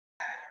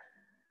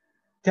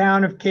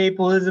Town of Cape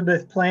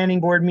Elizabeth Planning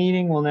Board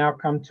meeting will now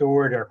come to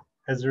order.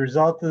 As a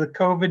result of the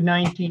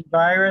COVID-19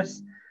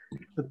 virus,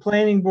 the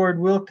Planning Board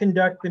will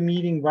conduct the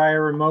meeting via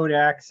remote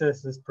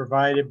access as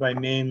provided by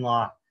Maine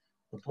law.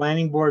 The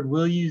Planning Board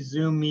will use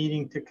Zoom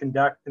meeting to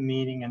conduct the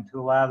meeting and to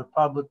allow the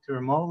public to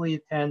remotely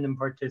attend and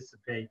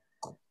participate.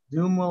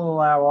 Zoom will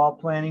allow all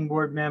Planning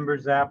Board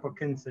members,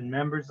 applicants, and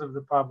members of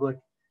the public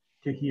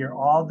to hear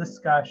all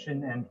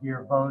discussion and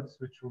hear votes,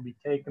 which will be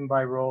taken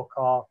by roll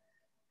call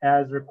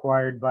as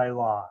required by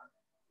law.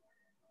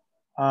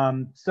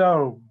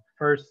 So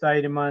first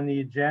item on the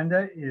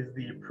agenda is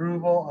the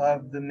approval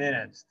of the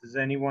minutes. Does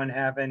anyone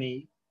have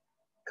any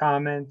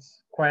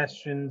comments,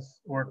 questions,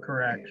 or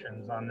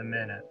corrections on the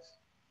minutes?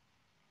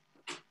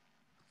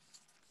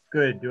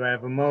 Good. Do I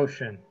have a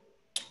motion?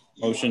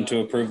 Motion to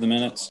approve the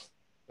minutes.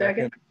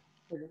 Second.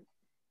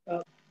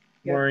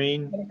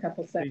 Maureen, A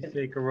couple seconds. please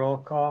take a roll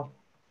call.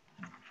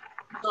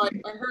 So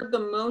I heard the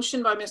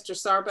motion by Mr.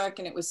 Sarbeck,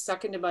 and it was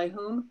seconded by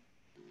whom?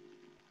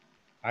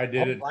 I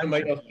did it.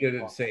 Somebody else did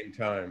it at the same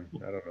time.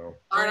 I don't know.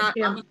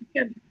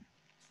 Jim.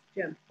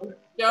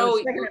 Joe.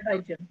 Seconded by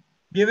Jim.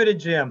 Give it to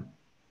Jim.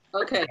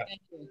 Okay,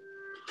 thank you.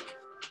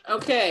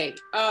 Okay,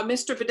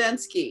 Mr.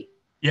 Vidensky.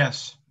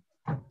 Yes.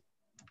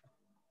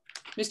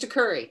 Mr.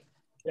 Curry.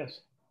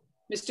 Yes.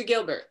 Mr.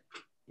 Gilbert.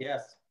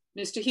 Yes.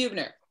 Mr.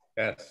 Huebner.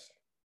 Yes.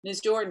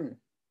 Ms. Jordan.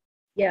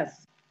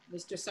 Yes.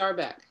 Mr.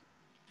 Sarbeck.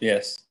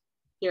 Yes.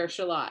 Chair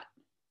Shalat.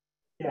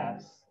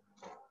 Yes.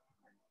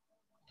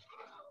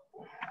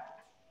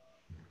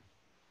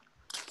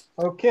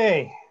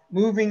 Okay,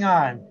 moving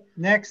on.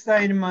 Next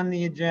item on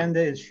the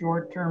agenda is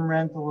short-term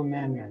rental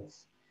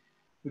amendments.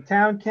 The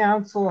town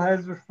council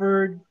has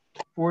referred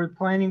for the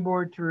planning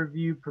board to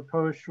review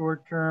proposed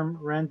short-term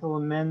rental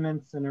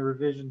amendments and a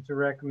revision to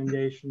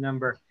recommendation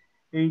number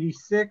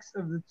 86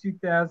 of the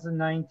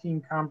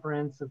 2019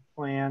 comprehensive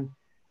plan,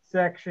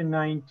 section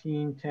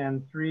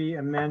 1910.3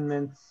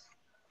 amendments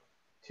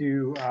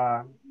to,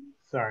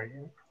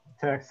 section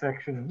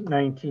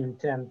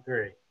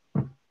 1910.3.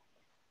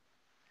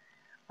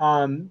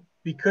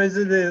 Because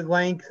of the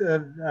length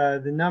of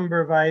the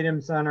number of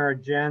items on our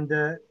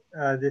agenda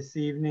this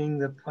evening,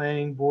 the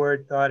planning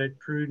board thought it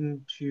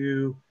prudent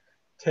to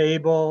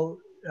table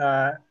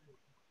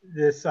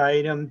this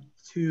item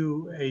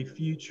to a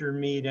future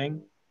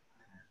meeting.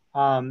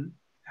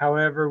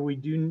 However, we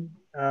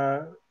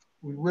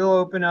will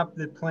open up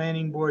the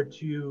planning board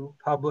to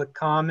public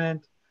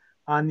comment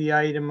on the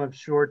item of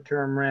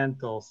short-term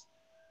rentals.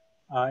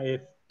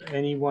 If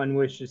anyone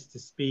wishes to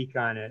speak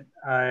on it,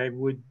 I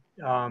would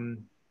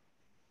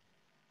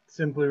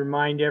simply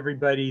remind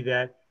everybody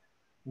that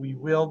we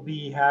will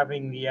be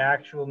having the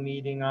actual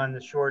meeting on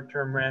the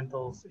short-term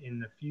rentals in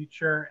the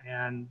future,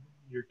 and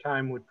your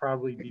time would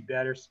probably be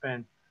better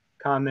spent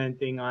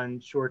commenting on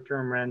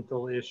short-term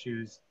rental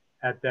issues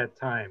at that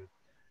time.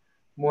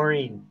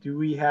 Maureen, do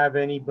we have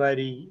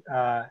anybody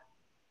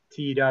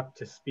teed up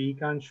to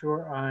speak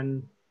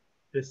on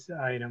this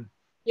item?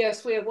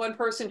 Yes, we have one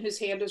person whose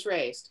hand is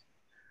raised.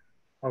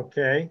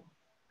 Okay.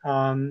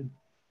 Can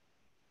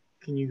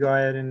you go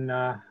ahead and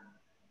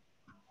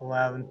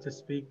allow them to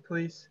speak,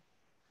 please?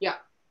 Yeah.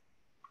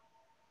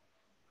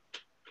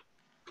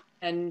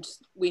 And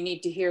we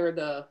need to hear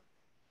the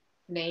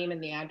name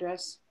and the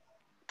address.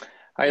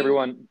 Hi,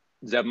 everyone.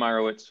 Zeb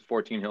Meyerowitz,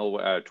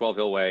 12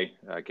 Hill Way,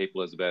 Cape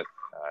Elizabeth.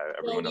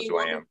 Everyone knows who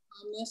I am.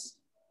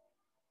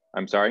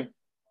 I'm sorry?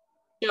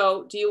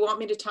 Joe, do you want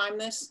me to time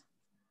this?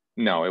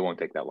 No, it won't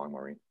take that long,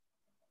 Maureen.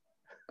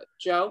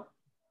 Joe?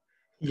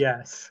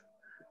 Yes.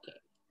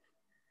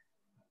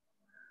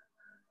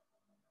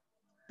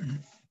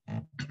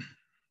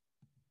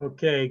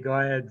 Okay, go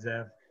ahead,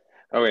 Zeb.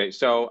 Okay,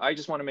 so I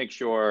just want to make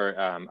sure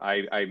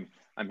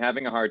I'm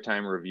having a hard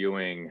time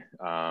reviewing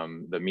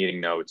the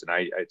meeting notes,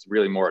 and it's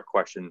really more a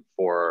question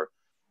for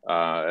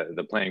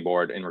the planning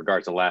board in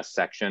regards to the last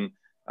section.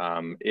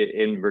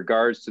 In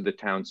regards to the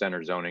town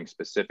center zoning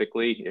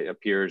specifically, it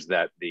appears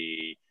that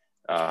the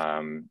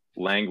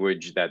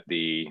language that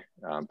the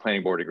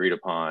planning board agreed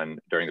upon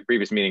during the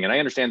previous meeting, and I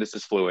understand this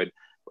is fluid.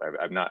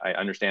 I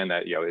understand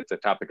that it's a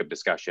topic of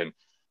discussion.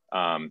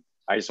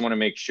 I just want to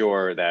make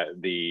sure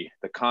that the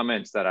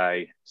comments that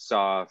I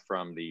saw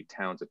from the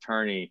town's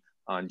attorney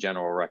on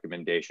general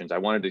recommendations, I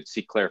wanted to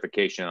seek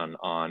clarification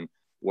on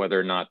whether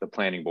or not the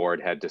planning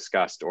board had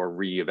discussed or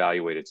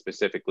reevaluated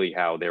specifically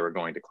how they were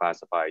going to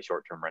classify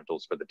short-term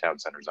rentals for the town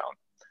center zone.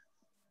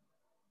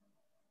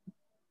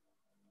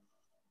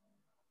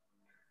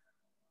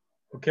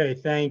 Okay,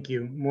 thank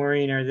you.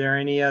 Maureen, are there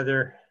any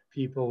other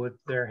people with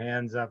their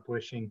hands up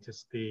wishing to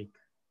speak?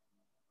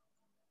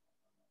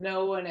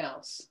 No one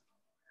else.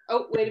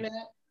 Oh, wait a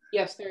minute.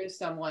 Yes, there is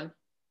someone.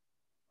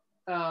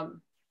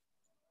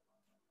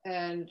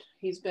 And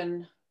he's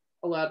been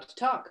allowed to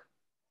talk.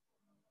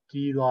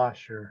 Guy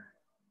Losher.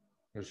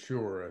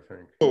 Sure, I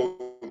think.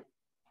 Oh,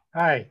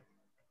 Hi.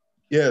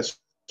 yes.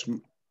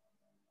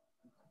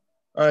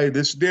 Hi,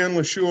 this is Dan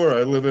LaSure.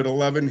 I live at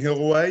 11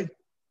 Hill Way.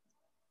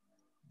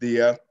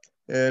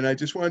 And I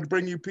just wanted to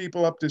bring you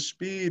people up to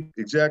speed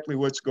exactly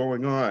what's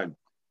going on.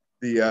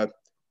 The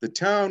The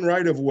town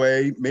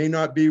right-of-way may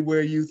not be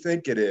where you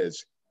think it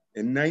is.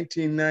 In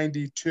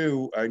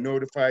 1992, I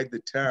notified the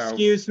town.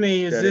 Excuse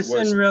me, is that it this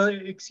was in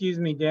really, excuse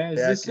me, Dan, is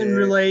this in back,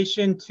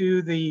 relation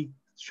to the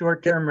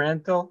short-term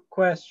rental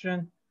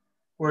question?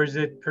 Or is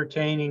it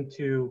pertaining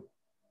to,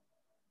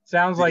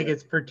 sounds like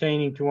it's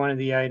pertaining to one of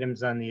the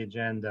items on the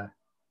agenda.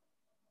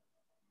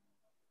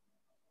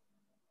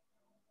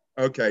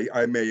 Okay,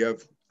 I may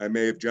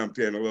have jumped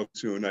in a little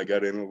soon. I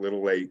got in a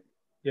little late.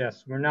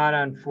 Yes, we're not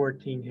on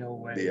 14 Hill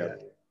Way Yeah.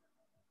 yet.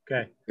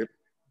 Okay. Yep.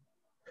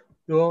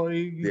 Well,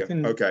 you Yeah,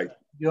 can, okay.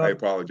 you'll- I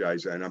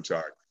apologize, and I'm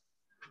sorry.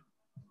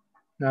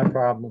 not a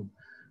problem.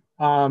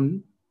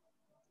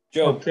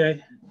 Joe,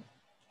 Okay,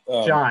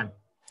 um, John.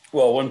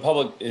 well, when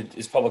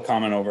is public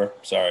comment over?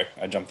 Sorry,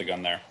 I jumped the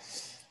gun there.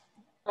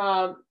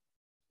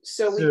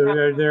 So we So have,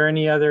 are there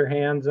any other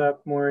hands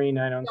up, Maureen?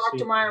 I don't see.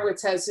 Dr.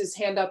 Meyerowitz has his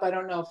hand up. I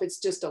don't know if it's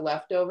just a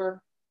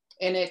leftover,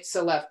 and it's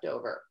a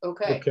leftover.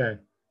 Okay. Okay.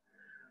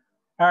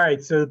 All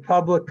right, so the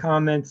public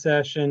comment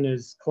session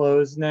is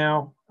closed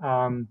now.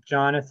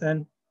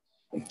 Jonathan?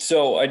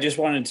 So I just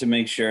wanted to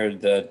make sure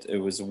that it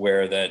was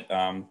aware that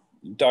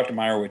Dr.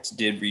 Meyerowitz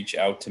did reach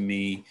out to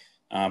me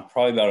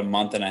probably about a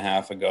month and a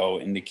half ago,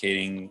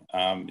 indicating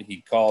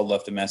he called,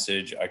 left a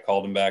message. I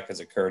called him back as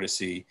a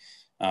courtesy,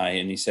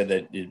 and he said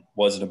that it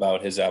wasn't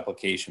about his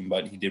application,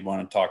 but he did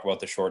want to talk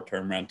about the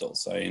short-term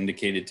rentals. I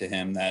indicated to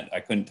him that I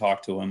couldn't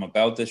talk to him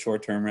about the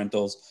short-term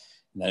rentals,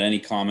 and that any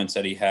comments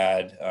that he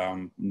had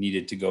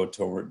needed to go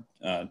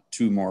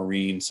to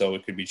Maureen so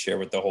it could be shared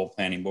with the whole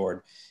planning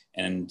board.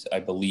 And I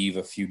believe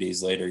a few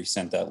days later, he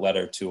sent that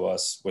letter to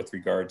us with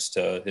regards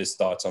to his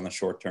thoughts on the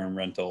short-term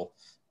rental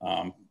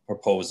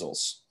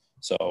proposals.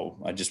 So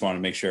I just wanted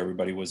to make sure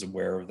everybody was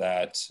aware of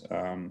that.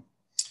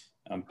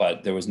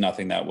 But there was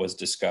nothing that was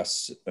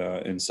discussed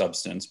in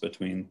substance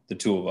between the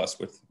two of us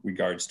with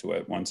regards to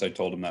it once I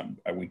told him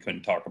that we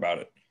couldn't talk about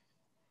it.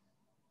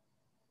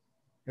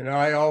 And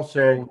I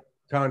also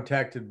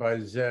contacted by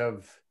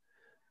Zev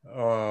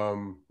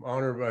on,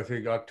 I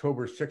think,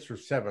 October 6th or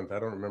 7th. I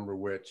don't remember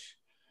which.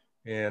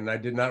 And I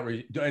did not,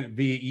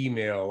 via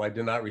email, I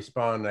did not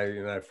respond.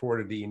 And I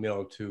forwarded the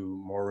email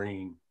to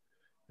Maureen,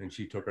 and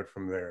she took it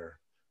from there.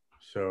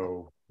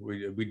 So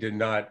we did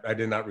not, I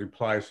did not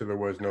reply, so there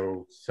was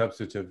no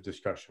substantive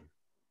discussion.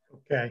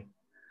 Okay.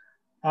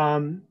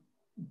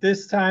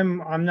 This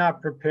time, I'm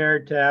not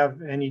prepared to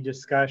have any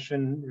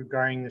discussion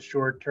regarding the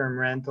short-term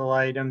rental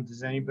item.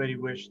 Does anybody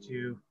wish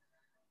to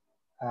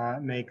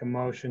make a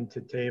motion to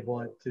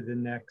table it to the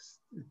next?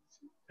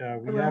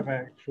 We have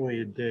actually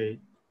a date.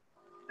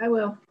 I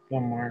will.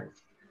 Somewhere.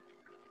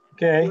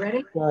 Okay. You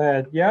ready? Go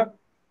ahead. Yep.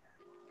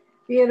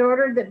 Be it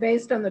ordered that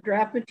based on the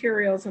draft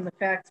materials and the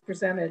facts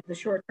presented, the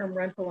short-term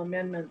rental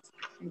amendments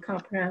and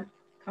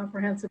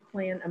comprehensive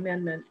plan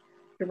amendment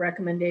to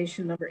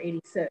recommendation number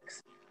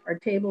 86 are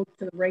tabled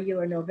to the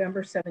regular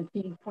November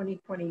 17,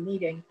 2020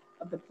 meeting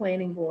of the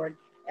planning board,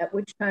 at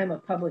which time a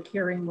public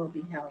hearing will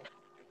be held.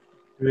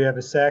 Do we have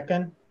a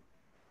second?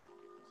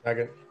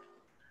 Second.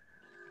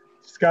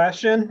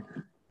 Discussion?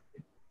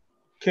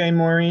 Okay,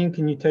 Maureen,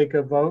 can you take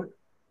a vote?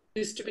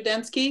 Mr.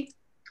 Budensky?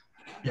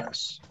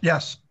 Yes.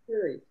 Yes.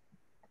 Curry.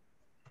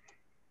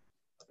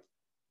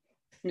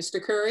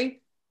 Mr.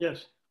 Curry?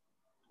 Yes.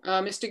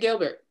 Mr.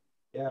 Gilbert?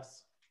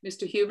 Yes.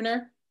 Mr.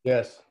 Huebner?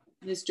 Yes.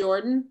 Ms.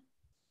 Jordan?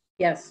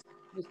 Yes.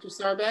 Mr.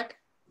 Sarbeck?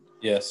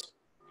 Yes.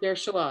 Chair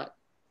Shalat?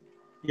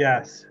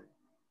 Yes.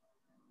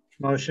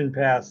 Motion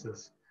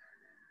passes.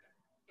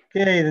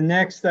 Okay, the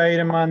next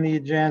item on the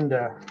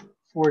agenda,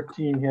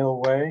 14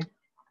 Hill Way.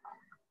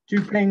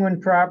 Two Penguin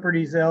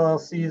Properties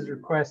LLC is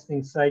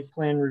requesting site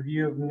plan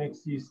review of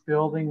mixed-use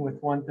building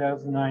with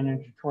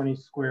 1,920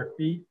 square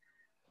feet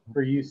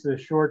for use of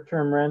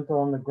short-term rental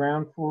on the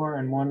ground floor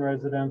and one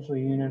residential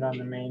unit on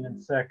the main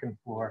and second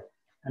floor,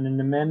 and an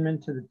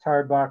amendment to the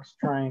Tar Box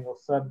Triangle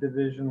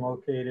subdivision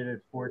located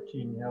at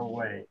 14 Hill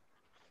Way.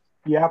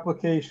 The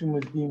application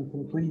was deemed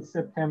complete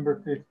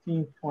September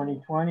 15th,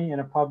 2020,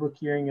 and a public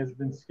hearing has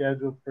been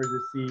scheduled for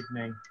this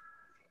evening.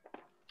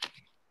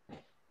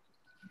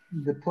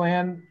 The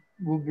plan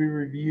will be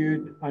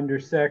reviewed under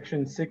section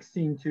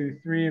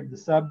 1623 of the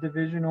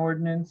subdivision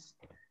ordinance,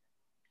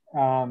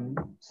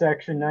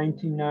 section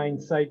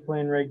 19.9 site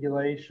plan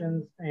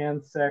regulations,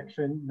 and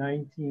section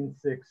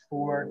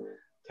 19.6.4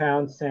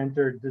 town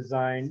center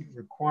design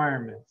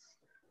requirements.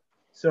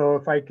 So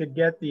if I could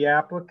get the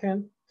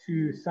applicant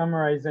to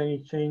summarize any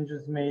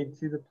changes made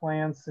to the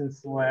plan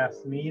since the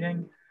last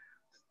meeting.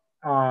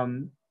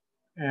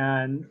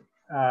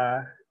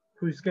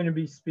 Who's going to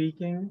be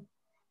speaking?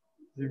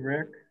 Is it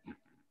Rick?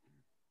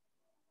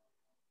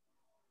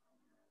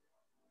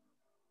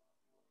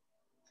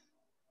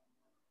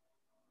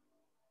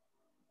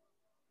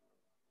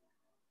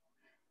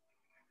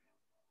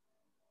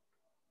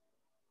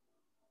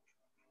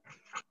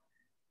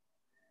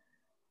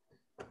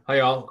 Hi,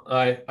 all.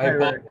 I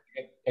Rick.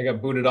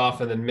 got booted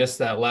off and then missed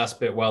that last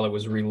bit while it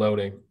was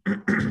reloading.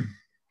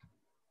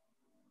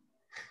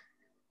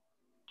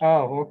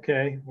 Oh,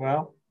 okay.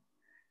 Well,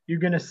 you're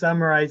going to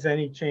summarize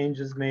any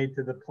changes made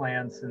to the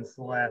plan since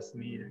the last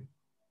meeting.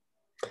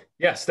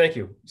 Yes, thank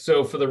you.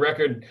 So for the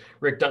record,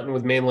 Rick Dutton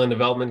with Mainland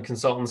Development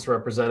Consultants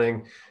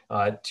representing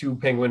 2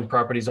 Penguin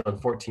properties on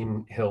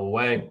 14 Hill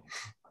Way.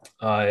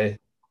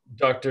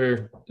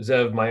 Dr.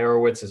 Zev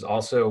Meyerowitz is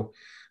also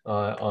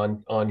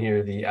on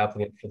here, the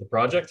applicant for the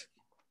project.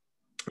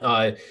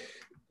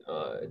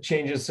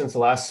 Changes since the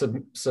last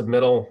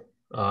submittal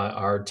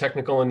are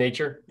technical in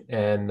nature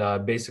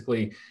and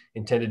basically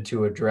intended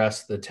to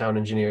address the town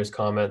engineer's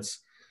comments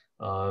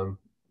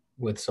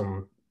with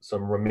some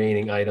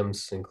remaining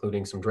items,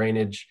 including some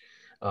drainage,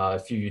 a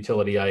few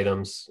utility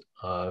items,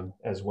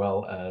 as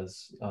well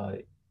as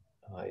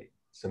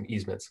some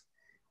easements.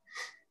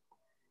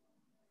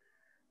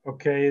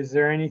 Okay, is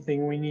there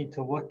anything we need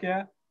to look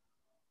at?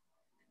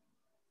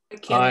 I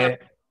can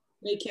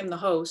make him the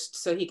host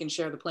so he can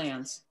share the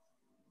plans.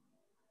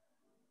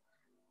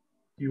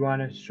 Do you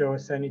want to show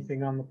us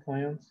anything on the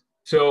plans?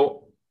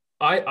 So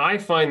I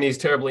find these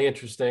terribly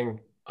interesting.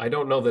 I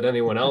don't know that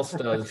anyone else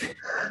does.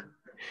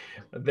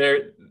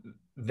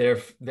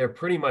 They're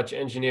pretty much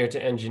engineer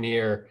to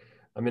engineer.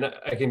 I mean,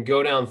 I can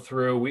go down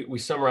through. We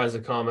summarize the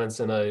comments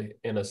in a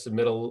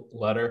submittal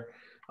letter,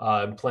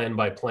 plan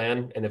by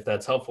plan, and if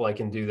that's helpful, I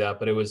can do that.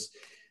 But it was,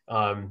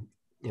 I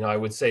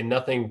would say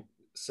nothing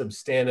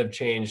substantive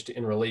changed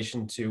in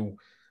relation to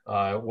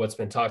what's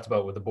been talked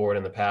about with the board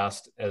in the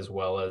past, as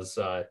well as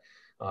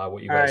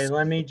what you guys. All right,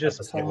 let me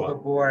just pull the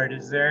board.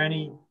 Is there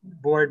any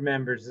board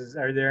members?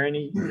 Are there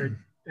any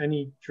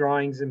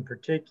drawings in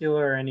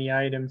particular, or any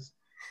items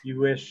you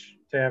wish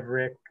to have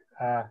Rick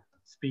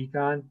speak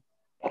on?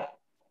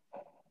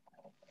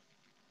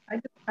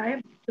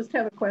 I just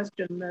have a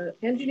question. The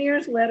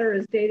engineer's letter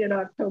is dated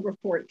October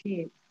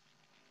 14th,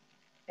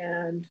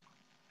 and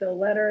the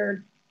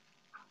letter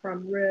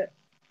from Rick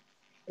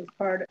as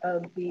part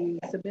of the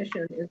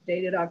submission is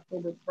dated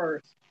October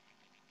 1st.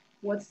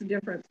 What's the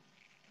difference?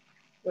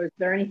 Was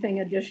there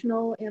anything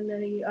additional in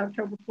the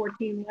October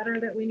 14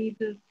 letter that we need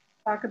to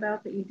talk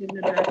about that you didn't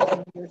address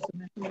in your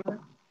submission letter?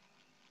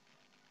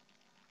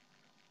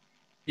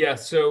 Yeah,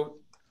 so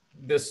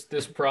this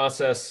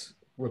process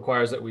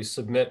requires that we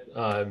submit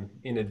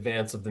in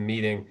advance of the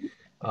meeting,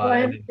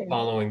 and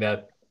following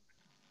that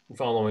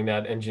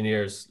the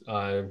engineer's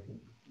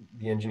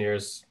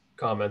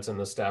comments and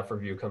the staff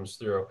review comes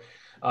through.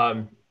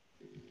 I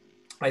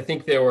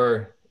think there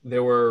were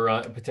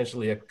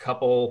potentially a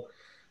couple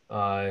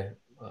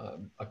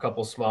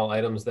small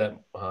items that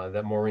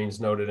Maureen's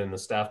noted in the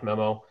staff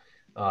memo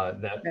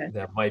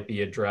that might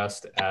be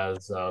addressed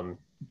as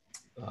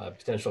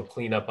potential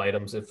cleanup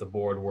items if the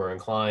board were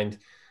inclined,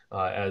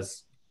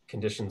 as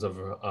conditions of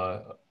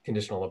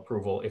conditional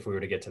approval if we were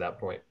to get to that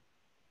point.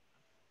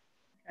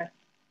 Okay,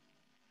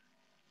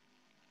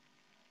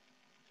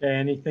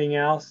 anything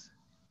else?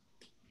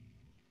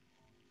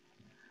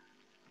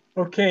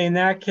 Okay, in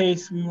that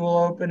case, we will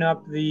open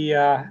up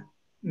the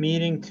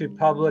meeting to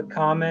public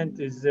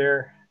comment. Is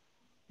there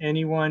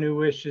anyone who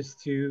wishes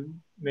to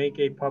make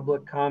a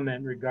public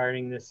comment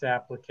regarding this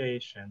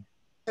application?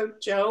 So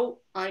Joe,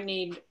 I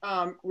need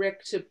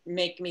Rick to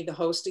make me the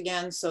host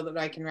again so that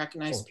I can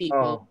recognize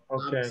people.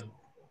 Oh, okay.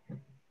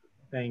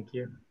 Thank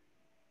you.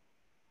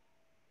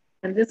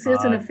 And this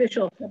is an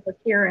official public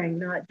hearing,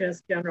 not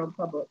just general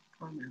public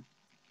comment.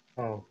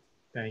 Oh,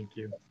 thank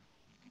you.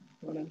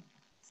 I want to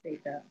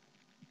state that.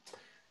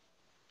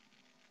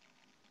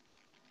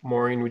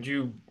 Maureen, would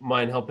you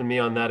mind helping me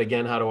on that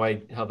again? How do I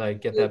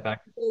get that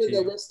back to you?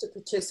 The list of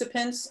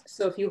participants.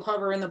 So if you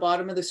hover in the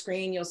bottom of the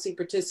screen, you'll see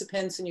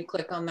participants and you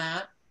click on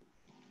that.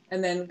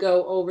 And then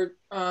go over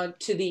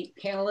to the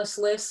panelist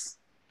list.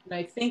 And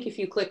I think if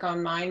you click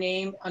on my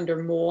name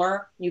under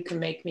more, you can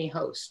make me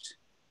host.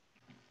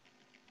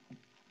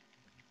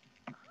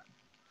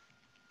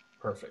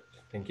 Perfect,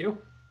 thank you.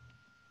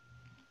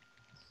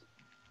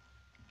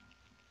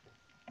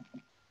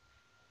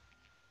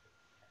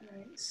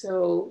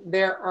 So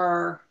there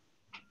are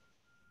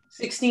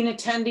 16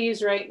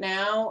 attendees right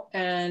now,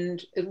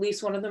 and at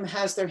least one of them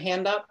has their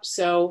hand up.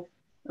 So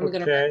I'm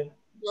going to.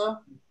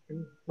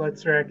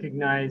 Let's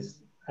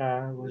recognize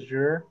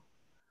Lejeune.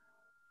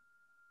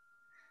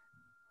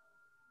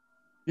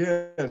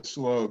 Yes,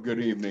 hello, good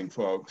evening,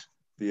 folks.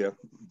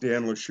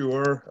 Dan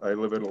LaSure. I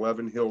live at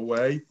 11 Hill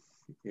Way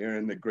here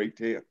in the great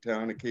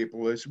town of Cape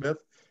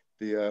Elizabeth.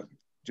 I've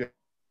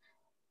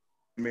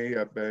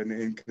been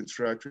in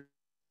construction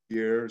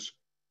years.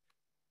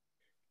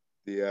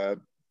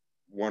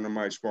 One of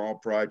my small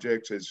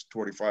projects is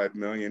 25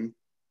 million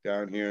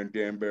down here in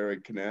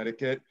Danbury,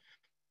 Connecticut.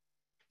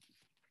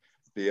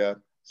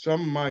 The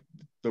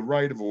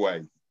right of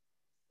way.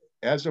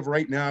 As of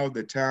right now,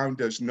 the town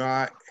does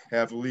not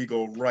have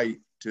legal right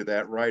to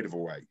that right of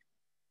way.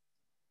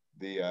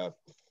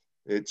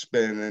 It's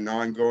been an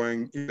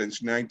ongoing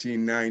since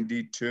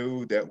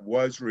 1992 that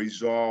was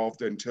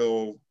resolved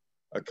until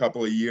a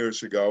couple of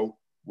years ago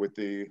with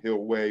the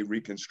Hillway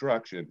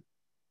reconstruction.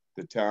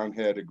 The town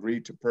had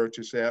agreed to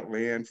purchase that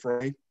land from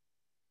me,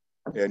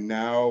 and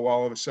now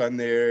all of a sudden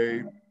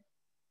they're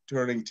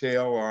turning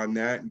tail on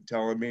that and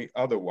telling me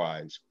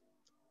otherwise.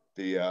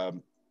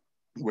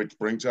 which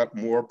brings up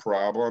more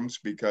problems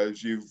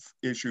because you've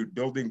issued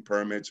building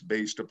permits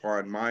based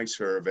upon my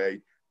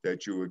survey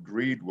that you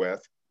agreed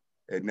with,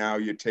 and now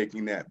you're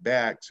taking that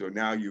back. So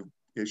now you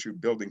issue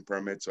building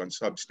permits on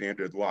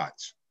substandard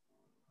lots.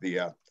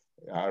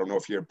 I don't know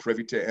if you're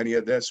privy to any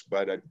of this,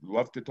 but I'd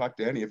love to talk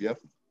to any of you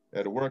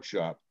at a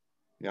workshop.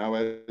 Now,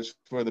 as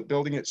for the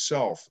building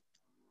itself,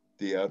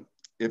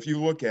 if you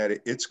look at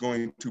it, it's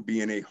going to be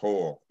in a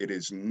hole. It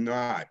is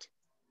not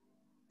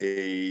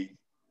a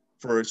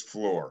first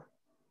floor.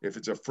 If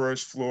it's a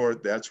first floor,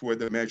 that's where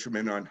the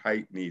measurement on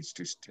height needs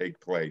to take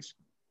place,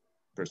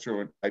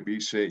 pursuant to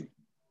IBC,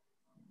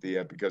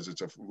 because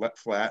it's a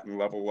flat and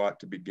level lot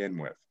to begin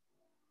with.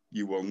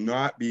 You will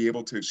not be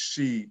able to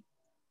see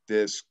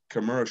this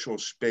commercial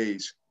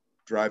space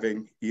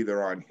driving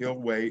either on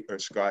Hillway or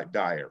Scott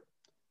Dyer.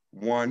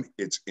 One,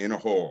 it's in a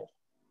hole.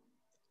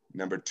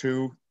 Number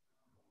two,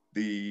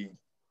 the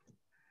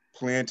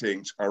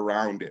plantings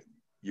around it,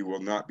 you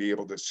will not be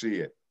able to see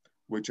it,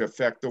 which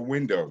affect the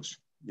windows.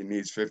 You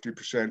need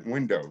 50%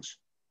 windows.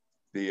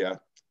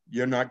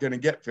 You're not going to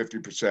get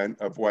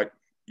 50% of what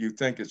you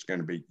think it's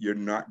going to be. You're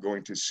not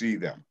going to see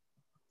them.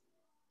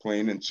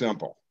 Plain and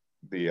simple.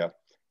 The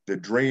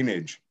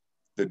drainage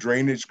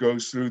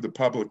goes through the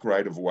public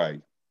right of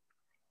way.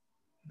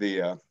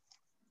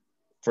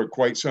 For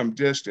quite some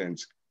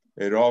distance,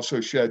 it also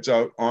sheds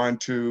out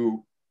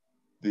onto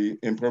the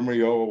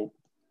proverbial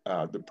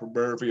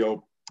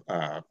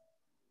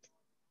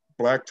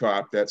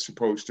blacktop that's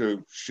supposed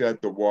to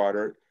shed the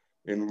water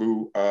in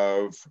lieu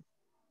of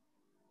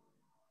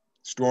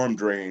storm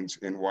drains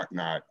and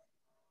whatnot.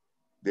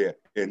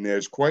 And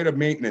there's quite a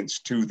maintenance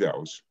to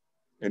those.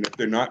 And if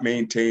they're not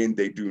maintained,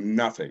 they do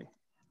nothing.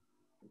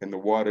 And the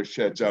water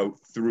sheds out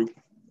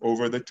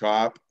over the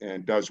top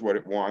and does what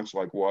it wants,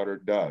 like water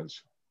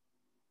does.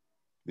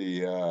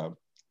 The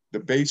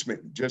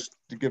basement, just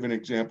to give an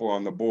example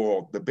on the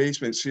bowl, the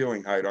basement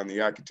ceiling height on the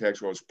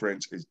architectural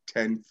prints is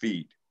 10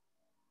 feet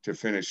to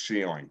finish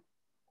ceiling.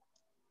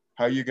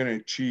 How are you going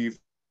to achieve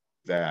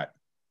that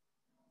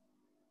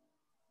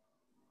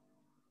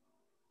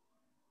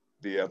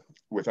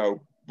without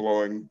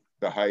blowing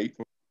the height?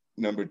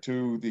 Number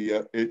two,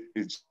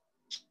 it's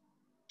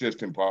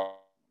just impossible.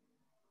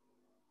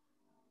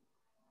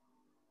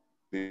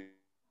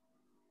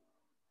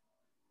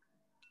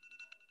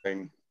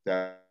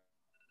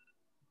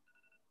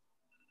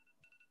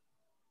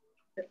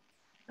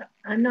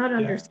 I'm not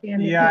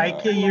understanding.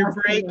 Yeah, you're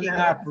breaking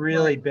up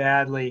really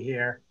badly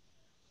here,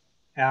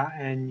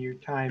 and your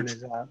time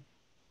is up.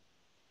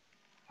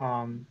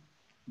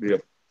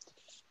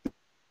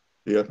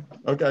 Yeah.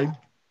 Okay.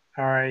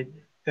 All right.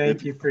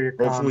 Thank you for your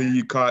comment. Hopefully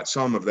you caught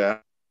some of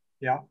that.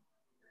 Yeah.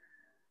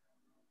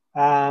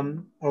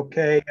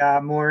 Okay,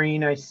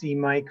 Maureen, I see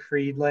Mike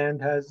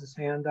Friedland has his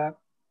hand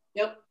up.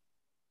 Yep.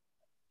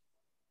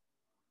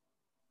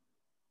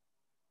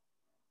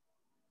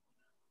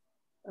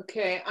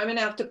 Okay, I'm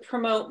gonna have to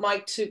promote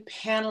Mike to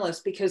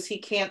panelist because he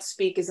can't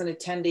speak as an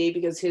attendee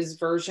because his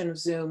version of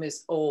Zoom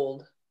is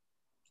old.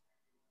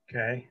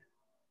 Okay.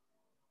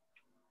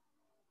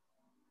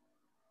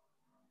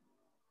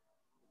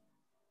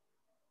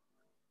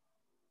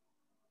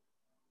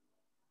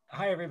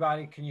 Hi,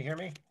 everybody. Can you hear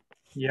me?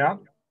 Yeah.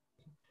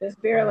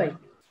 Just barely.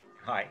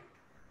 Hi.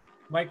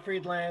 Mike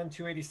Friedland,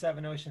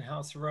 287 Ocean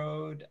House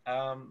Road.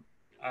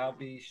 I'll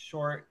be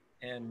short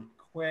and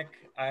quick.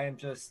 I'm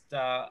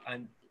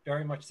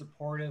very much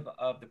supportive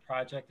of the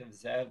project of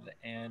Zev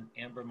and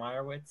Amber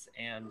Meyerowitz,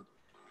 and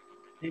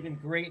they've been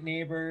great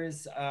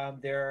neighbors.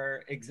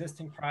 Their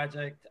existing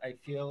project, I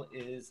feel,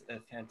 is a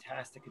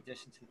fantastic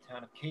addition to the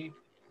town of Cape.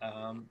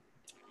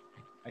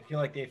 I feel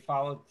like they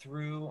followed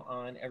through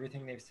on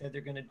everything they've said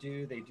they're going to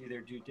do. They do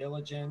their due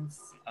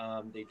diligence.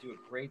 They do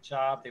a great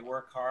job. They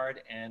work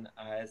hard. And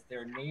as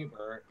their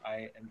neighbor,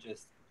 I am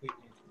just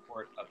completely in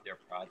support of their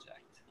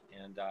project.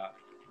 And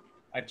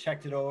I've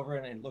checked it over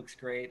and it looks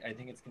great. I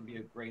think it's going to be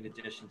a great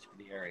addition to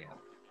the area.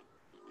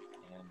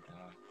 And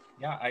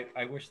yeah,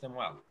 I wish them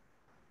well.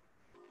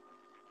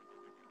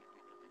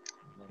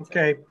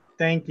 Okay,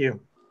 thank you.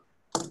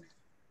 All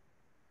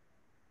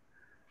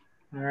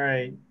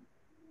right.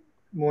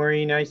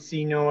 Maureen, I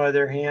see no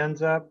other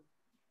hands up.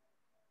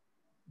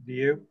 Do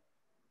you?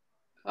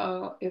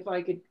 If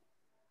I could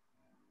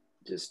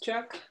just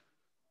check.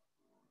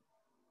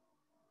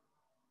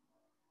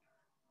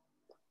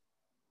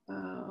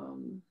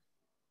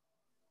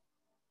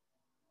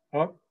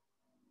 Oh,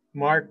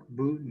 Mark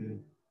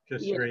Booton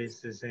just Yes.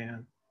 raised his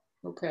hand.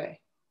 Okay.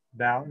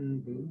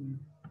 Boughton, Booton.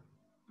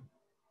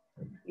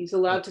 He's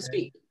allowed to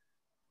speak.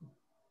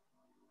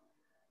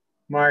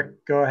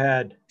 Mark, go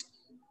ahead.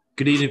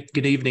 Good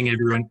evening,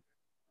 everyone.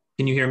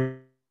 Can you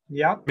hear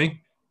Yep.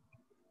 me?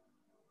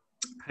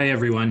 Hi,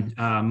 everyone.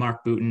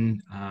 Mark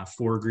Booton,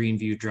 4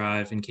 Greenview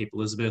Drive in Cape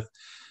Elizabeth.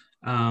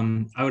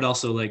 I would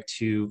also like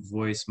to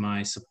voice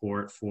my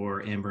support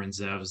for Amber and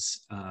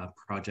Zev's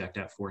project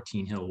at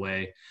 14 Hill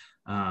Way.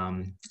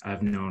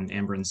 I've known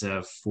Amber and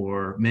Zev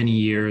for many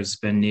years,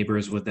 been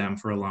neighbors with them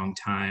for a long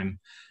time.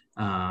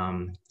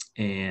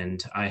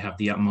 and I have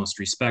the utmost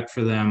respect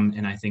for them.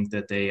 And I think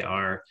that they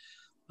are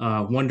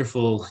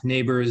wonderful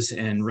neighbors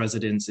and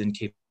residents in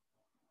Cape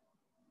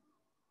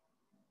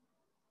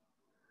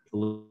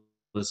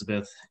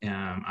Elizabeth.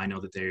 I know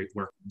that they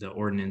work the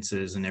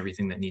ordinances and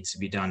everything that needs to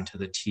be done to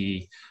the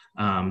T.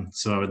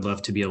 So I would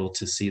love to be able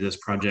to see this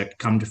project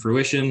come to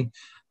fruition.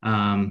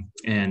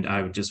 And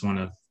I would just want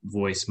to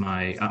voice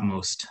my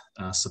utmost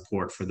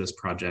support for this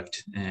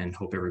project and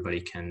hope everybody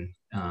can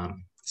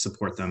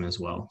support them as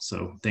well.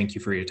 So thank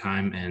you for your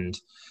time, and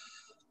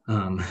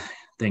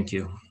thank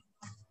you.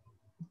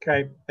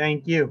 Okay,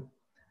 thank you.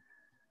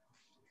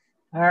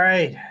 All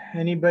right,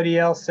 anybody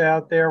else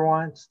out there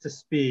wants to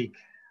speak?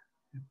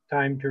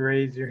 Time to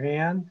raise your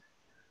hand.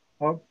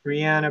 Oh,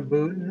 Brianna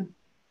Booten.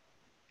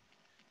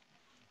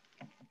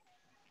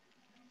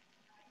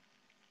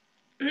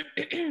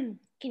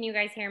 Can you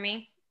guys hear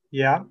me?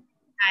 Yeah.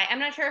 Hi, I'm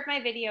not sure if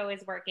my video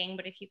is working,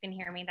 but if you can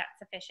hear me, that's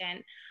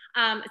sufficient.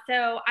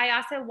 So I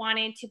also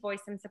wanted to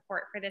voice some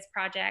support for this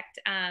project.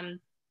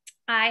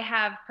 I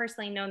have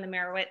personally known the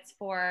Merowitz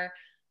for,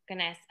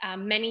 goodness,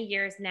 many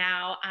years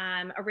now.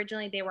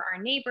 Originally, they were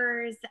our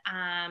neighbors.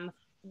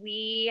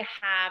 We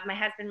have, my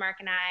husband Mark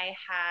and I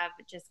have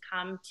just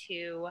come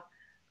to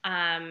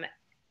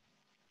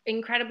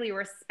incredibly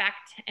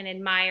respect and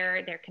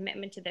admire their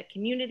commitment to the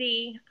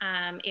community.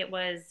 It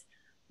was,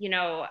 you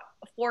know,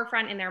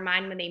 forefront in their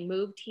mind when they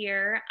moved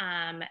here.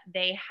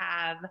 They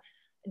have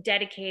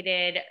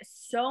dedicated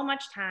so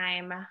much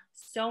time,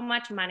 so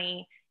much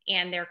money,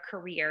 and their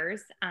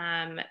careers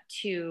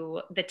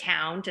to the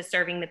town, to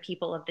serving the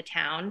people of the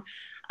town.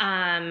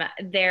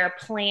 Their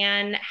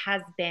plan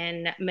has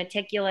been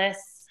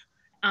meticulously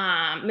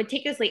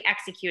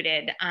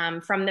executed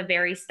from the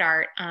very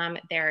start.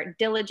 They're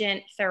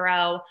diligent,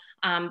 thorough.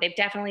 They've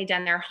definitely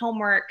done their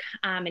homework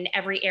in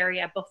every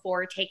area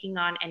before taking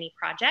on any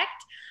project.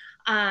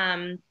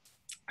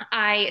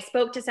 I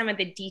spoke to some of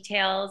the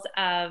details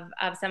of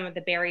some of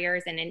the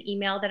barriers in an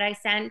email that I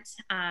sent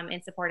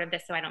in support of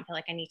this, so I don't feel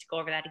like I need to go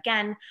over that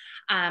again.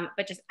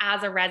 But just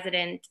as a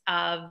resident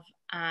of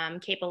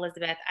Cape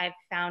Elizabeth, I've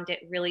found it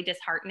really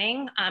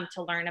disheartening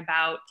to learn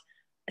about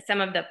some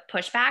of the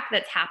pushback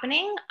that's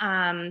happening.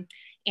 And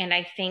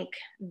I think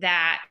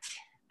that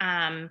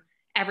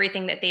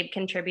everything that they've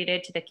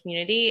contributed to the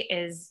community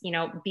is, you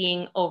know,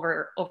 being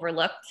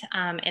overlooked,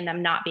 and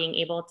them not being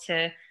able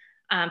to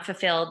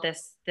fulfill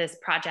this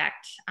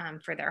project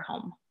for their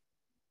home.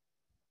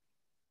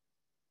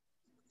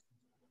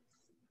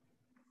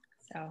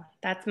 So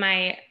that's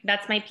my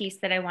piece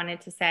that I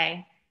wanted to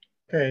say.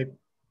 Okay,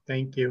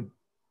 thank you.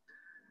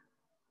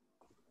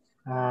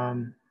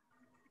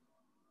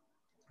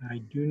 I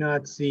do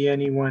not see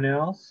anyone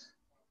else.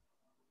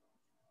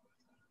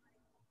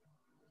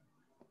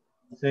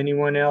 Does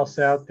anyone else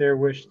out there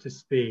wish to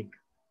speak?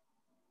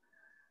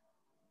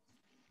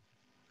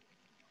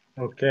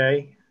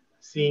 Okay,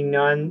 seeing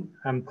none,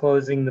 I'm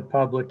closing the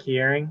public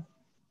hearing.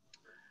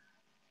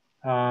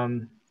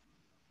 Does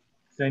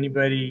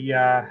anybody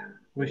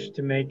wish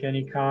to make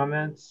any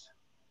comments?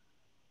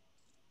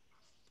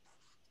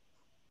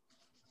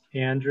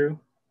 Andrew?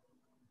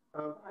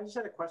 I just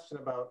had a question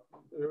about,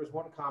 there was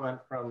one comment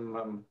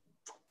from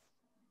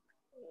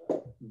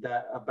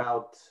that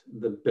about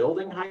the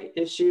building height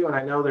issue. And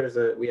I know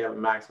we have a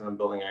maximum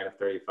building height of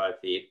 35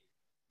 feet.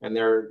 And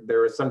there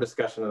was some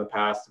discussion in the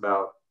past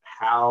about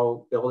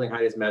how building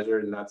height is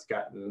measured, and that's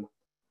been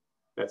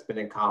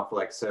in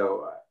conflict.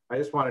 So I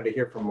just wanted to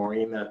hear from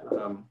Maureen that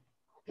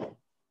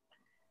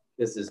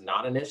this is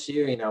not an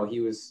issue. You know, he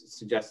was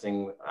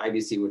suggesting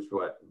IBC, which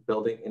what,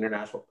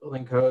 international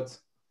building codes,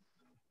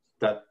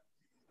 that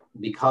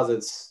because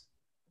it's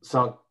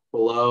sunk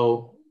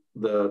below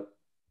the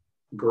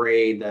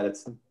grade that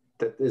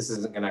this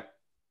isn't going to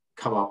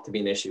come up to be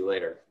an issue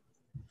later.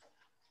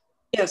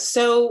 Yes,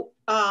 so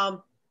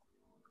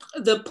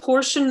the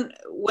portion,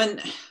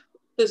 when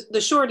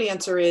the short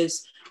answer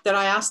is that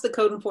I asked the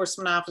code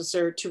enforcement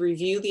officer to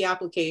review the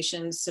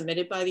application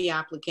submitted by the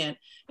applicant,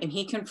 and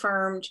he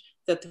confirmed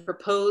that the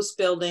proposed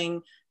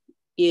building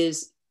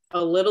is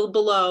a little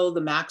below the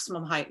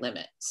maximum height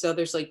limit. So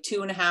there's like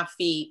 2.5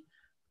 feet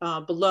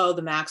below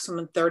the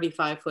maximum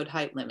 35-foot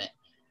height limit.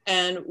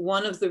 And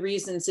one of the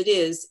reasons it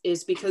is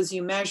because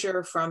you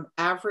measure from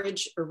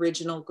average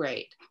original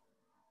grade.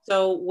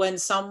 So when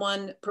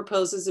someone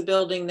proposes a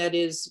building that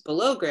is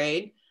below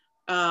grade,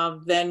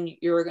 then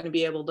you're going to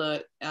be able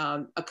to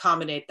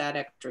accommodate that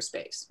extra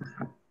space.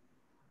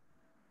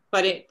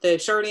 But the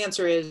short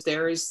answer is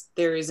there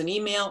is an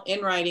email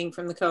in writing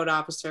from the code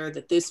officer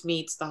that this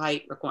meets the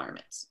height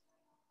requirements.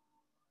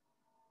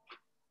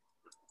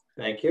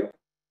 Thank you.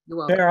 You're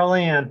welcome. Carol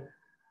Ann.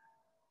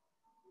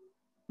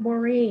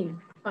 Maureen,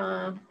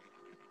 can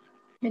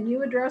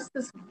you address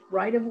this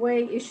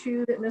right-of-way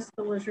issue that Mr.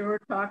 Lejour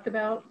talked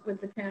about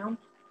with the town,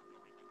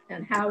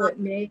 and how it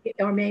may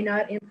or may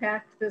not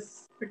impact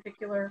this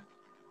particular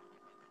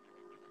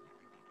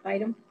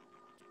item?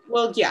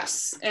 Well,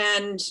 yes,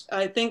 and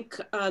I think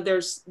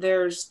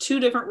there's two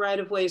different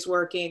right-of-ways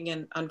working,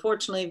 and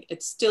unfortunately,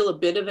 it's still a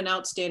bit of an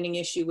outstanding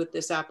issue with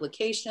this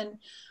application.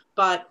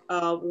 but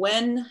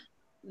when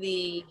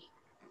the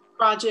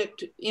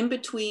project, in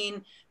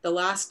between the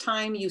last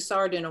time you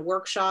saw it in a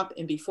workshop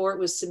and before it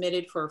was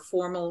submitted for a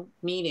formal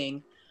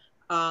meeting,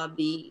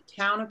 the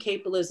town of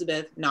Cape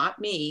Elizabeth, not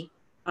me,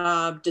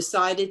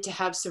 decided to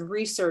have some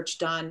research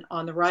done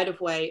on the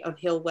right-of-way of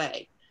Hill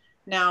Way.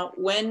 Now,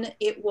 when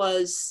it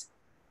was,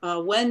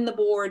 when the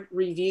board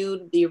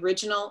reviewed the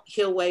original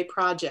Hill Way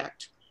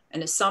project,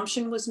 an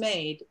assumption was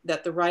made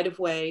that the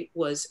right-of-way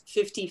was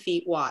 50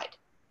 feet wide.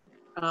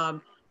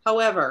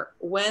 However,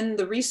 when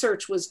the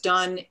research was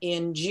done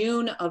in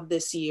June of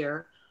this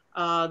year,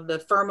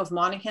 the firm of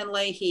Monahan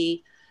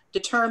Leahy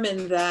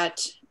determined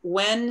that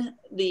when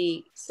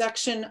the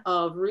section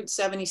of Route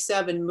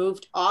 77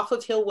 moved off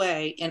of Hill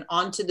Way and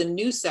onto the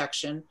new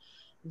section,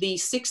 the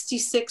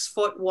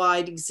 66-foot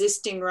wide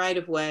existing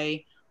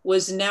right-of-way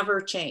was never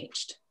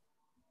changed.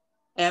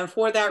 And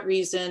for that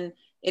reason,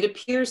 it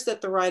appears that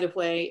the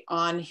right-of-way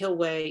on Hill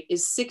Way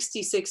is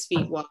 66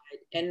 feet wide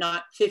and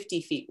not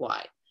 50 feet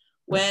wide.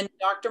 When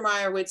Dr.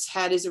 Meyerowitz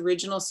had his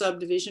original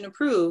subdivision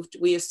approved,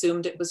 we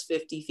assumed it was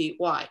 50 feet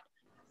wide.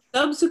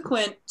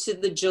 Subsequent to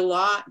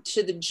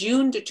the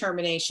June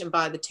determination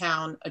by the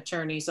town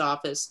attorney's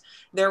office,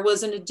 there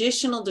was an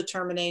additional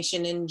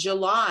determination in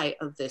July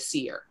of this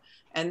year.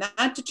 And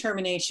that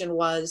determination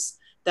was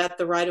that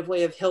the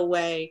right-of-way of Hill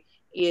Way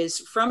is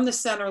from the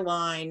center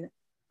line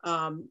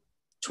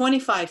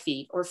 25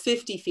 feet or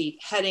 50 feet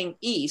heading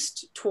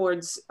east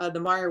towards the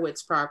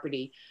Meyerowitz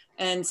property,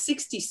 and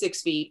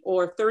 66 feet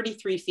or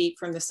 33 feet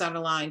from the center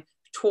line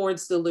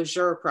towards the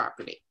Leisure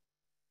property.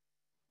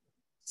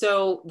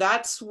 So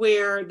that's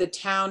where the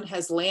town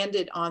has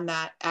landed on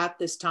that at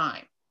this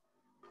time.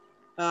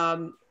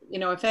 You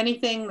know, if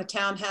anything, the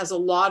town has a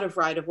lot of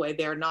right-of-way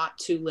there, not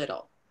too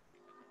little.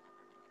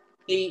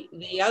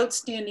 The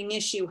outstanding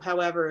issue,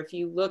 however, if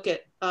you look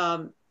at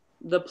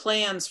the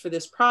plans for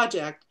this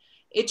project,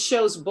 it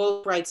shows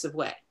both rights of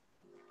way.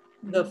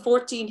 The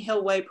 14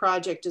 Hill Way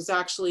project is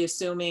actually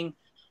assuming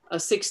a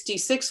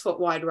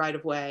 66-foot wide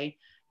right-of-way,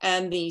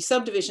 and the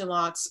subdivision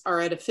lots are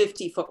at a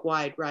 50-foot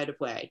wide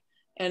right-of-way.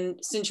 And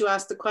since you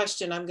asked the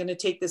question, I'm going to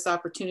take this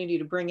opportunity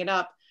to bring it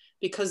up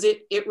because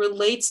it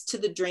relates to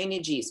the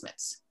drainage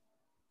easements.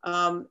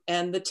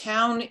 And the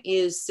town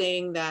is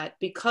saying that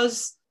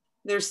because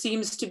there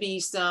seems to be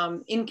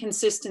some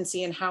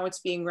inconsistency in how it's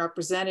being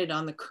represented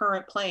on the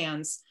current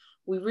plans,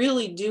 we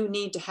really do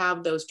need to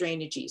have those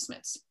drainage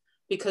easements,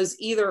 because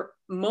either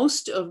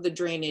most of the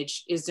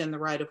drainage is in the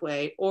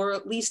right-of-way or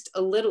at least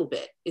a little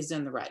bit is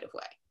in the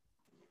right-of-way.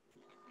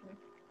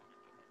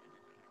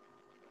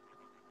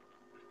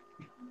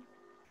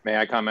 May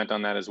I comment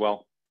on that as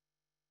well?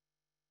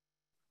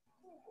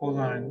 Hold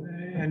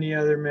on. Any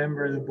other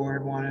member of the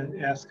board want to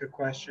ask a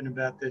question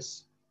about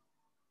this?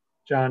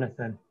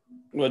 Jonathan.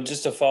 Well,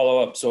 just to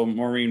follow up. So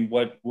Maureen,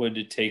 what would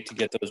it take to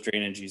get those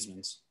drainage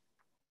easements?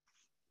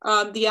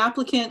 The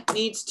applicant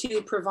needs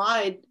to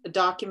provide a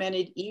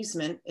documented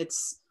easement.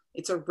 It's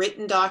a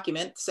written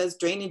document that says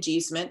drainage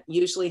easement,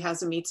 usually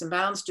has a meets and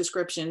bounds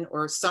description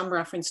or some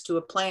reference to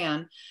a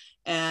plan.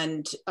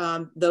 And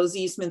those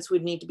easements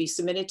would need to be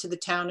submitted to the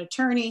town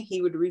attorney.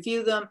 He would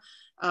review them.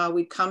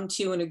 We'd come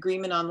to an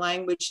agreement on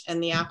language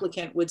and the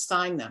applicant would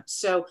sign them.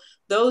 So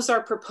those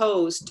are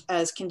proposed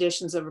as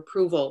conditions of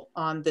approval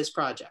on this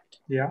project.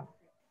 Yeah,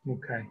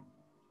 okay.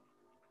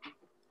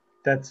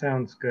 That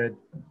sounds good.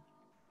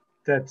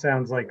 That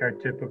sounds like our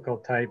typical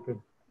type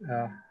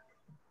of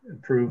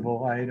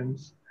approval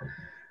items.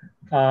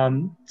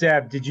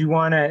 Zeb, did you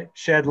want to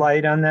shed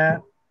light on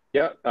that?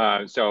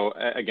 Yeah, so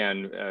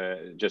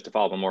again, just to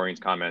follow up on Maureen's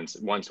comments,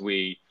 once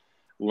we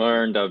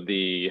learned of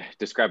the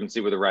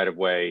discrepancy with the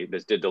right-of-way,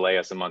 this did delay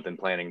us a month in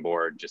planning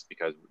board just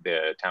because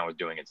the town was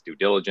doing its due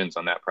diligence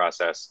on that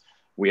process.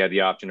 We had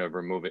the option of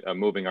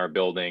moving our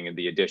building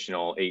the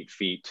additional 8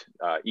 feet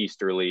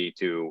easterly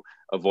to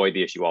avoid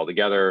the issue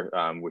altogether,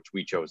 which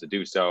we chose to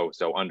do so.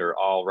 So under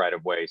all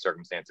right-of-way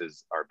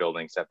circumstances, our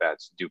building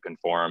setbacks do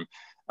conform.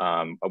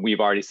 We've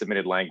already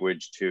submitted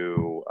language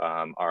to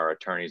our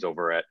attorneys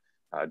over at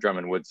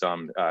Drummond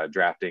Woodsum,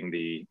 drafting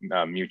the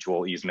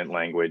mutual easement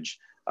language,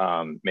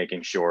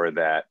 making sure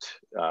that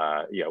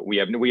we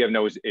have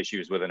no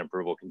issues with an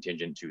approval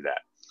contingent to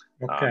that.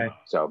 Okay.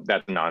 So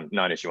that's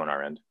non-issue on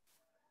our end.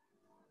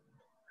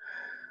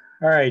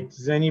 All right.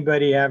 Does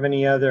anybody have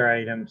any other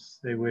items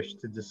they wish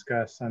to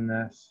discuss on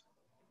this?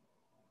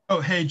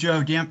 Oh, hey,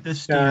 Joe, Dan, this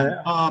is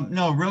Dan.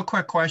 No, real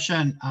quick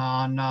question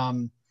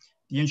on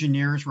the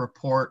engineer's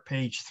report,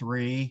 page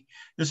 3.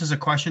 This is a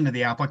question to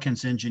the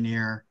applicant's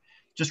engineer.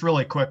 Just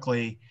really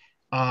quickly,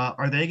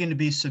 are they going to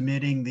be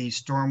submitting the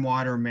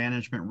stormwater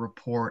management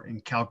report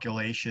and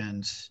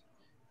calculations?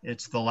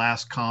 It's the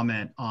last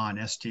comment on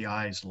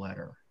STI's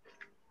letter.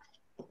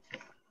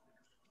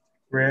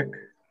 Rick?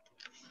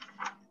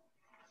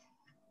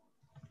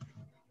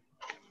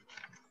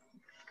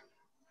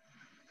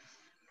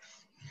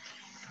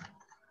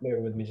 Bear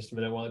with me just a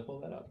minute while I pull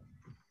that up.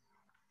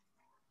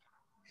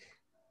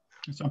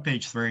 It's on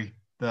page 3,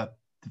 the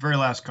very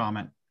last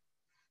comment.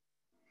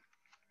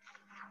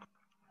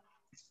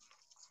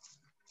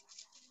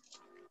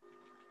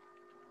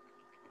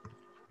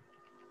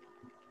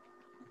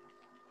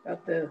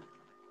 About the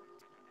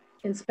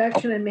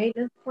inspection and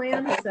maintenance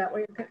plan, is that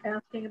what you're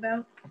asking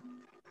about?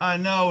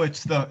 No,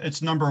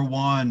 it's number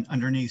 1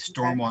 underneath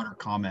stormwater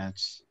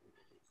comments.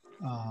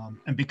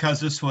 And because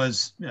this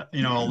was,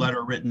 you know, a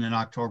letter written in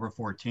October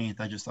 14th,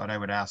 I just thought I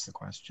would ask the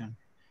question.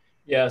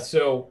 Yeah,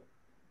 so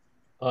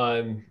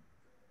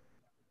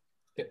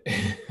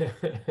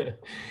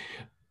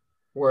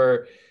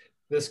where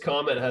this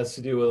comment has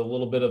to do with a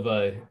little bit of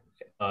a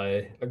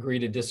agree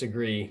to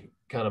disagree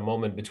kind of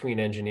moment between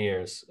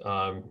engineers.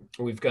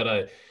 We've got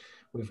a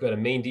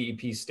main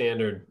DEP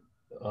standard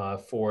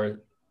for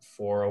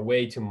a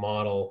way to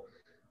model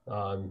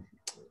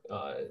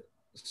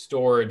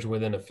storage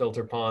within a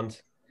filter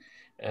pond,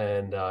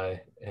 and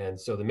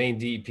so the main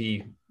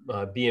DEP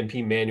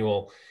BMP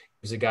manual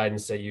gives a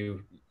guidance that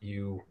you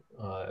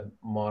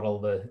model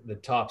the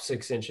top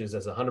 6 inches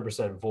as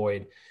 100%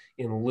 void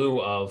in lieu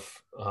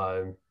of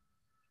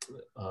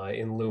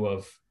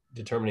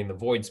determining the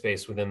void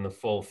space within the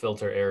full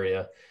filter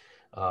area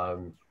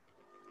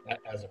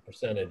as a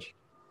percentage.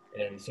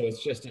 And so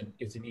it's just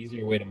it's an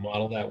easier way to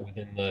model that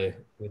within the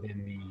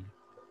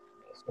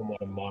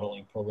stormwater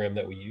modeling program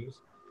that we use.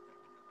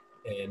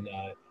 And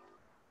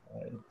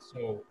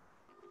so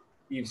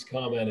Steve's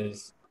comment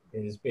is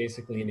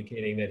basically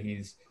indicating that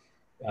he's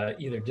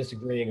either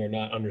disagreeing or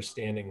not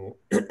understanding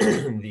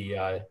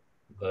the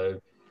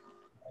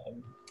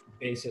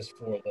basis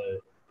for the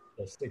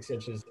 6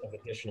 inches of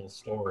additional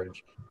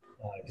storage,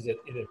 because it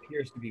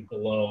appears to be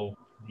below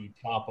the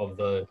top of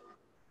the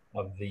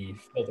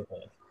filter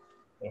plant.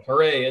 Well,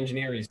 hooray,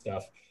 engineering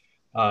stuff.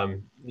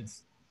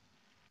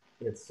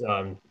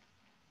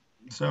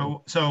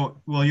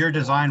 So will your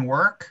design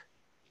work?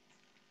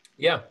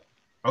 Yeah.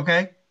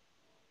 Okay.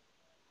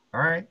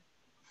 All right.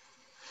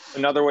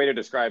 Another way to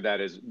describe that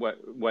is what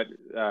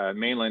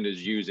Mainland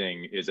is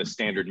using is a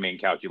standard main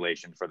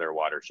calculation for their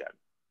watershed.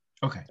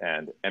 Okay.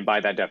 And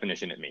by that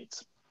definition, it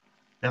meets.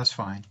 That's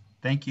fine.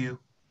 Thank you.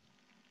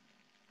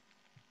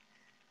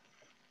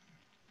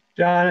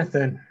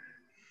 Jonathan.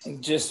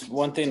 Just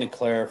one thing to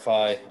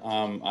clarify.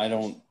 I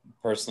don't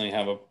personally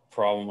have a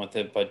problem with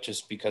it, but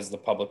just because the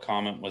public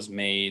comment was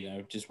made,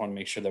 I just want to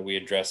make sure that we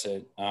address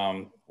it,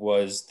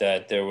 was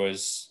that there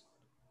was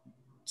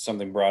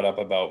something brought up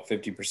about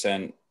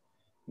 50%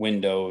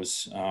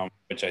 windows,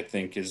 which I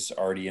think is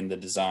already in the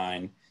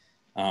design.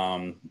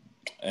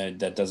 And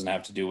that doesn't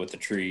have to do with the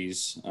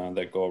trees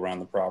that go around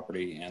the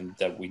property, and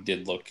that we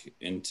did look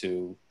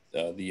into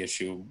the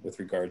issue with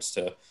regards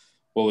to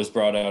what was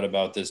brought out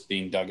about this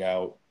being dug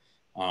out,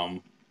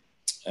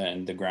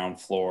 and the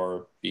ground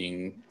floor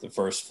being the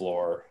first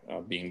floor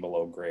being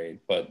below grade.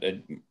 But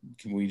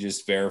can we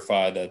just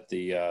verify that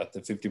the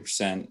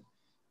 50%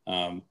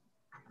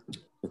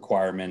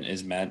 requirement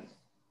is met?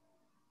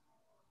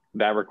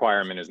 That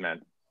requirement is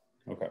met.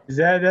 Okay.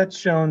 That's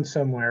shown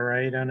somewhere,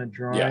 right, on a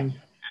drawing? Yeah.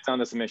 It's on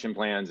the submission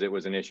plans. It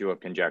was an issue of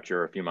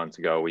conjecture a few months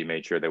ago. We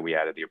made sure that we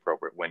added the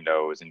appropriate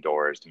windows and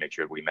doors to make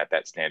sure we met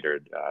that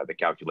standard. The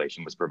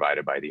calculation was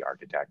provided by the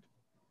architect.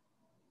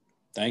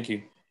 Thank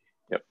you.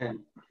 Yep. And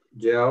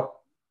Joe?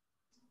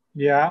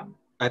 Yeah.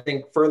 I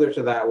think further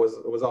to that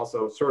was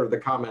also sort of the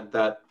comment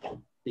that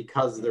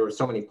because there were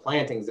so many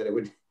plantings that it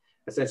would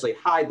essentially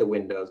hide the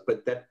windows,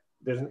 but that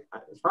there's,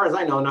 as far as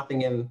I know,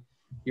 nothing in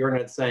the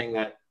ordinance saying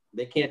that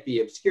they can't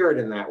be obscured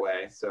in that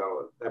way.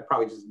 So that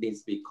probably just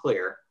needs to be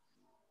clear.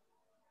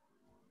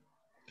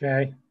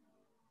 Okay.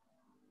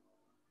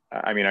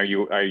 I mean, I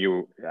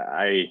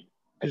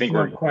think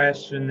no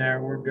question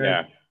there. We're good.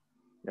 Yeah.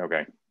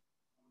 Okay.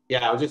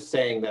 Yeah, I was just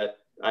saying that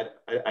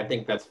I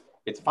think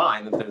it's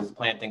fine that there's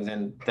plantings,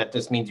 and that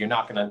just means you're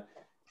not going to,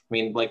 I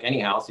mean, like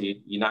any house,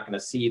 you're not going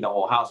to see the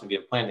whole house if you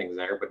have plantings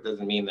there, but it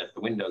doesn't mean that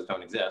the windows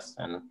don't exist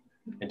and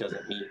it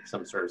doesn't meet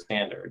some sort of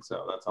standard.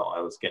 So that's all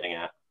I was getting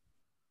at.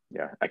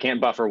 Yeah, I can't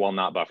buffer while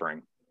not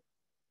buffering.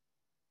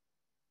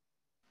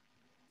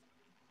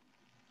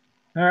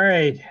 All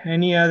right,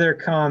 any other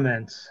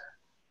comments?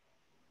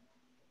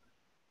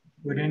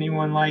 Would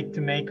anyone like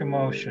to make a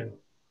motion?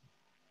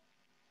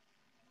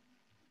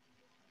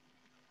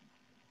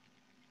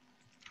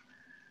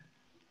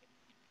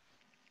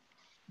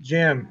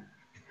 Jim.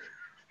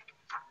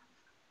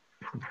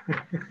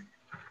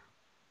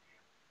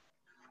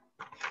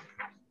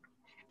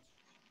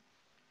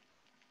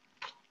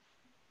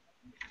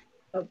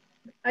 Oh,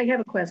 I have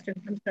a question.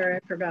 I'm sorry, I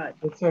forgot.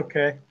 It's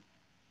okay.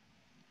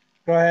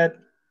 Go ahead.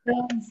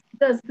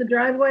 Does the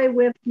driveway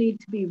width need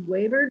to be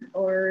wavered,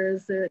 or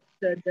is it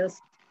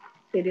just,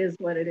 it is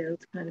what it is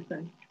kind of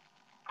thing?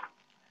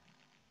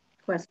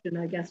 Question,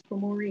 I guess, for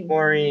Maureen.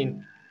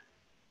 Maureen.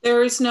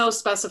 There is no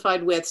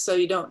specified width, so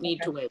you don't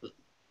need to waive it.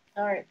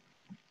 All right.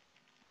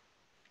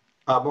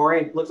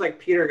 Maureen, looks like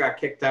Peter got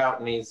kicked out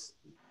and he's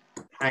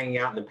hanging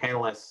out in the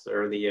panelists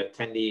or the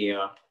attendee.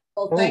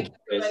 Well, thank you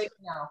for letting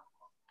me know.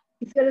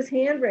 He's got his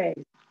hand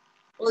raised.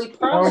 Well, he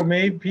probably. Oh,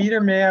 maybe Peter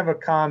may have a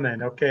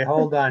comment. Okay,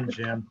 hold on,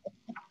 Jim.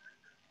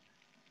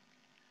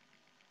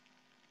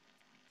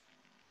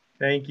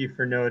 Thank you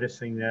for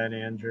noticing that,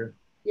 Andrew.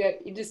 Yeah,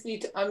 you just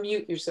need to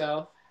unmute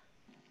yourself.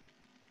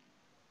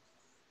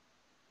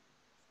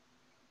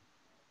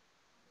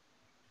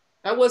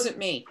 wasn't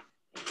me.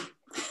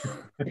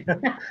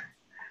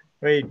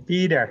 Wait,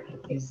 Peter,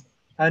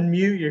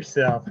 unmute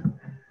yourself.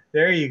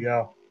 There you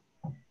go.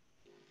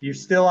 You're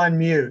still on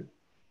mute.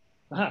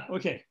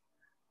 Okay.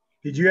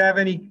 Did you have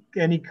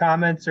any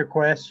comments or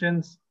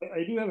questions?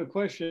 I do have a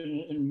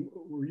question. And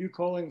were you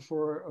calling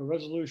for a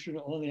resolution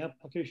on the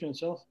application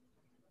itself?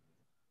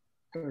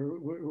 Or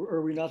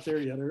are we not there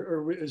yet?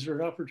 Or is there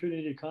an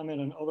opportunity to comment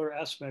on other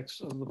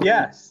aspects of the plan?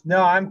 Yes.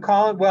 No, I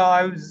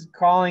was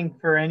calling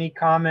for any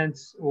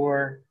comments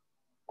or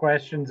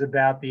questions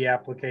about the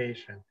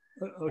application.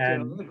 Okay.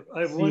 And I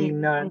have seeing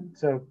none,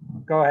 so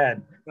go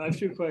ahead. I have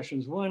two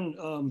questions. One,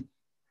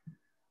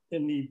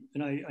 and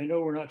I know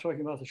we're not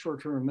talking about the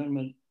short-term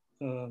amendment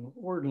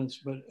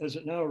ordinance, but as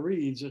it now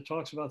reads, it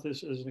talks about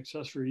this as an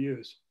accessory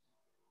use.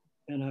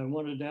 And I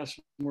wanted to ask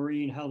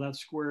Maureen how that's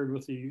squared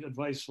with the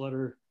advice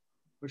letter,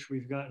 which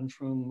we've gotten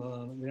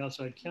from the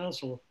outside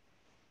counsel.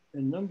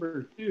 And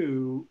number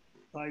two,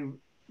 the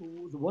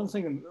one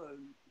thing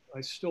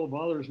still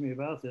bothers me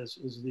about this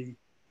is the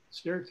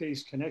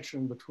staircase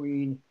connection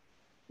between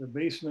the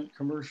basement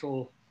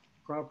commercial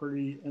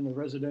property and the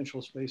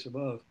residential space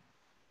above.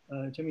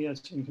 To me,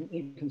 that's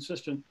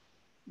inconsistent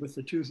with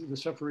the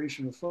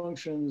separation of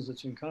functions.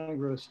 It's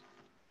incongruous.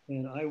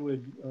 And I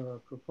would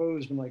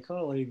propose to my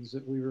colleagues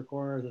that we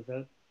require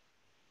that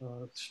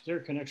stair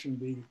connection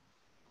be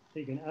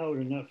taken out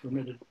and not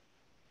permitted.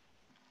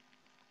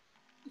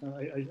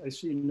 I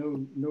see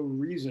no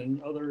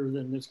reason other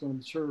than it's going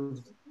to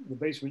serve the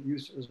basement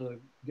use as a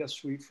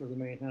guest suite for the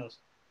main house.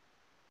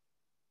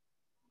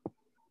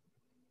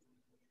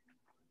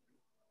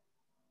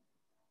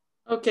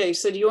 Okay,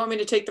 so do you want me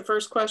to take the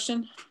first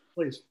question?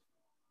 Please.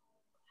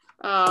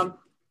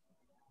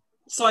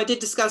 So I did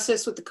discuss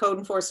this with the code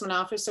enforcement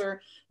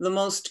officer. The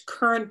most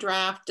current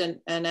draft,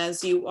 and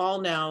as you all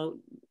know,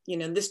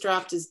 this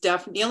draft is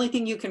definitely, the only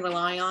thing you can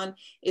rely on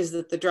is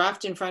that the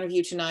draft in front of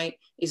you tonight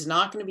is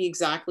not going to be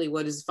exactly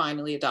what is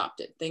finally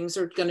adopted. Things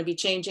are going to be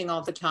changing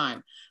all the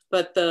time.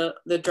 But the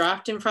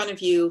draft in front of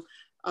you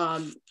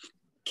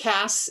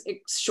casts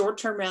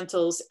short-term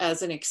rentals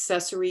as an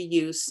accessory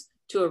use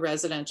to a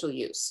residential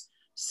use.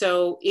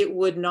 So it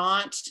would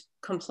not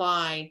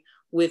comply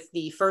with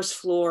the first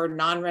floor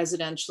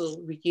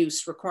non-residential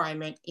use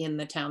requirement in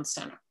the town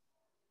center.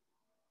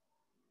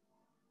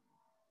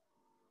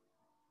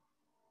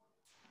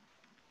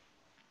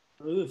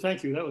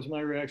 Thank you. That was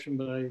my reaction.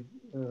 But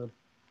and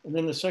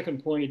then the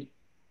second point,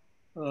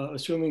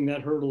 assuming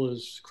that hurdle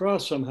is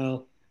crossed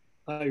somehow,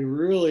 I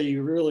really,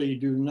 really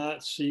do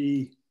not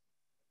see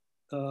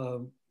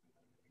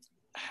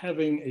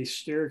having a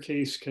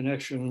staircase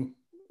connection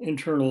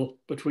internal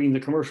between the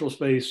commercial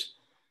space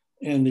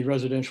and the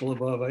residential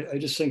above. I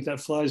just think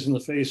that flies in the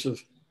face of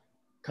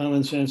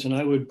common sense, and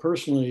I would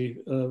personally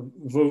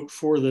vote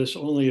for this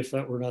only if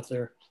that were not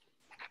there.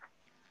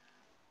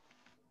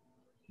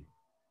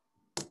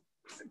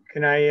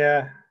 Can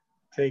I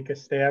take a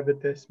stab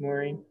at this,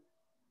 Maureen?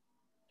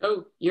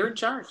 Oh, you're in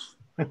charge.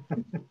 You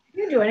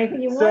can do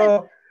anything you want.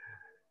 So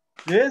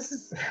this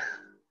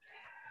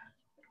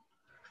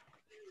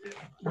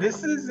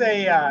is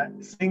a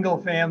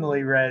single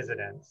family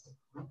residence.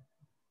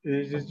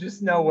 There's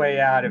just no way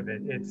out of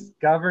it. It's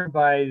governed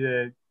by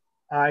the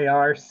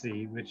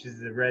IRC, which is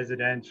the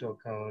residential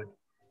code.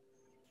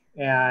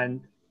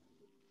 And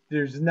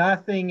there's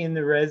nothing in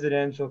the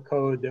residential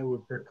code that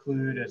would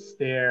preclude a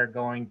stair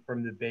going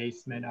from the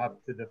basement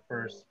up to the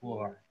first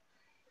floor.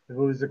 If it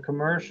was a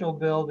commercial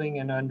building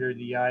and under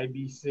the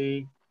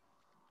IBC,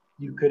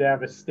 you could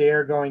have a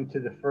stair going to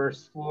the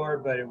first floor,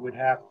 but it would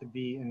have to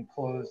be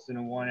enclosed in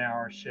a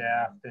 1-hour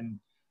shaft and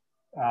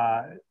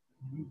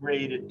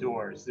rated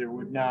doors. There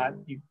would not,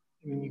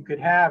 you could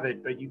have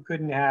it, but you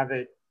couldn't have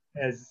it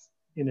as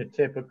in a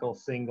typical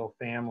single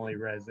family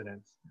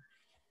residence.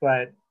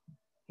 But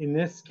in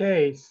this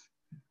case,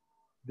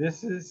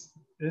 this is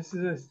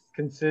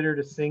considered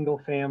a single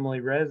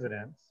family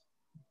residence.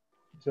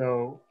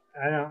 So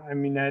I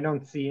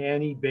don't see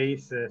any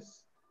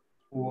basis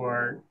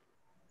for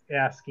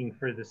asking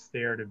for the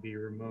stair to be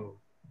removed.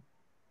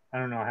 I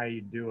don't know how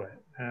you do it,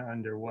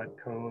 under what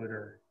code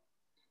or.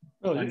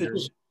 No,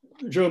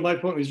 Joe, my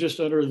point was just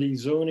under the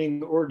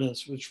zoning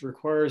ordinance, which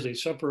requires a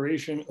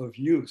separation of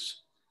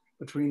use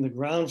between the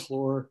ground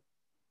floor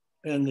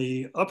and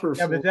the upper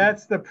floor. Yeah, but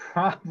that's the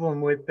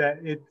problem with that.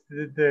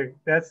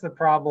 That's the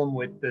problem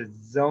with the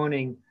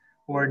zoning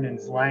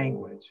ordinance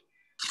language,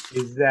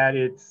 is that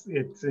it's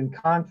in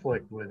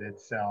conflict with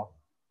itself,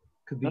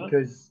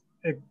 because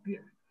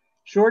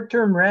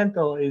short-term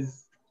rental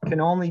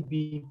can only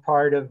be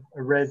part of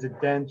a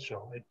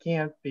residential. It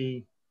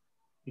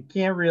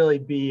can't really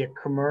be a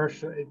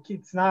commercial.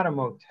 It's not a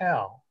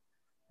motel,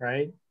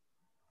 right?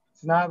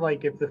 It's not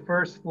like if the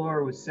first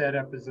floor was set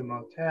up as a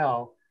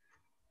motel,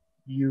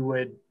 you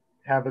would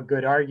have a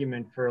good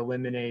argument for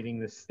eliminating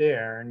the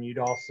stair, and you'd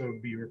also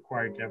be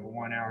required to have a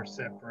 1-hour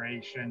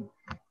separation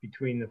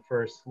between the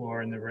first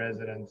floor and the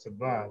residence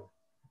above.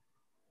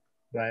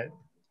 But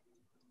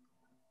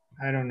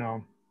I don't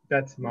know.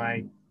 That's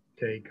my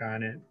take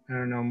on it. I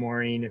don't know,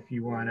 Maureen, if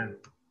you want to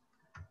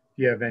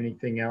Do you have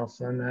anything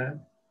else on that?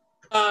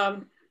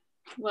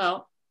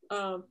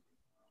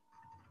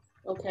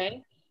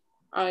 Okay.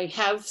 I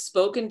have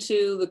spoken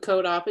to the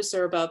code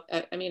officer about,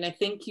 I mean, I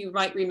think you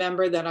might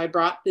remember that I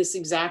brought this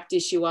exact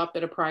issue up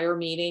at a prior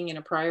meeting in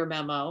a prior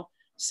memo.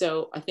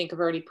 So I think I've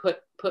already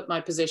put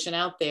my position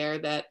out there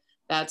that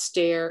that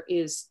stair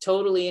is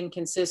totally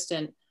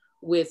inconsistent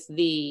with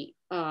the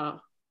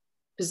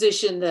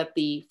position that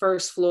the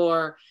first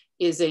floor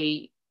is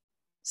a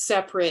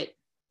separate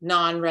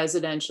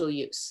non-residential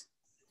use.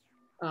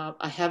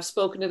 I have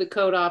spoken to the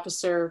code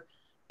officer.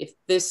 If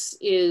this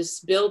is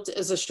built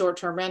as a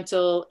short-term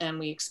rental and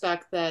we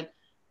expect that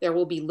there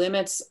will be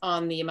limits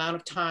on the amount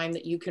of time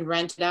that you can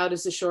rent it out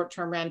as a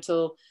short-term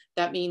rental,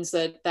 that means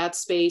that that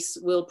space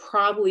will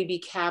probably be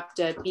capped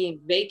at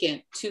being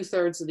vacant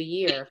 2/3 of the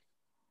year.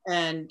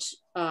 And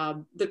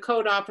the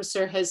code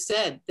officer has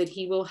said that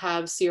he will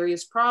have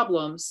serious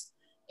problems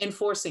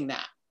enforcing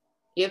that.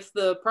 If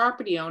the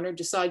property owner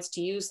decides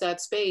to use that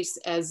space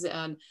as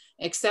an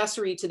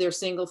accessory to their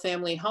single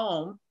family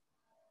home,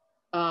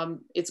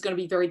 it's going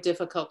to be very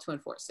difficult to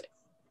enforce it.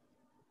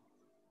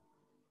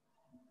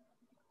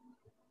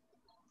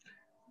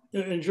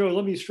 And Joe,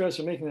 let me stress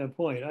in making that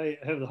point, I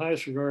have the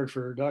highest regard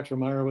for Dr.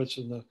 Meyerowitz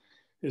and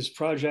his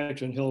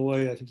project in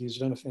Hillway. I think he's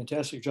done a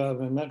fantastic job,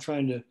 and I'm not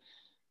trying to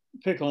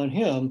pick on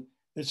him.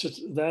 It's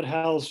just that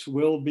house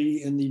will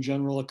be in the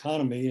general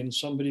economy and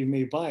somebody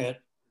may buy it.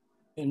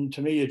 And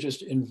to me, it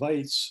just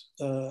invites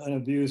an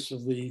abuse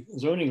of the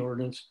zoning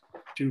ordinance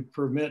to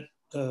permit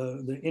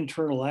the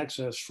internal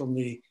access from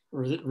the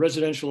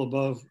residential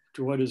above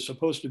to what is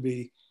supposed to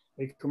be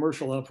a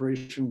commercial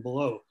operation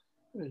below.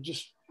 That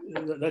just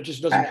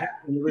doesn't happen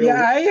in the real world.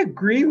 I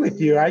agree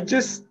with you. I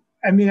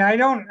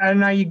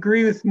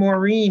agree with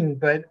Maureen,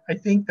 but I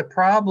think the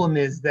problem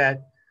is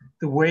that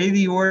the way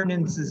the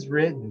ordinance is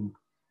written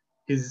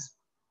is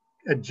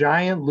a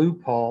giant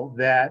loophole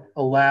that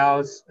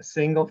allows a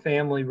single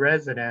family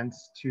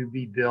residence to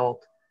be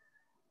built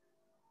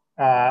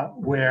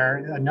where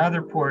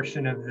another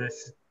portion of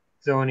this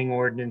zoning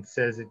ordinance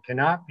says it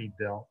cannot be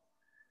built.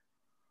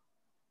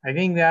 I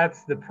think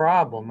that's the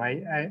problem.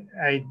 I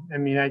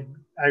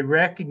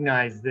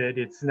recognize that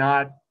it's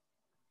not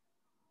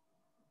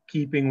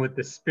keeping with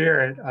the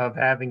spirit of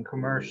having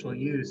commercial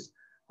use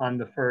on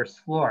the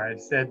first floor. I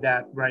said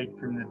that right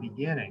from the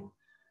beginning.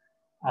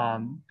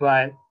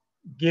 But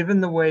given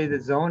the way the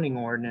zoning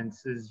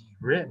ordinance is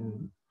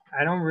written,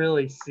 I don't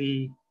really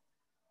see,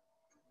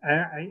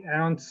 I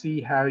don't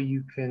see how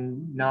you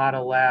can not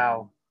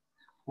allow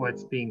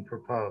what's being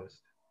proposed.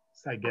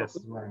 I guess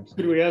is what I'm saying.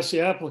 Could we ask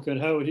the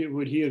applicant how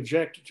would he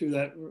object to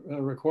that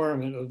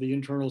requirement of the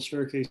internal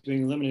staircase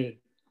being eliminated?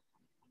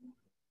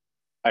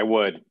 I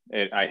would.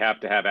 I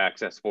have to have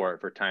access for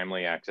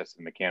timely access to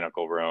the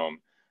mechanical room.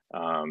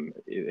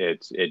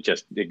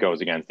 It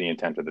goes against the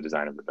intent of the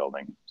design of the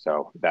building.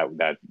 So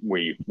that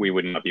we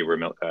would not be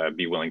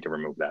willing to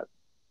remove that.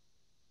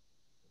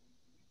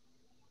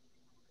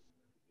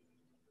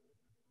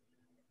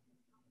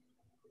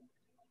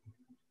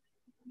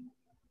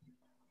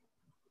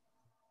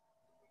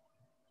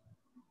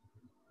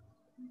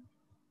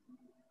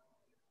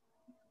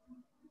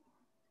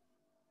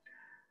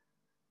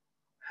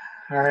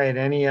 All right,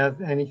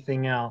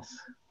 anything else?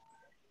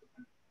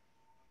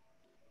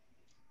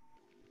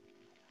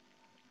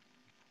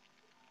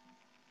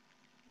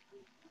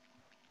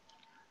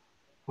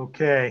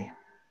 Okay.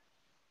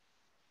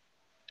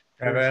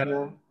 Have at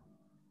it.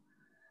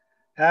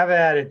 Have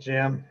at it,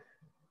 Jim.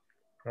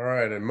 All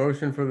right, a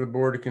motion for the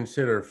board to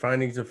consider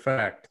findings of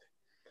fact.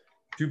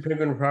 Two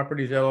Penguin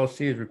Properties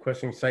LLC is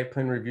requesting site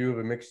plan review of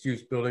a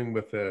mixed-use building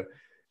with a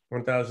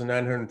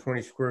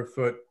 1,920 square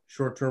foot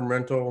short-term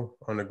rental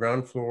on the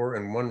ground floor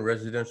and one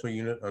residential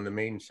unit on the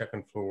main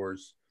second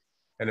floors,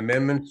 and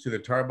amendments to the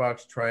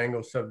Tarbox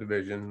Triangle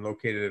subdivision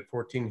located at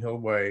 14 Hill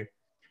Way,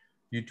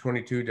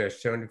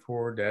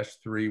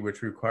 U22-74-3,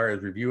 which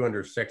requires review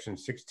under section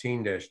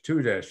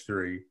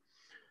 16-2-3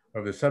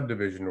 of the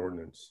subdivision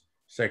ordinance,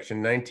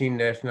 section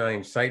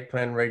 19-9 site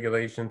plan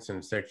regulations,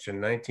 and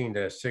section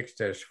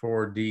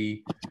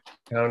 19-6-4D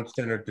town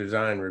center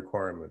design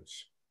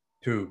requirements.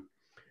 2,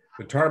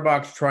 the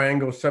Tarbox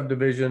Triangle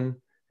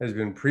subdivision has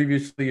been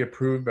previously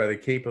approved by the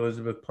Cape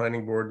Elizabeth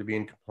Planning Board to be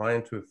in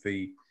compliance with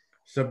the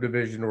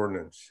subdivision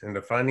ordinance, and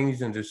the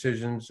findings and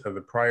decisions of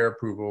the prior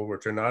approval,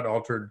 which are not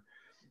altered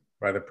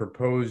by the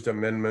proposed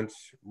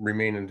amendments,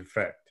 remain in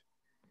effect.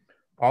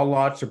 All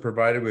lots are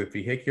provided with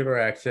vehicular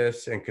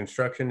access and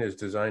construction is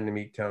designed to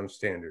meet town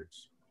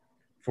standards.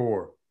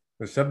 4,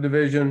 the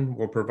subdivision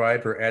will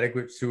provide for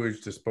adequate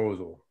sewage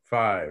disposal.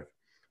 5,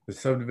 the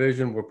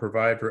subdivision will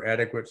provide for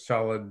adequate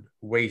solid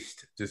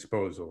waste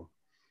disposal.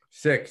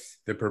 6,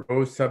 the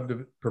proposed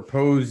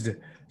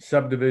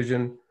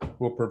subdivision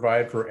will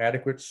provide for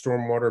adequate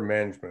stormwater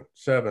management.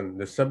 7,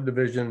 the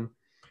subdivision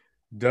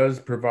does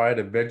provide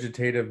a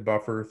vegetative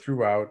buffer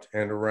throughout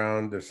and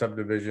around the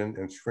subdivision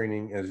and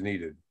screening as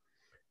needed.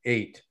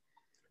 8,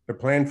 the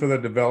plan for the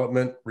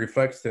development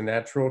reflects the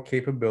natural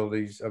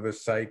capabilities of the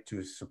site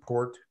to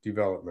support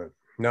development.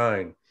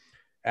 9,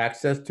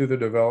 Access to the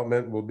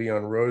development will be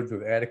on roads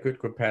with adequate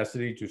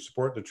capacity to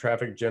support the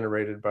traffic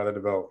generated by the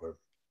development.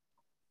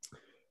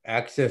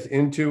 Access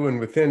into and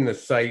within the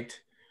site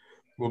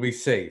will be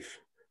safe.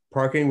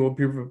 Parking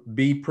will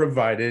be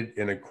provided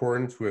in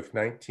accordance with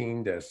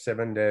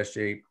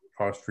 19-7-8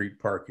 off-street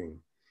parking.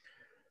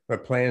 The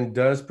plan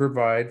does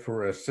provide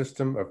for a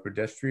system of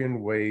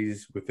pedestrian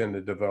ways within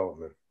the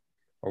development.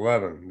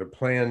 11, the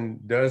plan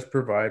does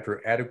provide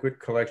for adequate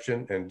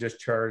collection and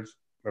discharge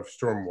of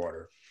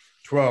stormwater.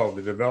 12,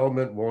 the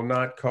development will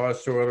not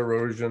cause soil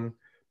erosion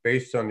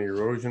based on the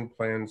erosion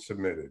plan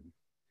submitted.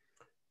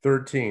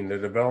 13, the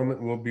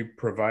development will be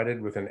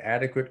provided with an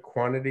adequate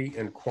quantity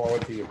and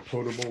quality of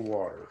potable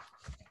water.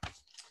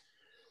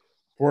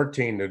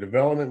 14, the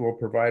development will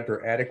provide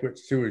for adequate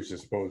sewage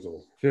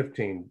disposal.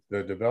 15,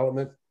 the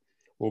development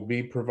will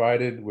be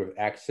provided with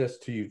access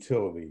to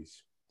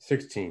utilities.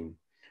 16,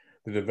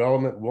 the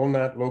development will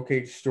not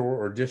locate,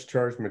 store, or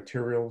discharge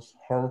materials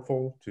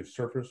harmful to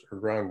surface or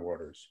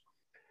groundwaters.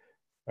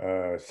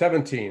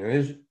 17,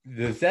 and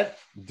does that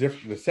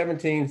the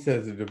 17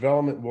 says the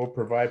development will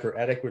provide for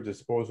adequate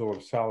disposal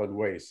of solid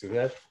waste. Is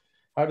that,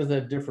 how does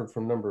that differ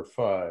from number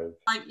 5?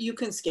 You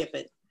can skip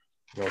it.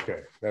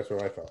 Okay, that's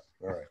what I thought.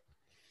 All right.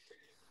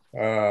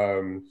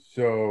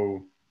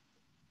 So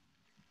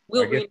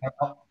I guess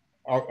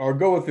I'll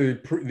go with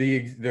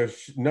the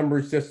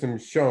number system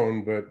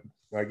shown, but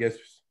I guess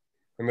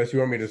unless you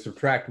want me to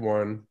subtract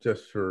one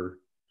just for,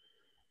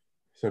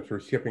 since we're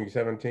skipping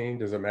 17,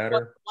 does it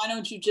matter? Why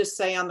don't you just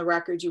say on the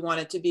record you want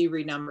it to be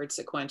renumbered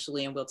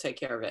sequentially and we'll take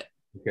care of it.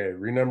 Okay,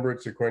 renumber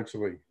it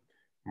sequentially.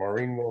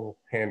 Maureen will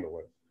handle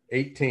it.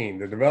 18,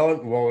 the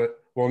development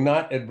will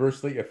not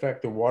adversely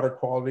affect the water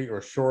quality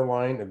or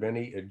shoreline of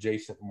any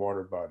adjacent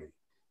water body.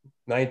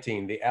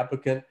 19, the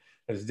applicant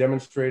has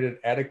demonstrated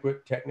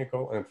adequate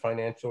technical and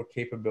financial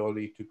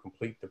capability to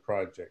complete the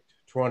project.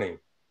 20,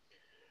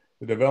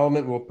 the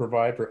development will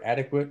provide for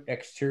adequate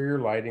exterior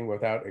lighting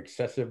without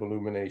excessive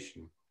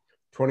illumination.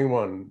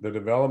 21, the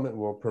development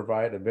will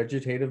provide a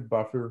vegetative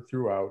buffer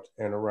throughout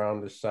and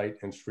around the site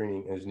and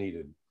screening as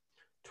needed.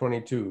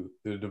 22,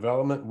 the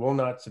development will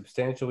not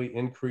substantially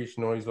increase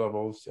noise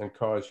levels and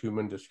cause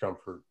human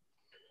discomfort.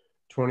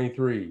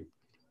 23,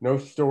 no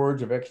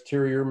storage of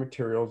exterior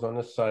materials on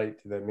the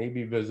site that may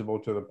be visible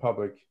to the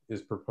public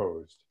is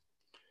proposed.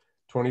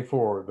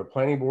 24, the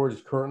planning board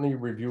is currently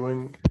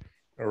reviewing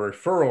a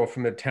referral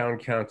from the town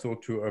council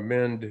to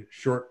amend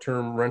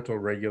short-term rental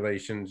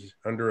regulations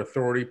under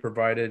authority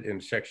provided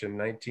in section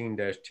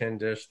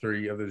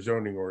 19-10-3 of the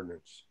zoning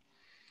ordinance.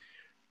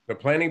 The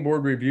planning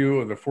board review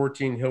of the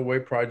 14 Hillway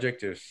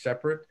project is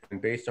separate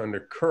and based on the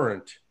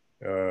current,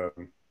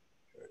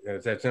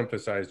 as that's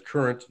emphasized,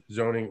 current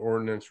zoning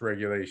ordinance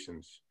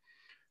regulations.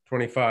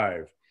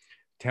 25,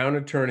 town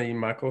attorney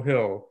Michael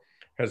Hill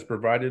has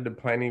provided the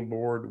planning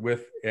board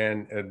with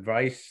an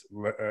advice,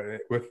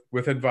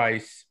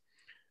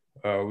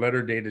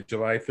 letter dated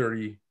July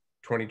 30,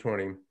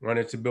 2020 on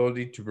its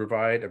ability to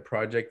provide a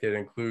project that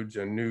includes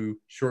a new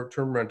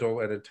short-term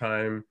rental at a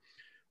time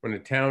when the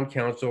town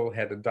council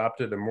had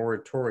adopted a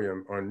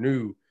moratorium on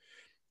new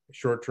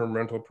short-term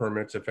rental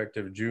permits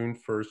effective June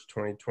 1st,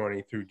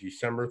 2020 through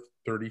December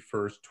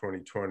 31st,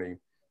 2020,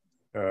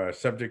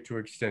 subject to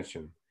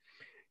extension.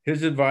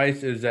 His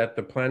advice is that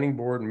the planning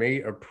board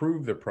may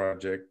approve the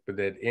project, but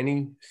that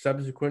any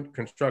subsequent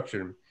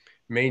construction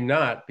may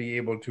not be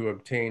able to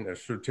obtain a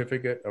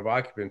certificate of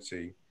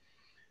occupancy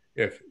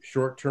if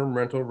short-term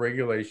rental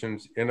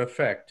regulations in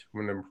effect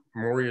when the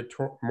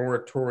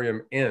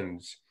moratorium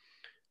ends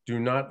do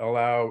not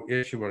allow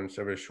issuance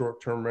of a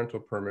short-term rental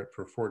permit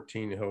for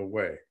 14 Hill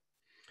Way.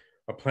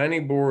 A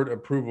planning board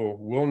approval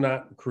will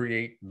not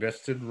create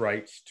vested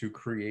rights to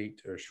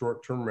create a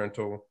short-term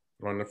rental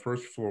on the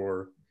first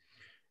floor,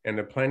 and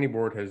the planning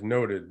board has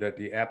noted that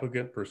the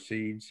applicant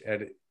proceeds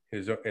at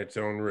its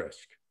own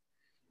risk.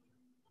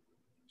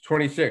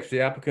 26,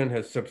 the applicant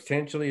has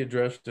substantially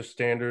addressed the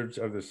standards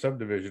of the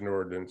subdivision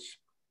ordinance,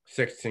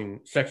 section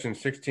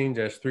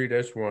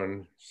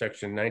 16-3-1,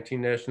 section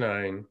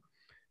 19-9,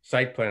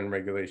 site plan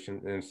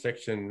regulation, and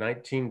section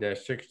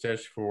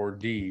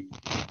 19-6-4D,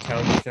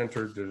 town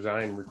center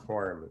design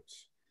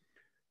requirements.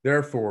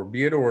 Therefore,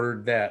 be it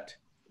ordered that,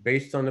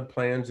 based on the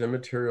plans and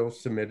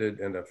materials submitted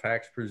and the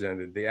facts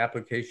presented, the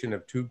application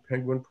of Two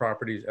Penguin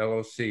Properties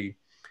LLC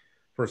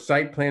for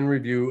site plan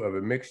review of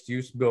a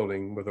mixed-use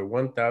building with a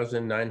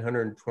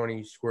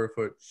 1,920 square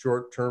foot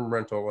short-term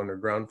rental on the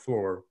ground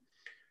floor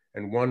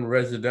and one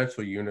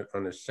residential unit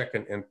on the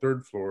second and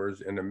third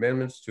floors and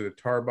amendments to the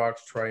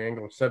Tarbox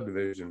Triangle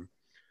subdivision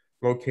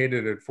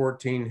located at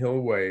 14 Hill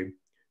Way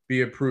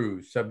be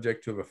approved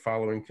subject to the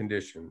following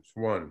conditions.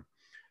 1,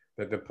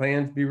 that the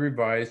plans be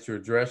revised to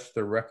address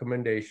the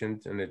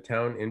recommendations in the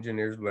town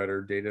engineer's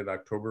letter dated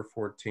October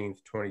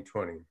 14th,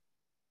 2020.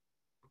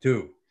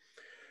 2,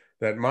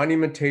 that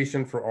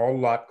monumentation for all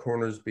lot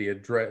corners be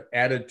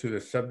added to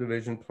the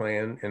subdivision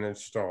plan and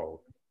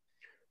installed.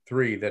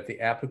 3, that the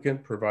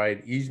applicant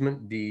provide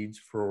easement deeds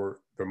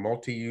for the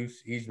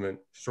multi-use easement,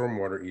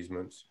 stormwater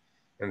easements,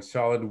 and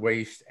solid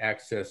waste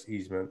access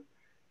easement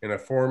in a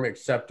form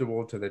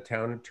acceptable to the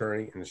town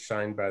attorney and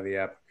signed by the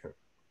applicant.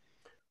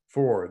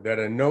 4, that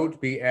a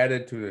note be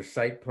added to the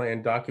site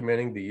plan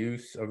documenting the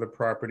use of the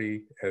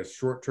property as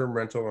short-term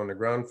rental on the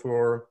ground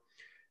floor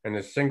and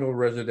a single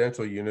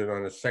residential unit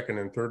on the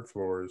 2nd and 3rd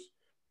floors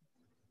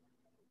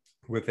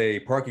with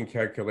a parking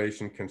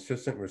calculation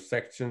consistent with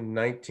section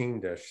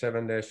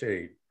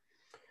 19-7-8.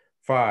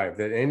 5,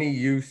 that any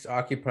use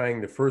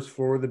occupying the first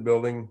floor of the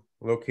building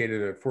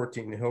located at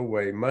 14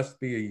 Hillway must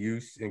be a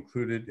use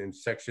included in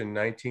section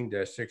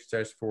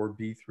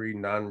 19-6-4B3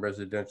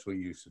 non-residential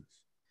uses.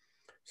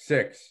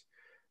 6,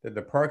 that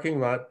the parking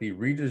lot be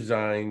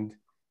redesigned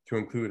to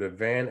include a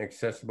van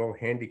accessible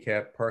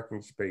handicap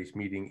parking space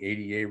meeting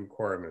ADA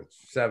requirements.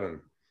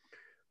 7,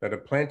 that a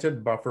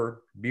planted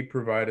buffer be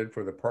provided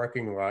for the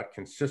parking lot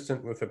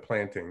consistent with the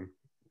planting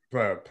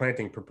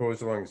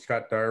proposed along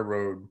Scott Dyer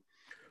Road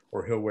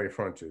or Hillway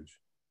frontage.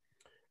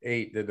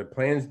 8, that the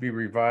plans be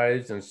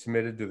revised and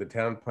submitted to the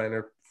town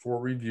planner for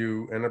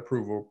review and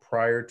approval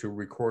prior to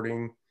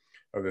recording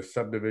of the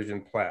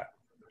subdivision plat.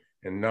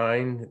 And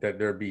 9, that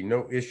there be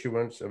no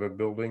issuance of a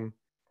building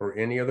or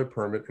any other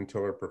permit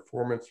until a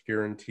performance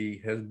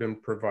guarantee has been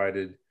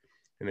provided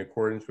in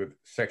accordance with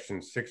section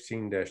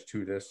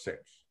 16-2-6.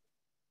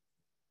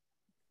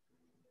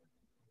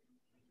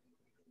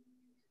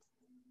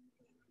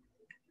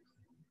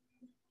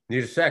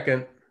 Need a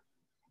second?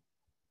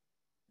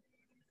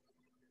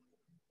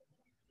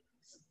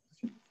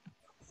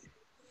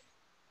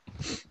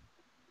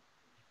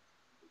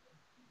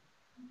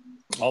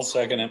 I'll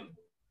second it.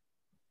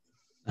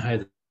 Hi,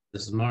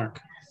 this is Mark.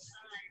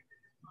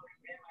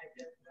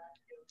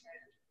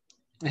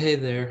 Hey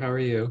there, how are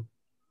you?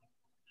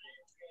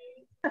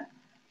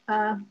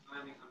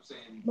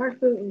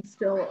 Mark Booton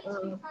still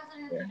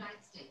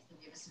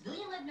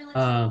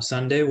there.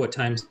 Sunday, what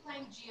time?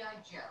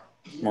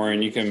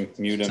 Maureen, you can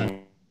mute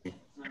him.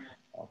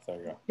 Oh, there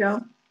you go.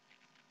 Joe?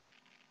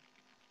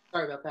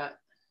 Sorry about that.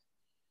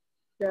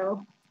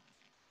 Joe?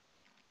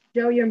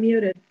 Joe, you're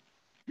muted.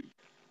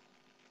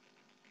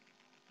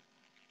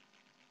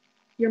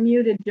 You're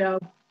muted, Joe.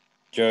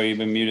 Joe, you've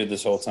been muted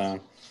this whole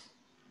time.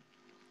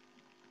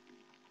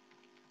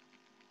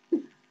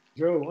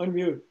 Joe,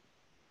 unmute.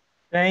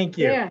 Thank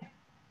you. Yeah.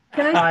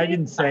 Can I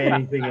didn't say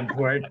anything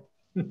important.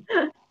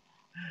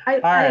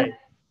 I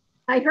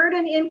heard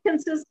an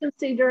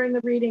inconsistency during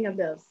the reading of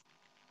this.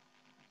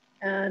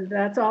 And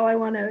that's all I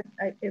want to,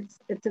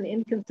 it's an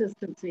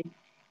inconsistency.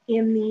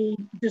 In the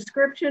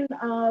description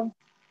of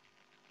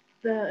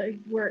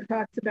where it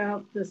talks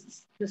about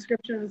this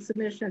description of the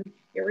submission,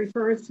 it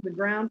refers to the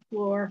ground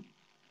floor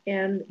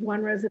and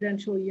 1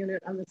 residential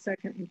unit on the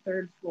 2nd and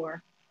 3rd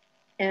floor.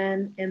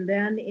 And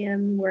then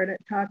in where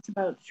it talks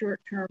about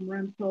short-term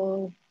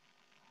rental,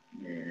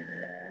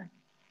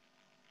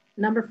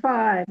 number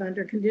 5,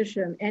 under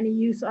condition, any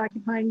use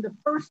occupying the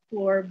 1st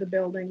floor of the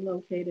building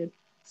located.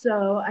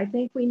 So I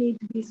think we need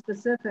to be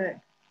specific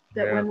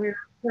that when we're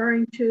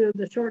referring to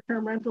the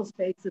short-term rental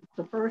space, it's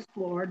the 1st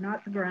floor,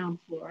 not the ground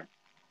floor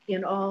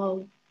in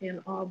all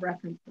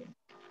references.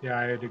 Yeah,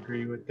 I'd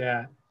agree with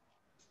that.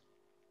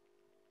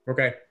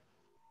 Okay.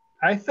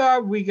 I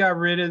thought we got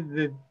rid of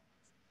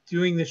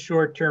doing the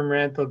short-term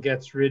rental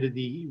gets rid of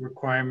the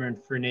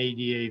requirement for an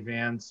ADA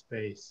van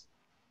space.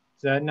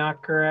 Is that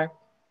not correct?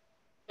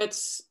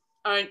 It's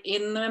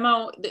in the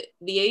memo,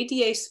 the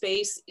ADA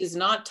space is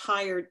not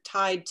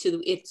tied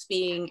to its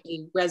being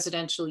a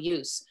residential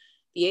use.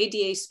 The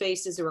ADA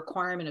space is a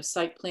requirement of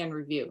site plan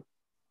review.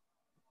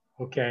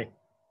 Okay.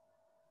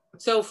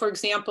 So for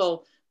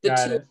example, the 2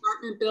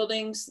 apartment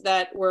buildings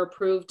that were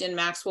approved in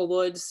Maxwell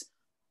Woods,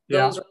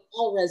 those are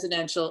all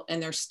residential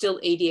and there's still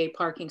ADA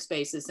parking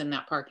spaces in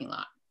that parking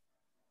lot.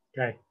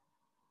 Okay.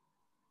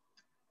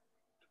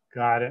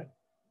 Got it.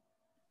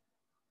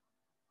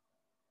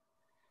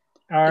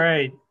 All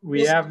right,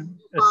 we have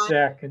a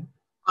second.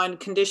 On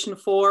condition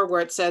 4,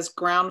 where it says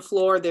ground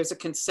floor, there's a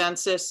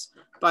consensus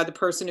by the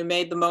person who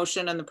made the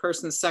motion and the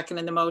person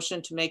seconding the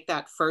motion to make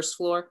that 1st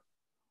floor.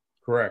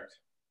 Correct.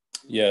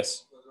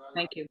 Yes.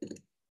 Thank you.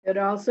 It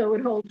also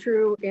would hold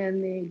true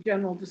in the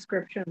general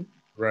description.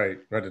 Right,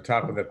 at the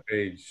top of the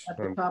page. At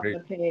the top of the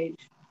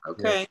page.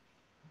 Okay.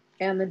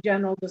 And the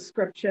general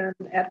description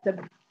at the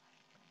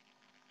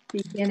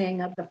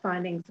beginning of the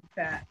findings of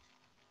fact.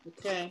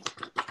 Okay.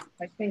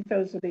 I think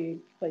those are the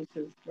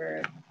places where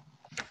it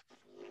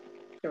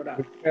showed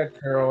up. Yeah,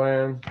 Carol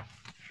Ann.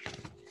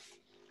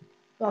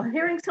 Well,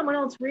 hearing someone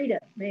else read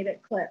it made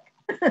it click.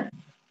 Yeah,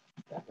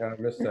 I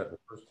missed that the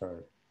first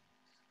time.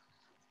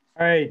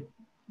 All right,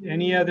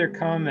 any other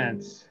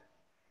comments?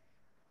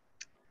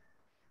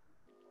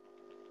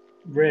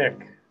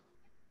 Rick.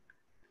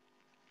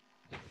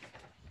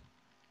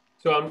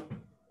 So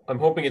I'm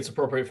hoping it's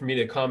appropriate for me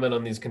to comment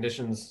on these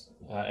conditions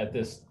at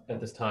this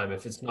time.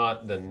 If it's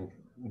not, then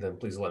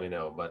please let me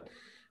know. But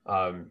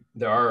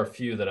there are a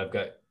few that I've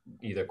got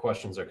either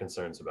questions or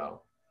concerns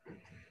about.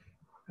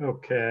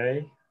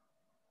 Okay.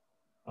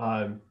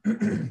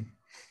 The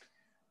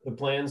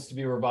plans to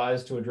be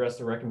revised to address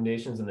the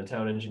recommendations in the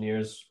town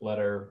engineer's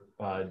letter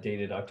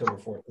dated October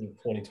 14th,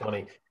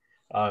 2020.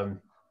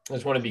 I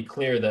just want to be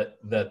clear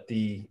that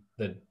the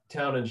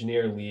town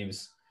engineer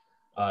leaves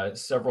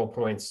several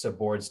points to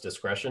board's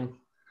discretion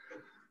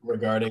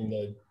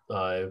regarding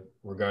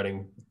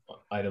regarding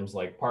items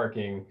like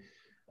parking,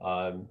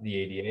 the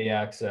ADA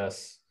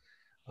access,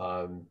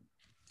 and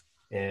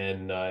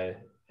I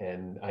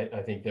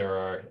think there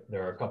are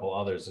a couple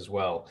others as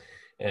well.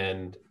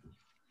 And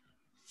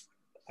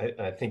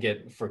I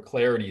think for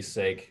clarity's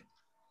sake,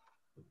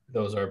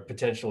 those are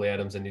potentially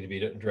items that need to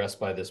be addressed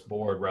by this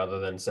board rather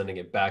than sending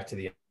it back to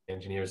the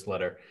engineer's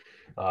letter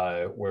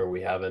where we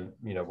haven't,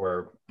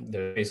 where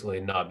there's basically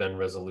not been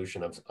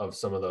resolution of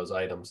some of those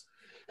items.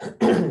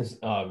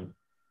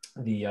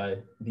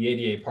 The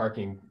ADA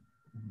parking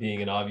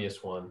being an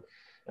obvious one,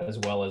 as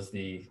well as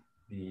the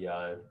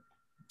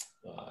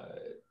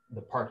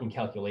parking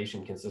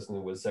calculation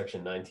consistent with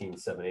section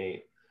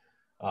 1978.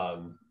 I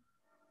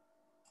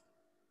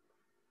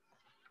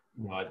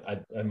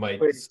might.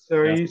 Wait, so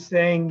are you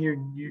saying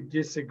you're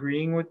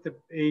disagreeing with the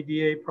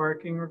ADA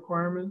parking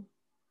requirement?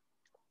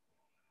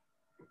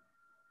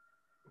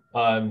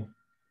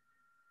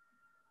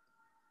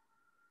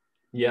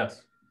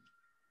 Yes.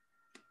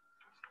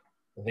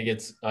 I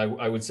think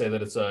I would say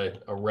that it's a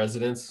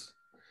residence.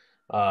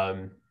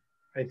 I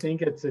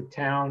think it's a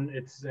town,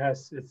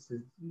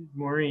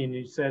 Maureen,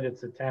 you said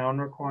it's a town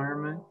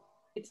requirement?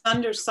 It's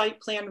under site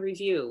plan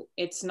review.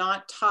 It's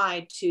not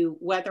tied to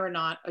whether or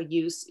not a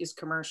use is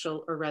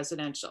commercial or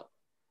residential.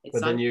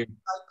 It's under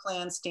site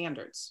plan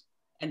standards.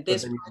 And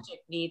this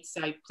project needs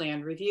site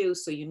plan review,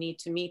 so you need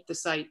to meet the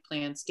site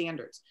plan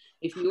standards.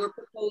 If you were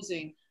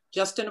proposing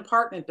just an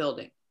apartment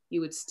building, you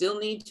would still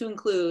need to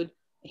include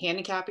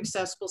handicap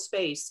accessible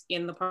space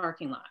in the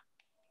parking lot.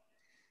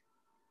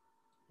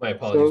 My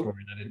apologies,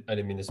 Maureen. I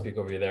didn't mean to speak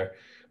over you there.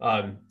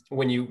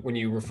 When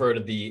you refer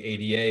to the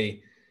ADA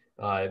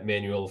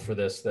manual for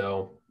this,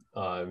 though,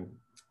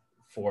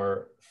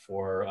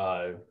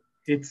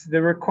 it's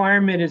the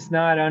requirement is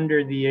not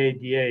under the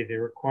ADA. The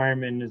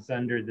requirement is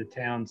under the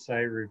town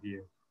site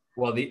review.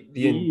 Well, the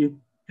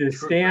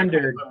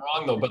standard. I'm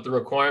wrong though, but the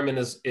requirement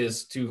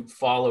is to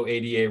follow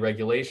ADA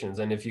regulations,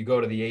 and if you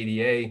go to the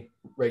ADA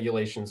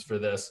regulations for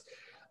this,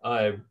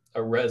 a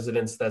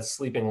residence that's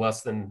sleeping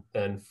less than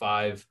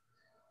 5.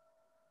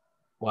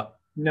 What?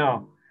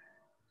 No,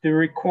 the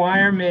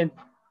requirement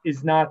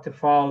is not to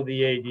follow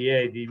the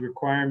ADA. The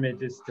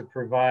requirement is to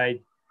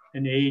provide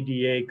an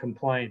ADA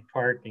compliant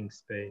parking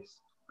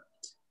space.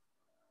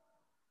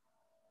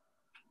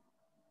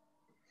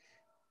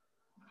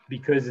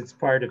 Because it's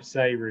part of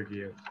site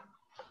review.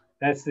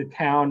 That's the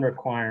town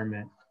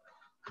requirement.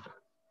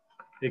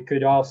 It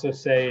could also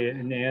say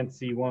an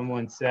ANSI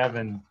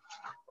 117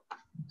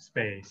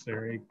 space,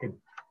 or it could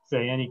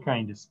say any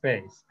kind of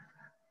space.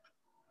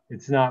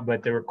 It's not,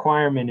 but the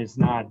requirement is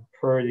not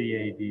per the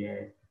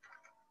ADA.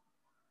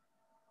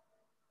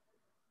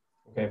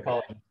 Okay,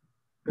 apologies.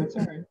 That's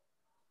all right.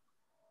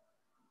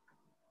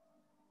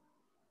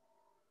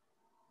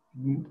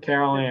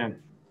 Carol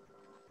Ann.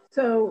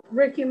 So,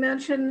 Rick, you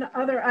mentioned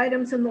other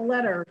items in the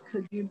letter.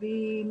 Could you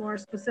be more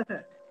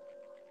specific?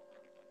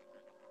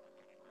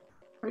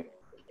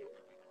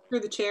 Through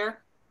the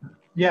chair?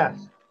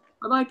 Yes.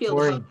 I might be able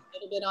to help a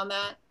little bit on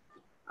that.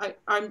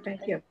 I'm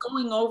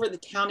going over the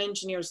town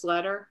engineer's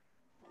letter.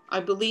 I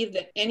believe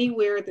that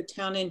anywhere the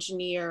town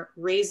engineer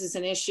raises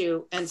an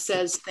issue and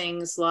says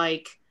things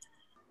like,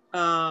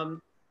 the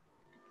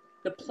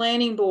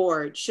planning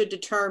board should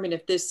determine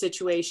if this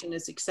situation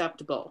is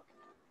acceptable.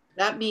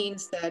 That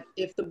means that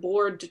if the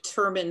board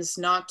determines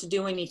not to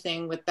do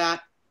anything with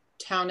that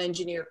town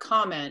engineer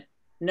comment,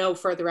 no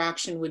further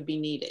action would be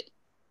needed.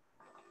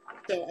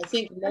 So I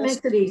think that makes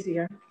it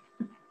easier.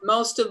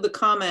 Most of the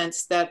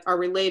comments that are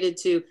related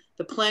to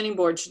the planning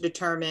board should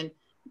determine,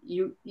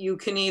 you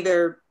can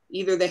either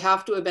they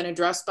have to have been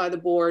addressed by the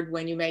board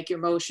when you make your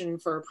motion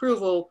for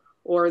approval,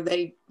 or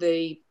they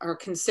are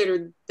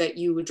considered that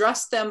you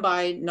address them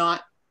by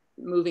not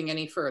moving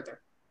any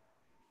further.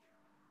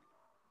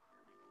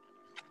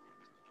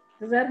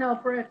 Does that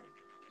help, Rick?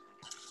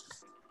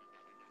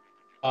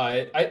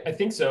 I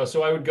think so.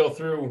 So I would go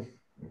through,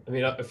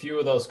 a few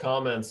of those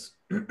comments.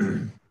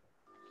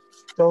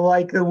 So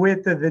like the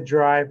width of the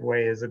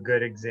driveway is a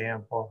good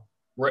example.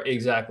 Right,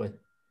 exactly.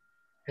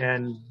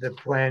 And the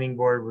planning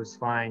board was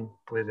fine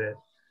with it.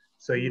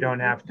 So you don't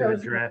have to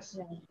address.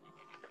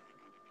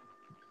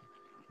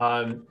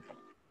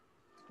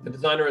 The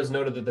designer has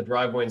noted that the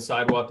driveway and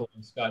sidewalk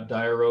along Scott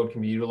Dyer Road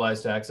can be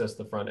utilized to access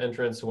the front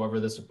entrance. However,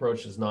 this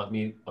approach does not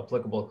meet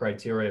applicable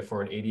criteria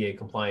for an ADA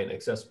compliant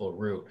accessible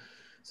route.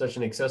 Such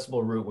an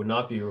accessible route would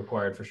not be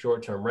required for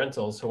short-term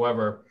rentals.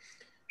 However,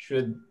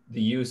 should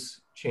the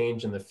use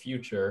change in the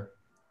future,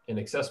 an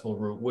accessible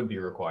route would be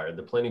required.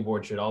 The planning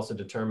board should also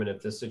determine if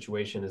this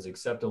situation is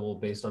acceptable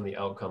based on the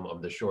outcome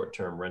of the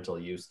short-term rental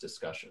use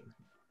discussion.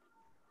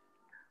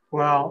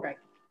 Well,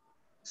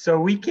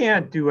 so we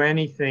can't do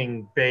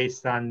anything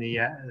based on the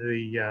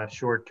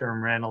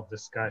short-term rental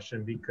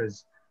discussion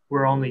because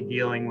we're only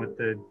dealing with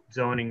the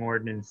zoning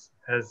ordinance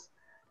as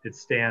it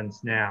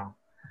stands now.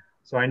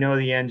 So I know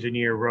the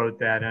engineer wrote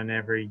that on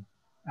every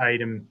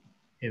item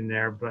in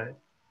there, but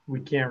we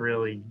can't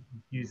really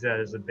use that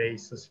as a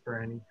basis for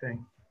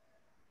anything.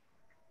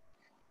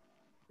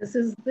 This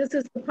is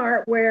the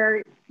part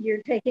where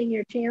you're taking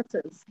your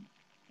chances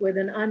with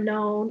an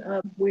unknown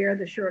of where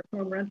the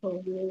short-term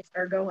rental rules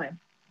are going.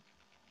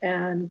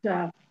 And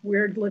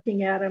we're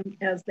looking at them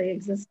as they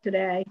exist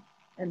today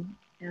and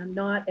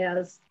not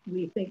as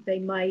we think they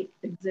might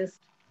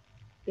exist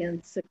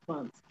in 6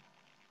 months.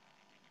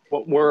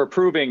 Well, we're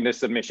approving this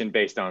submission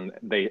based on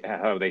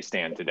how they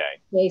stand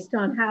today. Based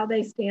on how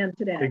they stand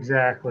today.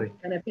 Exactly.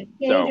 And if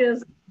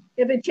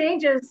it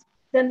changes,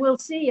 then we'll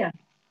see you.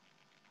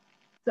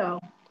 So.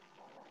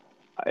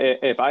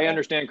 If I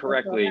understand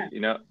correctly,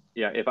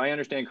 if I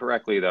understand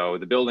correctly, though,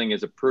 the building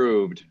is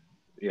approved,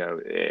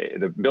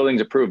 the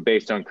building's approved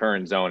based on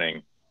current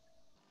zoning.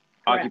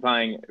 Correct.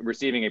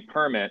 Receiving a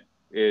permit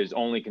is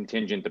only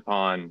contingent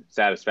upon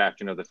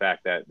satisfaction of the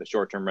fact that the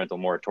short-term rental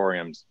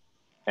moratoriums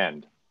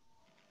end.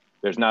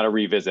 There's not a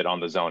revisit on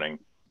the zoning.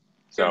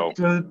 So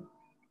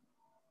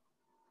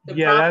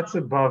yeah, that's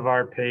above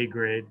our pay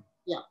grade.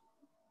 Yeah.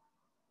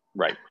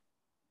 Right.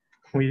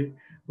 We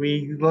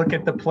look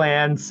at the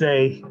plan,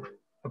 say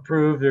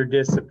approved or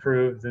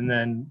disapproved, and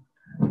then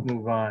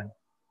move on.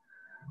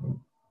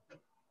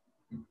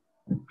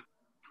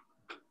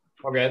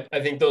 Okay, I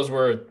think those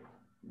were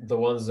the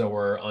ones that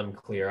were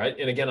unclear.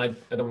 And again, I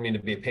don't mean to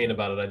be a pain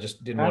about it. I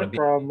just didn't want to be a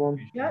problem.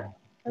 Yep,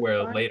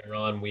 where fine. Later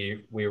on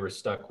we were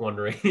stuck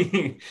wondering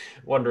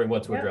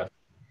what to address.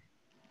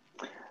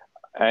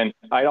 And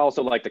I'd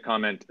also like to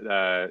comment,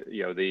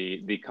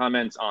 the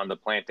comments on the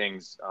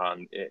plantings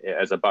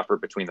as a buffer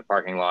between the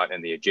parking lot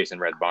and the adjacent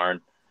red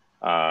barn.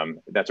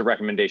 That's a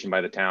recommendation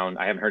by the town.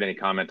 I haven't heard any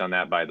comment on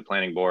that by the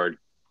planning board.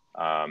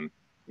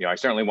 I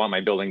certainly want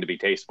my building to be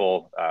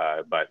tasteful,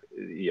 but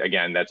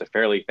again, that's a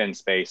fairly thin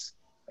space,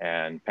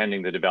 and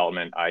pending the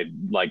development, I'd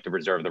like to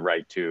reserve the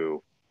right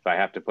to, if I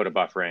have to put a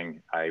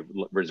buffering, I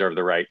reserve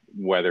the right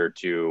whether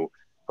to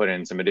put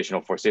in some additional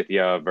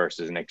forsythia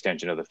versus an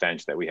extension of the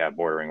fence that we have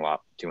bordering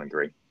lot 2 and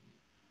 3.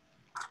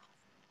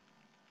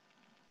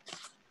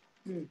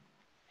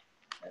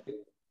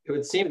 It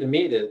would seem to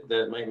me that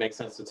it might make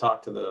sense to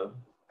talk to the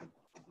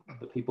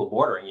people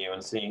bordering you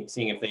and seeing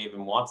if they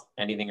even want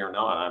anything or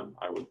not.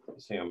 I would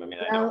assume. I mean,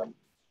 I know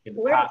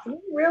we're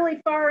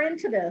really far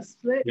into this.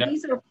 Yeah.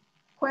 These are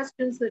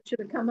questions that should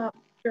have come up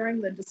during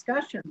the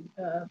discussion.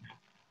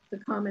 The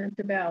comment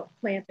about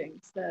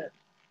plantings that.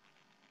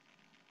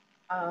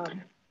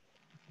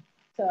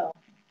 So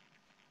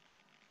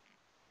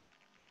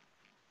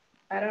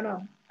I don't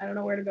know. I don't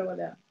know where to go with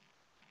that.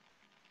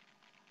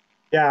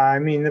 Yeah, I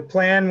mean, the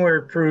plan we're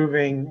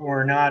approving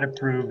or not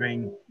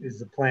approving is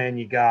the plan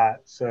you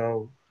got,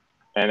 so.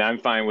 And I'm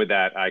fine with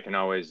that.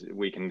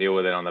 We can deal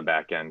with it on the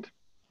back end.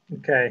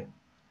 Okay.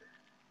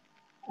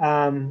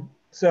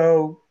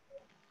 So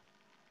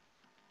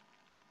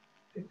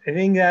I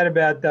think that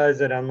about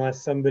does it,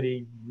 unless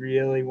somebody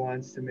really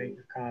wants to make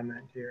a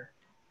comment here.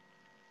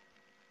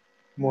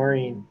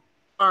 Maureen.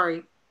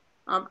 Sorry,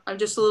 I'm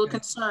just a little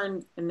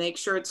concerned, and make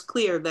sure it's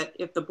clear that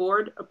if the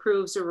board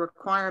approves a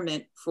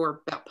requirement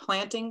for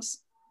plantings,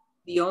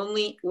 the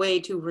only way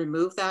to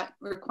remove that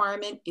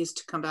requirement is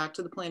to come back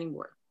to the planning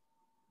board.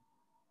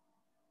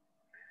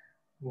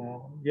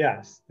 Well,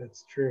 yes,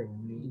 that's true.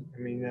 I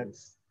mean,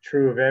 that's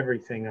true of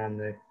everything on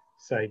the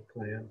site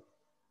plan.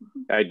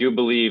 I do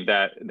believe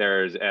that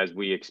there's, as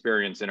we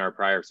experienced in our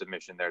prior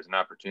submission, there's an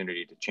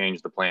opportunity to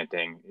change the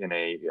planting in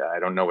I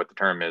don't know what the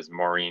term is,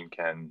 Maureen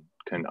can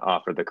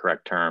offer the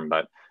correct term,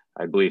 but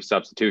I believe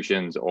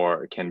substitutions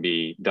can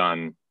be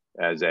done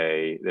there's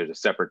a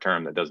separate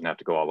term that doesn't have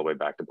to go all the way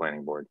back to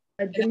planning board.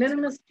 A de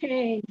minimis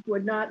change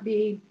would not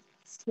be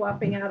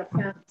swapping out a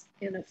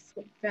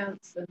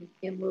fence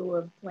in lieu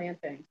of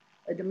planting.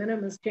 A de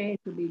minimis change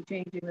would be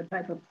changing the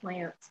type of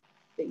plants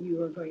that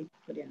you are going to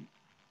put in.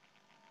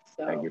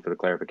 So. Thank you for the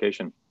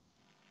clarification.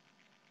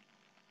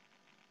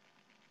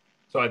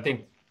 So I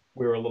think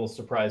we were a little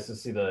surprised to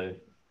see the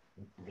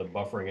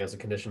buffering as a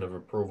condition of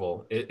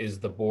approval. Is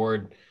the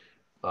board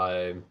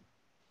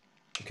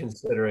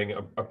considering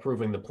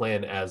approving the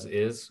plan as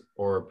is,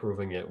 or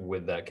approving it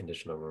with that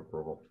condition of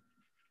approval?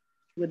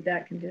 With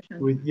that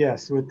condition?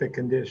 Yes, with the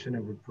condition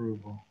of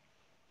approval.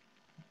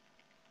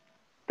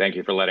 Thank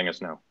you for letting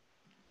us know.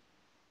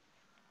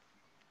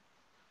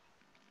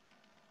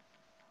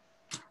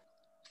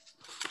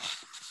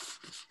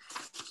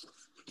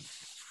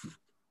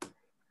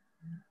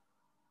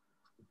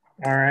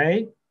 All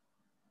right.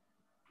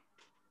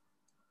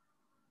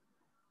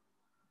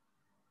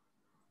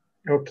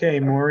 Okay,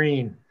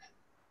 Maureen.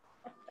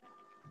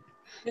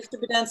 Mr.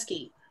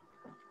 Budensky.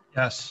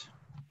 Yes.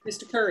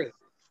 Mr. Curry.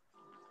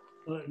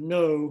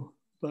 No,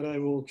 but I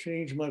will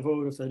change my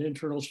vote if that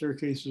internal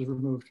staircase is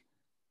removed.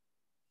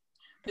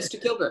 Mr.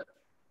 Gilbert.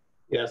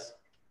 Yes.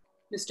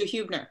 Mr.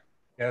 Huebner.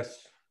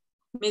 Yes.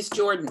 Ms.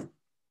 Jordan.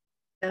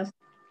 Yes.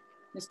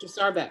 Mr.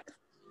 Sarbeck.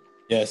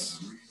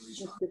 Yes.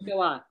 Mr.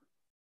 Gillott.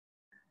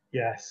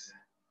 Yes.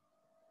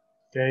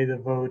 Okay, the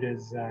vote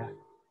is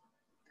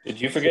Did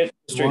you forget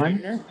Mr.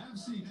 Huebner?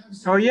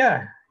 Oh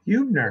yeah,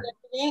 Huebner.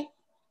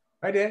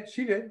 I did.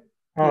 She did.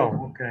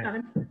 Oh, okay.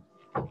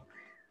 All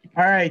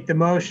right, the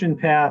motion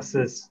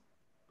passes.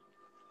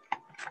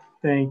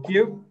 Thank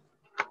you.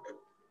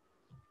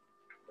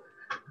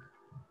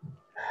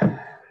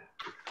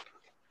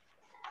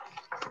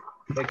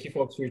 Thank you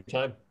folks for your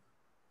time.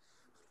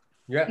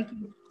 Yeah.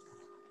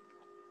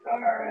 All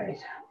right,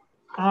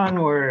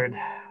 onward.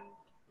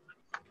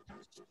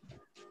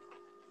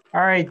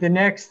 All right, the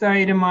next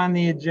item on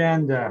the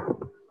agenda.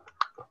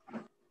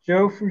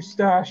 Joe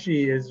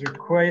Frustashi is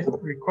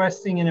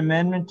requesting an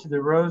amendment to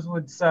the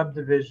Rosewood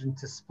subdivision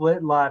to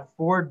split lot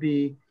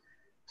 4B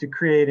to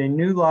create a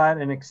new lot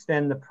and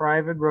extend the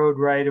private road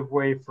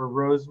right-of-way for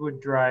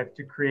Rosewood Drive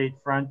to create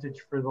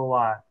frontage for the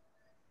lot.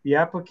 The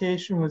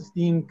application was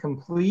deemed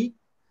complete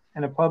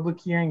and a public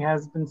hearing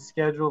has been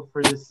scheduled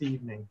for this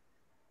evening.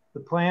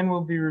 The plan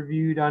will be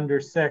reviewed under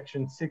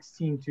section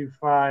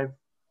 1625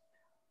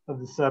 of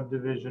the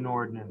subdivision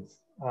ordinance.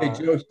 Hey,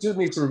 Joe, excuse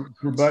me for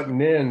butting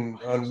in.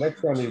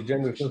 Next on the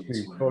agenda is supposed to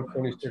be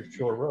 1226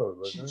 Shore Road,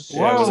 wasn't it?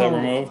 Yeah, was that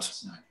removed?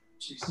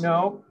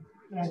 No,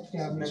 that's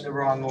in the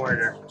wrong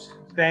order.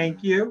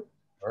 Thank you.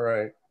 All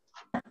right.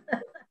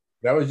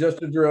 That was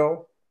just a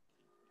drill.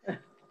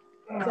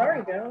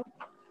 Sorry, Joe.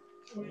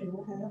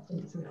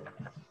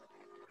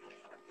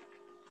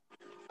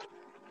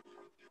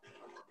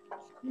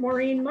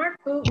 Maureen, Mark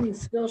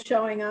Booton's still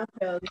showing up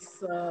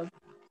as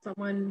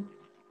someone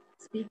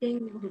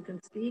speaking who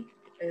can speak.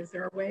 Is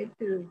there a way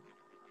to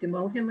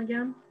demote him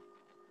again?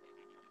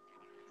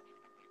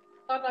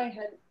 Thought I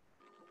had.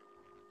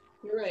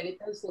 You're right. It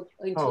does look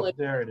until Oh,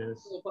 there it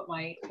is. put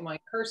my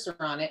cursor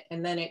on it,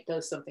 and then it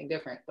does something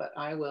different. But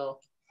I will.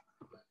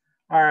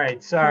 All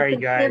right, sorry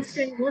guys.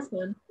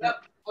 Listen. Yep.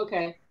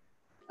 Okay.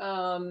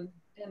 And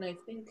I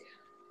think,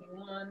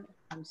 hang on,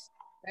 I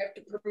have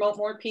to promote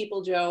more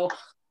people, Joe.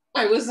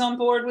 I was on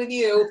board with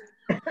you.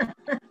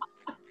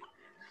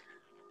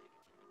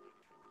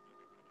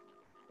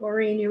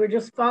 Maureen, you were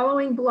just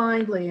following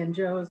blindly in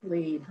Joe's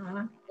lead,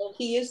 huh? Well,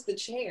 he is the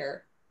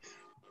chair.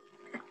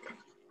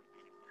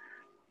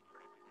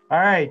 All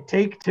right,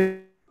 take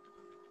two.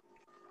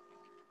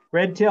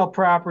 Redtail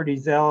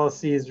Properties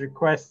LLC is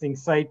requesting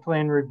site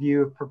plan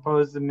review of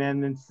proposed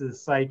amendments to the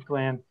site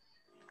plan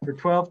for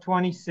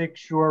 1226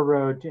 Shore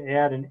Road to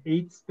add an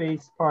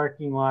 8-space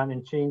parking lot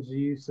and change the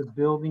use of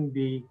Building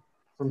B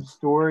from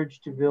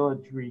storage to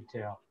village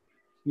retail.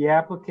 The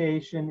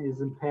application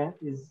is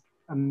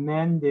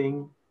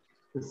amending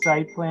the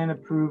site plan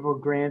approval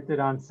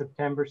granted on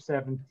September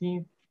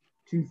 17th,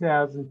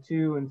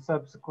 2002, and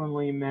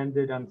subsequently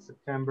amended on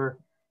September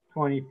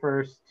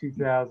 21st,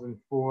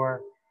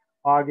 2004,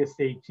 August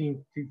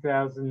 18th,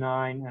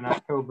 2009, and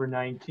October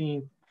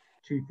 19th,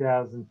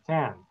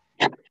 2010.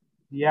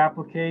 The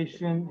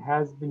application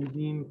has been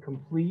deemed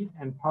complete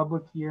and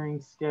public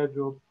hearing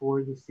scheduled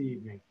for this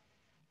evening.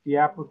 The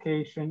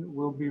application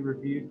will be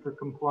reviewed for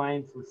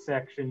compliance with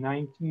section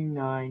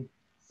 19.9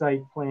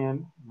 site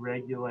plan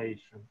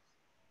regulations.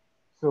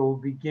 So we'll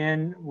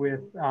begin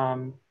with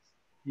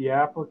the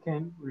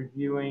applicant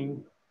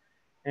reviewing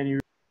any.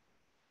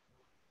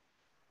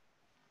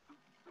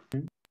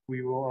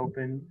 We will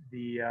open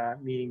the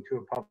meeting to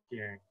a public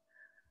hearing.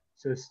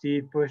 So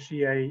Steve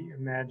Bushy, I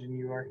imagine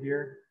you are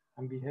here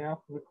on behalf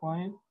of the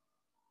client?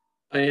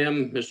 I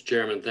am, Mr.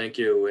 Chairman, thank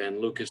you. And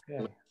Lucas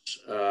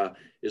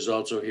is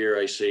also here,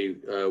 I see,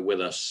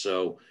 with us.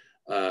 So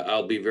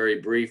I'll be very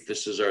brief.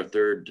 This is our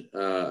third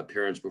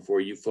appearance before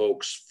you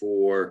folks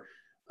for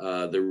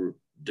the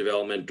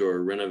development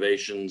or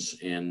renovations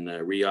and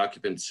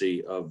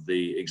reoccupancy of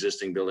the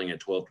existing building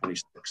at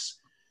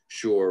 1226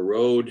 Shore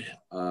Road.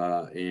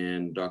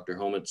 And Dr.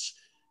 Homitz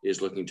is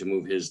looking to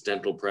move his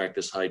dental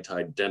practice, High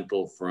Tide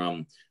Dental,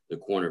 from the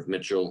corner of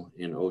Mitchell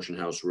and Ocean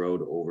House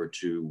Road over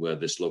to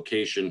this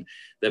location.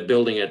 That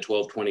building at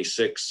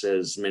 1226,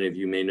 as many of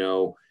you may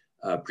know,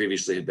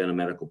 previously had been a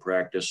medical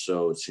practice,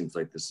 so it seems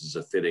like this is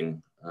a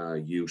fitting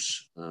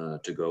use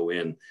to go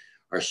in.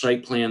 Our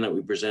site plan that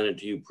we presented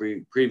to you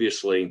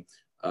previously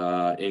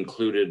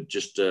included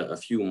just a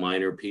few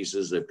minor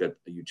pieces. They've got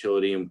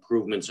utility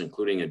improvements,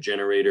 including a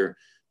generator,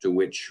 to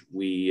which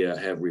we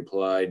have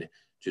replied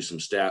to some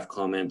staff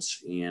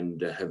comments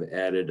and have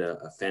added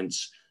a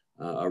fence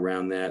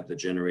around that. The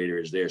generator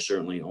is there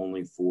certainly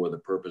only for the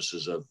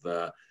purposes of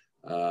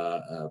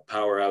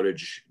power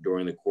outage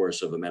during the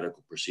course of a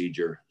medical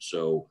procedure.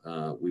 So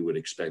we would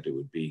expect it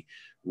would be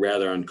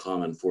rather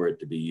uncommon for it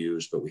to be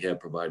used, but we have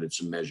provided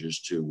some measures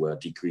to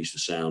decrease the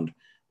sound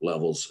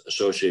levels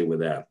associated with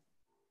that.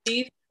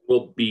 Steve?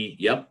 Will be,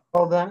 yep.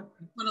 Hold on.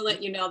 I want to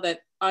let you know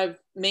that I've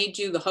made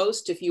you the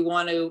host if you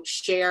want to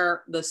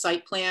share the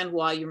site plan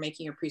while you're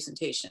making your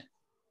presentation.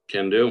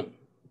 Can do.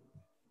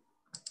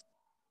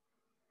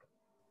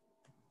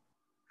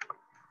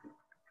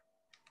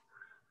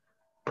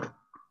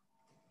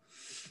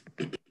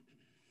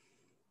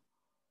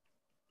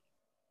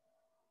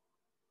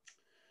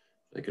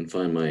 I can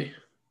find my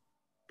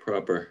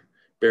proper,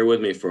 bear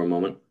with me for a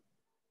moment.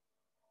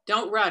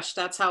 Don't rush,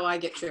 that's how I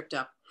get tripped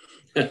up.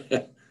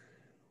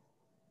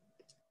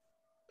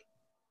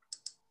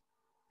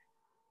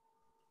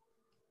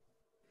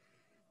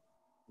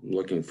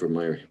 looking for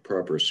my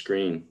proper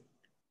screen.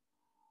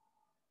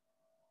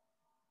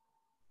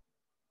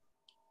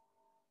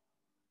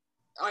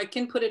 I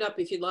can put it up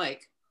if you'd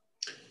like.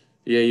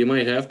 Yeah, you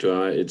might have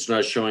to. It's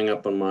not showing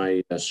up on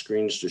my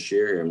screens to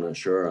share here. I'm not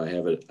sure. I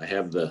have it. I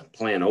have the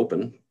plan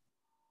open.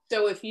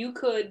 So if you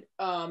could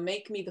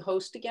make me the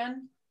host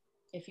again,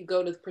 if you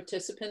go to the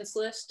participants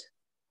list,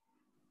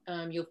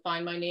 you'll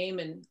find my name,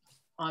 and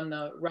on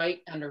the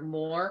right under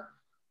more,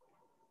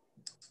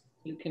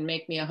 you can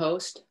make me a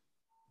host.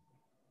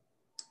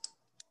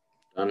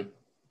 Done.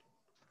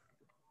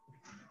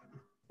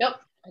 Yep,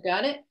 I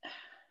got it.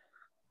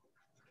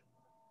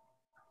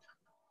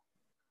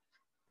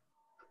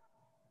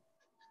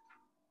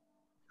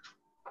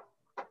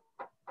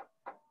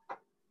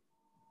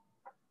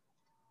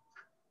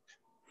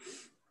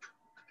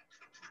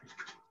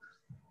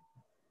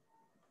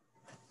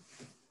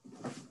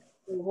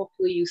 So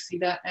hopefully you see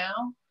that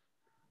now.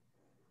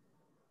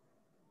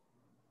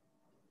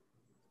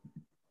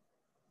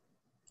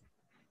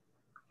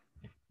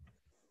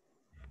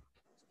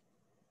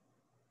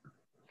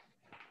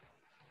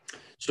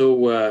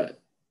 So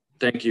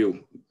thank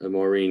you,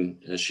 Maureen.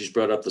 She's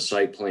brought up the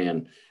site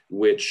plan,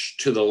 which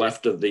to the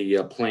left of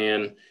the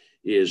plan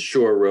is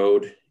Shore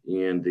Road,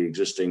 and the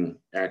existing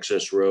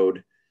access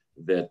road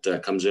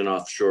that comes in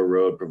off Shore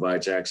Road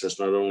provides access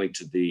not only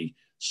to the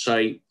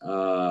site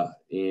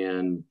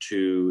and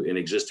to an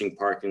existing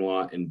parking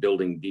lot and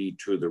building B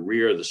to the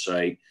rear of the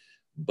site,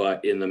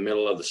 but in the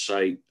middle of the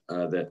site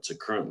that's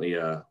currently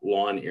a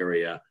lawn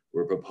area,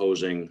 we're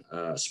proposing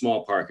a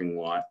small parking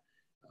lot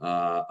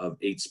of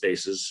 8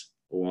 spaces,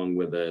 along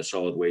with a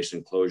solid waste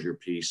enclosure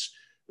piece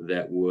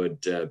that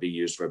would be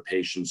used for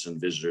patients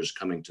and visitors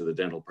coming to the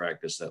dental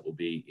practice that will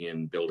be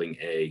in Building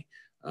A,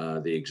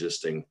 the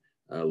existing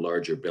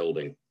larger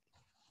building.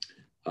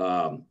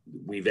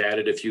 We've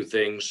added a few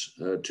things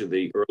to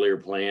the earlier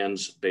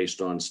plans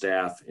based on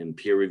staff and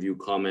peer review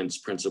comments,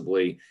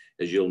 principally,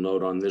 as you'll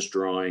note on this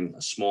drawing,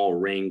 a small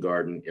rain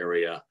garden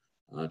area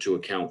to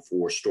account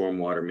for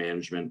stormwater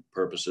management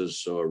purposes.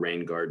 So a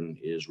rain garden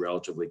is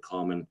relatively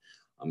common.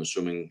 I'm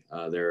assuming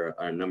there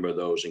are a number of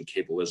those in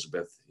Cape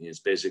Elizabeth. It's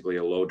basically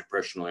a low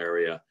depressional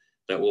area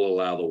that will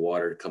allow the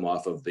water to come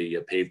off of the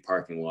paved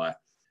parking lot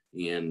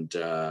and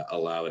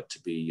allow it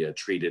to be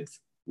treated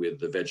with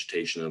the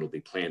vegetation that'll be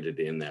planted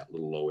in that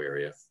little low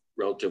area.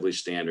 Relatively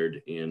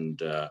standard,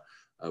 and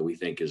we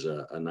think is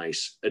a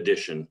nice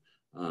addition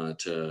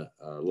to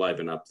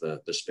liven up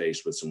the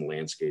space with some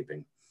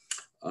landscaping.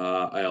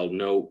 I'll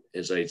note,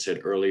 as I had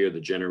said earlier,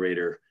 the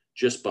generator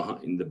just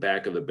behind the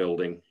back of the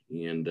building,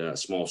 and a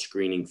small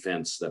screening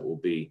fence that will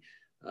be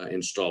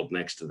installed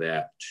next to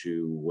that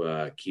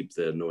to keep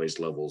the noise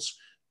levels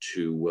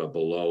to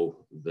below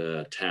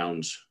the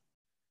town's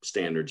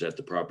standards at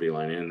the property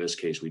line. And in this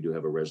case, we do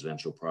have a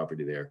residential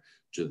property there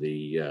to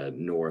the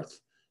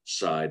north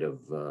side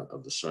of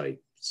the site.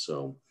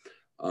 So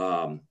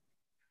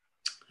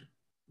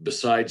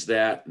besides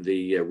that,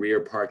 the rear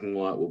parking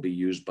lot will be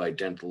used by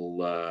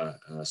dental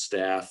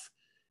staff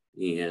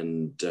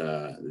and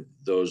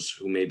those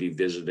who may be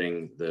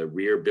visiting the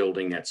rear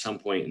building at some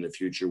point in the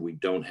future. We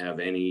don't have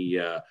any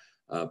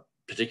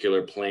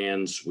particular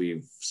plans.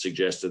 We've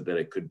suggested that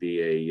it could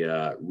be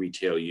a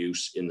retail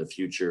use in the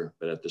future,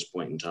 but at this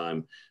point in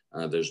time,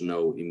 there's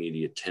no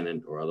immediate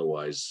tenant or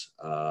otherwise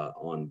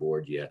on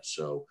board yet.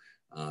 So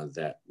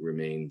that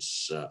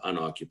remains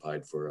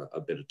unoccupied for a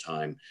bit of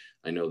time.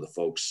 I know the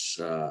folks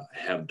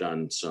have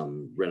done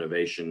some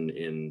renovation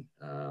in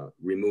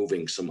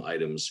removing some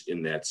items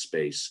in that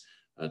space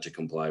to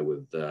comply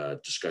with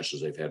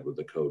discussions they've had with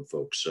the code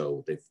folks.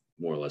 So they've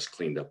more or less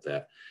cleaned up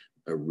that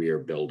rear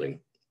building.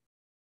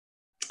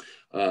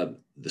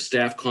 The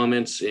staff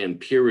comments and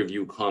peer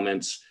review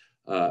comments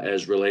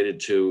as related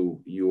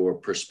to your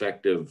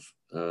prospective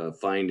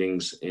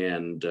findings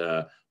and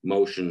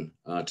motion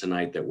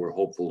tonight that we're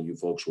hopeful you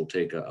folks will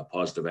take a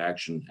positive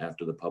action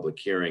after the public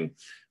hearing.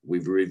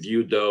 We've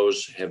reviewed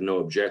those, have no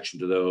objection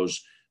to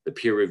those. The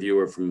peer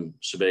reviewer from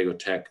Sebago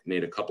Tech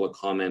made a couple of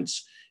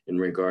comments in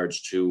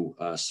regards to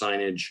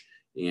signage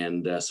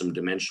and some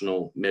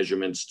dimensional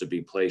measurements to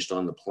be placed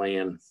on the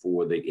plan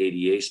for the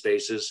ADA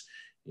spaces.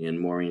 And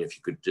Maureen, if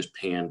you could just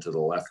pan to the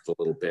left a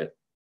little bit,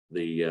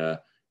 the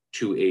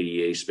 2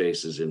 ADA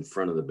spaces in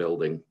front of the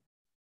building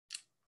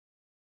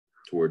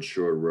towards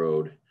Shore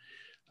Road.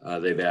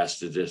 They've asked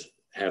to just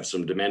have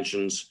some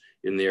dimensions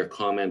in their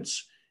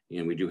comments,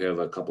 and we do have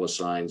a couple of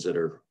signs that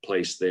are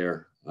placed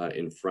there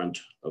in front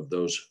of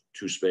those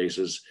 2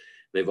 spaces.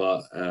 They've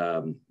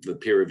the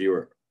peer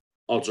reviewer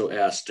also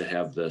asked to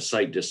have the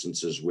site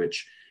distances,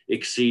 which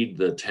exceed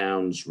the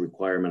town's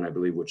requirement, I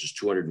believe, which is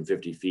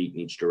 250 feet in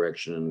each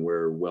direction, and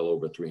we're well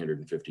over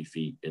 350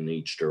 feet in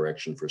each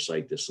direction for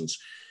site distance.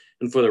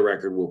 And for the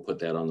record, we'll put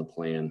that on the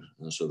plan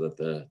so that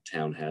the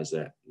town has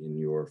that in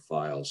your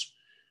files.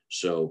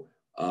 So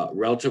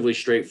relatively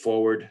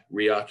straightforward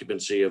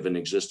reoccupancy of an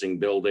existing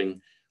building.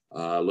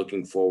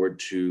 Looking forward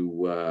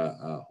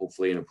to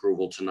hopefully an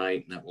approval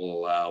tonight, and that will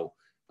allow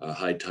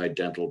High Tide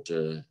Dental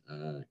to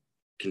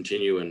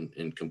continue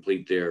and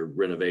complete their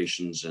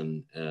renovations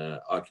and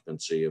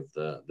occupancy of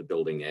the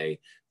building A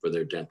for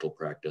their dental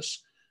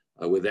practice.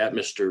 With that,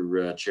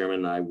 Mr.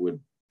 Chairman, I would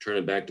turn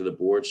it back to the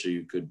board so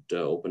you could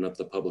open up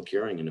the public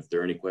hearing. And if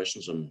there are any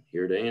questions, I'm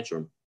here to answer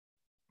them.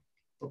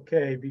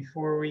 Okay,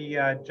 before we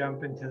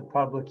jump into the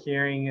public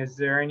hearing, is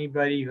there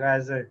anybody who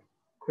has a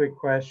quick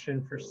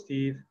question for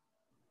Steve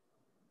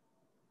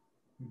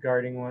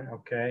regarding one?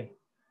 Okay.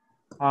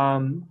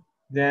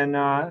 Then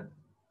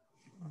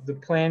the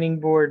planning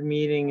board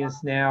meeting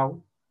is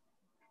now,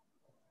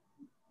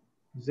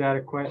 is that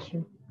a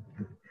question?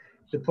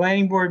 The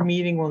planning board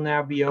meeting will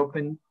now be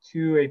open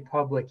to a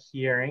public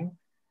hearing.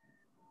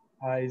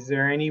 Is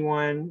there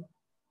anyone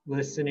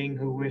listening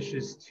who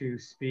wishes to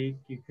speak?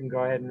 You can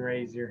go ahead and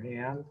raise your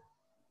hand.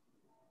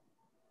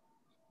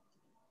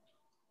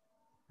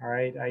 All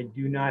right, I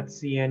do not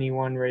see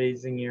anyone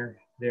raising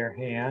their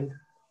hand.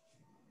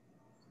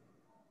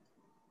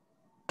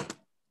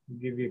 I'll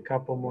give you a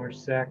couple more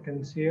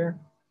seconds here.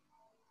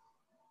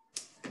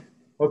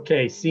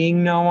 Okay,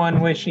 seeing no one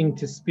wishing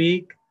to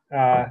speak,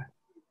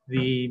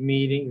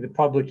 the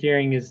public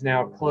hearing is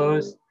now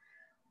closed.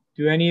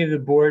 Do any of the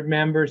board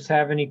members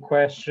have any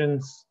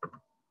questions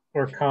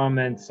or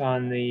comments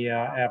on the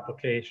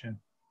application?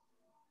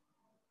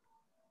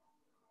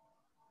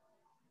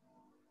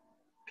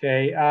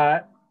 Okay,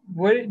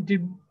 what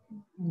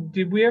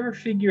did we ever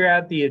figure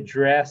out the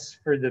address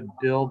for the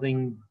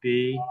building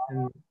B?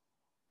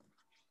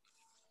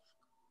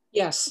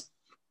 Yes.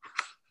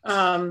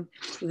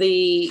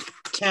 The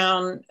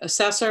town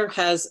assessor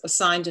has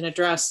assigned an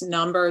address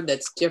number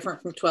that's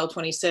different from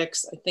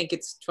 1226. I think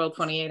it's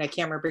 1228. I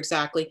can't remember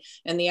exactly.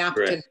 And the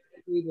applicant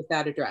agreed with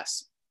that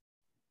address.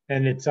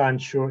 And it's on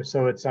Shore,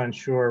 so it's on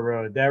Shore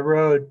Road. That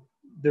road,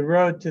 the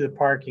road to the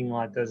parking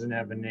lot doesn't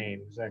have a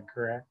name. Is that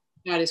correct?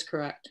 That is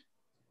correct.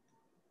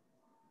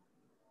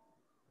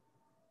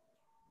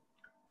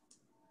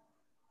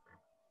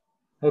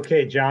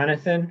 Okay,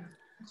 Jonathan.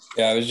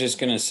 Yeah, I was just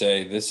going to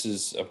say, this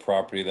is a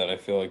property that I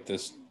feel like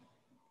this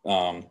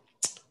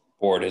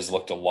board has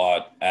looked a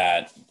lot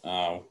at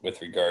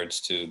with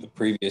regards to the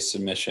previous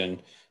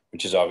submission,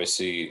 which is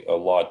obviously a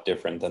lot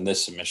different than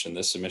this submission.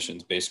 This submission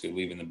is basically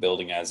leaving the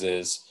building as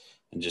is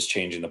and just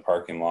changing the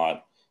parking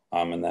lot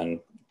and then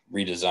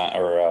redesign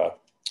or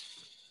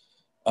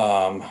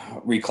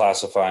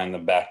reclassifying the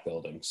back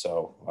building.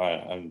 So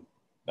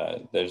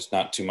there's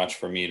not too much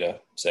for me to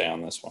say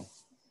on this one.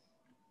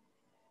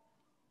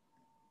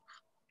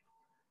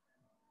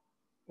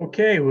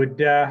 Okay,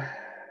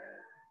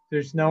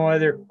 there's no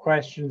other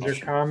questions or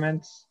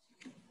comments?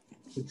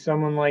 Would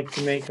someone like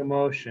to make a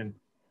motion?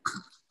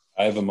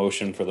 I have a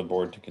motion for the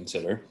board to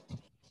consider.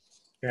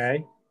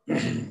 Okay.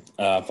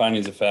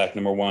 Findings of fact,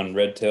 number one,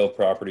 Red Tail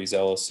Properties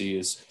LLC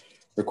is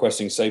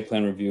requesting site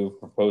plan review of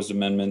proposed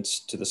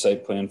amendments to the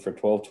site plan for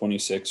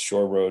 1226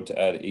 Shore Road to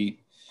add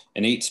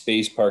an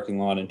 8-space parking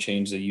lot and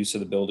change the use of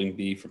the building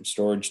B from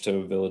storage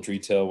to village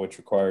retail, which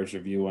requires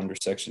review under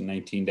section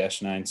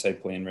 19-9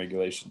 site plan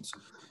regulations.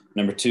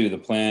 Number two, the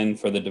plan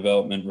for the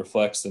development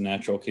reflects the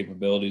natural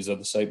capabilities of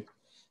the site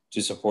to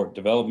support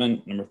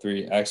development. Number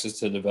three, access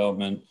to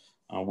development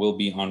will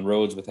be on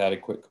roads with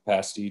adequate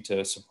capacity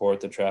to support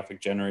the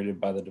traffic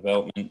generated by the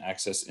development.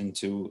 Access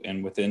into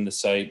and within the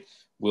site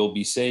will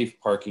be safe.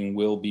 Parking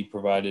will be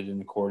provided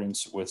in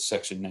accordance with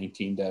section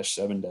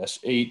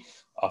 19-7-8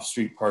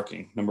 off-street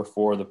parking. Number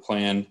four, the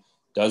plan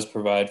does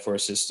provide for a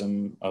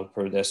system of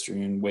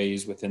pedestrian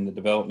ways within the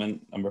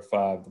development. Number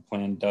five, the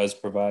plan does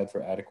provide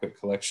for adequate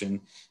collection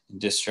and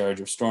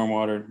discharge of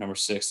stormwater. Number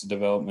six, the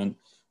development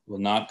will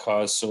not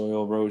cause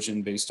soil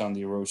erosion based on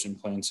the erosion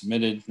plan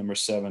submitted. Number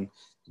seven,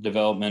 the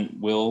development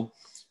will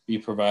be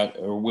provided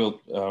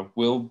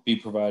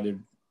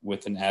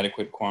with an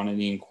adequate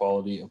quantity and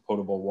quality of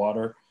potable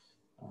water.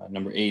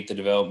 Number eight, the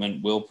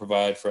development will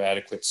provide for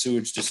adequate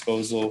sewage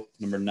disposal.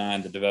 Number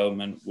nine, the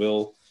development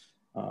will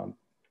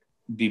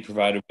be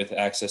provided with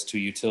access to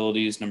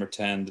utilities. Number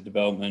 10, the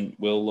development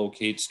will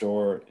locate,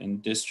 store,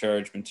 and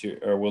discharge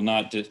material, or will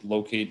not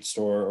locate,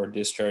 store, or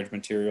discharge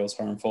materials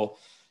harmful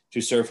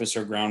to surface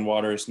or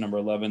groundwaters. Number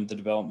 11, the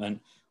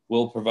development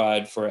will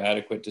provide for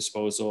adequate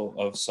disposal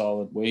of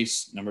solid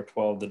waste. Number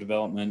 12, the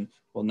development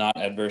will not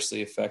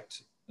adversely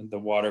affect the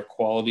water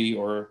quality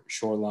or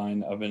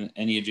shoreline of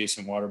any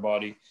adjacent water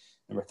body.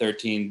 Number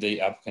 13, the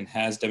applicant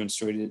has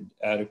demonstrated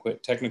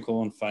adequate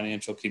technical and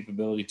financial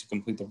capability to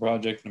complete the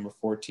project. Number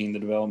 14, the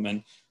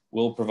development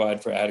will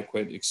provide for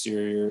adequate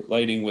exterior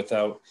lighting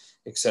without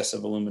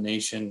excessive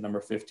illumination.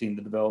 Number 15,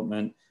 the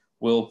development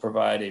will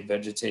provide a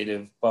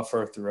vegetative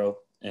buffer throughout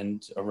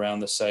and around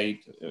the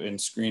site and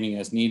screening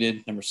as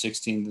needed. Number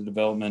 16, the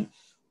development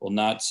will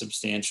not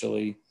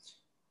substantially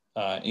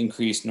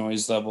increase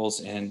noise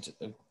levels and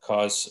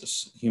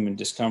cause human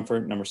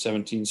discomfort. Number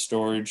 17,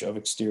 storage of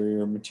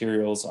exterior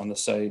materials on the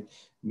site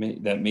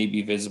that may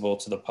be visible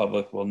to the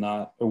public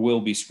will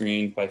be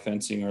screened by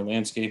fencing or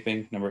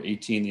landscaping. Number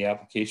 18, the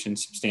application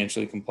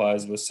substantially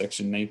complies with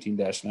section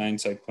 19-9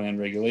 site plan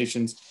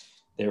regulations.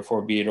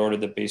 Therefore, be it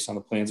ordered that based on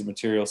the plans and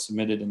materials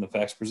submitted and the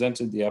facts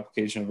presented, the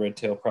application of Red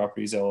Tail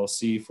Properties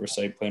LLC for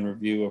site plan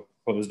review of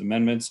proposed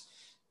amendments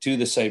to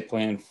the site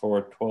plan for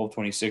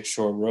 1226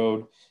 Shore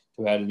Road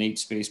to add an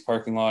 8-space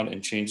parking lot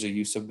and change the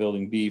use of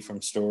building B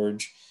from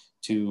storage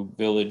to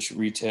village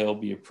retail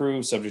be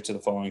approved, subject to the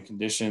following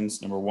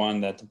conditions. Number one,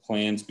 that the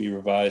plans be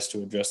revised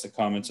to address the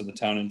comments of the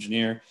town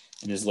engineer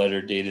in his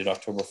letter dated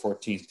October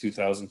 14th,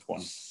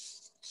 2020.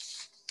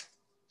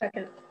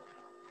 Second.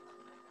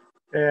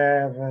 I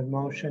have a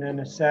motion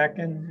and a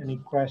second. Any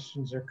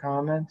questions or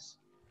comments?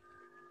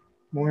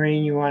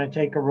 Maureen, you want to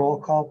take a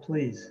roll call,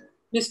 please?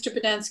 Mr.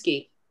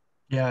 Podensky.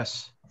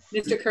 Yes.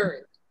 Mr. Curry.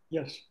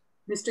 Yes.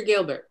 Mr.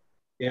 Gilbert.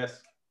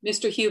 Yes.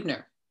 Mr.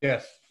 Hubner.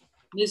 Yes.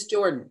 Ms.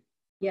 Jordan.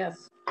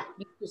 Yes.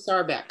 Mr.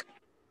 Sarbeck.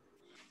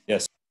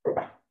 Yes.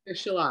 Mr.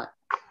 Shalat.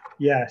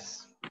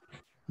 Yes.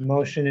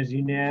 Motion is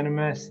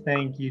unanimous.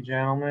 Thank you,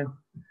 gentlemen.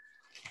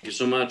 Thank you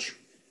so much.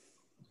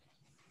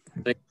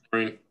 Thank you,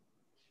 Maureen.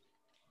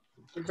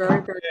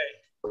 Very, very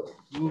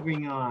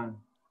Moving on.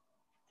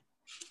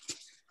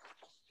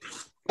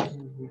 Here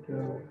we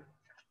go.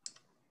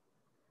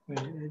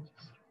 Wait,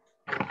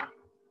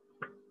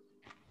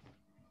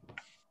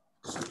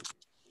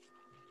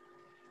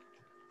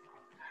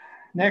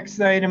 next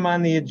item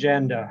on the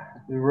agenda,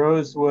 the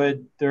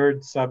Rosewood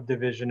Third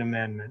Subdivision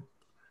Amendment.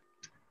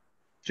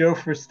 Joe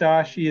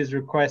Fristacci is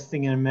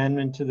requesting an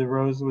amendment to the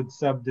Rosewood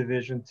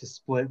subdivision to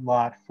split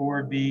Lot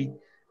 4B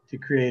to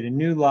create a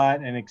new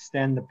lot and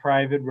extend the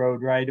private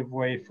road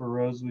right-of-way for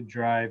Rosewood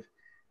Drive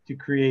to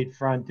create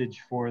frontage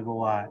for the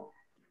lot.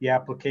 The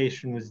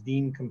application was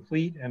deemed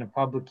complete and a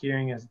public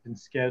hearing has been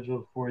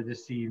scheduled for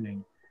this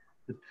evening.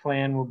 The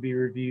plan will be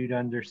reviewed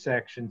under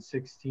section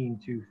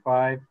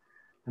 1625,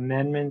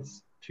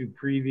 amendments to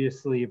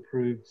previously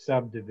approved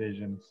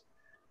subdivisions.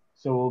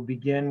 So we'll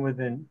begin with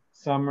a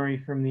summary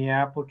from the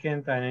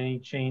applicant on any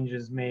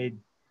changes made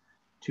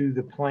to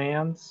the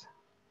plans.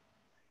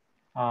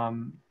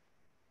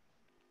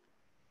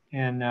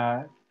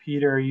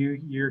 Peter,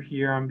 you're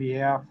here on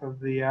behalf of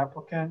the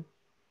applicant?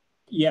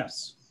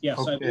 Yes, yes.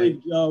 Okay. I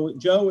believe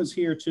Joe is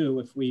here too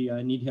if we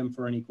need him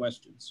for any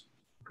questions.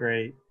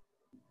 Great.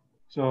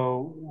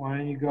 So why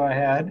don't you go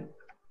ahead?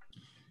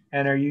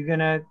 And are you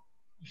gonna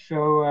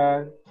show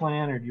a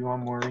plan or do you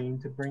want Maureen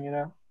to bring it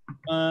up?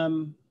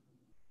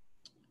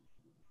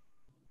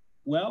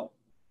 Well,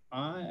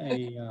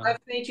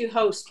 I've made you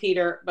host,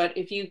 Peter, but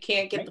if you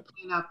can't get the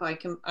plan up, I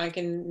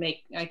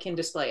can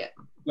display it.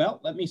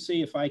 Well, let me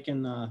see if I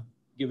can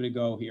give it a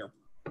go here.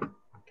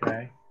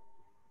 Okay.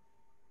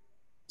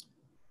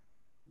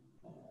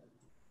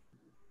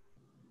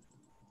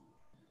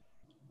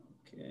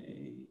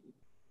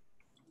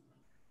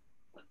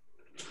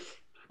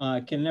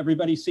 Okay. Can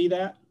everybody see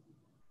that?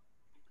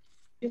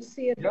 You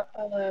see it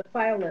on the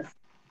file list.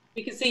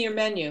 You can see your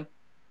menu.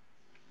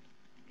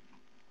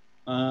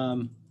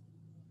 Open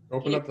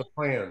up the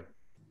plan.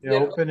 Yeah,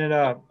 open it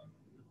up.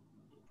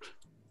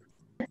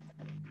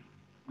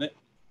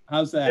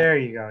 How's that? There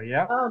you go.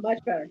 Yeah. Oh,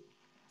 much better.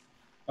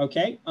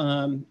 Okay.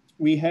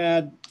 We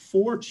had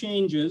 4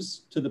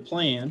 changes to the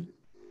plan.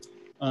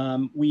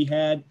 We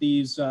had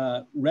these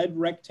red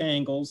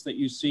rectangles that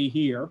you see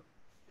here,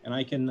 and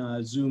I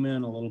can zoom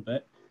in a little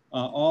bit.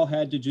 All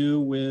had to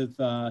do with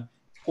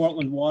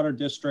Portland Water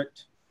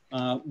District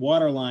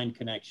water line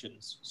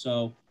connections.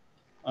 So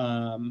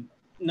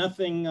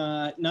nothing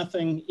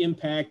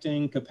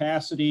impacting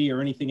capacity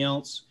or anything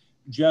else,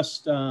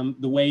 just the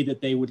way that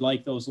they would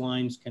like those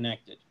lines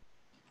connected.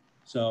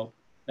 So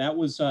that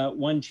was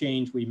one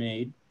change we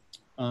made.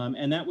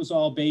 And that was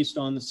all based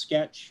on the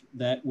sketch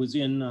that was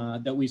in,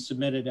 that we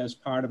submitted as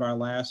part of our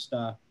last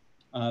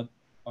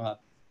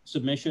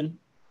submission.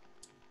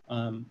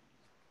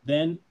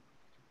 Then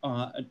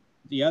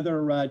the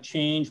other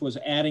change was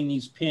adding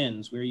these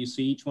pins where you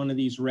see each one of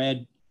these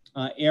red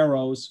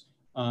arrows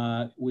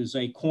was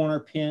a corner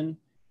pin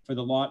for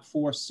the lot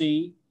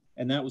 4C.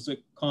 And that was a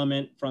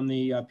comment from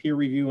the peer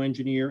review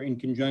engineer in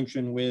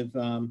conjunction with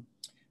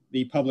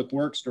the public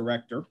works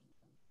director.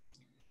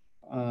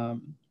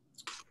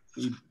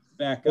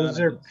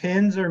 Those are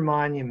pins or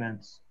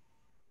monuments?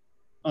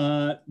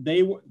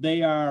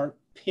 They are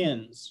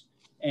pins.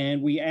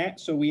 And we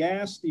asked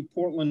the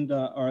Portland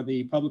or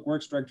the public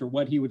works director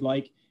what he would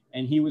like,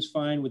 and he was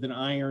fine with an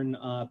iron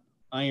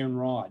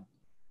rod.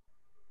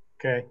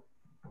 Okay.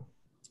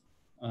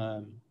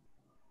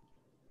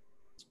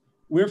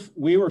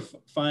 We were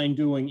fine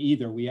doing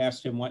either. We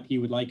asked him what he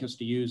would like us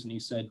to use, and he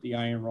said the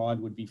iron rod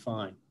would be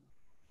fine.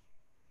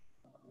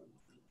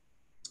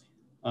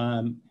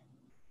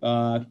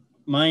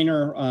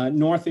 Minor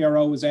north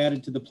arrow was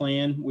added to the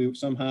plan. We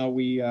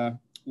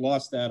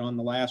lost that on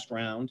the last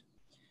round.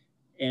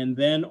 And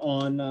then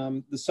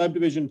on the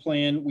subdivision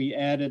plan, we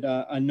added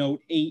a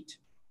note 8,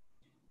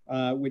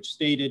 which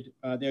stated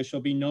there shall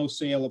be no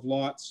sale of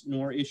lots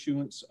nor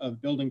issuance of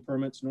building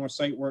permits nor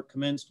site work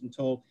commenced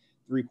until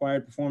the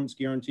required performance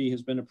guarantee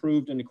has been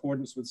approved in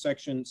accordance with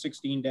section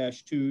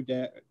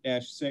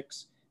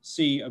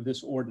 16-2-6C of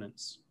this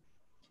ordinance.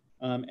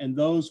 And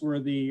those were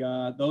the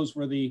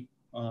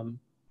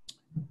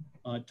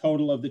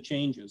total of the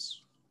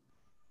changes.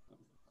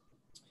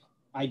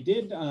 I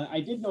did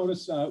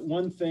notice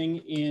one thing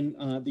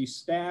in the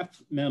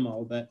staff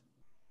memo that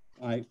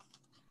I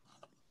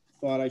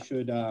thought I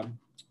should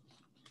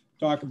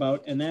talk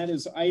about, and that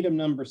is item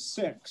number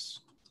 6,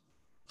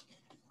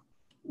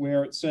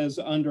 where it says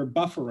under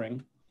buffering,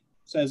 it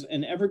says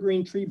an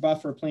evergreen tree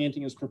buffer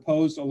planting is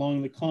proposed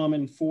along the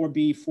common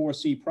 4B,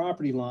 4C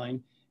property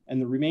line,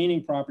 and the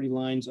remaining property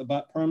lines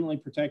abut permanently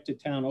protected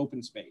town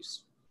open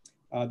space.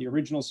 The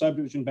original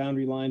subdivision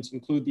boundary lines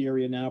include the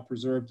area now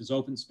preserved as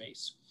open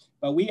space.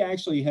 But we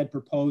actually had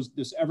proposed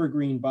this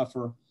evergreen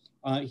buffer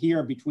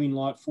here between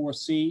lot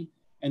 4C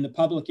and the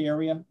public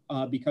area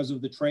because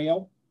of the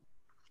trail.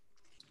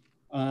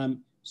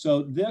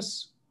 So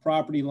this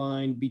property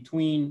line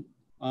between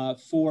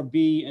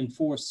 4B and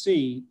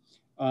 4C,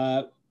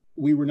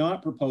 we were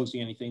not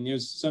proposing anything.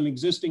 There's some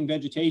existing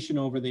vegetation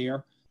over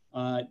there.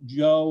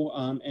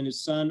 Joe and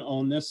his son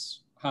own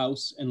this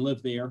house and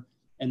live there,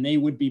 and they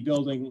would be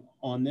building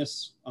on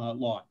this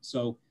lot.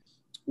 So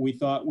we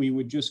thought we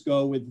would just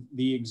go with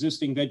the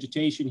existing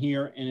vegetation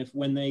here, and if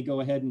when they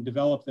go ahead and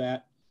develop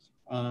that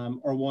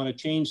or want to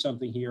change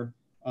something here,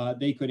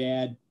 they could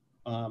add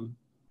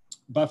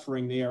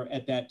buffering there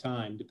at that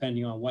time,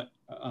 depending on what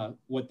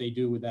they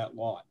do with that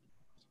lot.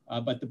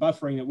 But the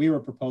buffering that we were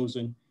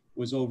proposing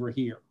was over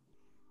here.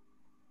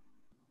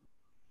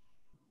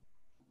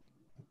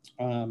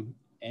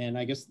 And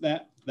I guess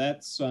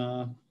that's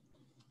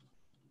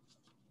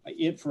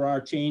it for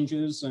our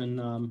changes,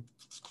 and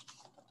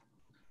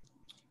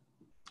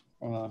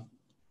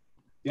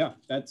yeah,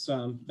 that's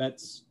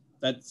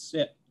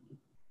it.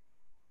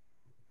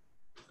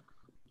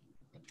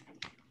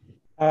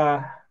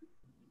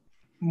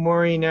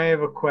 Maureen, I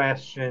have a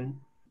question.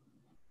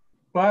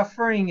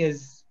 Buffering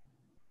is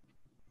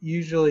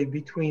usually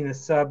between a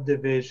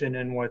subdivision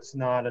and what's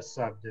not a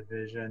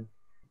subdivision.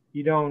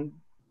 You don't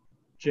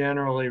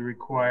generally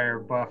require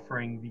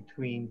buffering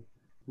between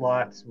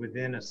lots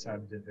within a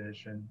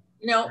subdivision.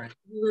 No, right?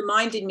 You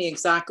reminded me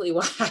exactly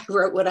why I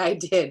wrote what I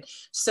did.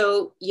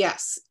 So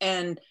yes,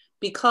 and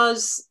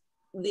because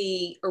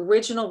the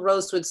original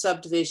Rosewood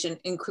subdivision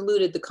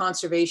included the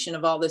conservation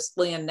of all this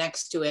land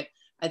next to it,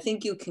 I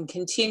think you can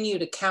continue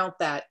to count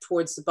that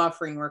towards the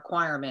buffering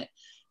requirement.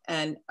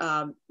 And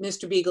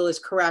Mr. Beagle is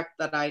correct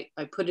that I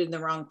put it in the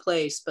wrong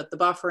place, but the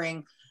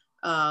buffering,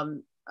 I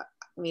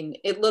mean,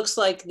 it looks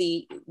like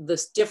the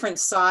different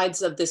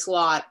sides of this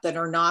lot that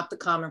are not the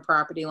common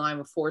property line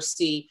with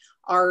 4C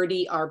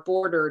already are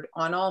bordered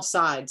on all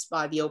sides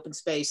by the open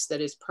space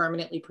that is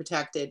permanently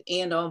protected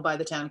and owned by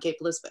the town of Cape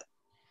Elizabeth.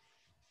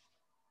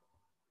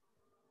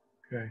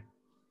 Okay.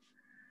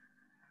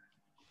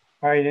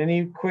 All right,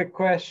 any quick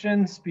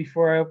questions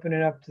before I open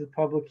it up to the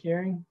public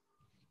hearing?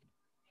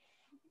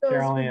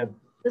 Carol Ann.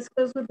 This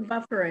goes with the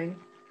buffering.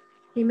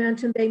 He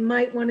mentioned they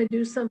might want to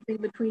do something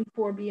between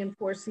 4B and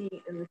 4C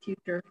in the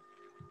future.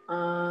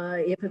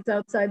 If it's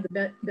outside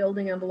the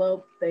building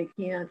envelope, they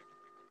can't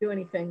do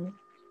anything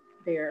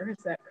there.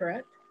 Is that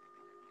correct?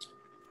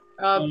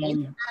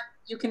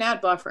 You can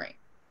add buffering.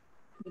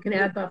 You can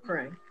add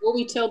buffering. What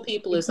we tell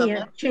people is you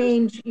can't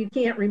change, you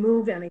can't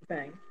remove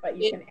anything, but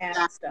you can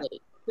add stuff.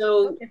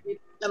 So okay.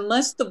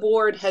 Unless the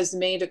board has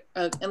made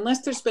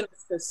unless there's been a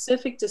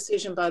specific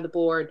decision by the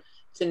board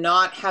to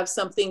not have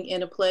something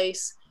in a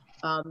place,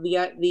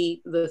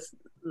 the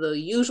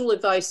usual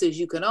advice is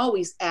you can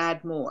always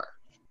add more.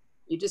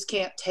 You just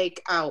can't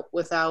take out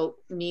without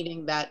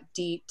meeting that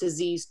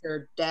diseased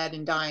or dead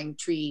and dying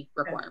tree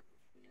requirement.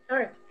 All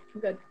right,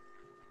 good.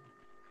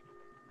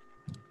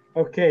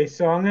 Okay,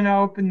 so I'm going to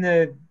open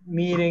the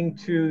meeting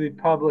to the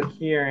public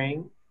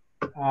hearing.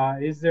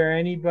 Is there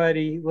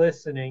anybody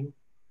listening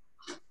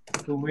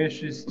who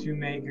wishes to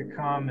make a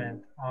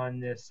comment on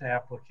this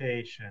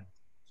application?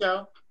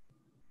 Joe?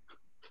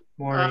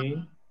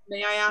 Maureen?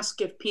 May I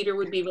ask if Peter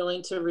would be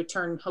willing to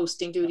return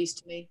hosting duties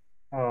to me?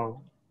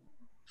 Oh,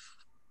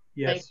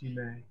 yes, you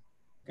may.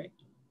 Okay.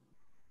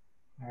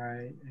 All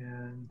right,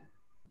 and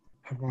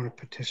I want to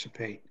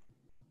participate.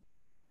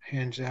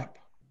 Hands up.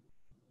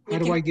 How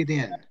do I get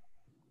in?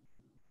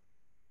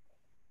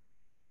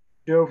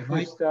 Joe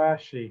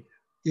Frustashi.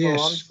 Yes.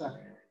 Oh, I'm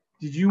sorry.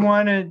 Did you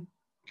want to,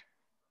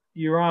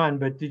 you're on,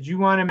 but did you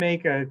want to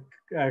make a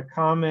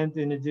comment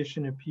in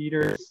addition to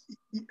Peter's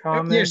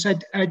comment?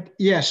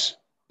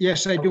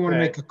 Yes, I do want to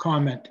make a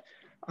comment.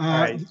 All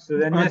right, so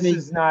then this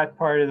is not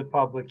part of the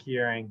public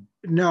hearing.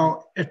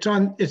 No,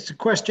 it's a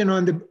question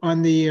on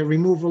the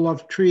removal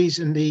of trees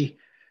in the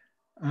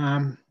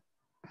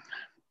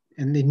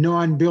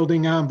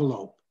non-building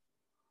envelope.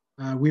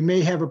 We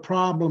may have a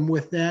problem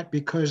with that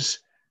because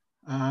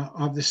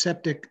of the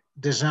septic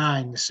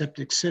design, the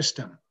septic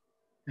system.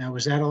 Now,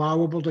 is that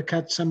allowable to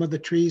cut some of the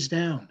trees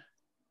down?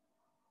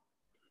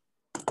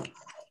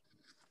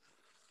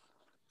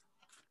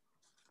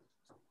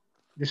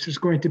 This is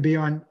going to be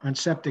on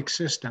septic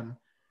system.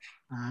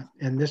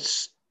 And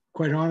this,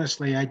 quite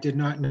honestly, I did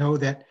not know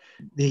that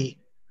the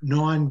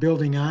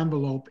non-building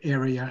envelope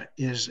area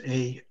is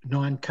a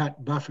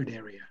non-cut buffered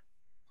area.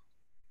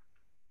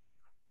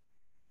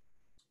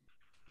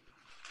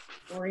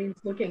 Maureen's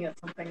looking at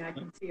something, I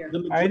can see her.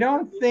 I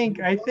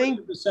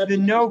think the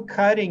no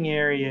cutting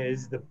area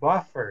is the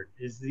buffered,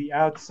 is the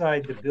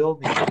outside the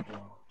building.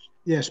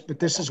 Yes, but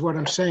this is what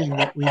I'm saying,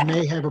 that we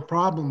may have a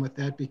problem with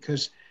that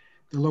because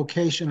the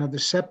location of the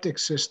septic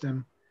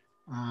system,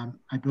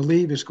 I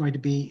believe, is going to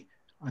be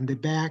on the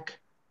back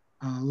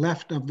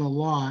left of the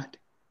lot,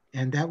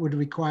 and that would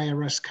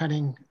require us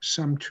cutting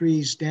some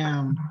trees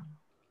down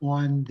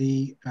on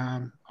the,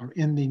 or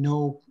in the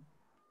no,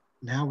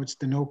 now it's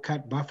the no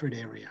cut buffered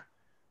area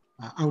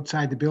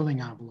outside the building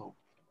envelope.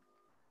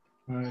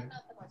 Right.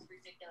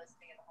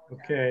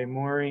 Okay,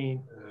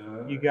 Maureen,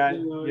 you got,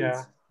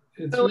 yeah.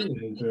 It's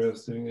really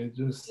interesting.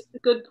 It's a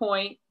good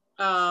point.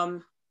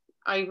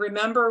 I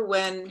remember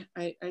when,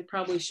 I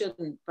probably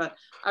shouldn't, but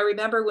I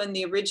remember when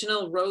the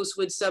original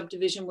Rosewood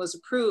subdivision was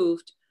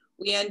approved,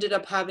 we ended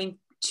up having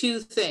two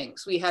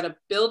things. We had a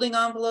building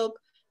envelope,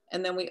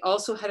 and then we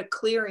also had a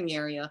clearing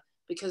area,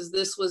 because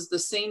this was the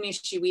same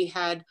issue we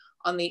had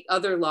on the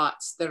other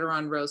lots that are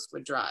on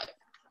Rosewood Drive.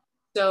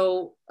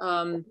 So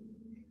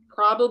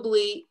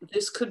probably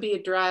this could be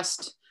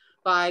addressed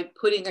by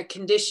putting a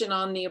condition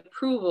on the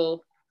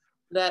approval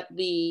that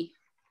the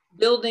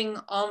building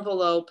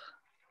envelope,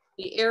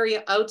 the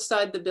area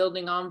outside the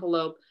building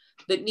envelope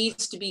that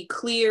needs to be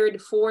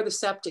cleared for the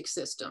septic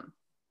system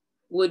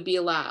would be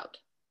allowed.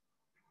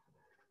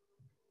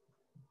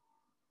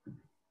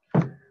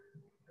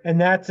 And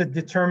that's a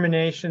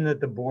determination that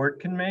the board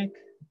can make?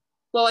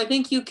 Well, I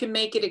think you can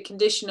make it a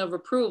condition of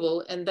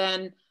approval, and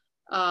then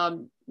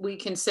we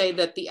can say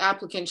that the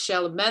applicant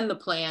shall amend the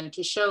plan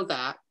to show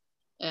that.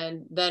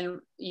 And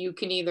then you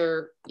can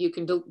either,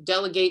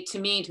 delegate to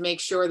me to make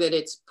sure that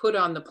it's put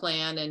on the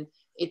plan and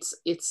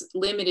it's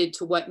limited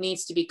to what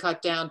needs to be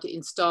cut down to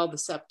install the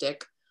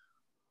septic.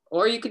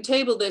 Or you could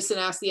table this and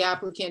ask the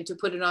applicant to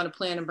put it on a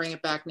plan and bring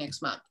it back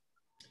next month.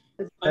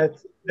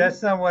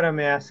 That's not what I'm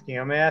asking.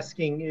 I'm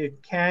asking,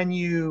 can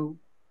you,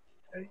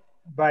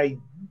 by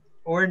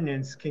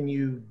ordinance, can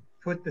you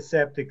put the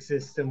septic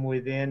system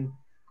within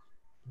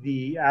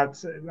the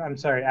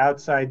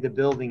outside the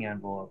building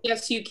envelope?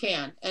 Yes, you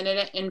can. And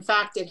in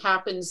fact, it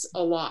happens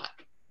a lot.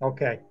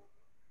 Okay.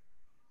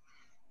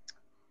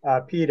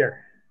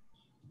 Peter.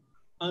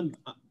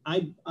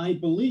 I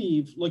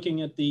believe,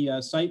 looking at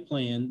the site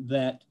plan,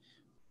 that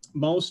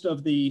most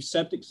of the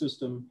septic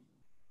system,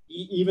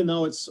 even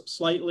though it's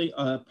slightly,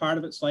 part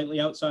of it slightly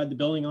outside the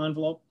building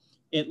envelope,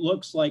 it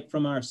looks like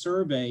from our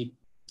survey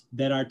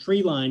that our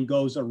tree line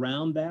goes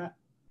around that.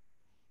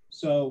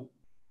 So,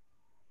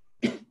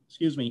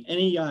 excuse me,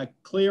 any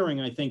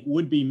clearing, I think,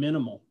 would be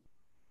minimal.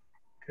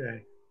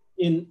 Okay.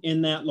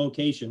 In that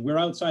location. We're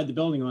outside the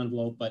building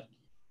envelope, but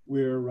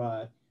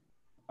we're,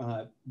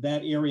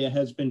 that area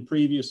has been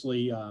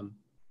previously,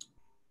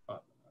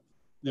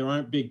 there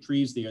aren't big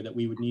trees there that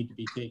we would need to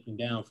be taking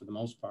down for the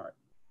most part.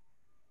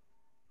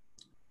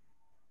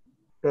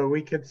 But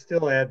we could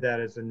still add that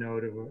as a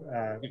note of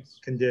yes.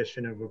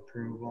 Condition of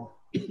approval.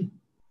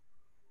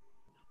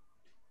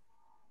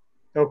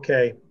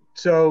 Okay,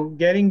 so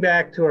getting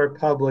back to our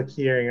public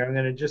hearing, I'm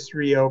going to just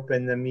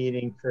reopen the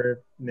meeting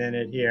for a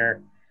minute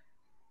here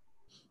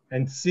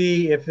and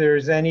see if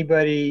there's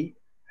anybody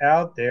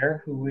out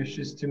there who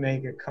wishes to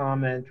make a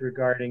comment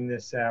regarding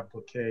this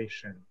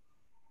application.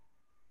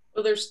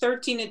 Well, there's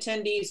 13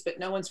 attendees, but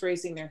no one's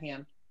raising their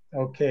hand.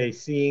 Okay,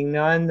 seeing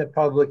none, the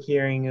public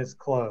hearing is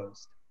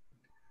closed.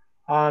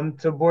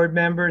 So board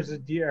members,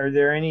 are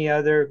there any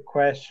other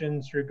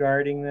questions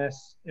regarding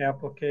this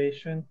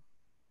application?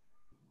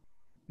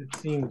 It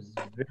seems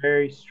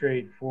very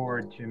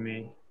straightforward to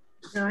me.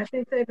 No, I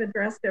think they've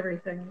addressed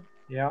everything.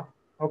 Yeah,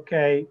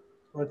 okay,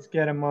 let's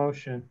get a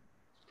motion.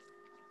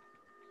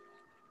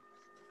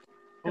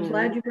 I'm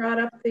glad you brought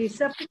up the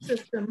septic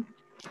system.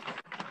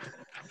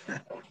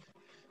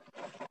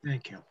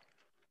 Thank you.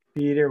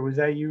 Peter, was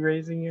that you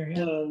raising your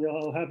hand?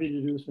 I'm happy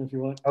to do this if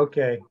you want.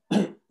 Okay.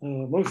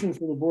 Motion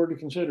for the board to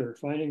consider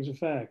findings of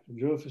fact.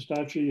 Joe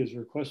Fistacci is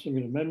requesting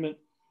an amendment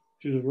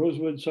to the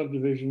Rosewood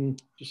subdivision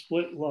to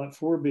split lot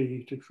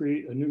 4B to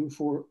create a new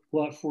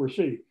lot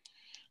 4C,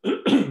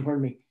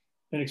 pardon me,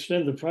 and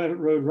extend the private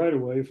road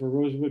right-of-way for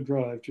Rosewood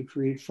Drive to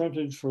create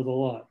frontage for the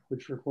lot,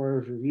 which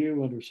requires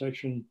review under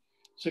section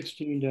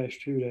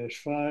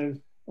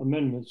 16-2-5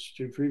 amendments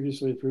to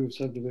previously approved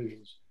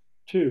subdivisions.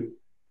 2,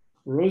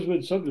 the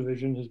Rosewood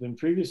subdivision has been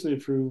previously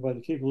approved by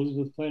the Cape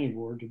Elizabeth Planning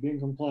Board to be in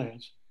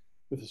compliance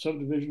with the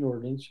subdivision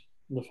ordinance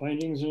and the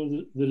findings of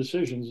the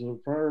decisions of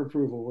the prior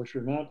approval, which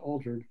are not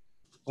altered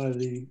by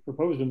the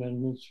proposed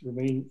amendments,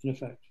 remain in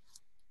effect.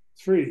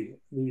 3,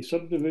 the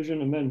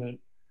subdivision amendment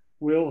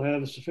will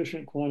have a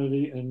sufficient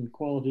quantity and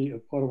quality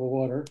of potable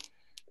water.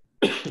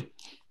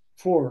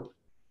 4,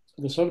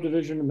 the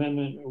subdivision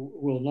amendment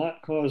will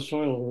not cause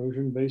soil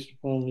erosion based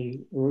upon the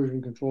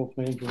erosion control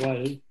plan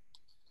provided.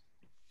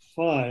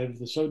 5,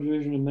 the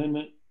subdivision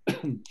amendment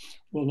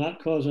will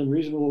not cause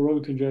unreasonable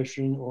road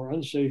congestion or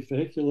unsafe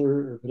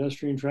vehicular or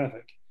pedestrian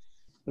traffic.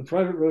 The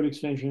private road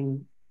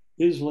extension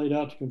is laid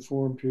out to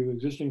conform to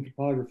existing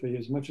topography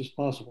as much as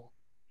possible.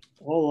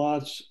 All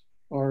lots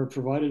are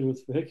provided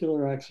with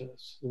vehicular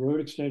access. The road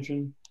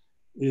extension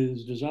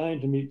is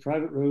designed to meet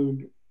private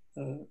road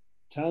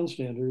town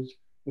standards,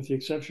 with the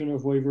exception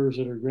of waivers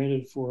that are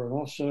granted for an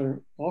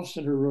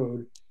off-center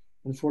road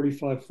and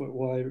 45-foot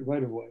wide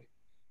right-of-way.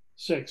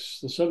 6,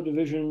 the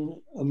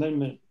subdivision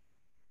amendment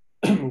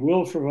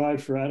will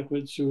provide for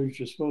adequate sewage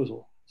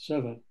disposal.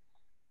 7,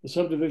 the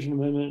subdivision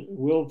amendment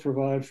will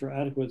provide for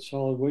adequate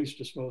solid waste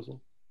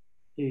disposal.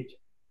 8,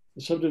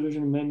 the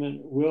subdivision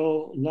amendment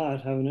will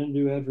not have an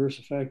undue adverse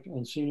effect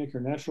on scenic or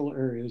natural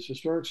areas,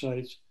 historic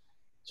sites,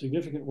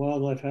 significant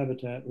wildlife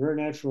habitat, rare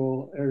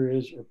natural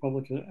areas, or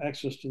public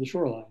access to the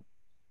shoreline.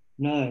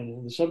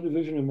 9, the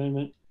subdivision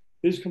amendment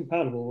is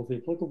compatible with the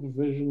applicable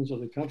provisions of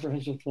the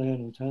comprehensive plan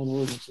and town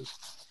ordinances.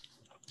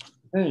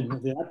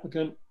 10, the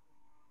applicant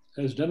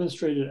has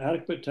demonstrated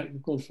adequate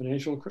technical and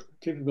financial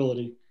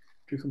capability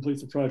to complete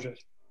the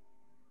project.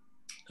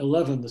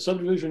 11, the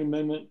subdivision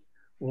amendment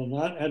will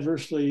not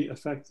adversely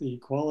affect the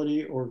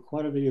quality or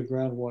quantity of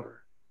groundwater.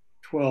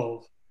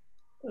 12,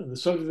 the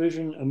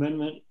subdivision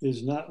amendment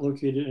is not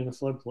located in a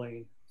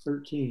floodplain.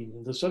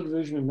 13, the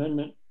subdivision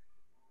amendment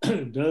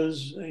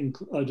does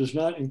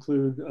not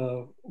include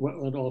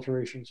wetland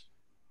alterations.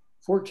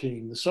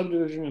 14, the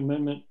subdivision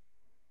amendment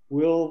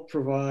will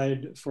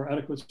provide for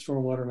adequate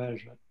stormwater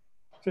management.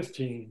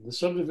 15, the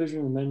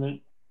subdivision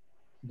amendment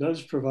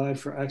does provide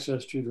for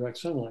access to direct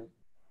sunlight.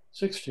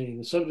 16,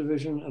 the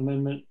subdivision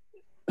amendment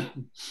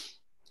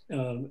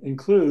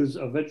includes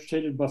a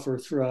vegetated buffer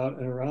throughout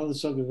and around the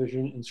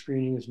subdivision, and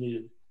screening is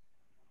needed.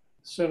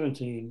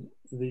 17,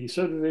 the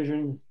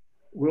subdivision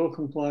will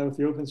comply with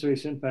the open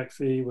space impact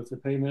fee with the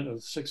payment of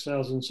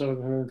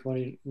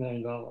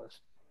 $6,729.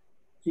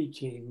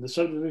 18, the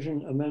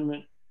subdivision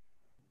amendment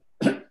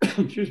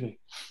excuse me,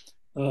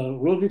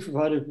 will be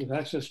provided with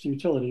access to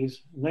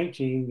utilities.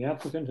 19, the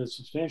applicant has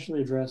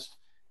substantially addressed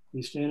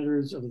the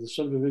standards of the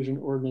subdivision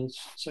ordinance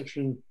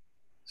section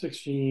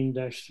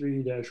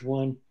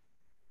 16-3-1.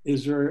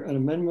 Is there an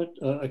amendment,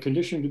 a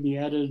condition to be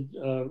added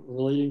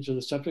relating to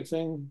the septic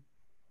thing?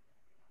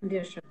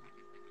 Condition.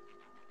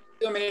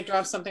 You want me to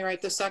draft something right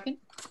this second?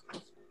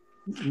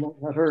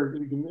 Not heard.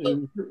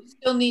 You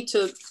still need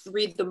to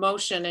read the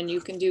motion, and you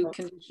can do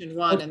condition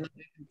 1 and then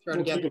we can throw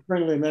together a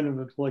friendly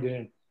amendment to plug it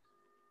in.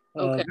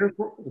 Okay.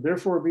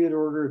 Therefore, be it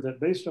ordered that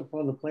based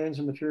upon the plans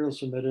and materials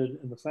submitted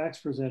and the facts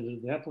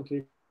presented, the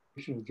application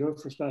of Joe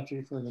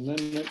Frascacci for an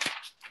amendment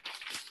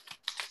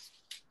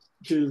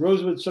to the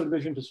Rosewood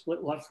subdivision to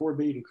split lot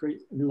 4B to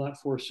create a new lot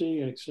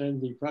 4C and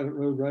extend the private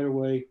road right of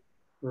way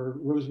for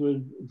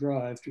Rosewood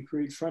Drive to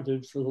create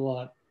frontage for the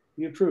lot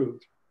be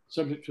approved,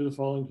 subject to the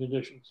following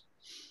conditions.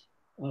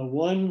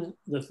 1,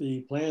 that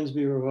the plans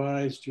be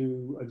revised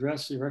to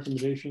address the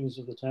recommendations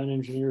of the town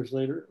engineer's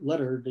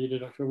letter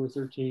dated October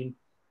 13,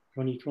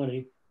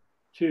 2020.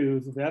 2,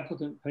 that the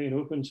applicant pay an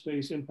open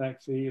space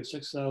impact fee of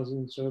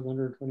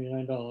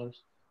 $6,729.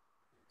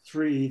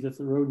 3, that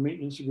the road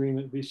maintenance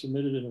agreement be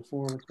submitted in a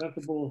form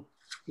acceptable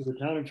to the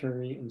town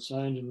attorney and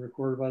signed and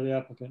recorded by the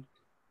applicant.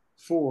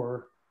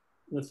 4,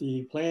 that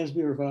the plans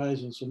be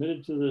revised and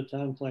submitted to the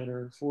town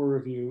planner for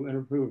review and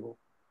approval,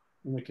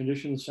 and the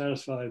conditions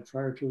satisfied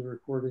prior to the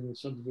recording of the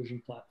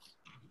subdivision plat.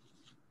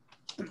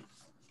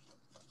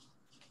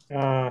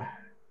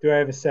 Do I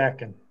have a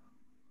second?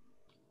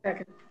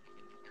 Second.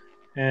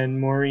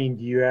 And Maureen,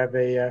 do you have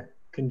a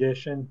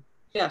condition?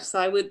 Yes,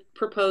 I would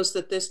propose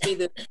that this be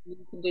the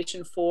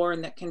condition 4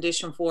 and that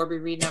condition 4 be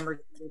renumbered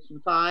to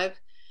condition 5.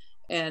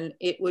 And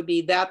it would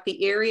be that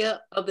the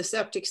area of the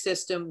septic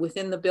system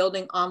within the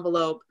building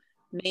envelope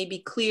may be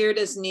cleared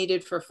as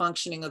needed for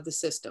functioning of the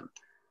system.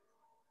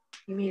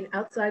 You mean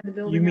outside the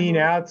building? You mean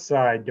envelope?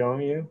 outside,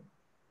 don't you?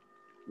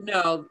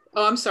 No,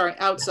 oh, I'm sorry,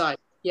 outside,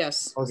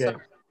 yes. Okay. Sorry.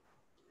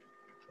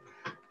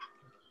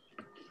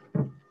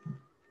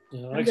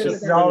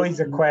 It's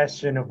always a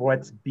question of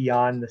what's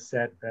beyond the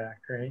setback,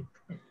 right?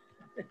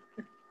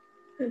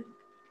 Do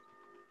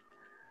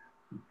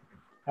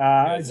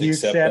you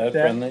accept that?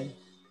 Friendly?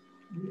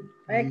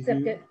 I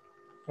accept it.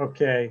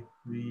 Okay,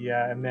 the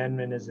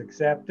amendment is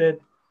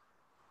accepted.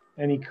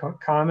 Any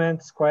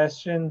comments,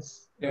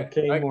 questions? Yeah,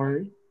 okay,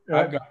 Maureen.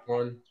 I've got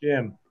one.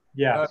 Jim,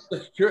 yes.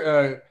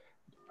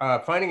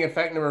 Finding of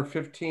fact number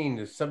 15,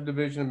 the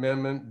subdivision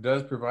amendment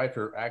does provide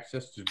for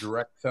access to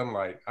direct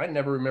sunlight. I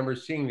never remember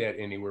seeing that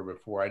anywhere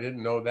before. I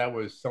didn't know that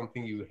was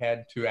something you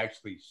had to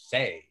actually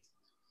say.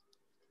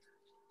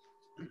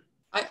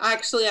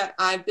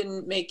 I've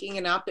been making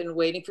it up and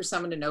waiting for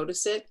someone to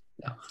notice it.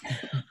 No.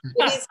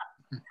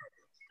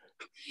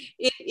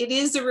 It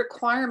is a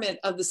requirement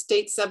of the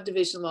state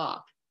subdivision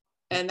law.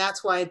 And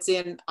that's why it's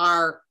in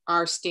our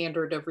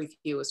standard of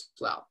review as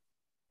well.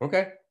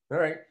 Okay, all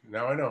right,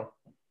 now I know.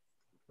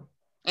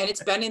 And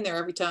it's been in there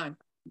every time.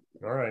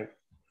 All right.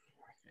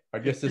 I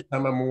guess this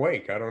time I'm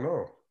awake. I don't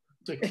know.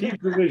 It's a key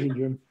provision,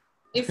 Jim.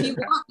 If you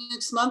want,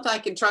 next month I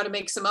can try to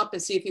make some up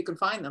and see if you can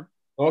find them.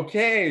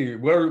 Okay,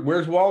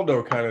 where's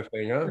Waldo kind of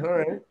thing, huh? All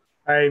right.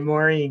 All right,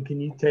 Maureen,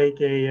 can you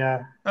take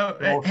a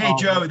hey,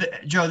 Joe,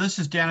 this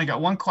is Dan. I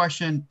got one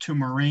question to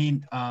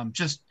Maureen.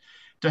 Just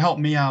to help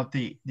me out,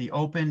 the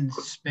open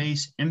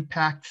space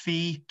impact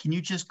fee. Can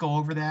you just go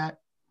over that?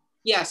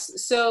 Yes.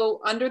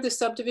 So under the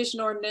subdivision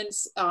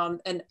ordinance,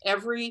 and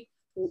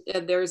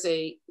there's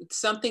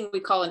something we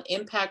call an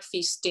impact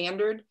fee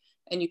standard,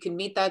 and you can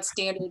meet that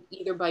standard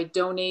either by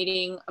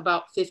donating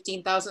about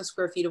 15,000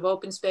 square feet of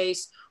open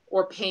space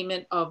or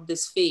payment of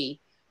this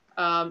fee.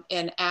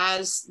 And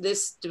as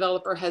this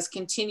developer has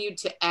continued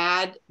to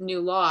add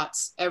new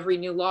lots, every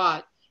new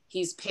lot,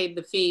 he's paid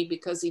the fee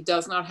because he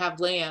does not have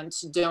land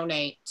to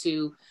donate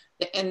to.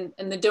 And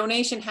the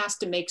donation has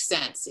to make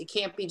sense. It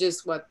can't be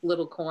just what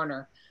little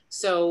corner.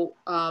 So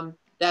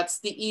that's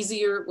the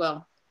easier,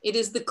 well, it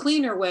is the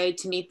cleaner way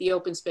to meet the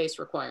open space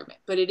requirement,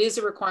 but it is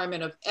a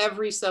requirement of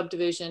every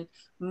subdivision.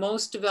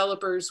 Most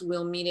developers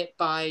will meet it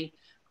by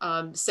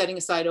setting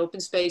aside open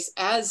space,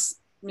 as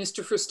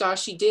Mr.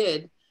 Frustashi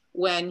did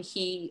when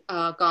he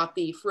got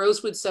the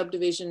Rosewood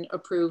subdivision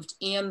approved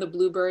and the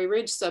Blueberry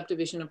Ridge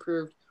subdivision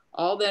approved.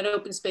 All that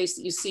open space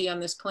that you see on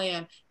this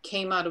plan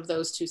came out of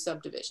those two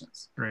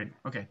subdivisions. Great.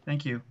 Okay.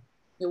 Thank you.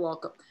 You're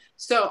welcome.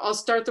 So I'll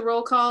start the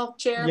roll call,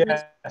 Chair.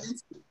 Yes,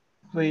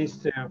 please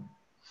do.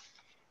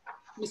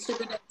 Mr.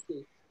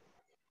 Budinski.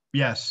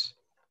 Yes.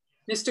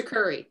 Mr.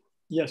 Curry.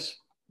 Yes.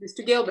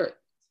 Mr. Gilbert.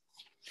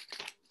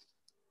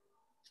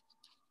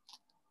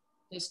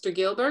 Mr.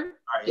 Gilbert?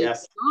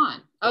 Yes.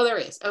 On. Oh, there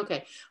he is.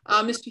 Okay.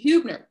 Mr.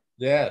 Huebner.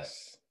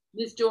 Yes.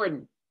 Ms.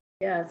 Jordan.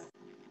 Yes.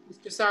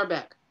 Mr.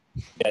 Sarbeck.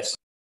 Yes.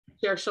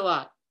 Chair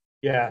Shalat.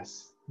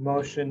 Yes,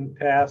 motion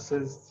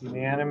passes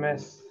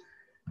unanimous.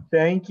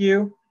 Thank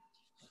you.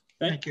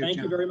 Thank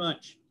you very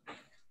much.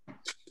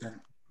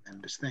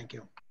 Members, thank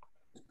you.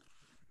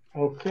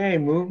 Okay,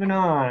 moving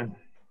on.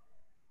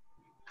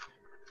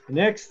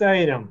 Next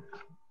item.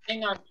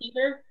 Hang on,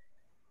 Peter.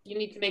 You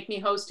need to make me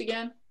host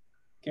again.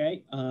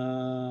 Okay.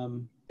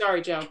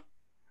 Sorry, Joe.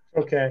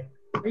 Okay.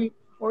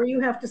 Or you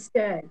have to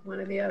stay, one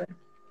or the other.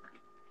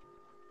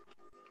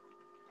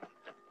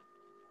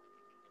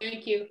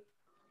 Thank you.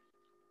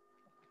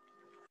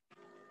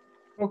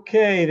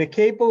 Okay, the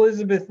Cape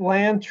Elizabeth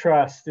Land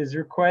Trust is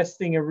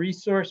requesting a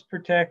resource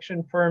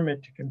protection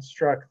permit to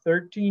construct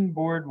 13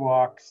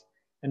 boardwalks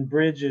and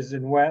bridges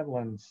in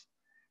wetlands,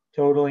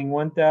 totaling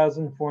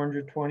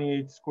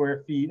 1,428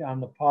 square feet on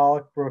the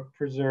Pollock Brook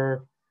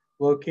Preserve,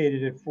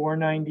 located at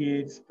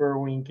 498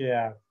 Spurwink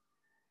Ave.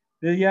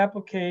 The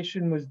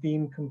application was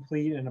deemed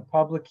complete and a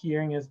public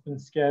hearing has been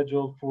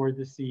scheduled for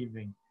this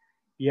evening.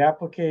 The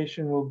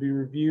application will be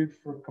reviewed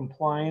for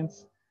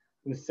compliance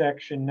with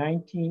Section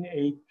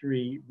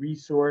 1983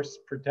 Resource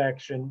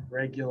Protection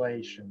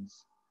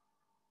Regulations.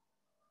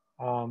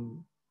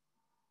 So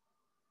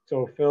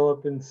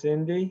Philip and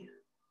Cindy,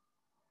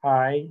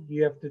 hi,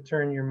 you have to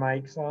turn your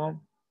mics on.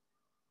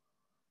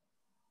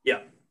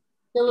 Yeah.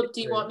 Philip,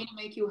 do you want me to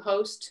make you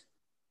host?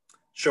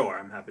 Sure,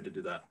 I'm happy to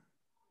do that.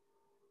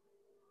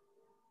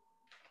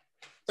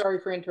 Sorry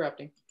for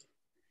interrupting.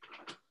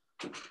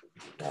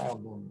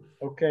 Problem.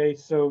 Okay,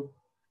 so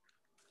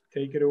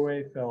take it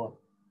away, Philip.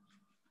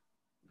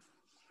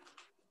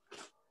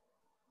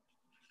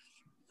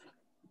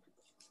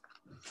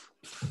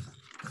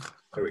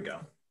 There we go.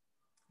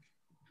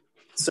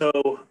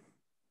 So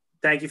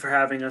thank you for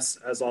having us,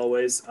 as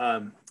always.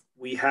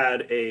 We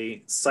had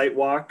a site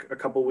walk a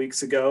couple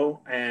weeks ago,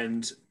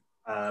 and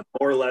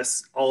more or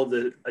less all of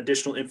the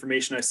additional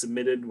information I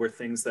submitted were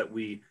things that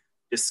we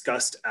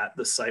discussed at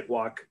the site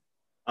walk.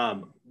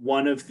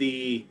 One of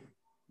the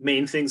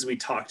main things we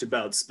talked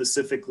about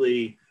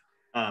specifically,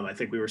 I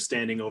think we were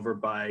standing over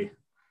by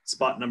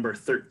spot number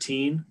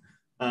 13,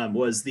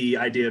 was the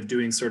idea of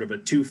doing sort of a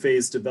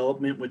two-phase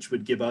development, which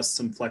would give us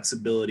some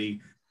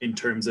flexibility in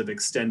terms of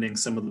extending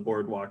some of the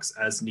boardwalks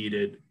as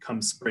needed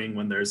come spring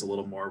when there's a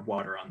little more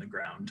water on the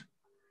ground.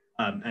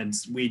 And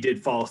we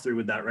did follow through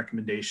with that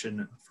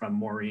recommendation from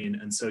Maureen.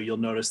 And so you'll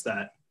notice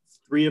that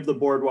 3 of the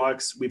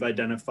boardwalks, we've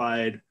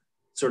identified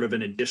sort of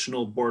an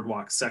additional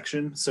boardwalk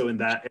section. So in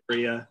that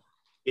area,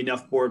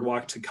 enough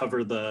boardwalk to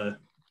cover the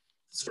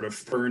sort of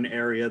fern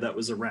area that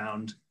was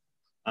around.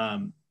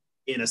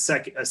 In a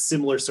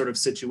similar sort of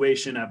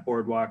situation at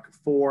Boardwalk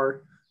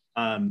 4.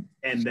 And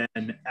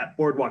then at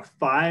Boardwalk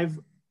 5,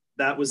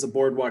 that was a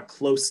boardwalk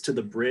close to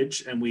the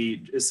bridge. And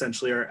we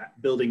essentially are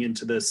building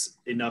into this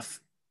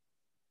enough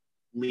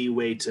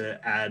leeway to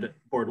add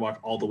boardwalk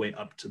all the way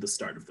up to the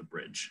start of the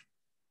bridge,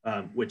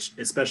 which,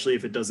 especially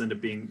if it does end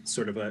up being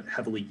sort of a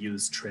heavily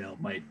used trail,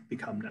 might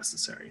become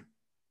necessary.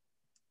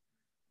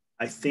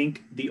 I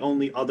think the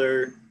only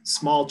other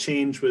small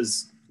change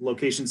was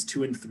locations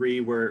 2 and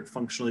 3 were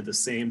functionally the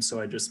same,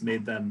 so I just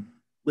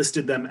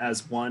listed them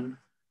as one.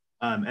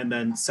 And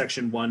then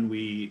section 1,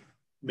 we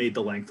made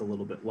the length a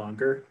little bit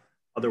longer.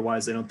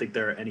 Otherwise, I don't think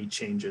there are any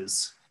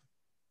changes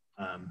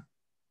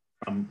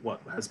from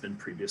what has been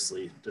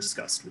previously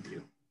discussed with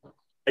you.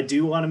 I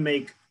do want to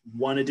make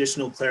one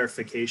additional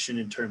clarification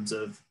in terms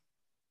of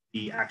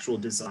the actual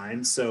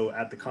design. So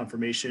at the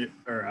confirmation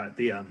or at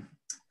the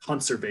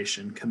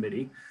conservation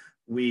committee,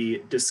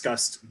 we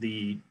discussed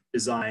the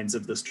designs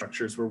of the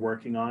structures we're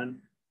working on.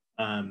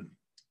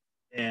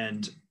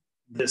 And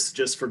this,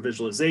 just for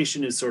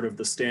visualization, is sort of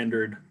the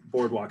standard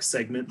boardwalk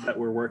segment that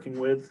we're working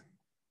with,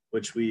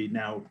 which we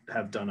now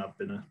have done up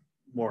in a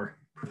more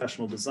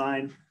professional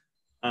design.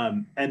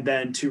 And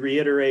then to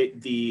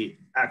reiterate, the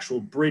actual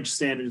bridge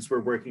standards we're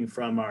working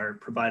from are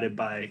provided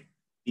by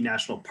the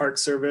National Park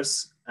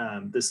Service.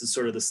 This is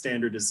sort of the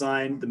standard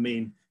design. The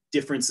main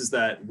difference is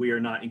that we are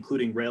not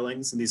including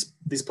railings, and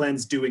these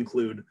plans do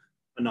include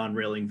a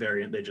non-railing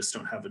variant. They just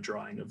don't have a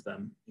drawing of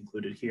them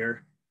included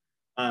here.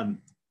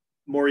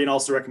 Maureen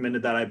also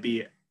recommended that I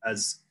be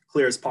as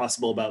clear as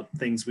possible about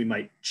things we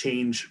might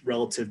change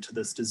relative to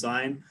this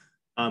design.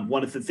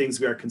 One of the things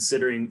we are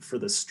considering for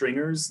the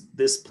stringers,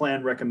 this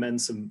plan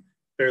recommends some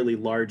fairly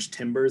large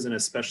timbers, and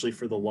especially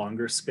for the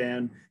longer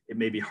span, it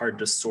may be hard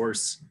to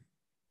source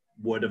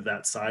wood of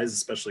that size,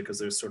 especially because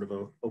there's sort of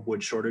a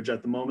wood shortage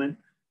at the moment.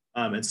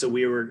 And so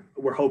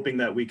we're hoping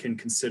that we can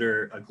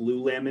consider a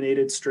glue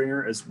laminated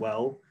stringer as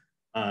well.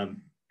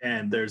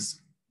 And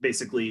there's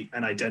basically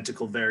an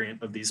identical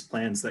variant of these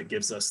plans that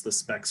gives us the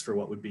specs for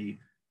what would be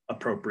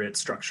appropriate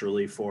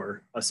structurally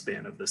for a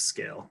span of this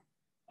scale,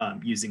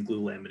 using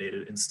glue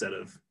laminated instead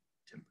of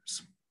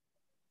timbers.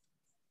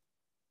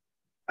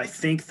 I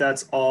think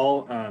that's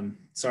all.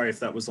 Sorry if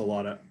that was a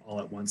lot all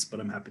at once,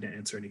 but I'm happy to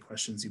answer any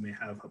questions you may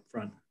have up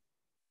front.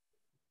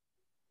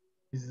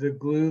 Is the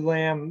glue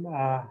lam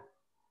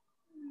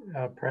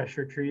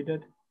pressure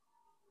treated?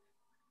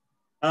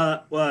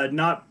 Well,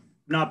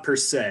 not per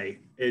se.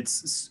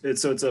 It's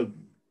a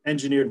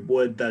engineered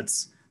wood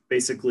that's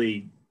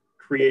basically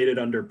created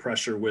under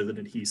pressure with an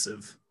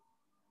adhesive.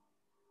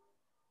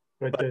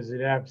 But does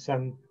it have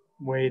some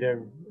way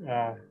to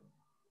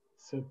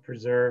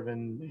preserve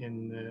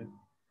in the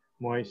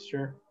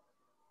moisture?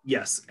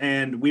 Yes,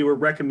 and we were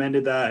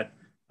recommended that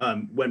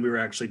when we were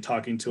actually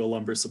talking to a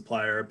lumber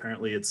supplier.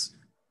 Apparently it's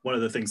one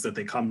of the things that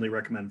they commonly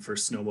recommend for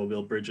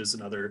snowmobile bridges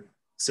and other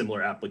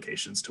similar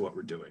applications to what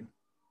we're doing.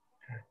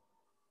 Okay.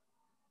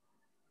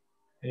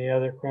 Any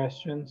other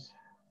questions?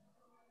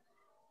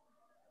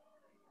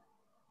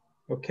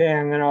 Okay,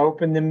 I'm going to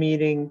open the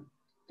meeting.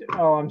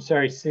 Oh, I'm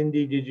sorry,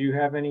 Cindy, did you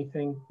have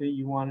anything that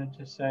you wanted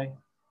to say?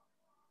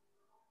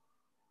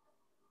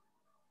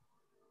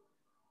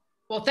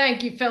 Well,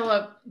 thank you,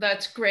 Philip.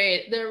 That's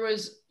great.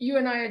 You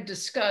and I had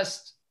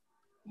discussed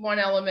one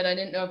element. I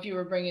didn't know if you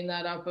were bringing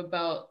that up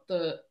about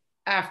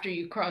after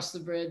you cross the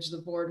bridge, the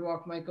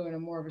boardwalk might go in a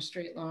more of a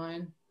straight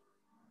line.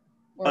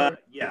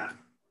 Yeah.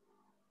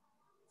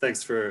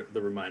 Thanks for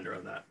the reminder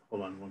on that.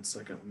 Hold on one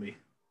second. Let me.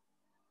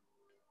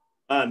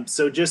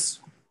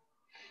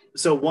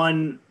 So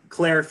one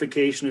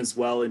clarification as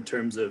well in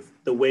terms of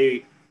the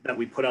way that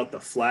we put out the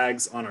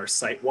flags on our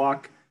site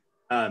walk.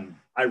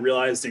 I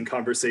realized in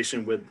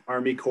conversation with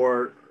Army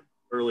Corps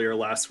earlier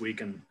last week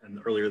and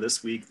earlier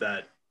this week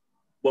that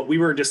what we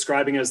were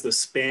describing as the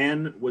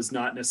span was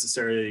not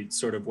necessarily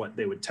sort of what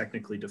they would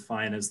technically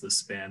define as the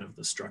span of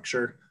the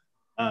structure.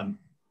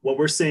 What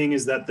we're saying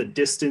is that the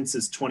distance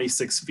is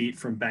 26 feet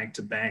from bank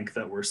to bank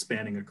that we're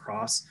spanning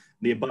across.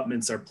 The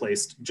abutments are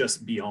placed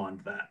just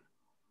beyond that.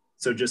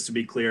 So just to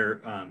be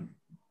clear,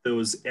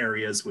 those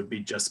areas would be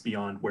just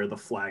beyond where the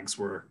flags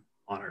were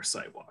on our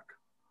sidewalk.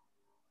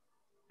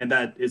 And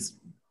that is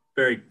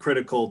very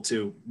critical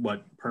to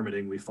what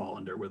permitting we fall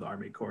under with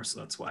Army Corps.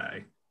 So that's why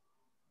I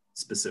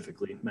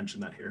specifically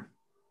mentioned that here.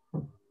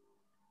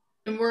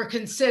 And we're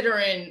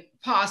considering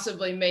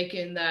possibly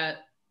making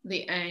that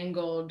the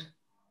angled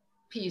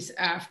piece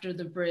after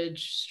the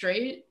bridge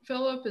straight,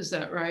 Philip, is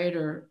that right?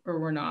 Or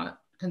we're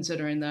not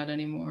considering that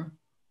anymore?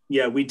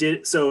 Yeah, we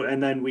did. So,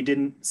 and then we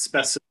didn't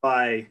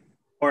specify,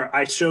 or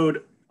I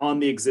showed on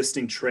the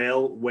existing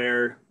trail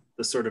where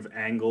the sort of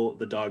angle,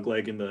 the dog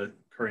leg in the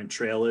current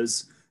trail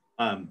is.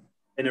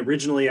 And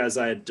originally, as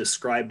I had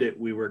described it,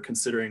 we were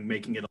considering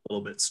making it a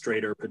little bit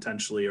straighter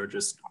potentially, or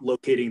just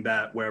locating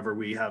that wherever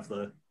we have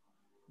the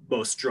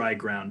most dry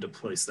ground to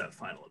place that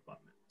final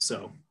abutment.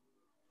 So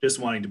just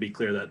wanting to be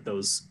clear that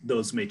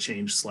those may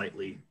change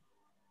slightly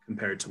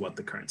compared to what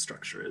the current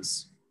structure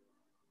is.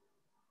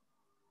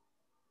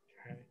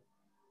 Okay.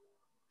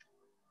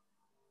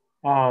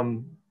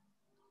 All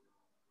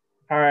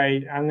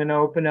right, I'm going to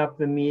open up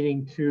the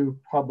meeting to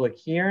public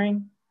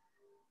hearing.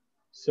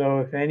 So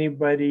if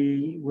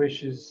anybody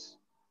wishes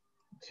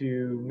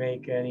to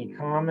make any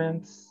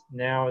comments,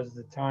 now is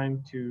the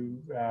time to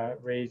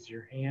raise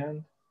your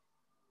hand.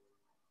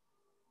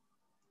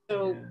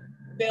 So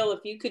Bill,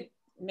 if you could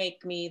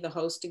make me the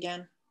host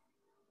again.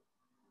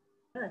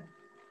 Sure.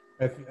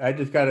 I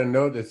just got a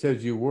note that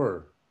says you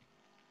were.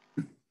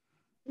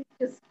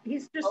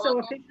 He's just so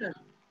efficient.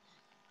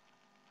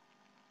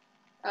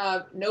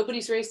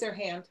 Nobody's raised their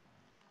hand.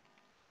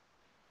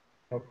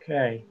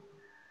 Okay.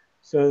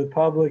 So the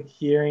public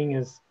hearing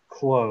is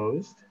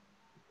closed.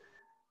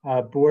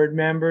 Board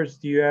members,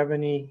 do you have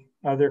any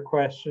other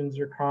questions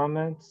or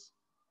comments?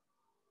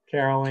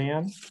 Carol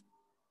Ann?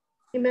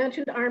 You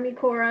mentioned Army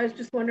Corps. I was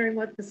just wondering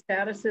what the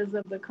status is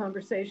of the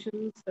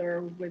conversations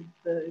or with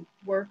the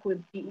work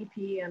with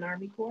DEP and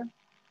Army Corps.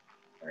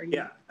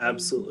 Yeah,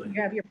 absolutely.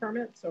 You have your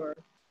permits or?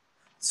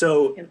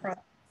 So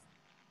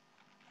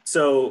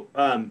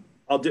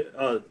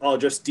I'll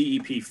address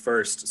DEP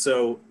first.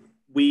 So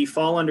we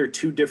fall under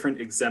two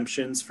different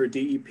exemptions for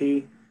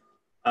DEP.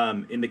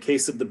 In the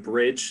case of the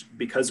bridge,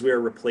 because we are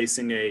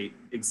replacing a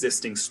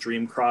existing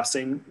stream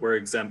crossing, we're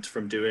exempt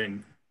from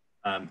doing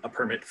a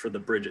permit for the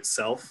bridge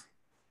itself.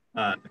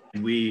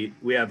 We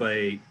have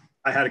I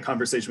had a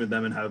conversation with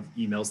them and have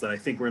emails that I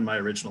think were in my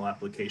original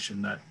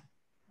application that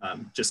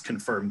just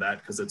confirm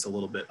that, because it's a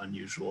little bit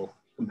unusual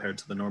compared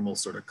to the normal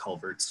sort of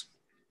culverts.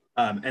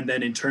 And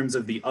then in terms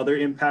of the other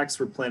impacts,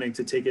 we're planning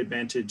to take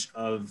advantage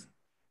of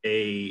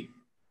a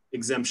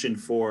exemption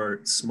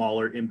for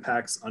smaller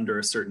impacts under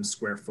a certain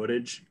square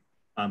footage.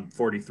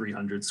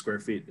 4,300 square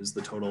feet is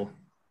the total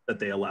that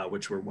they allow,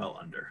 which we're well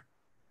under.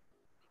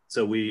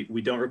 So we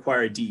don't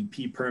require a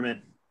DEP permit.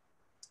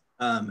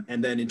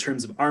 And then in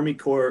terms of Army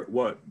Corps,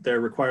 what they're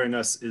requiring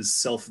us is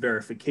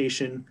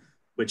self-verification,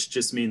 which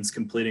just means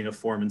completing a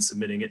form and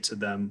submitting it to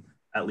them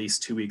at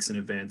least 2 weeks in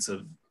advance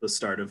of the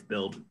start of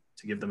build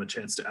to give them a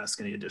chance to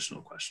ask any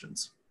additional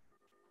questions.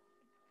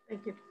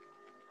 Thank you.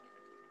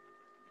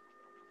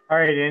 All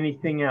right,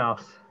 anything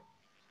else?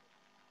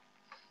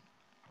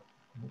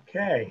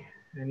 Okay,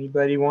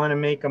 anybody want to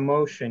make a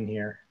motion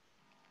here?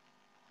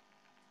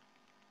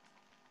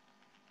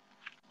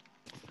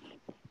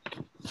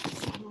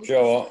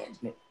 Joe,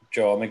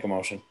 I'll make a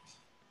motion.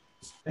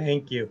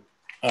 Thank you.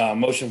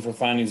 Motion for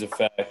findings of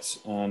facts.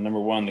 Number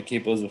one, the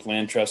Cape Elizabeth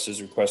Land Trust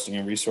is requesting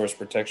a resource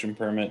protection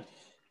permit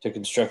to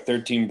construct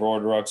 13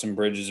 boardwalks and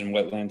bridges and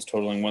wetlands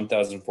totaling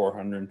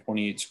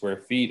 1,428 square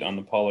feet on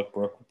the Pollock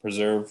Brook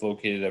Preserve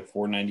located at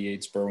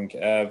 498 Spurwink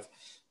Ave,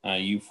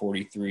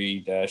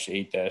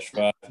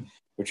 U43-8-5,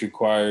 which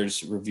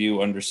requires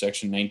review under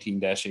section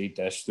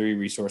 19-8-3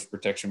 resource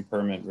protection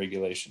permit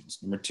regulations.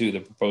 Number two, the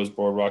proposed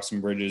boardwalks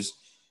and bridges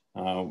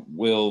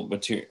will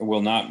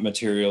not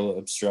material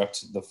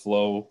obstruct the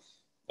flow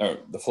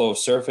of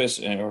surface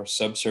or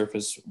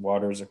subsurface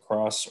waters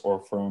across or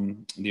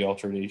from the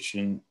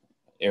alteration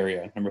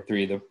area. Number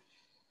three, the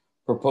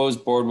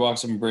proposed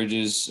boardwalks and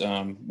bridges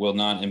will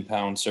not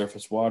impound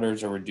surface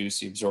waters or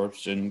reduce the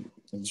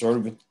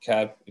absorptive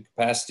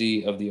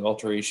capacity of the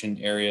alteration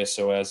area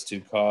so as to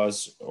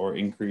cause or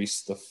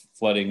increase the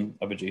flooding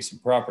of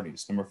adjacent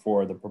properties. Number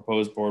four, the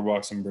proposed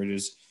boardwalks and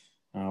bridges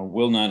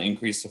will not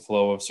increase the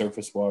flow of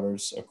surface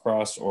waters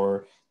across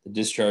or the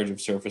discharge of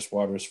surface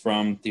waters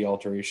from the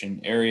alteration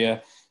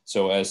area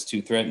so as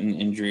to threaten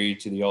injury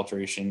to the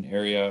alteration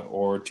area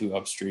or to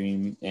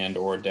upstream and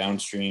or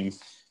downstream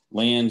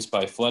lands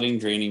by flooding,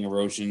 draining,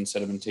 erosion,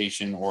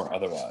 sedimentation, or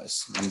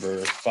otherwise.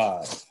 Number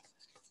five,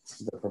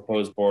 the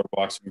proposed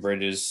boardwalks and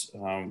bridges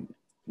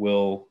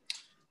will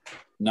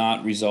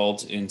not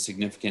result in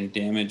significant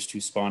damage to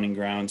spawning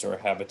grounds or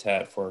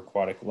habitat for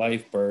aquatic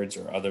life, birds,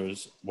 or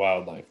others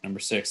wildlife. Number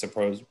six, the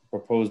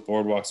proposed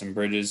boardwalks and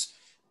bridges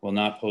will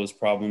not pose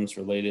problems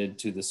related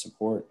to the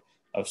support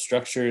of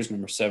structures.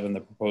 Number seven, the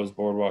proposed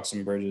boardwalks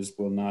and bridges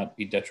will not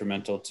be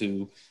detrimental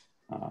to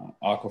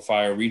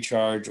aquifer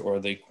recharge or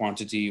the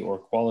quantity or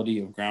quality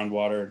of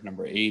groundwater.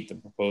 Number eight, the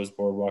proposed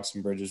boardwalks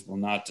and bridges will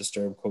not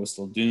disturb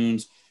coastal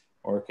dunes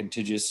or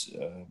contiguous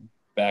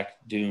back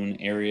dune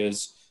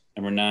areas.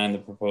 Number nine, the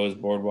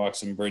proposed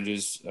boardwalks and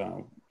bridges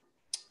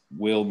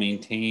will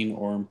maintain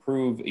or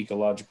improve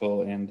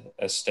ecological and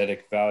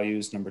aesthetic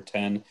values. Number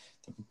 10,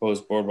 the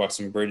proposed boardwalks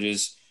and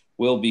bridges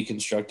will be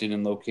constructed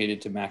and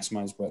located to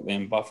maximize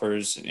wetland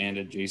buffers and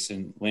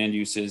adjacent land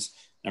uses.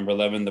 Number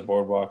 11, the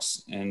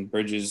boardwalks and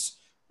bridges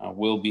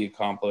will be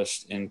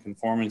accomplished in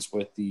conformance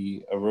with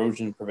the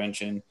erosion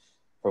prevention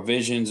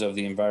provisions of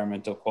the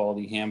Environmental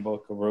Quality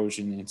Handbook,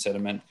 Erosion and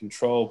Sediment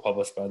Control,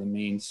 published by the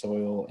Maine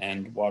Soil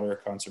and Water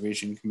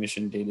Conservation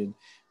Commission, dated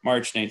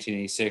March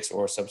 1986,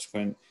 or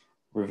subsequent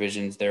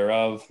revisions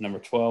thereof. Number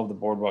 12, the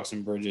boardwalks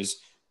and bridges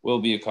will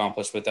be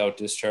accomplished without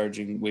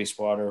discharging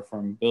wastewater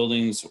from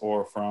buildings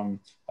or from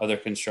other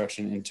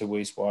construction into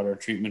wastewater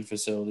treatment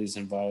facilities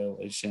in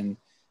violation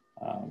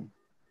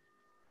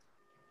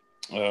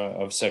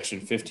of section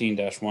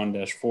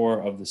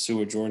 15-1-4 of the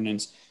sewage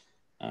ordinance.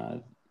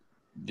 Number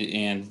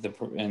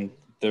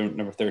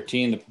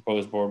 13, the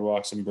proposed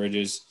boardwalks and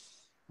bridges,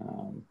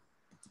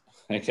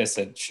 I guess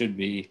that should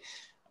be,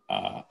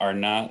 are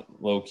not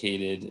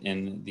located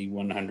in the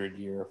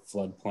 100-year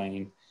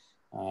floodplain.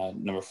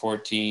 Number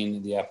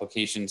 14, the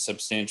application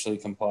substantially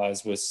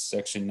complies with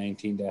section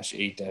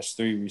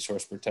 19-8-3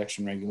 resource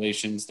protection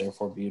regulations.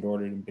 Therefore, be it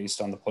ordered and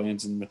based on the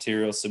plans and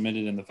materials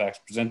submitted and the facts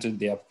presented,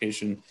 the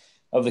application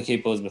of the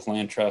Cape Elizabeth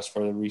Land Trust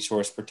for the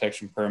resource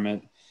protection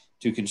permit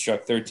to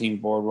construct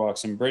 13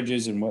 boardwalks and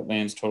bridges in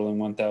wetlands totaling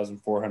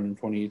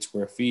 1,428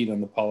 square feet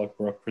on the Pollock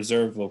Brook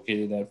Preserve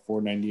located at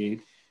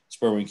 498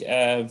 Spurwink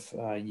Ave,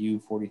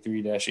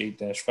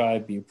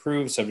 U43-8-5 be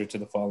approved, subject to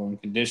the following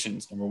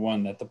conditions. Number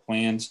one, that the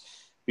plans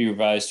be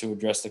revised to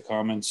address the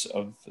comments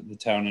of the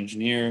town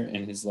engineer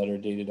in his letter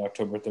dated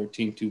October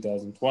 13,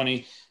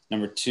 2020.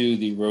 Number two,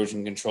 the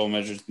erosion control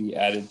measures be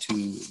added to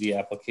the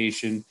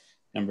application.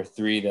 Number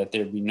three, that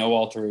there be no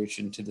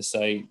alteration to the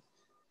site,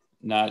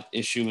 not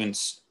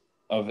issuance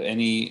of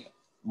any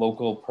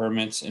local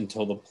permits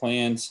until the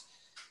plans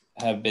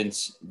have been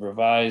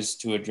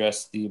revised to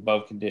address the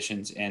above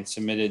conditions and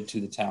submitted to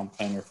the town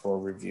planner for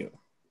review.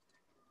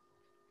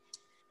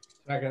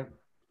 Second.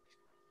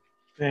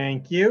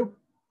 Thank you.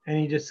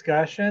 Any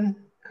discussion,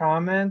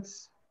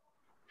 comments?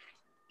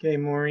 Okay,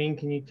 Maureen,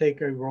 can you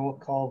take a roll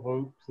call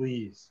vote,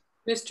 please?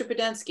 Mr.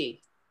 Podensky.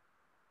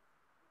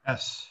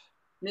 Yes.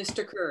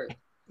 Mr. Curry.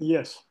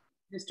 Yes.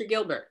 Mr.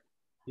 Gilbert.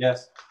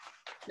 Yes.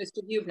 Mr.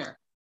 Bubner.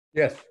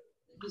 Yes.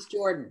 Ms.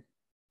 Jordan.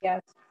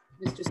 Yes.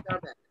 Mr.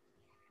 Starbeck.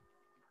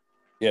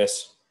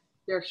 Yes.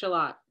 Chair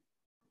Shalat.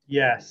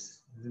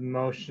 Yes, the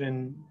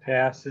motion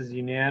passes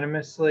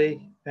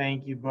unanimously.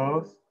 Thank you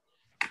both.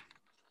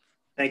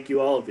 Thank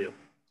you, all of you.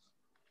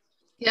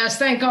 Yes,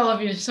 thank all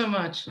of you so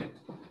much.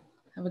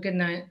 Have a good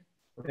night.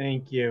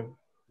 Thank you.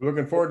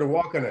 Looking forward to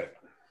walking it.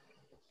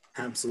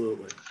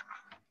 Absolutely.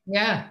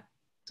 Yeah,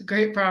 it's a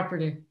great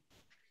property.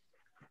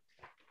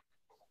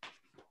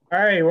 All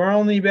right, we're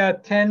only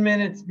about 10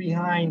 minutes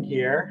behind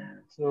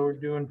here, so we're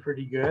doing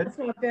pretty good. That's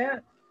not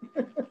bad.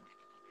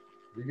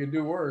 We could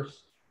do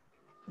worse.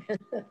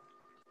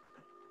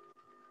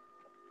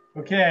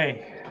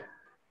 Okay.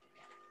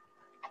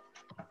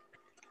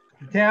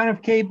 The town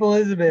of Cape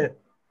Elizabeth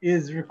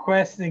is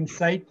requesting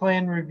site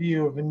plan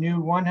review of a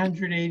new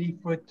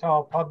 180-foot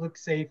tall public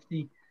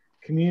safety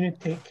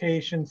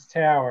communications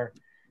tower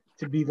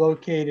to be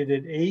located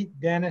at 8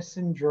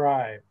 Denison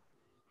Drive.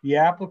 The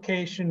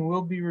application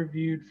will be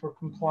reviewed for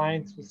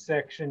compliance with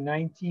section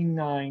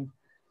 19.9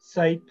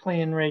 site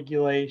plan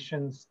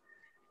regulations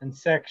and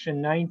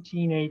section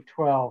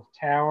 19.812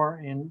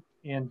 tower and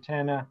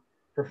antenna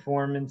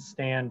performance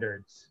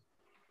standards.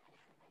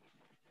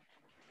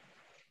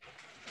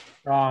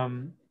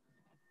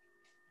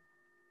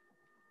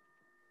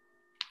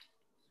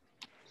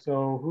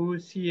 So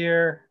who's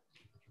here?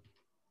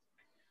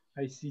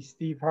 I see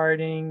Steve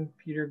Harding,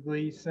 Peter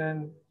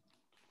Gleason,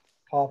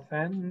 Paul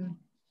Fenton.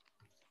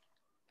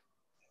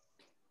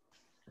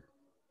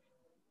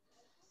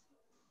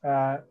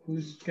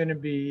 Who's going to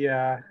be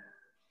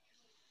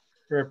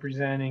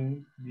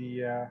representing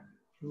the,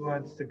 who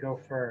wants to go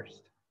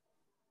first?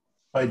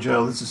 Hi,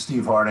 Joe. This is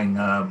Steve Harding.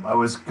 I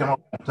was going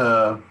to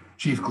let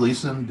Chief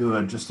Gleason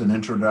do just an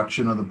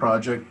introduction of the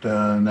project,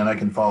 and then I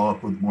can follow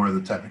up with more of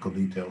the technical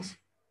details.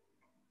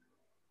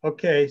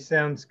 Okay,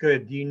 sounds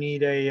good. Do you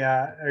need a,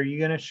 are you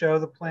going to show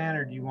the plan,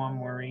 or do you want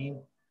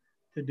Maureen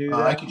to do that?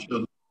 I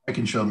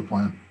can show the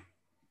plan.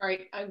 All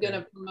right, I'm going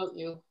to promote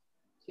you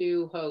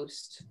to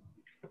host.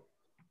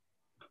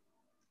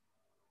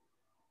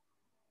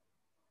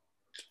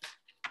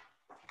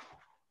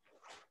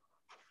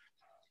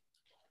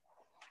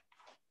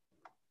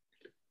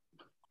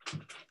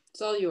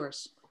 It's all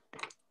yours.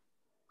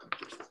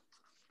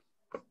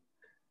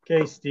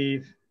 Okay,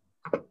 Steve,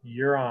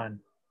 you're on.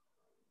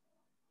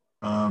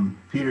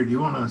 Peter, do you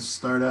want to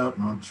start out,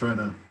 and I'll try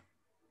to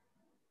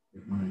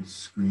get my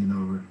screen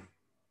over.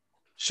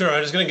 Sure,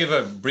 I'm just going to give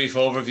a brief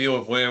overview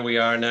of where we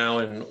are now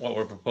and what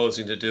we're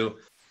proposing to do.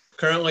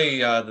 Currently,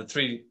 the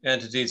three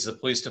entities, the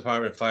police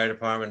department, fire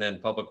department,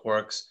 and public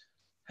works,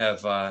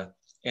 have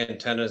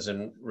antennas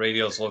and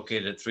radios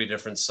located at 3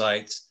 different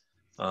sites.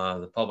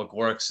 The public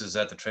works is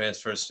at the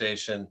transfer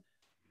station.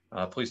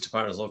 Police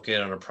department is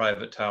located on a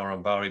private tower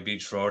on Bowery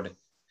Beach Road.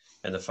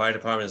 And the fire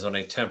department is on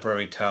a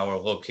temporary tower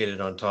located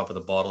on top of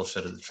the bottle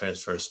shed at the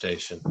transfer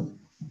station.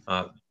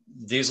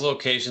 These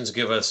locations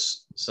give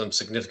us some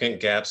significant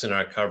gaps in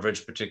our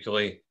coverage,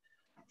 particularly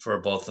for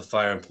both the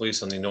fire and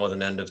police on the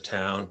northern end of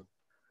town.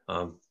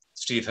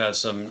 Steve has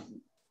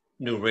some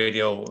new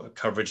radio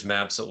coverage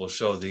maps that will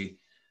show the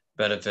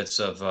benefits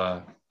of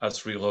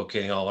us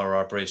relocating all our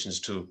operations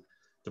to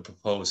the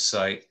proposed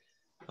site.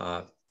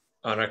 On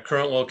our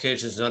current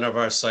locations, none of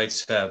our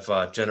sites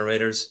have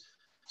generators.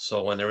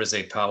 So when there is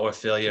a power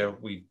failure,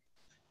 we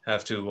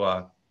have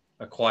to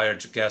acquire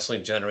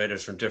gasoline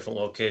generators from different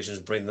locations,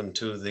 bring them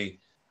to the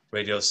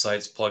radio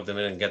sites, plug them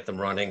in and get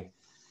them running.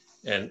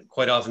 And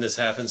quite often this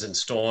happens in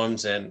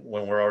storms and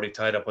when we're already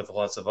tied up with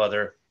lots of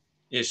other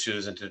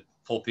issues, and to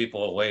pull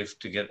people away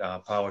to get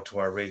power to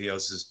our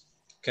radios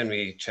can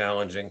be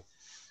challenging.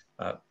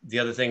 The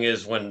other thing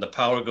is when the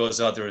power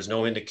goes out, there is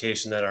no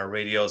indication that our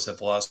radios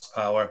have lost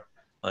power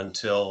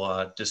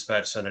until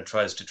dispatch center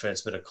tries to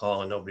transmit a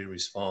call and nobody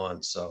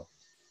responds. So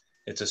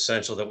it's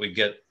essential that we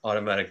get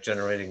automatic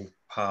generating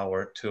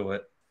power to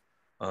it.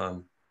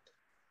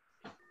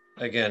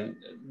 Again,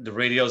 the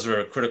radios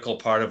are a critical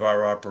part of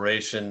our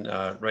operation.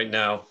 Right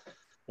now,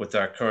 with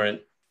our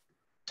current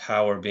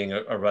tower being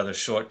a rather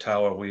short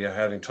tower, we are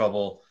having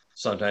trouble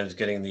sometimes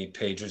getting the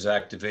pagers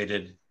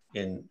activated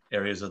in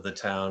areas of the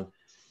town.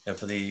 And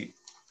for the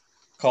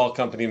call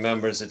company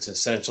members, it's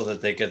essential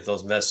that they get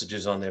those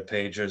messages on their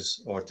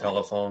pagers or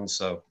telephones.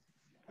 So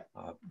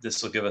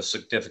this will give us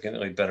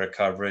significantly better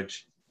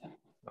coverage.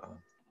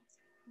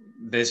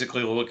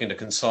 Basically, we're looking to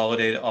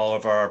consolidate all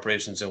of our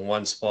operations in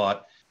one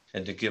spot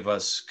and to give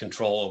us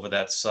control over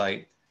that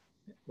site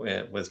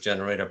with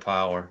generator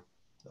power.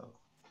 So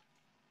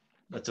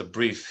that's a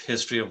brief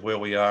history of where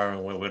we are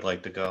and where we'd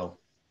like to go.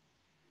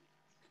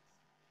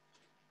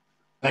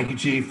 Thank you,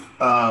 Chief.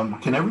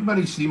 Can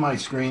everybody see my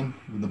screen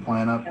with the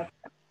plan up? Yep.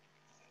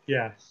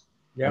 Yes.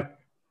 Yep.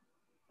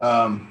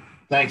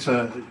 Thanks.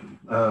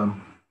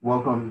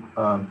 Welcome.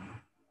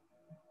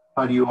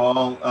 Hi to you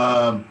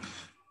all.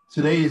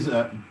 Today's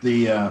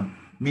the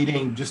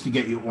meeting, just to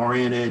get you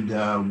oriented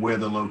where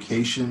the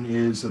location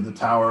is of the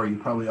tower. You're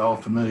probably all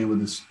familiar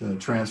with this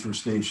transfer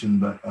station,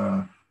 but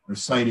our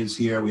site is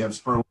here. We have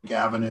Spurwick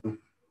Avenue,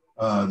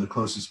 the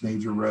closest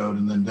major road,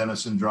 and then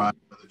Dennison Drive,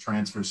 the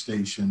transfer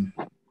station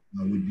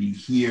would be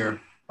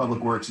here.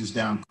 Public Works is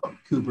down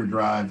Cooper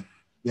Drive.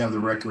 You have the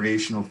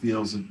recreational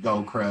fields at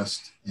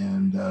Gullcrest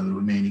and the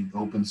remaining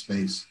open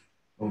space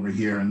over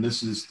here. And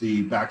this is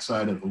the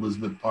backside of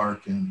Elizabeth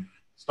Park, and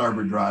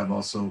Starboard Drive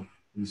also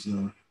is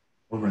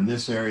over in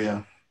this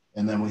area.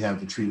 And then we have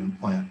the treatment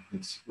plant.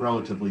 It's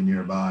relatively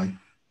nearby.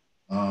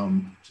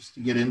 Just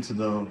to get into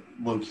the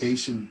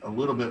location a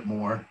little bit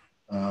more,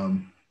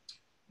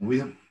 we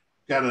have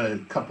got a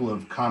couple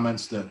of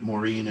comments that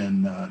Maureen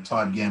and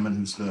Todd Gammon,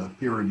 who's the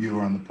peer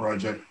reviewer on the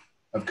project,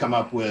 have come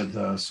up with.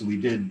 So we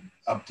did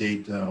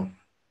update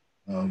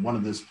one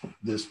of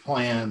this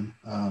plan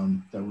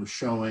that we're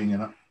showing,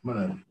 and I'm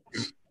gonna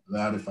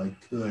that if I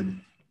could,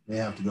 may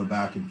have to go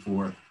back and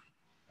forth.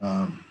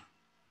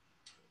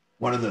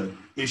 One of the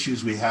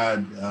issues we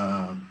had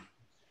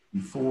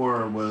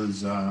before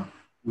was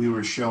we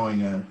were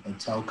showing a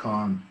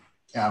telecom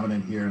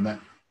cabinet here, and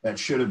that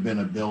should have been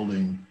a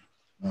building.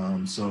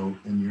 So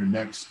in your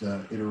next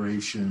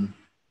iteration,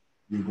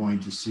 you're going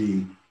to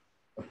see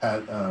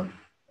a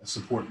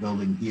support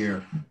building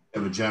here.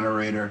 We have a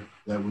generator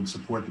that would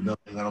support the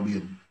building. That'll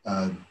be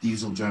a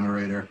diesel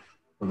generator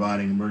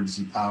providing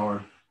emergency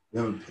power.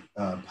 We have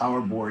a power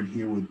board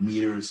here with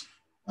meters.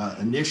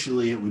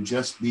 Initially, it would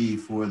just be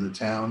for the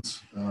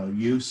town's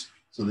use,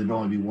 so there'd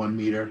only be 1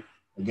 meter.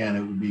 Again,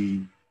 it would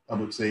be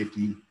public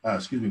safety,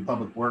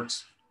 Public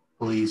Works,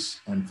 police,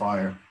 and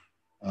fire.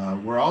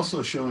 We're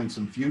also showing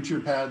some future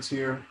pads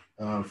here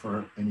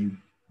for any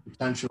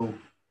potential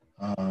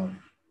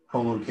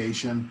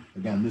co-location.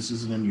 Again, this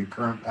isn't in your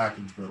current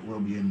package, but it will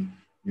be in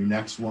your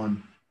next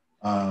one.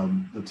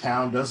 The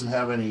town doesn't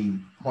have any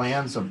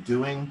plans of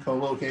doing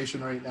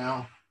co-location right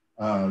now.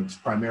 It's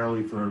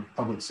primarily for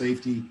public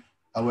safety.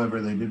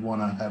 However, they did want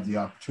to have the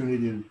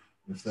opportunity,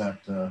 if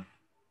that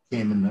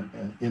came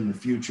in the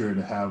future,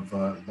 to have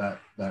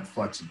that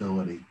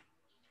flexibility.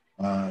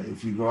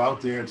 If you go out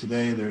there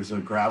today, there's a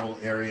gravel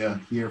area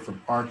here for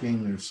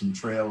parking. There's some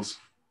trails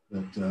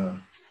that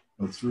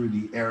go through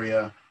the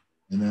area.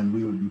 And then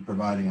we would be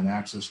providing an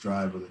access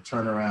drive with a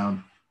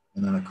turnaround,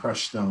 and then a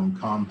crushed stone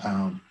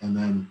compound, and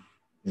then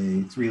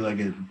a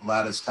 3-legged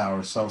lattice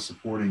tower,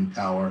 self-supporting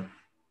tower.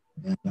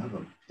 And I have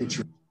a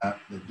picture of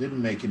that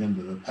didn't make it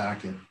into the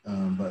packet,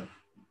 but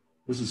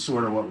this is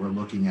sort of what we're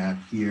looking at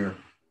here.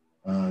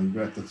 You've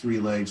got the 3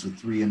 legs with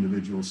 3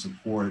 individual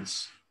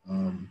supports.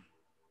 A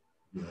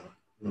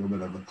little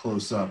bit of a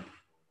close-up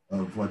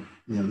of what,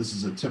 this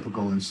is a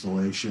typical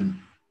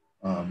installation.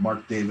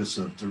 Mark Davis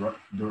of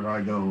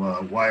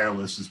Durago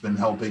Wireless has been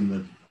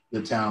helping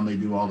the town. They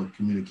do all the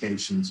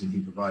communications, and he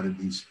provided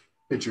these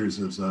pictures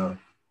as an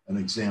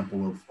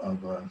example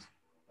of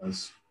a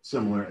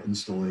similar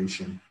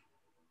installation.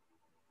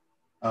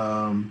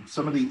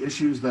 Some of the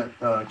issues that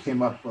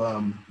came up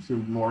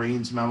through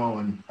Maureen's memo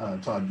and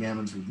Todd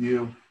Gammon's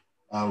review,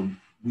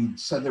 we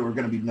said there were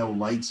going to be no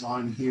lights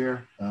on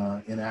here.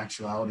 In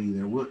actuality,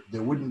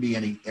 there wouldn't be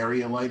any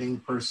area lighting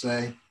per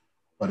se,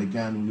 but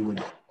again, we would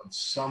have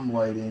some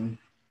lighting.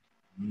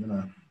 I'm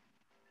going to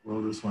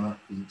blow this one up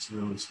because it's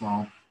really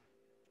small.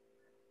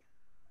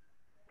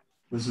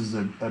 This is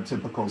a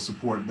typical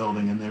support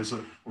building, and there's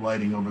a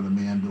lighting over the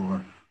man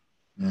door.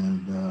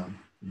 And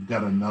we've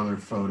got another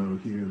photo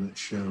here that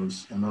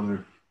shows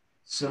another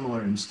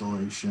similar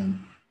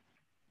installation.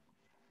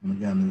 And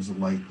again, there's a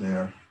light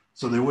there.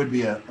 So there would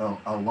be a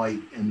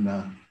light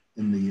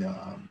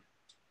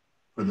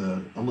for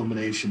the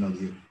illumination of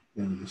the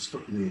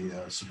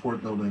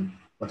support building,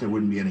 but there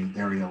wouldn't be any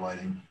area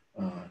lighting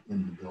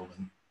in the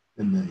building,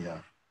 in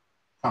the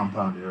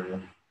compound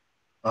area.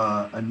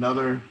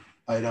 Another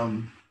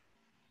item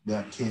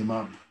that came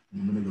up,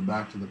 I'm going to go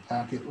back to the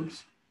packet.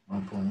 Oops,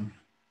 wrong plan.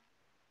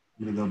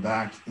 I'm going to go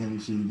back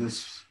into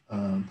this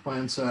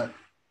plan set.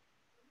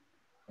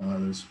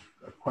 There's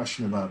a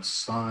question about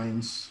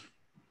signs.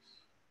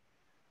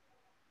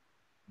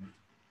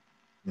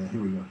 Yeah,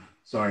 here we go.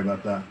 Sorry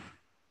about that.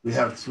 We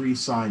have 3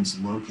 signs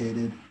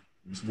located.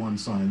 There's 1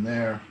 sign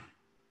there.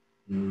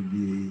 There would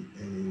be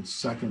a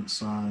second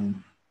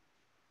sign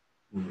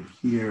over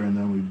here, and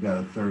then we've got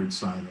a 3rd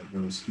sign that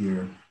goes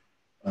here.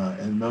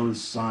 And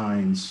those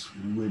signs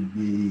would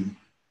be,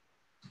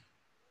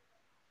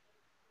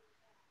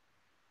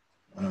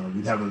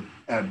 we'd have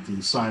at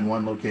the sign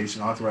 1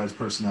 location, authorized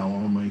personnel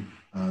only.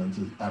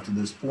 After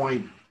this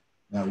point,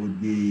 that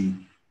would be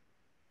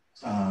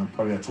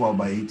probably a 12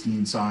 by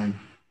 18 sign.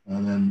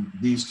 And then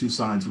these 2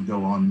 signs would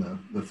go on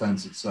the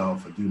fence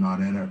itself, a do not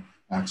enter,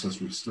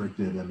 access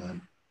restricted, and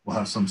then we'll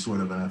have some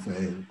sort of an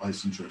FAA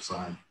licensure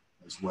sign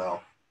as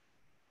well.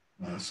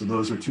 So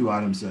those are two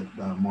items that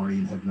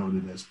Maureen had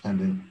noted as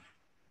pending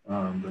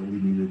that we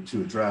needed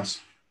to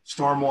address.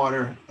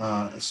 Stormwater,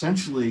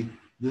 essentially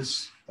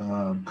this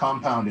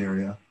compound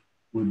area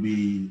would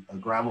be a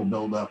gravel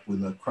buildup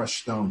with a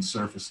crushed stone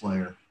surface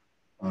layer.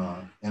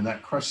 And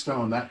that crushed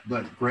stone, that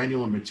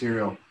granular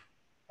material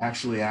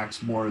actually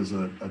acts more as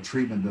a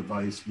treatment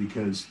device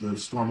because the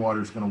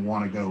stormwater is going to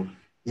want to go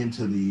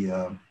into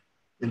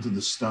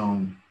the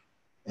stone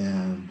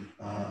and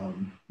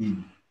be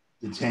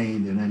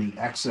detained, and any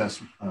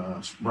excess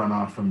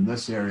runoff from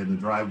this area, the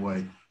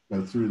driveway,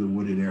 go through the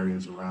wooded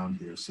areas around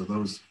here. So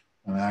those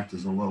act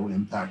as a low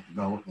impact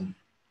development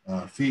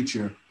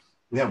feature.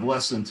 We have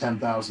less than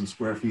 10,000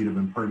 square feet of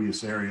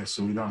impervious area,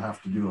 so we don't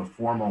have to do a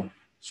formal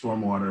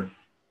stormwater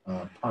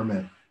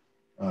permit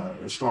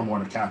or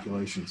stormwater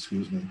calculation,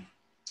 excuse me.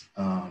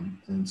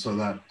 And so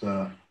that,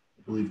 I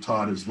believe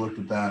Todd has looked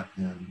at that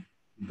and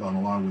gone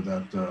along with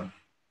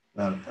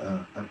that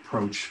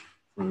approach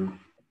for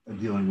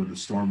dealing with the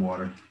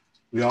stormwater.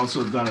 We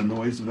also have done a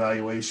noise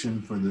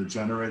evaluation for the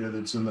generator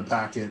that's in the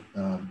packet.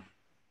 Go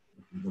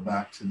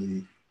back to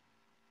the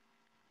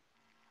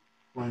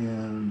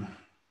plan.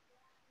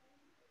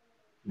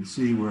 You can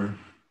see where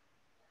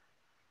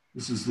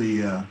this is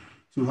the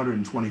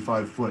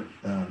 225-foot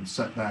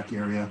setback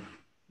area.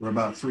 We're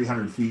about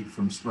 300 feet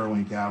from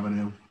Spurwink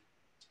Avenue.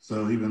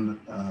 So even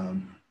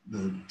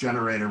the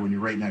generator, when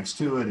you're right next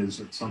to it, is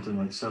at something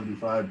like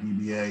 75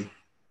 dBA.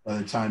 By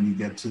the time you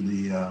get to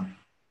the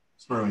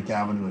Spurwink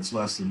Avenue, it's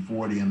less than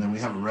 40. And then we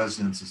have a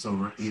residence that's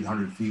over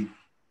 800 feet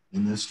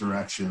in this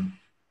direction.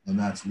 And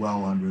that's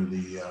well under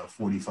the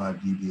 45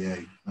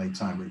 dBA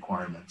nighttime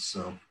requirements.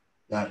 So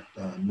that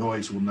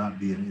noise will not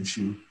be an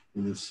issue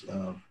for this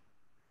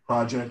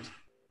project.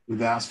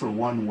 We've asked for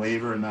one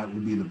waiver, and that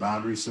would be the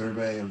boundary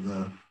survey of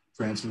the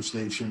transfer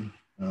station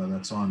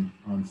that's on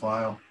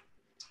file.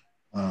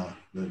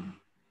 The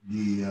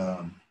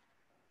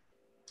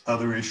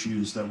other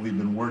issues that we've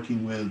been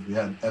working with, we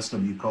had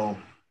SW Cole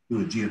do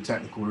a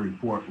geotechnical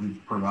report.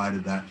 We've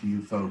provided that to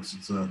you folks.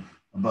 It's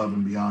above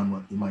and beyond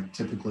what you might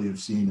typically have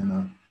seen in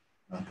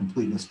a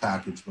completeness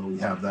package, but we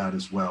have that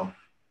as well.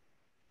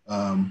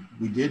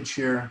 We did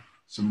share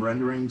some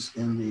renderings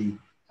in the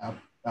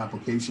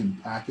application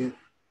packet.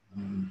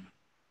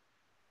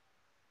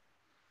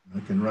 I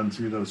can run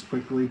through those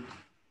quickly.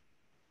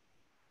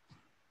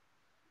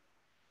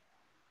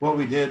 What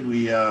we did,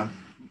 we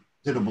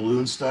did a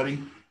balloon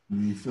study.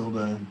 We filled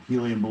a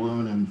helium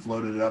balloon and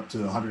floated it up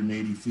to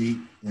 180 feet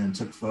and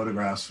took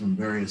photographs from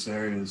various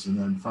areas. And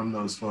then from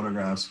those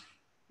photographs,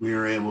 we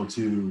were able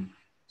to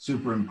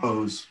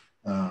superimpose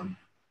the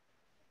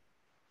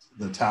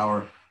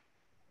tower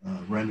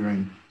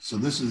rendering. So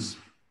this is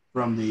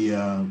from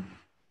the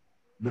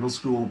middle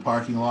school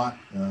parking lot.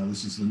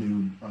 This is the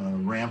new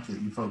ramp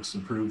that you folks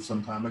approved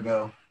some time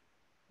ago.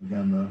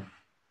 Again, the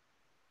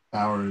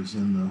tower is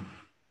in the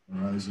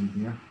horizon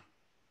here.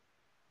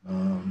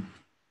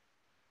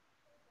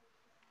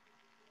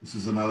 This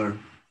is another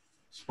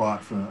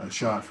spot from a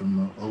shot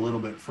from a little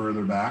bit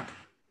further back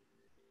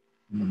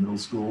in the middle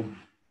school.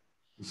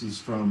 This is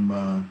from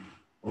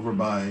over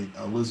by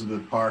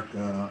Elizabeth Park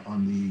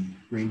on the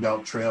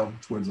Greenbelt Trail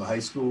towards the high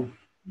school.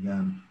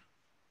 Again,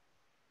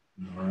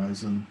 in the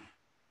horizon.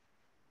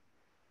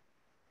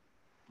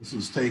 This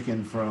was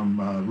taken from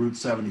Route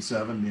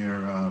 77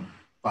 near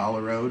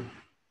Fowler Road.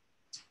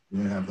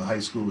 We have the high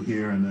school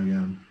here, and then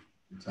again,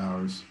 the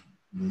towers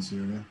in this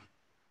area.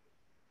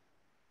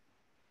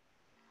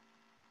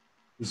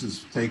 This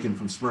is taken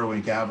from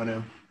Spurwink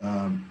Avenue.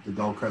 The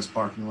Gullcrest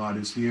parking lot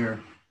is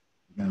here.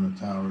 Again, the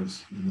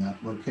towers in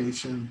that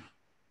location.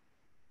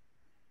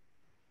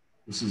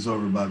 This is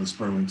over by the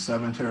Spurwink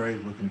Cemetery,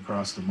 looking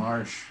across the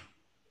marsh.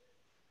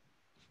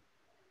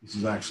 This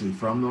is actually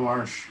from the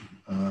marsh.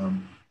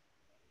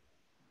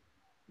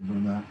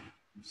 That.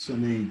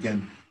 Cindy,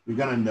 again, you're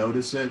going to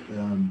notice it,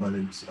 but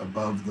it's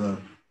above the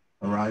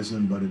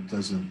horizon, but it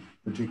doesn't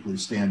particularly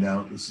stand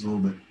out. This is a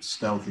little bit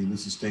stealthy.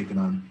 This is taken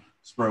on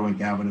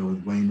Spurwink Avenue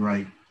with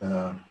Wainwright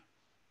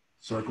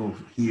Circle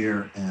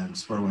here and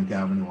Spurwink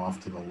Avenue off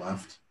to the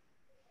left.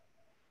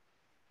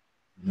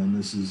 And then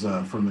this is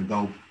from the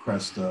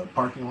Gullcrest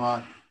parking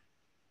lot.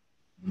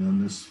 And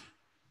then this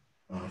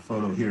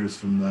photo here is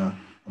from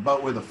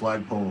about where the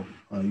flagpole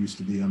used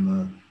to be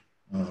on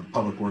the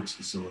Public Works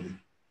facility.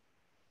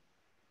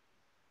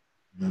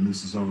 And then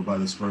this is over by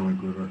the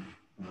Spurwink River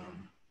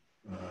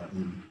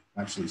in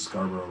actually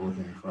Scarborough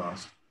looking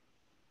across.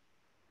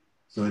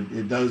 So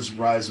it does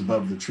rise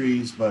above the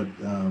trees, but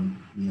you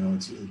know,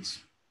 it's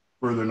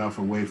further enough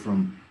away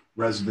from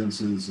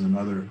residences and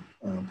other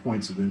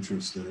points of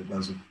interest that it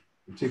doesn't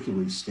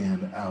particularly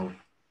stand out.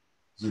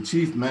 As the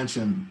chief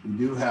mentioned, we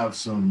do have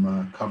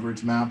some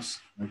coverage maps.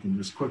 I can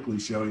just quickly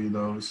show you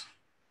those.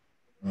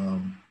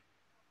 And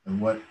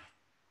what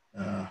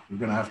we're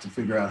gonna have to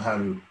figure out how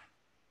to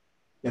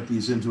get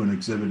these into an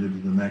exhibit into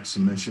the next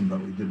submission,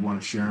 but we did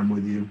want to share them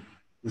with you.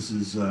 This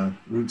is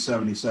Route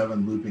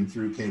 77 looping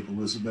through Cape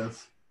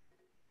Elizabeth.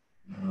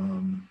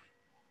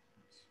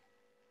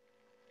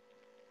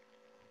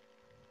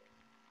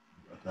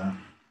 Got that.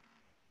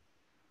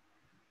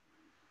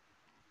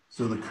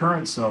 So the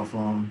current cell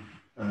phone,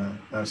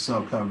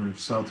 cell coverage,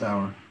 cell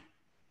tower.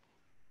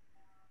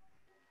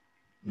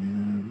 And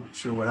I'm not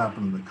sure what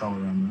happened to the color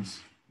on this,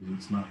 because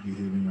it's not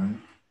behaving right.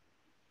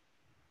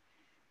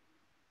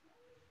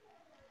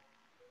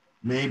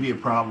 Maybe a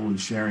problem with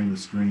sharing the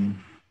screen.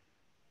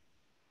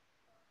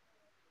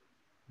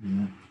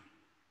 Yeah,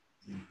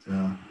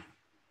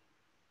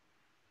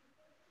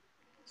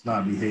 it's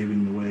not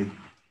behaving the way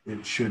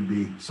it should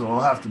be. So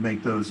I'll have to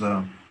make those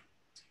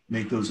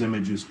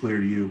images clear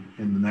to you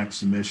in the next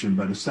submission.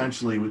 But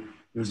essentially,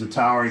 there's a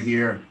tower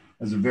here,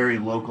 has a very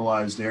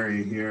localized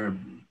area here,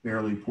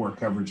 fairly poor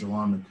coverage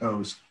along the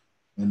coast.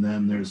 And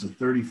then there's a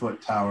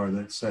 30-foot tower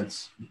that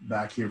sets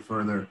back here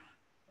further.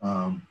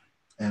 And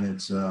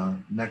it's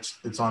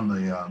it's on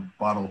the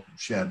bottle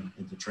shed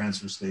at the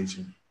transfer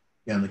station.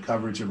 Again, the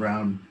coverage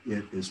around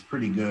it is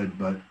pretty good,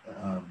 but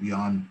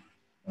beyond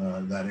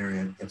that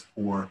area, it gets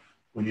poor.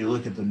 When you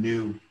look at the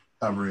new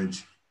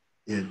coverage,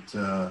 it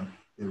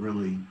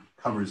really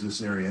covers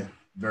this area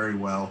very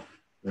well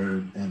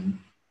there and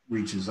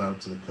reaches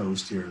out to the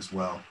coast here as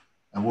well.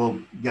 And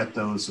we'll get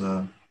those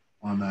on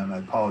that. And I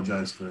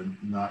apologize for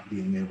not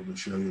being able to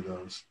show you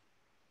those.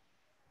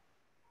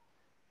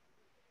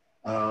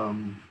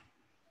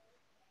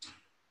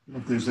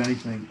 If there's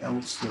anything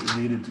else that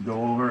we needed to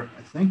go over,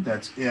 I think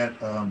that's it.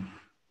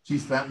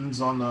 Chief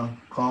Fenton's on the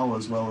call,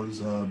 as well as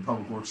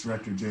Public Works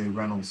Director Jay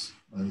Reynolds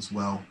as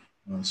well.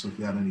 So if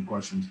you had any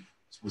questions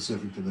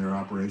specific to their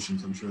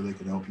operations, I'm sure they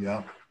could help you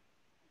out.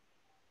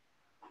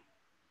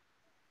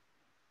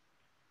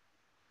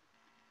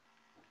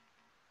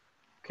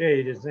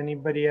 Okay, does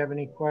anybody have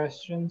any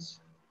questions?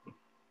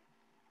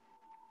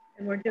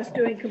 And we're just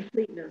doing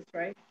completeness,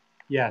 right?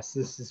 Yes,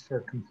 this is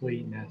for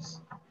completeness.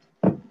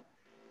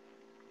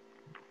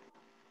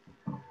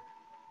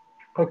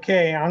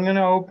 Okay, I'm going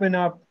to open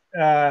up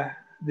the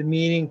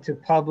meeting to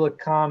public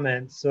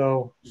comment.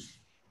 So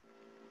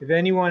if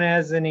anyone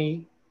has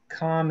any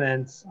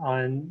comments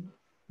on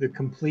the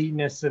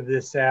completeness of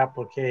this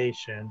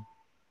application,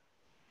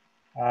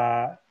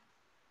 go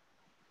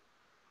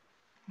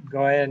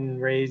ahead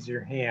and raise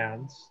your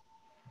hands.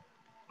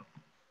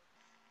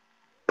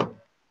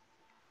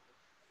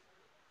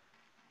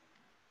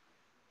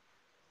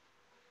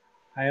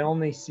 I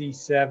only see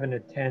 7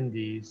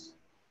 attendees,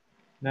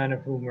 none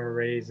of whom are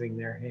raising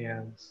their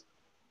hands.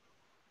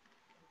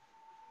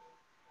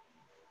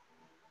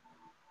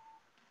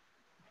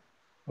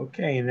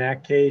 Okay, in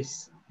that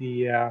case,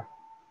 the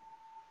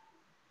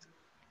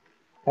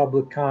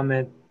public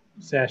comment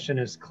session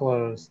is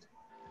closed.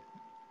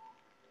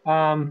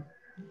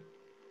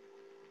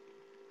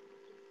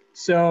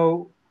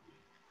 So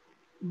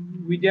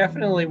we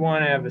definitely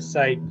want to have a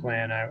site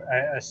plan,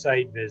 a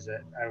site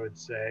visit, I would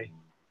say.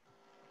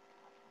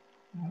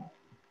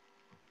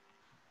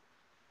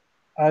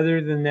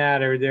 Other than that,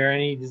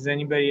 does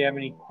anybody have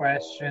any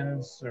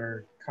questions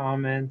or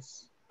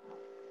comments?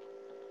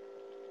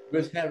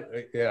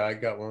 Yeah, I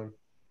got one.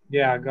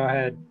 Yeah, go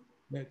ahead.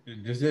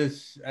 Does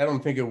this, I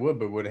don't think it would,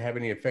 but would it have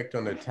any effect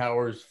on the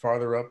towers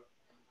farther up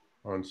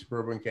on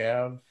Spurwink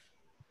Ave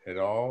at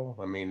all?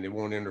 I mean, they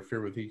won't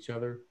interfere with each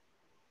other?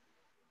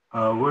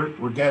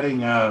 We're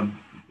getting,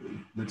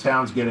 the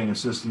town's getting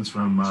assistance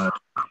from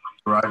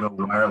Verizon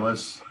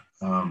Wireless,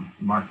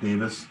 Mark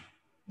Davis,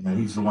 and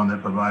he's the one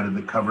that provided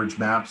the coverage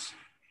maps.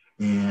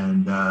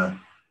 And I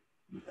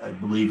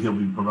believe he'll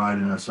be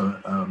providing us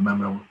a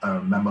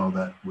memo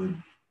that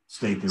would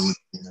state there would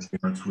be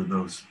interference with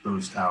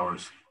those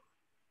towers.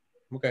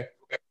 Okay.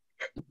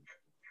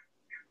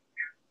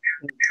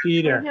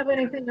 Peter. I don't have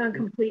anything on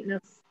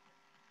completeness.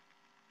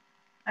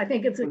 I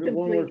think it's a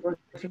complete.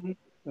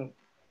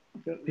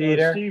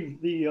 Peter. Steve,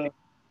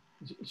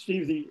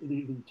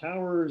 the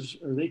towers,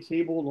 are they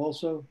cabled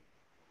also?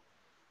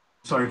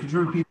 Sorry, could you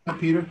repeat that,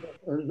 Peter?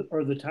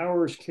 Are the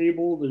towers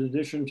cabled in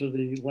addition to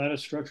the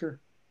lattice structure?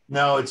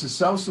 No, it's a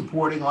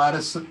self-supporting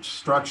lattice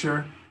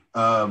structure.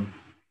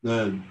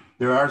 There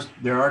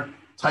are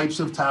types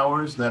of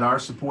towers that are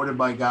supported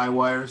by guy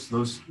wires.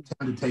 Those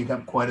tend to take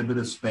up quite a bit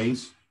of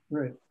space.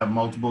 Right. Have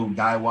multiple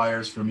guy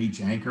wires from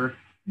each anchor,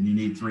 and you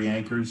need 3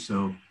 anchors.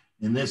 So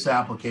in this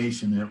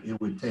application, it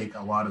would take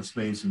a lot of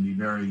space and be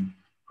very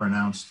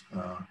pronounced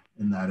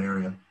in that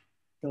area.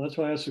 Well, that's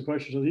why I asked the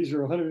question. So these are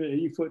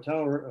 180-foot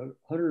tower,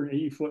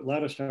 180-foot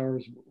lattice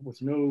towers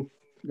with no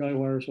guy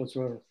wires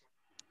whatsoever.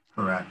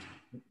 Correct.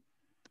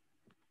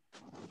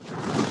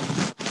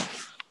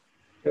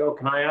 Bill,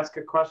 can I ask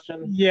a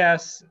question?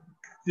 Yes,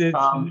 it's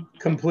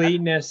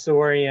completeness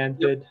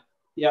oriented.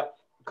 Yep,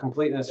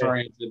 completeness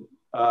oriented.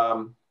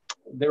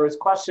 There was a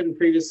question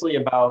previously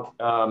about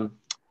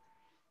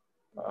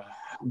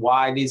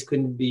why these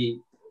couldn't be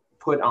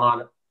put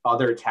on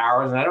other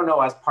towers. And I don't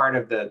know, as part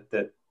of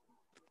the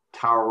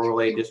tower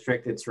relay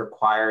district, it's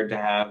required to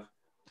have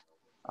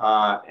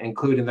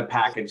include in the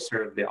package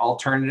sort of the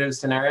alternative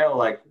scenario,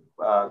 like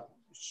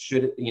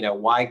should,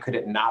 why could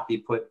it not be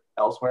put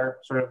elsewhere,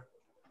 sort of?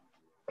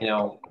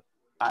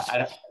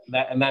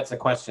 And that's the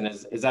question,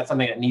 is that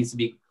something that needs to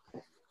be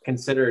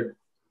considered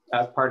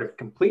as part of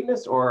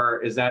completeness,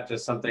 or is that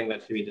just something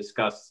that should be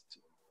discussed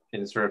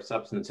in sort of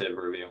substantive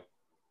review?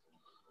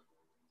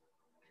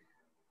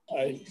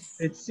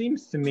 It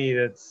seems to me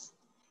that's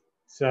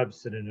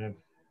substantive.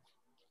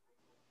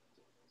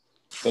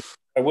 But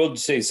I will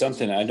say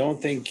something. I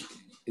don't think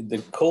the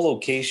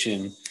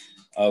co-location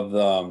of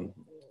the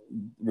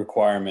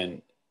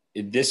requirement,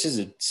 this is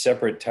a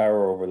separate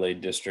tower overlay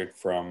district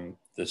from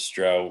the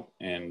Strout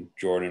and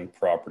Jordan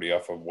property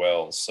off of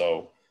Wells.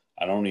 So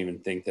I don't even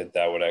think that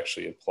that would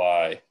actually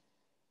apply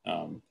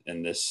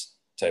in this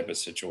type of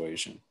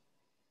situation.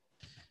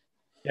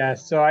 Yeah,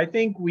 so I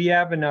think we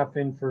have enough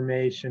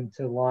information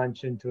to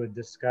launch into a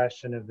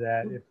discussion of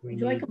that if we need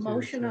to. Would you like a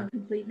motion on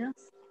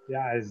completeness?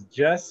 Yeah, I was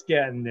just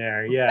getting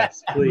there.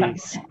 Yes,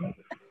 please.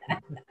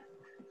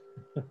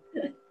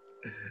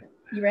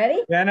 You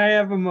ready? Then I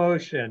have a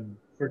motion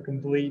for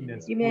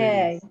completeness. You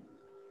may. Please.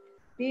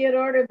 Be it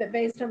ordered that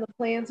based on the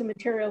plans and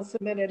materials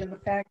submitted and the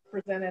facts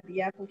presented,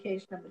 the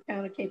application of the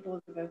town of Cape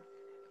Elizabeth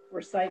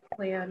for site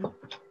plan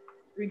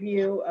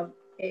review of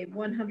a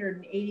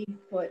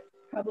 180-foot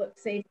public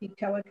safety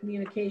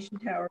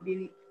telecommunication tower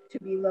to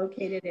be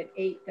located at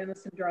 8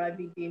 Dennison Drive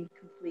be deemed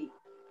complete.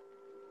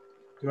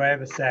 Do I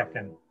have a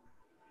second?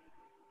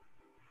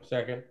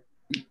 Second.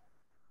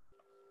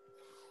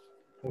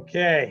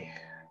 Okay,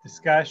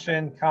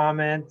 discussion,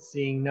 comments,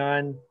 seeing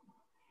none.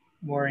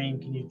 Maureen,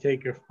 can you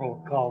take a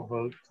roll call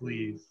vote,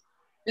 please?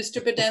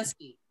 Mr.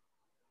 Budensky.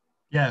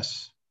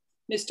 Yes.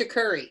 Mr.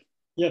 Curry.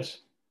 Yes.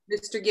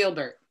 Mr.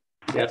 Gilbert.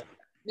 Yes.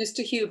 Mr.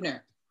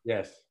 Hubner.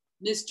 Yes.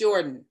 Ms.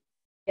 Jordan.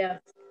 Yes.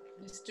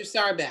 Mr.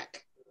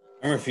 Sarbeck.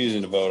 I'm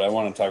refusing to vote. I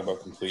want to talk about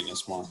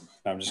completeness more.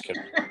 No, I'm just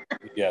kidding.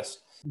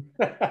 Yes.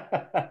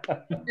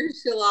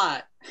 There's a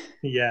lot.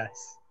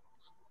 Yes.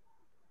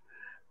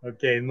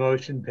 Okay,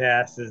 motion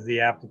passes. The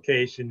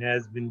application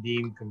has been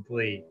deemed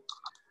complete.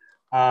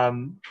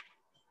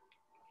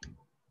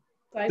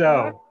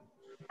 So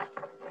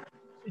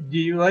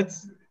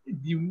let's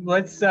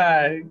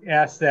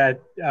ask that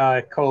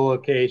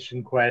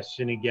co-location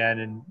question again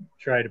and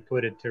try to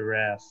put it to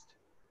rest.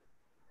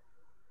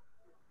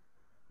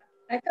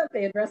 I thought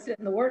they addressed it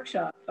in the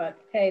workshop, but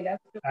hey,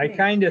 that's just I me.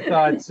 kind of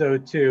thought so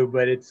too,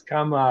 but it's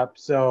come up.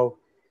 So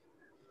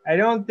I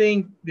don't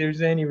think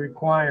there's any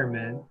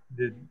requirement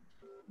that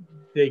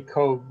they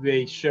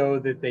show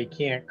that they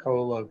can't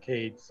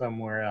co-locate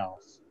somewhere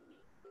else.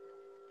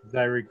 As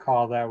I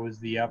recall, that was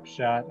the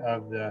upshot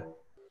of the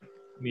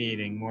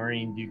meeting.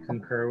 Maureen, do you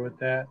concur with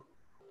that?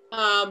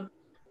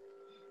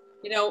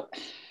 You know,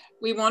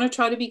 we want to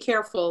try to be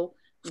careful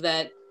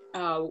that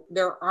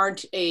there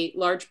aren't a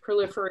large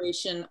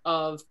proliferation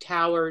of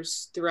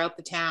towers throughout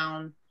the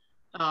town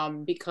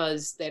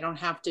because they don't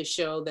have to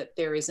show that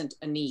there isn't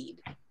a need.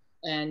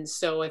 And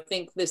so I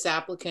think this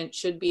applicant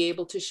should be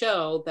able to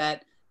show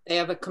that they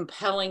have a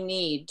compelling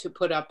need to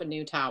put up a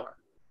new tower.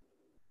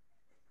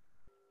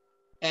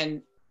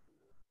 And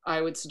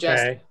I would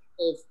suggest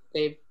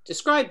they've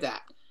described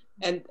that.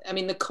 And I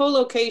mean, the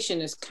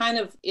co-location is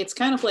it's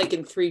kind of like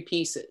in three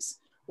pieces.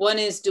 One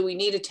is, do we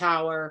need a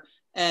tower?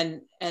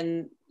 And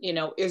you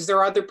know, is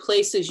there other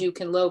places you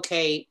can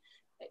locate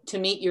to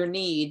meet your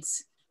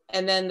needs?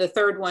 And then the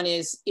third one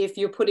is, if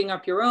you're putting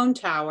up your own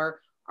tower,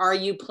 are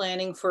you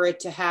planning for it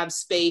to have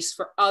space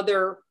for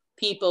other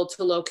people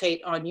to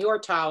locate on your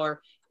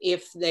tower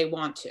if they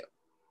want to?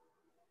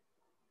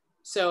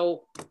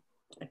 So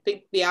I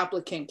think the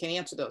applicant can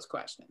answer those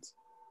questions.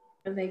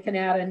 And they can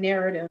add a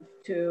narrative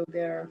to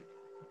their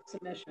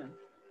submission.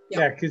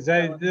 Yeah, because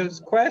those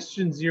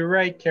questions, you're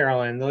right,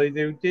 Carolyn, they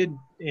did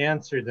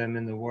answer them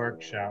in the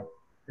workshop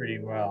pretty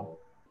well.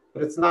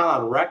 But it's not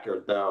on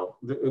record, though.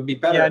 It would be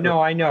better. Yeah, no,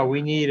 I know.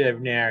 We need a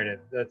narrative.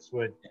 That's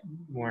what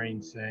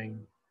Maureen's saying,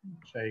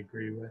 which I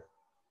agree with.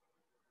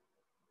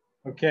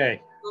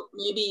 Okay. Well,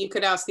 maybe you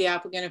could ask the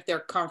applicant if they're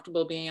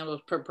comfortable being able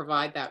to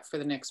provide that for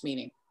the next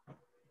meeting.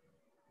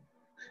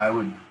 I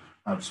would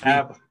speak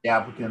to the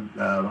applicant.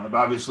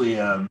 Obviously,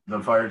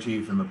 the fire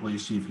chief and the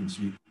police chief can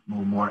speak a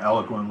little more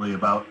eloquently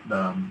about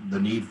the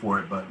need for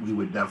it, but we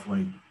would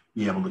definitely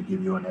be able to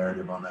give you a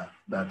narrative on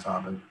that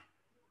topic.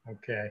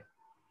 Okay.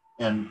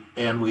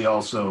 And we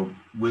also,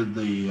 with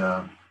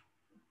the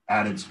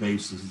added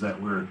spaces that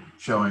we're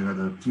showing or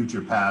the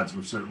future paths,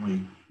 we're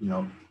certainly, you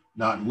know,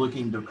 not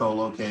looking to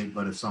co-locate,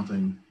 but if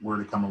something were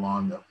to come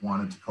along that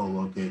wanted to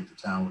co-locate, the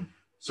town would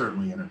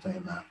certainly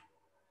entertain that.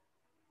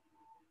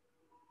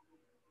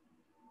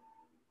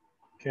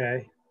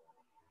 Okay.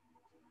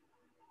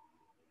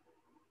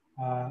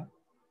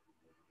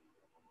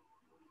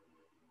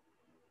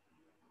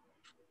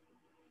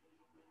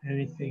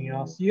 Anything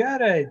else? You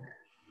had a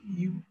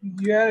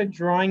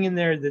drawing in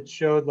there that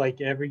showed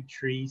like every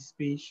tree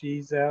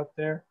species out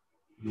there.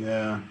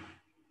 Yeah.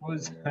 What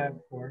was that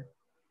for?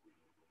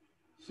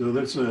 So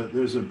there's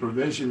a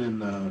provision in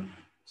the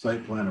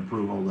site plan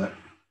approval that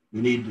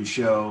you need to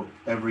show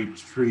every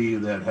tree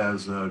that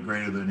has a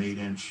greater than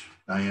 8-inch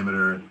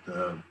diameter at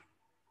the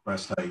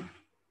breast height,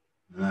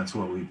 and that's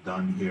what we've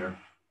done here.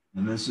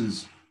 And this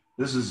is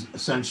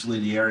essentially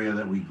the area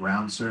that we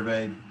ground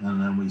surveyed,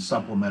 and then we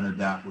supplemented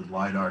that with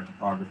LiDAR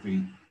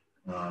topography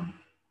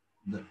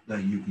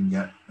that you can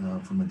get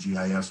from a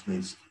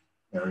GIS-based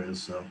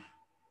areas. So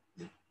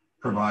it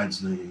provides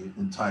the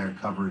entire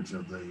coverage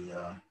of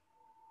the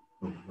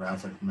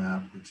topographic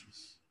map, which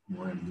is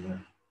more in here.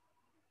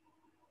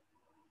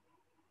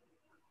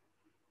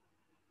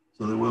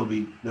 So there will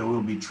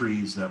be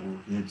trees that will.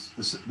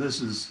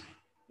 This is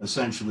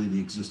essentially the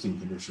existing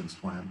conditions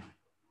plan.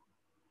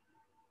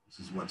 This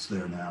is what's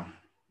there now.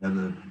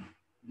 And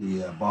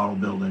the bottle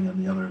building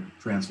and the other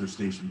transfer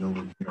station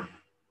building here,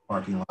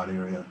 parking lot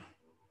area,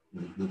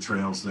 the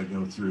trails that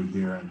go through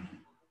here, and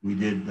we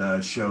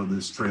did show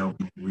this trail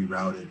being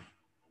rerouted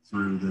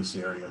through this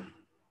area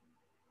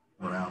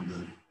around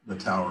the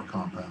tower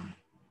compound.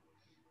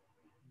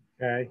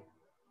 Okay.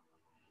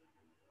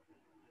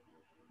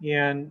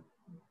 And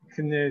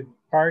can the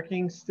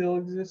parking still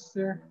exist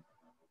there?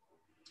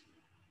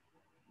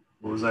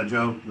 What was that,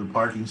 Joe? The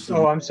parking still?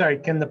 Oh, I'm sorry.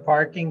 Can the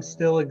parking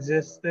still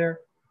exist there?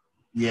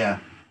 Yeah.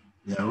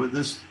 With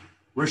this,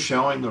 we're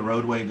showing the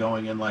roadway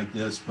going in like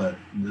this, but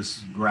this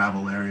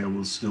gravel area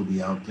will still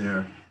be out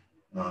there.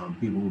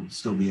 People will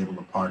still be able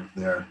to park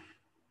there.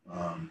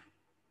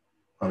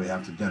 Probably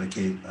have to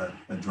dedicate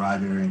a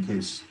drive area in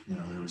case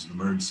there was an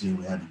emergency and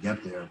we had to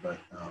get there, but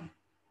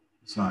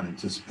it's not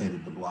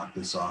anticipated to block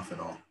this off at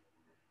all.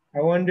 I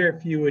wonder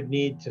if you would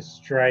need to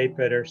stripe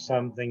it or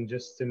something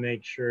just to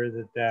make sure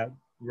that that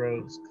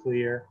road's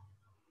clear.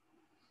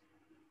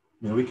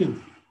 Yeah, we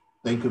can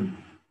think of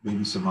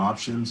maybe some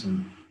options,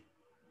 and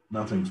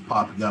nothing's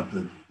popping up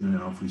that,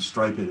 if we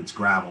stripe it, it's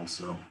gravel,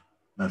 so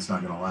that's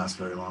not going to last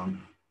very long.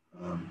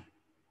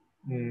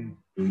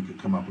 We could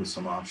come up with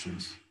some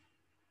options.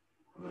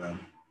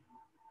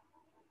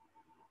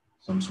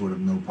 Some sort of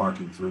no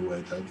parking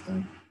throughway type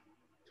thing.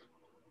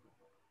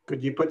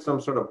 Could you put some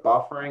sort of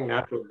buffering,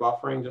 natural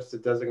buffering, just to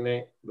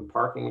designate the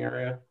parking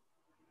area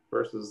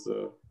versus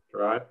the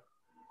drive?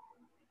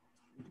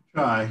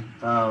 Try.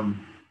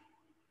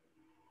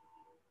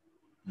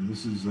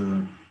 This is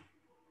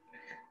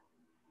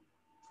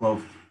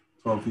 12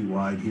 feet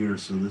wide here,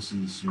 so this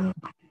is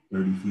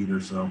 30 feet or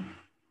so.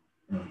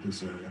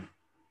 This area.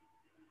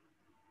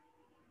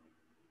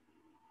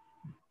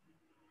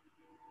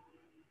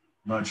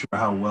 Not sure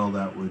how well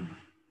that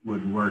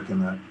would work in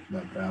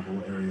that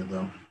gravel area,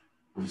 though.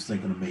 I was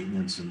thinking of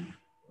maintenance and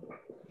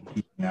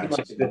keeping access.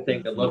 That's a good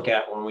thing to look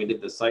at when we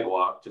did the site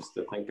walk, just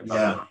to think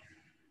about it.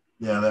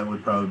 Yeah, that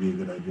would probably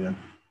be a good idea.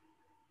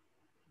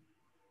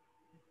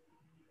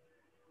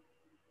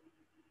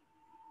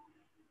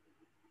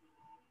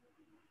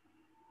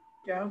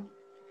 Joe?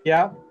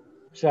 Yeah,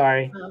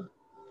 sorry.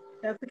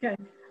 That's okay.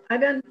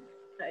 I've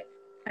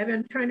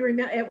been trying to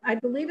remember. I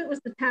believe it was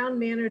the town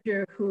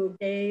manager who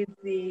gave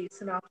the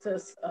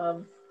synopsis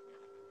of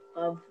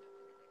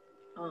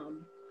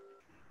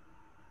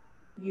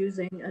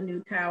using a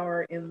new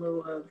tower in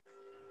lieu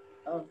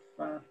of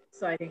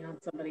siting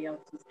on somebody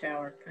else's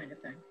tower, kind of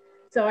thing.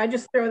 So I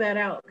just throw that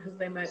out because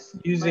they might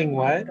using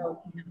what?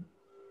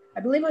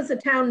 I believe it was the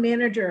town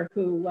manager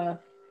who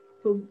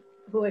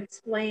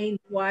explained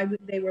why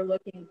they were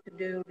looking to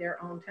do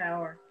their own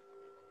tower.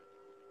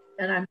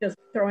 And I'm just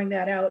throwing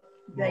that out.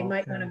 They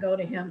might want to go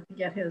to him to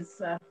get his.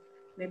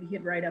 Maybe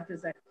he'd write up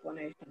his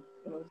explanation.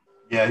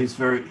 Yeah, he's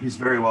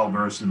very well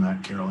versed in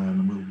that, Carol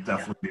Ann. We'll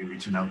definitely be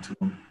reaching out to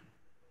him.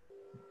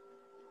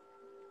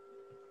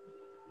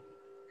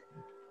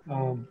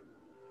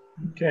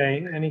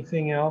 Okay.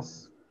 Anything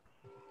else?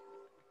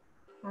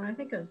 Well, I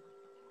think. All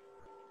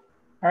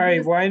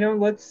right. Why don't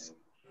let's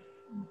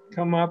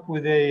come up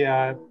with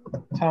a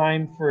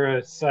time for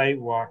a site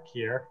walk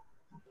here.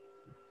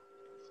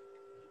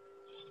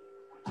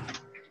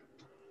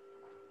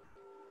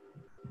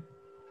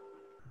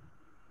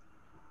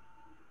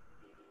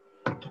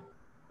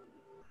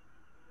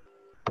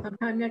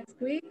 Sometime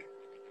next week?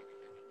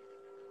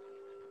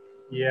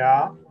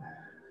 Yeah.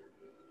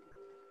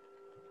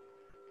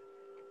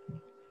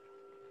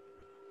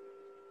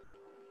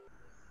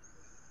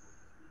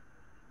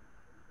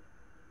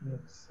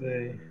 Let's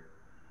see.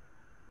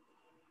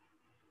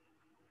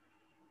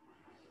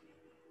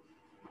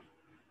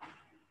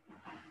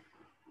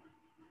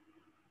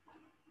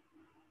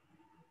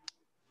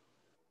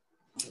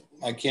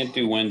 I can't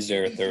do Wednesday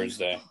or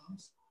Thursday.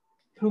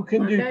 Who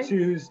can do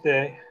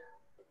Tuesday?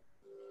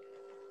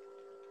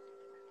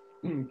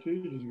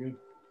 Tuesday's good.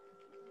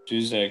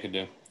 Tuesday I could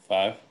do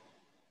 5.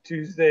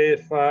 Tuesday at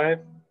 5.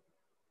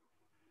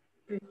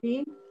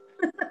 15?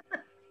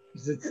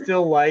 Is it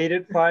still light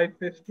at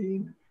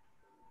 5:15?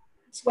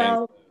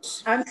 Well,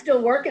 I'm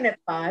still working at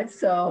 5,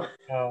 so.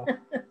 Oh.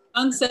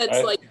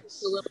 Sunset's like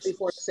a little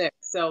before 6,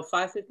 so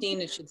 5:15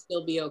 it should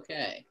still be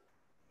okay.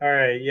 All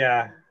right,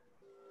 yeah.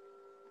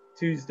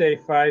 Tuesday,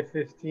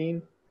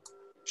 5:15.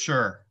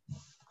 Sure.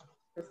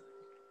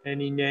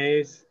 Any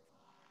nays?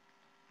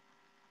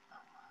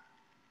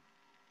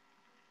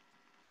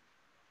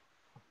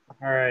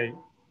 All right,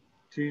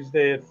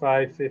 Tuesday at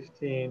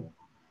 5:15. You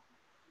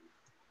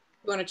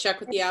want to check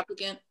with the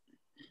applicant?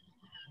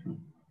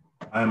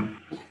 I'm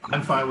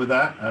fine with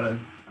that.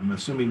 I'm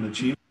assuming the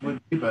chief would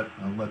be, but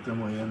I'll let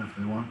them weigh in if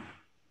they want.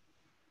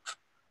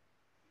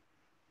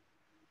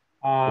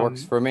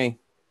 Works for me.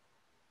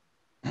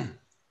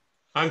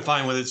 I'm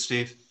fine with it,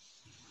 Steve.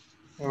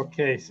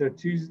 Okay, so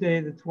Tuesday,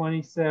 the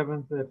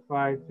 27th at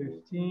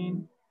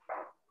 5:15,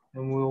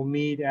 and we'll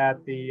meet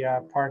at the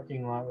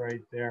parking lot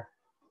right there.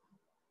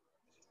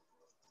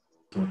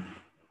 All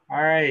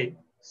right,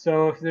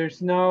 so if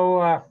there's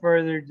no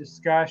further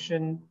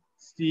discussion,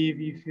 Steve,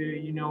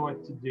 you know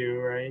what to do,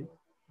 right?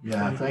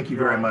 Yeah, thank you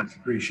very much.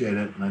 Appreciate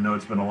it. And I know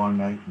it's been a long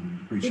night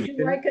and appreciate Would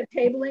you like a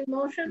tabling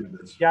motion?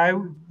 Yeah,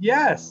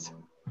 yes.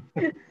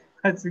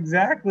 That's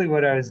exactly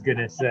what I was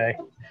gonna say.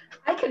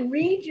 I can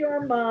read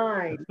your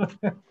mind.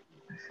 Go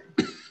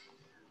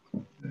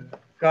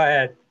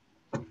ahead,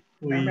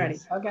 please. I'm ready.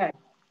 Okay.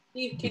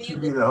 Steve, You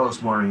should be the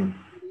host, Maureen.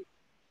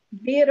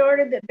 Be it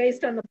ordered that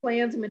based on the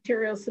plans and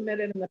materials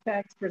submitted and the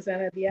facts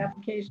presented, the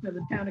application of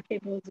the town of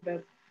Cape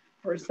Elizabeth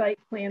for a site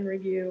plan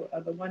review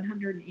of the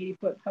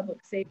 180-foot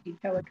public safety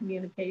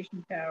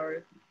telecommunication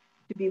tower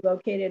to be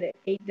located at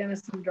 8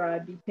 Denison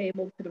Drive be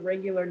tabled to the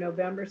regular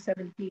November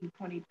 17,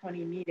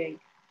 2020 meeting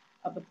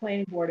of the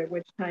planning board, at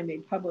which time a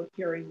public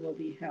hearing will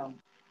be held.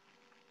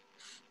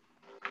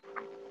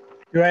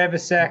 Do I have a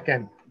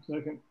second?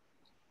 Second.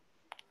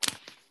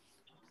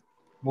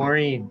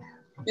 Maureen.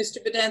 Mr.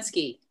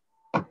 Budensky.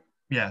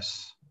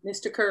 Yes.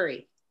 Mr.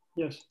 Curry.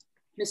 Yes.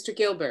 Mr.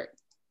 Gilbert.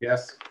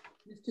 Yes.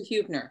 Mr.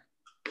 Hubner.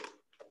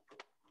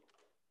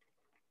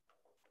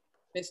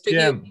 Mr.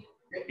 Jim. Hubner.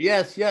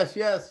 Yes, yes,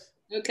 yes.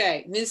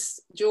 Okay,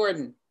 Ms.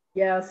 Jordan.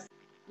 Yes.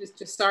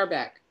 Mr.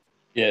 Starbeck.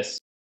 Yes.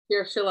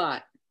 Chair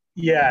Shalat.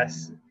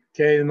 Yes.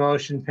 Okay, the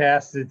motion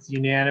passed. It's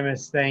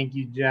unanimous. Thank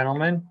you,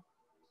 gentlemen.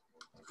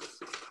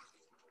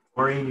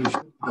 Maureen, you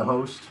should be the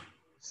host.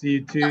 See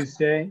you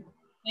Tuesday.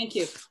 Thank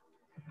you.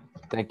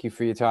 Thank you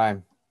for your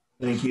time.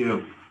 Thank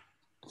you.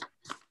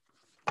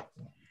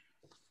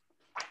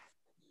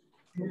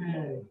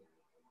 Okay.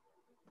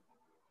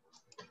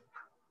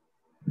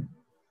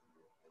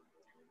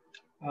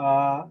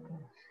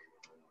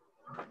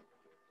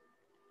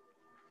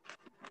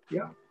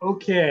 Yeah,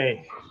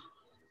 okay.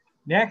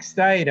 Next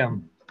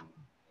item.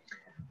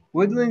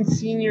 Woodland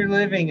Senior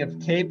Living of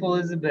Cape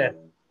Elizabeth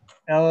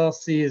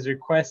LLC is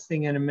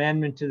requesting an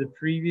amendment to the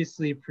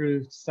previously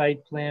approved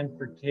site plan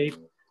for Cape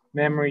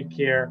Memory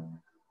Care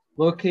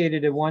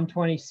located at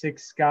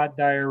 126 Scott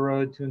Dyer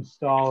Road to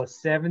install a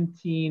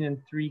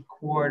 17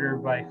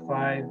 3/4 by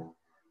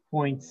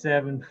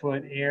 5.7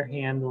 foot air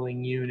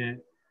handling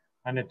unit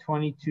on a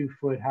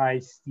 22-foot high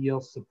steel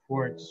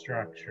support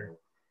structure.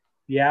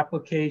 The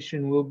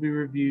application will be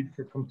reviewed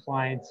for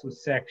compliance with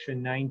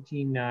section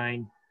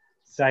 19.9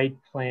 site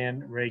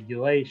plan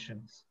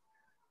regulations.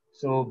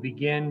 So we'll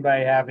begin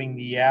by having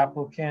the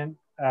applicant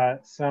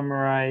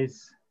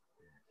summarize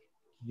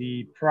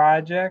the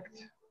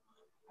project.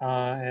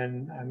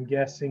 And I'm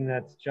guessing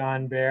that's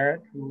John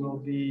Barrett who will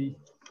be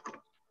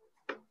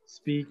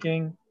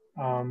speaking.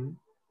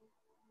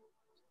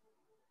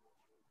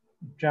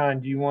 John,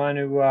 do you want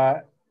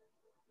to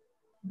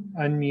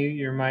unmute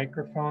your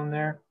microphone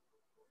there?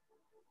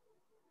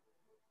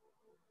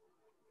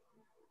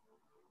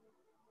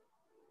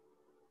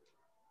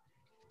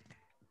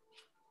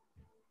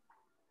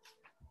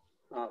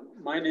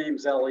 My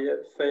name's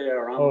Elliot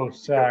Thayer.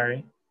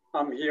 Sorry.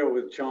 I'm here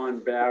with John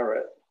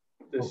Barrett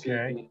this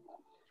evening.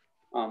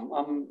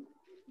 I'm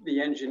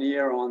the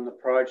engineer on the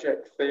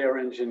project, Thayer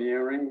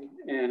Engineering,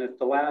 and at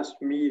the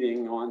last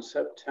meeting on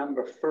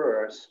September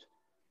 1st,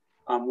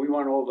 we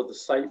went over the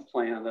site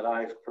plan that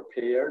I've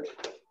prepared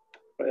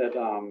at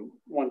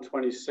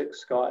 126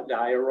 Scott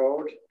Dyer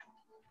Road.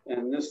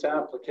 And this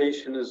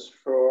application is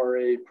for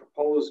a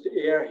proposed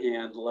air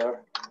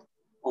handler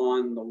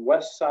on the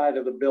west side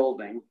of the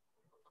building.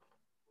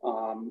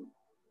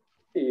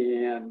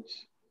 And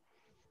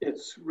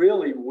it's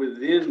really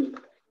within,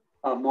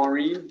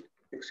 Maureen,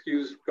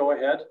 go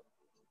ahead.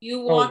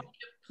 You want me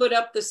to put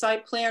up the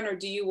site plan or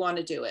do you want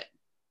to do it?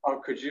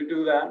 Oh, could you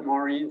do that,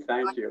 Maureen?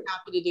 Thank you. I'm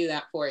happy to do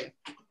that for you.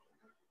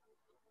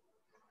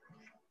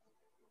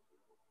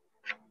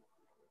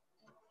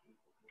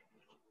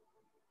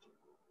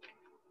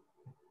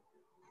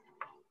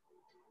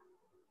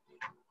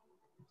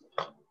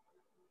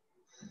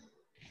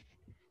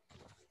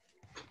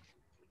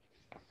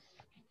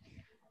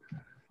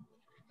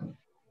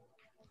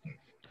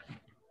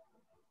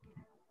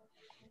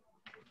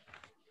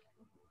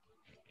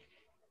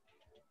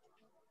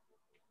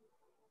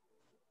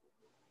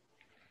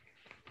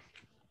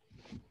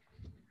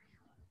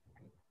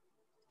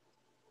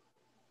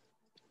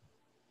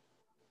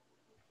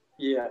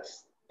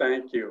 Yes,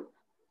 thank you.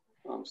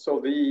 So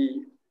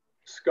the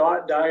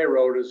Scott Dyer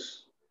Road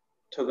is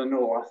to the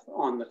north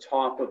on the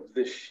top of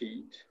this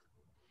sheet.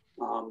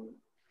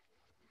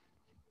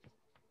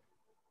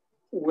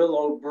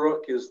 Willow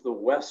Brook is the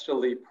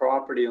westerly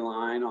property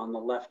line on the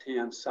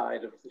left-hand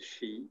side of the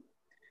sheet.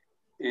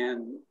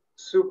 And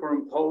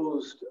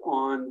superimposed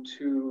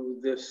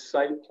onto this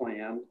site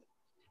plan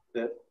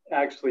that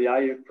actually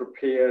I had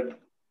prepared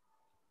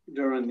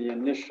during the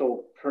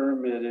initial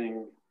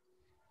permitting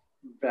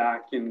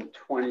back in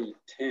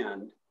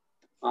 2010.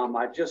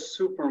 I just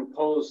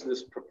superimposed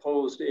this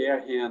proposed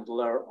air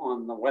handler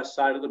on the west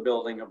side of the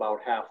building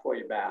about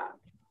halfway back.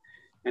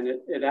 And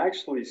it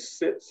actually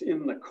sits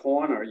in the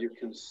corner, you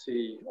can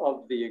see,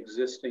 of the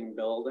existing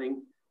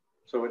building.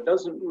 So it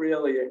doesn't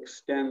really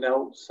extend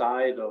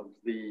outside of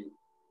the,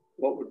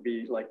 what would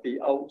be like the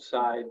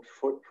outside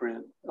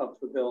footprint of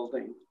the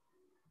building.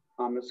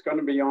 It's going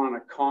to be on a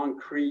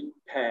concrete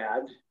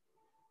pad,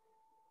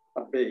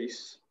 a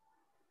base,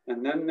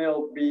 and then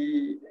there'll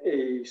be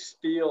a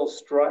steel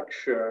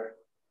structure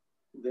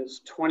that's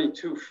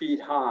 22 feet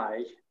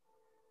high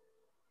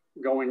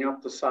going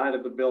up the side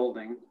of the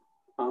building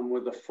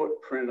with a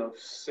footprint of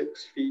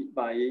 6 feet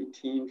by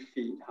 18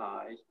 feet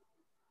high.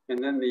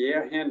 And then the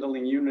air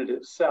handling unit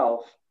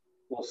itself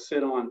will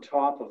sit on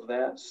top of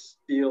that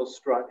steel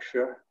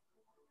structure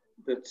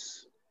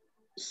that's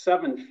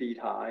 7 feet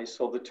high.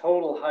 So the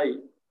total height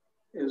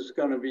is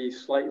going to be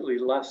slightly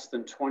less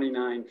than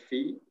 29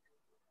 feet.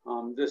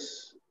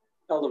 This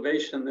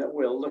elevation that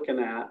we're looking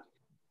at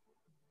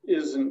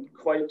isn't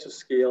quite to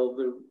scale.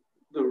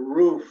 The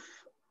roof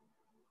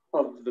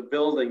of the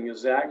building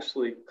is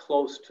actually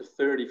close to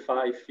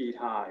 35 feet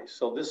high.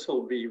 So this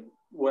will be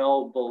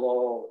well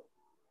below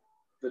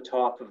the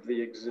top of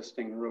the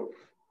existing roof.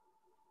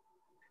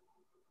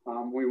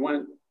 We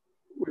went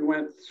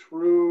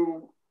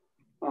through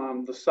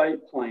the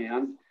site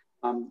plan.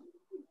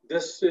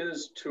 This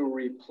is to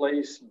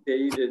replace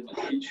dated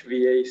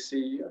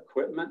HVAC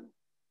equipment.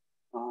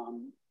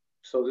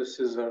 So this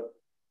is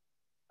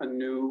a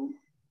new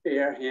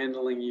air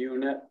handling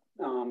unit.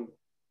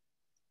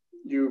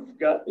 You've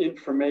got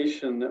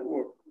information that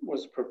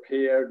was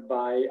prepared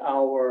by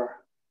our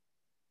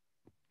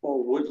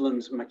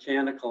Woodlands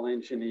mechanical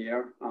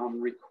engineer,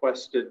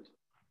 requested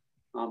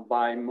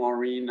by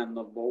Maureen and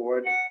the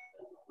board,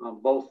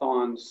 both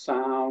on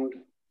sound,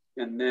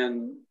 and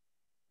then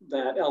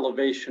that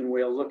elevation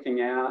we're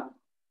looking at,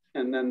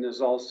 and then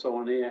there's also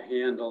an air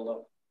handler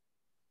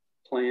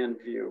plan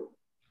view.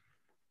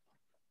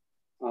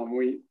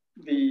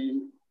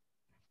 The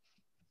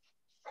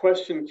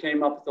question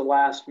came up at the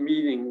last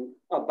meeting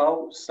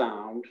about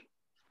sound,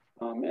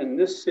 and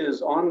this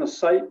is on the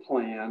site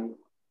plan.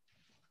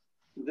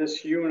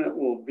 This unit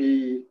will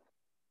be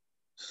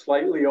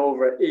slightly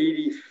over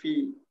 80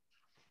 feet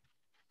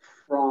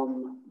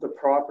from the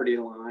property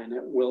line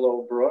at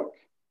Willow Brook,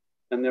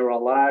 and there are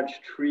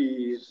large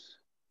trees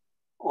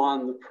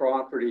on the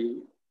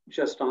property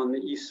just on the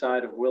east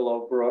side of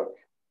Willow Brook.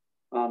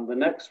 The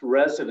next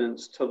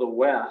residence to the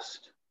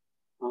west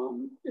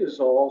is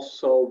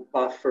also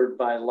buffered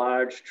by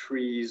large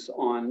trees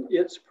on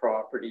its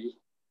property.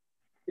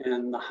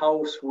 And the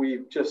house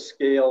we've just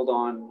scaled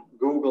on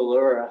Google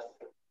Earth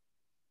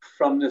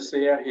from this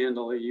air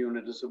handler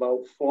unit is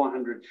about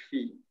 400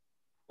 feet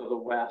to the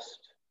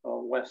west,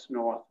 or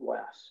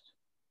west-northwest.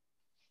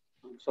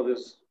 So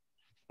there's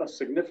a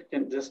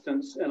significant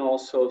distance and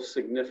also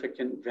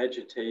significant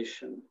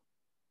vegetation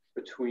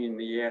between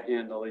the air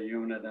handler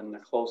unit and the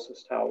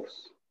closest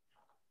house.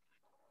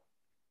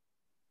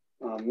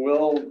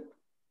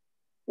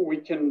 We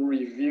can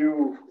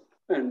review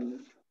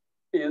and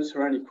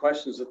answer any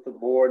questions that the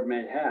board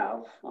may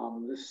have.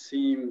 This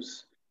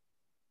seems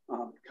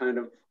kind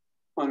of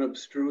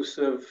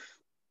unobtrusive,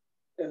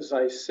 as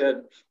I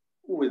said,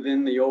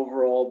 within the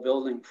overall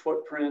building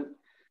footprint,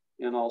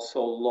 and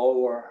also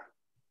lower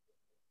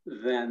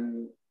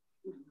than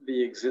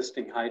the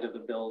existing height of the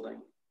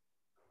building.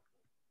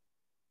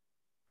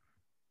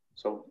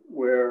 So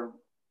we're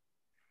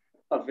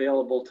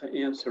available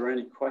to answer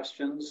any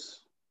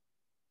questions.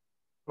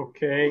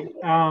 Okay.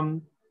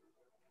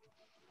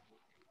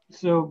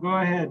 So go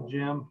ahead,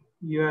 Jim.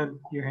 You had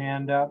your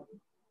hand up.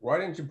 Why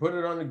didn't you put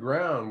it on the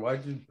ground? Why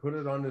did you put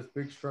it on this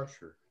big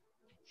structure?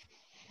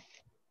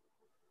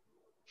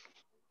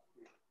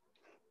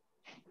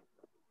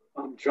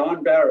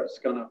 John Barrett's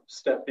going to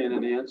step in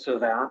and answer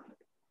that.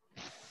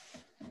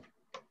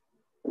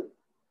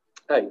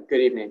 Hi,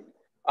 good evening.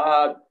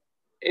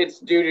 It's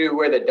due to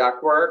where the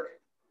ductwork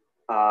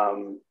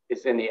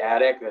is in the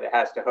attic that it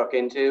has to hook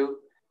into.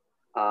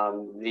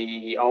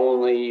 The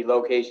only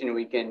location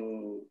we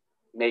can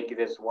make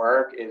this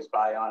work is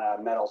by on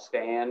a metal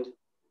stand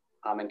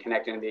and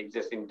connecting to the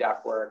existing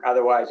ductwork.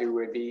 Otherwise, we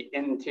would be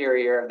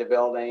interior of the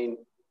building,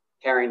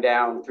 tearing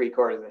down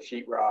 3/4 of the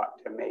sheetrock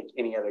to make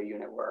any other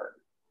unit work.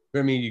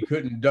 I mean, you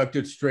couldn't duct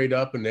it straight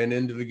up and then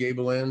into the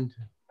gable end?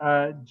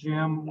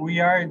 Jim, we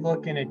are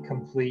looking at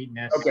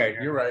completeness. Okay,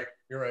 here. you're right.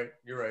 You're right.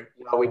 You're right.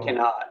 No, we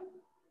cannot.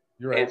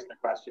 You're right. Answer the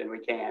question. We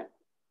can't.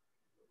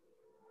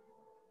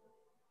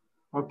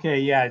 Okay,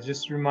 yeah,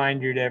 just a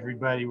reminder to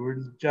everybody, we're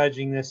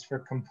judging this for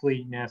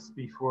completeness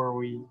before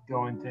we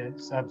go into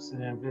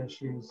substantive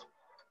issues.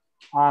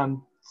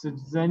 So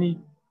does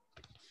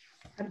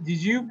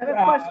did you? I have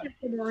a question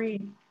for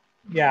Maureen.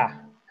 Yeah,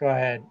 go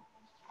ahead.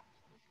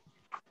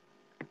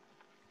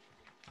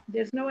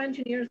 There's no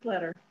engineer's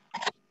letter.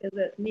 Is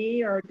it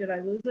me or did I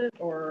lose it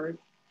or?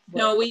 What?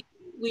 No, we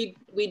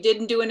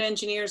didn't do an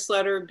engineer's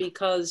letter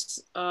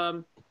because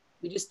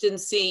we just didn't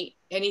see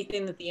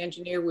anything that the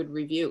engineer would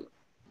review.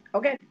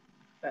 Okay,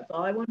 that's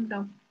all I want to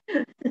know.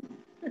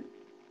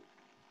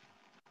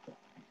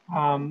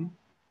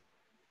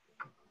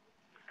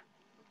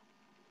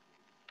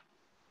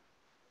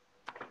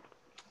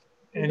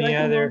 Any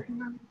other?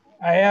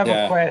 I have a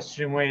Yeah.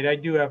 question. Wait, I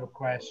do have a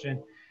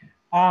question.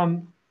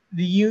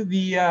 The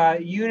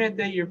unit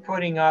that you're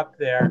putting up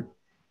there,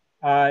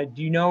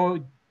 do you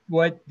know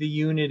what the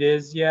unit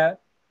is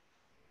yet?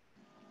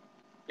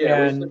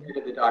 Yeah, And we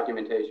submitted the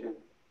documentation.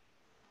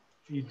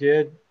 you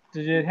did?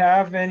 Did it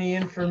have any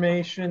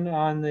information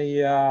on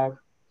the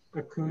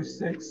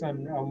acoustics,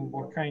 on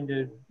what kind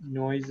of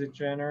noise it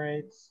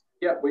generates?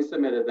 Yep, we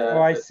submitted that.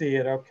 Oh, I see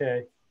it.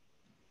 Okay.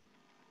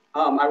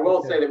 I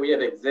will say that we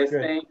have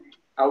existing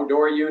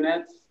outdoor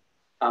units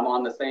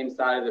on the same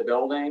side of the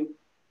building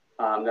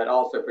that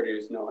also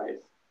produce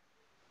noise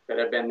that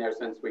have been there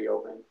since we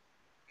opened.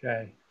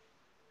 Okay.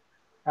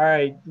 All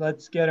right,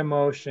 let's get a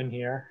motion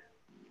here.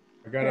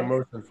 I got a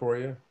motion for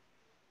you.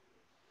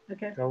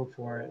 Okay. Go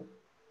for it.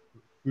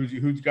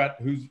 Who's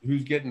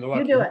getting the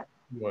lucky? You do it.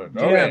 One?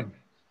 Okay.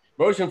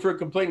 Motion for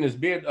completeness.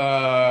 Be it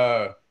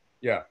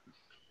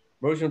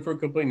Motion for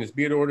completeness.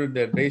 Be it ordered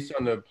that based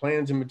on the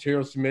plans and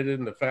materials submitted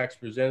and the facts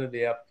presented,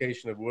 the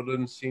application of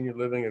Woodlands Senior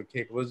Living of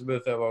Cape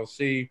Elizabeth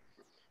LLC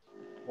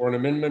for an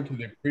amendment to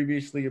the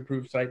previously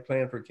approved site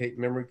plan for Cape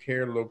Memory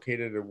Care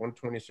located at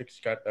 126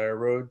 Scott Dyer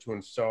Road to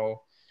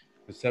install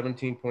the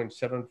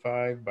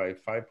 17.75 by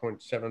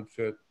 5.7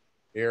 foot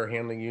air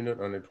handling unit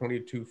on a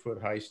 22-foot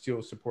high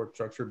steel support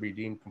structure be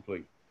deemed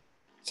complete.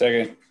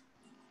 Second.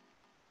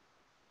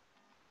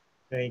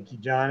 Thank you,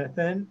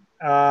 Jonathan.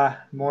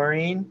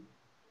 Maureen?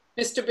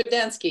 Mr.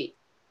 Budensky.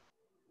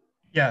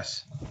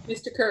 Yes.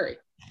 Mr. Curry.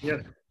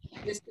 Yes.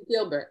 Mr.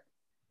 Gilbert.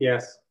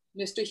 Yes.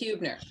 Mr.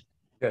 Hubner.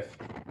 Yes.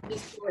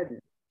 Ms.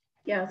 Gordon.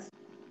 Yes.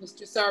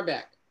 Mr.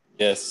 Sarbeck.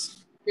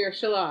 Yes. Pierre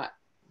Shalat.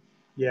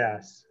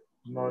 Yes.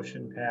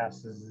 Motion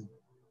passes.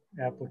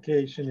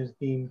 Application is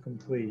deemed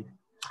complete.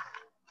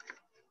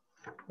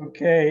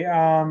 Okay.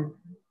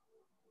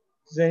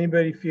 Does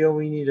anybody feel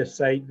we need a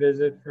site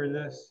visit for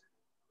this?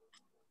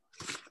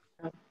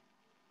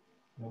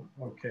 No.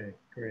 Okay,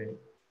 great.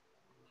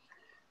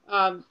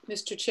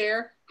 Mr.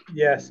 Chair?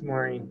 Yes,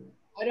 Maureen.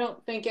 I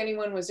don't think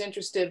anyone was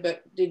interested,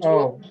 but did you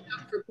open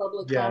up for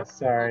public comment? Yes,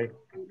 sorry.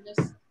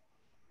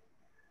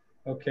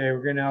 Okay,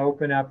 we're gonna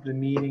open up the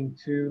meeting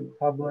to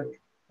public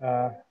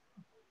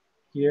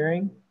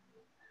hearing.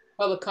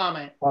 Public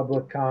comment.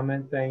 Public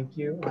comment, thank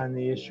you, on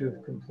the issue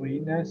of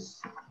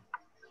completeness.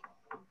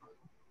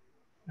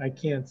 I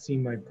can't see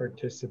my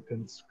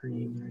participant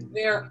screen.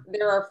 Right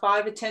There are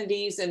 5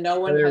 attendees and no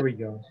one. there has we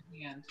go.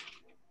 their hand.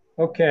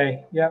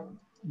 Okay, yep,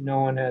 no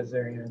one has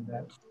their hand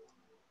up.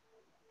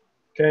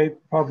 Okay,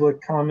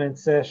 public comment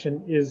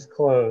session is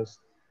closed.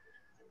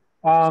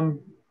 Does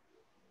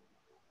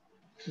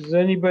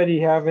anybody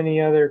have any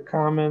other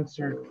comments?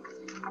 Or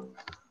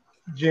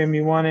Jim,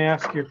 you want to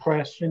ask your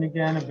question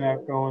again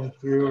about going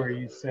through? Are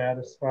you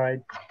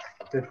satisfied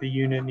that the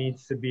unit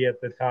needs to be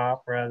at the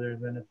top rather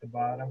than at the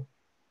bottom?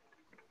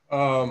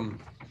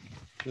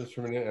 Just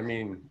for a minute, I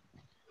mean,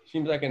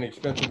 seems like an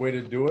expensive way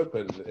to do it,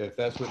 but if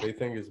that's what they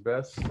think is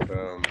best,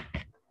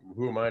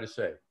 who am I to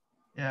say?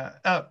 Yeah.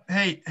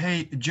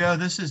 Hey, Joe,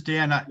 this is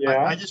Dan.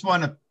 I just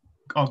want to,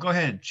 oh, go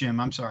ahead, Jim.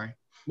 I'm sorry.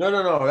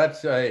 No.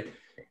 That's,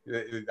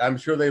 I'm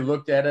sure they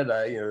looked at it.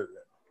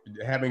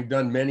 Having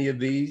done many of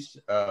these,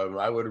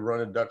 I would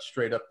run a duct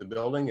straight up the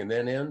building and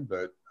then in,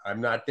 but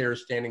I'm not there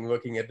standing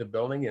looking at the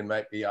building. It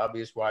might be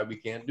obvious why we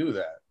can't do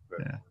that, but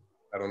yeah.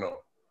 I don't know.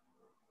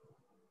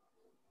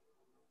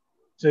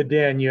 So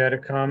Dan, you had a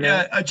comment?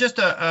 Yeah, just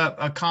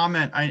a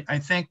comment. I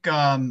think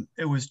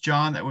it was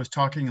John that was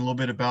talking a little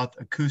bit about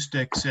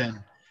acoustics and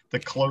the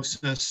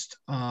closest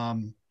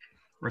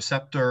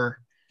receptor.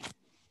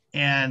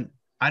 And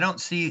I don't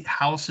see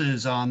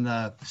houses on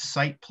the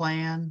site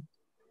plan.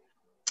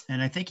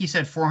 And I think he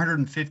said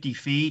 450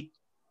 feet.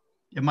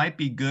 It might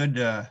be good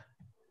to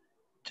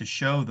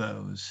show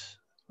those.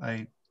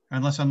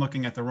 Unless I'm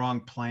looking at the wrong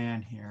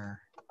plan here.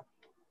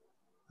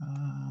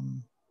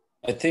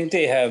 I think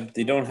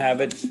they don't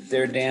have it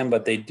there, Dan,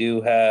 but they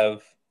do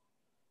have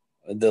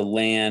the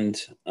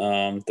land,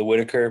 the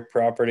Whitaker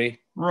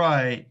property.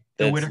 Right.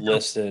 That's Whitaker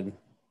listed.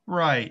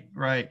 Right.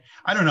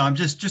 I don't know. I'm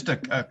just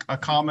a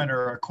comment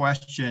or a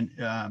question.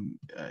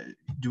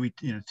 Do we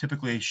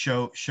typically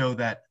show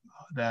that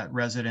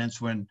residence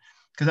when,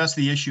 because that's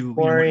the issue.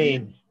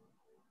 Maureen,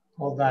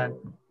 hold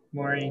on.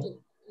 Maureen.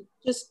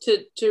 Just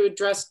to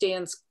address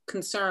Dan's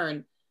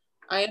concern,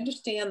 I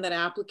understand that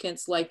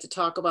applicants like to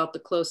talk about the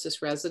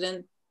closest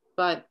resident,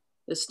 but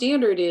the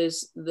standard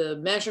is the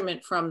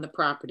measurement from the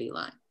property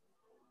line.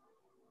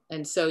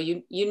 And so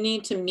you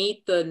need to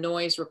meet the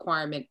noise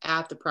requirement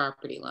at the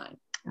property line.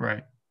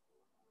 Right.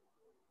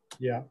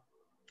 Yeah.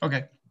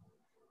 Okay.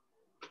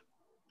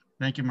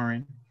 Thank you,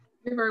 Maureen.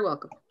 You're very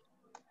welcome.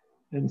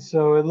 And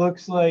so it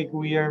looks like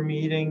we are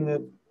meeting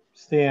the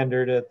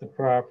standard at the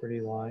property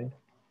line.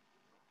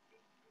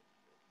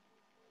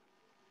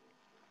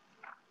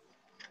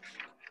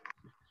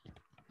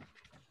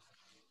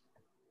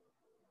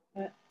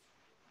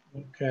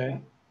 Okay.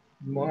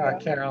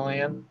 Carol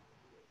Ann?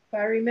 If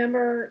I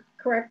remember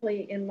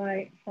correctly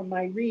from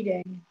my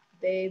reading,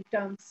 they've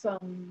done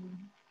some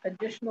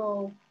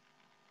additional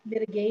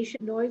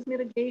mitigation, noise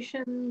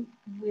mitigation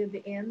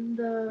within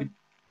the?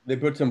 They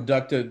put some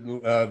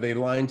they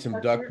lined some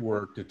duct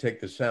work to take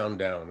the sound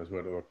down is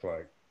what it looked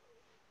like.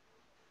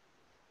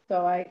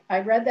 So I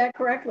read that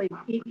correctly,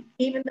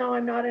 even though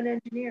I'm not an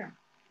engineer.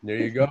 There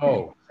you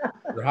go.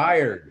 You're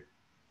hired.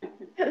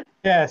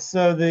 Yeah,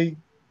 so the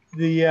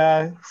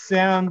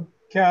sound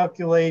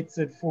calculates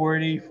at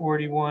 40,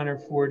 41, or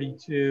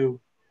 42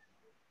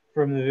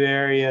 from the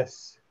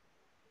various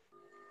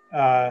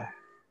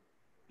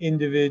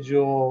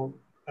individual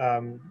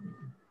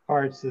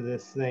parts of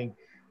this thing.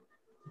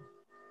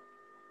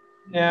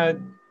 Now,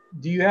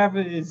 do you have,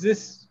 is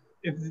this,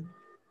 if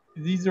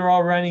these are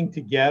all running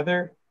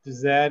together,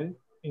 does that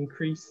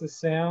increase the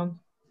sound?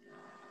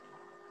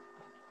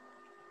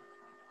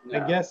 No.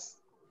 I guess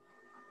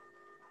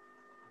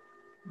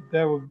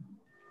that would.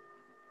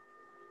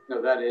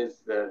 No, that is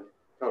the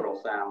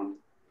total sound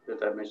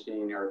that that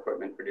machine or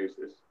equipment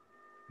produces.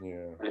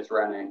 Yeah. And it's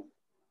running.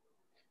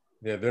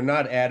 Yeah, they're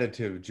not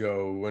additive,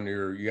 Joe. When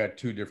you got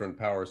two different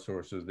power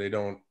sources,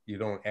 you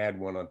don't add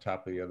one on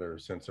top of the other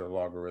since they're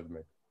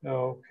logarithmic.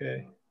 Oh,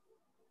 okay.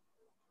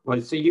 Well,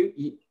 so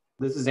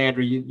this is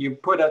Andrew. You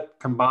put a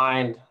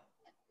combined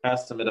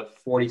estimate of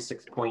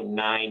 46.9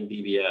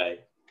 dBA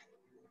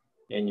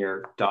in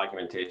your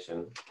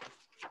documentation.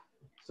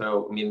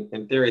 So, I mean,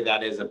 in theory,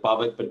 that is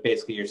above it, but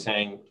basically you're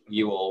saying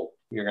you're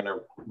going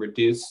to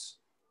reduce,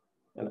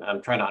 and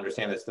I'm trying to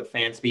understand this, the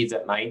fan speeds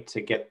at night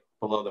to get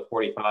below the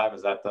 45.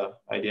 Is that the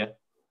idea?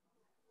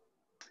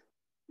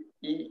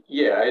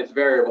 Yeah, it's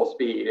variable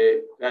speed.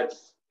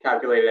 That's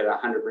calculated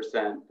at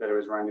 100%, that it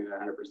was running at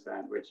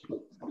 100%, which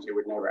obviously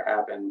would never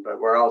happen.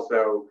 But we're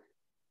also,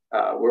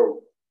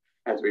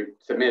 as we've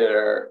submitted,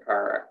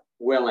 are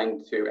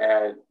willing to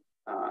add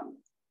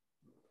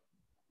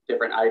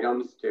different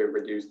items to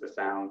reduce the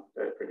sound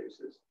that it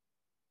produces.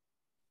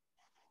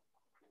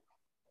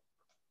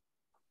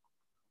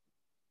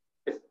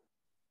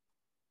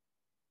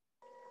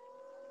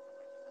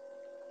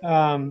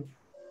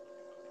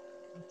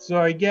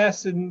 So I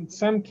guess in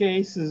some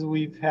cases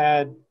we've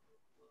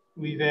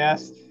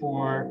asked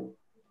for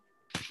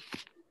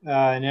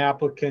an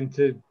applicant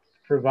to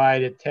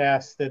provide a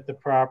test at the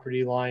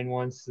property line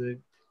once the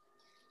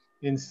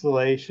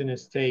installation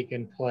has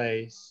taken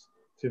place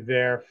to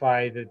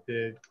verify that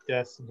the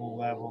decibel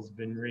level's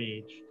been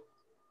reached.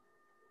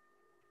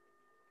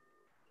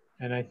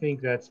 And I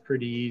think that's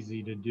pretty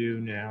easy to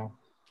do now.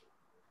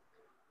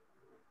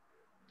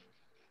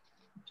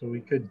 So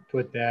we could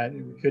put that,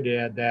 we could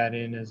add that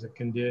in as a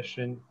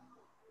condition.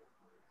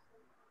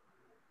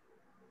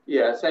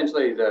 Yeah,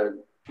 essentially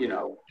the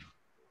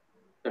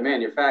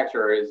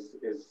manufacturer is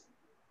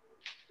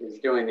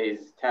doing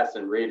these tests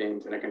and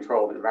readings in a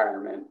controlled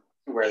environment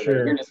where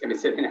the unit's going to be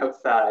sitting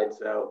outside.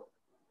 So,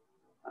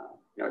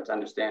 it's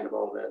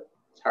understandable that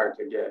it's hard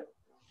to get,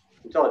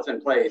 until it's in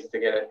place, to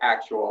get an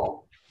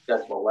actual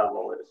decibel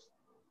level is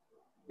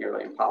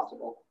nearly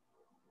impossible.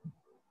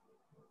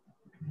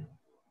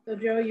 So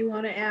Joe, you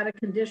want to add a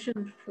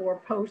condition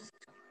for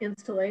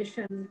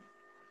post-installation?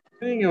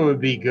 I think it would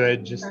be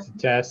good just to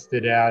test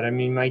it out. I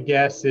mean, my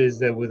guess is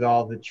that with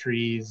all the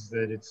trees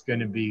that it's going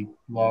to be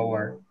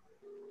lower.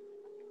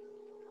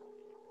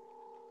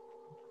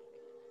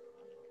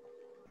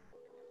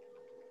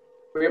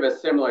 We have a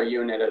similar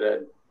unit at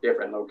a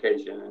different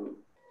location, and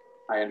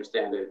I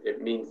understand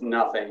it means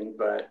nothing,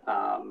 but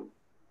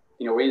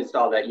we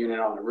installed that unit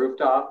on the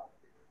rooftop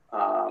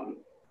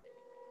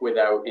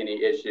without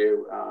any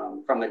issue.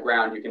 From the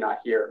ground, you cannot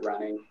hear it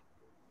running.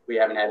 We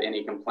haven't had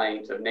any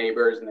complaints of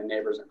neighbors, and the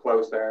neighbors are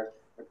closer.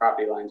 The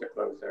property lines are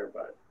closer,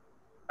 but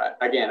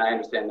again, I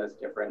understand there's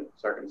different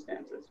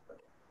circumstances. But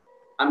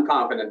I'm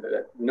confident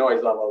that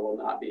noise level will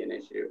not be an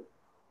issue.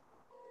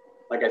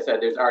 Like I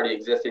said, there's already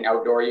existing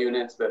outdoor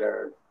units that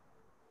are,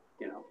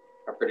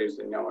 are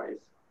producing noise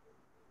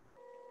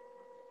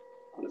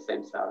on the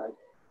same side.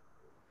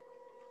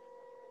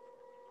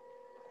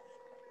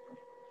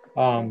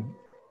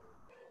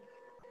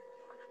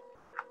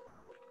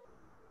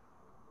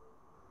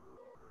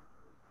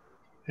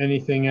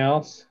 Anything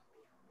else?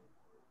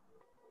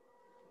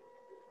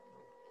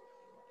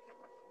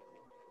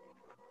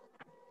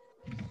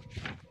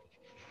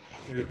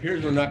 It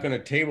appears we're not going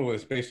to table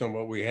this based on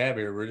what we have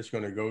here. We're just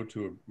going to go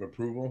to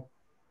approval.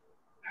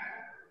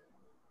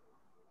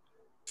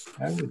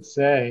 I would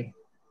say,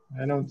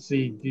 I don't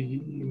see,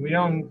 we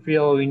don't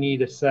feel we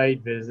need a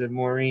site visit.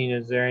 Maureen,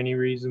 is there any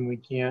reason we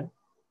can't?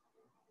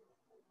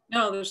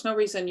 No, there's no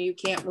reason you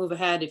can't move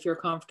ahead if you're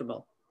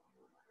comfortable.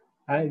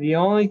 The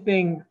only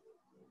thing,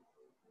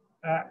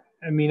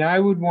 I mean, I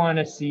would want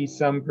to see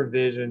some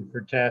provision for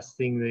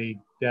testing the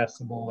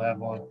decibel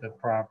level at the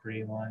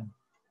property line.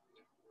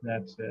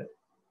 That's it.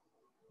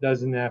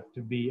 Doesn't have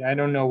to be, I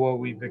don't know what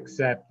we've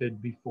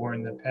accepted before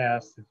in the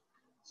past. If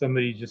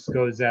somebody just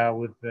goes out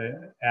with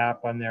the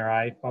app on their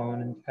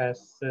iPhone and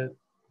tests it,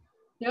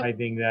 I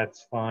think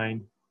that's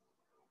fine.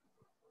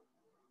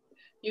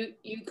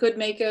 You could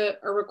make a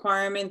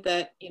requirement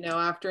that, you know,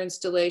 after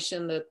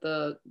installation that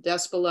the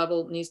decibel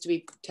level needs to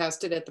be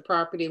tested at the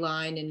property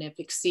line, and if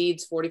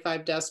exceeds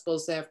 45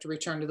 decibels, they have to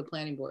return to the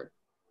planning board.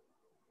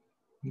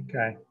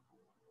 Okay.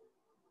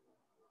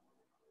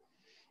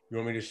 You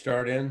want me to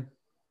start in?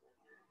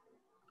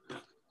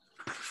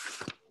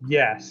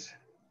 Yes.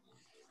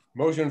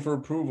 Motion for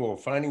approval.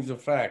 Findings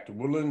of fact.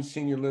 Woodland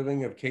Senior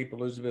Living of Cape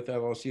Elizabeth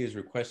LLC is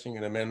requesting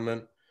an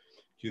amendment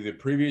to the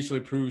previously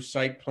approved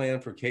site plan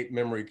for Cape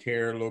Memory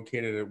Care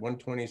located at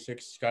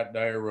 126 Scott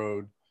Dyer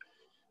Road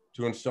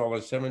to install a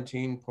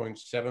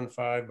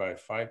 17.75 by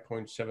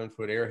 5.7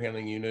 foot air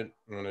handling unit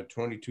on a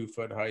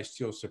 22-foot high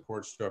steel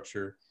support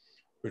structure,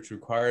 which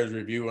requires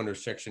review under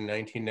section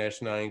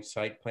 19-9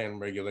 site plan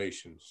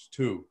regulations.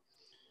 2,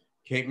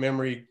 Cape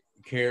Memory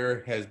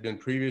Care has been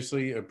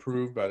previously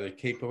approved by the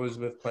Cape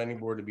Elizabeth Planning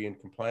Board to be in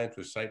compliance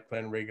with site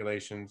plan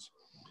regulations,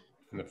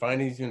 and the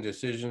findings and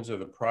decisions of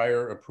the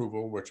prior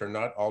approval, which are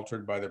not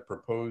altered by the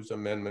proposed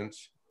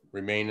amendments,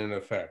 remain in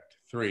effect.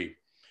 3,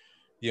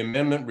 the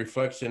amendment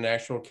reflects the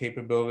natural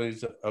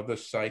capabilities of the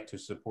site to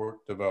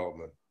support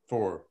development.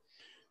 4,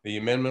 the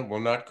amendment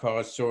will not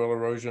cause soil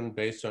erosion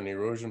based on the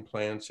erosion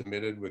plan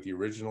submitted with the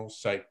original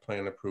site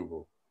plan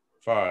approval.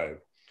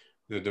 5,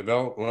 the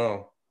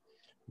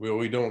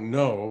we don't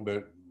know,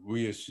 but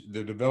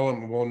the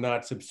development will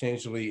not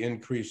substantially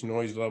increase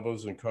noise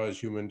levels and cause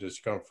human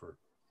discomfort.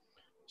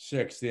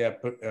 6, the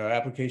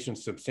application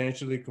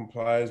substantially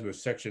complies with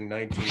section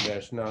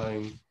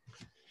 19-9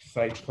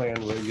 site plan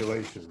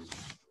regulations.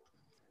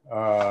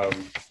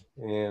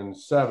 And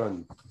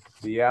 7,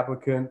 the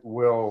applicant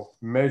will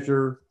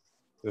measure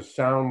the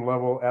sound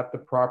level at the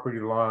property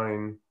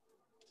line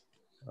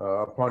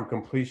upon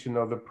completion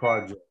of the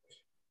project.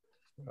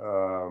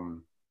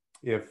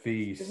 If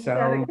the Isn't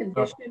sound... that a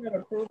condition of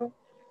approval?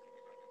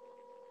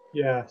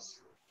 Yes.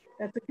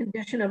 That's a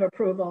condition of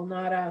approval,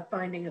 not a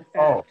finding of fact.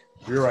 Oh,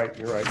 you're right.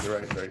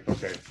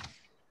 Okay.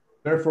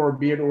 Therefore,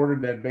 be it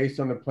ordered that based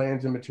on the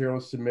plans and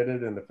materials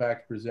submitted and the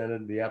facts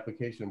presented, the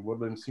application of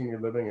Woodland Senior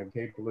Living of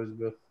Cape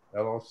Elizabeth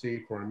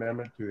LLC for an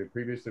amendment to the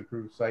previously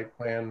approved site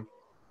plan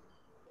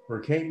for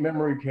Cape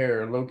Memory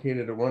Care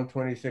located at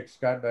 126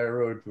 Scott Dyer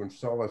Road to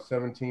install a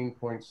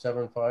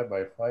 17.75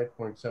 by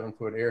 5.7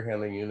 foot air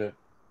handling unit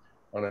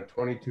on a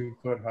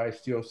 22-foot high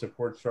steel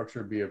support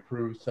structure be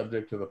approved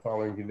subject to the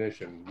following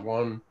condition.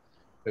 1,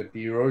 that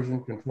the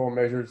erosion control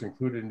measures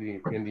included in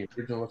the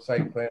original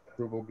site plan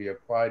approval be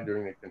applied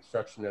during the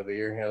construction of the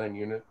air handling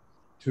unit.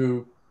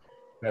 2,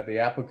 that the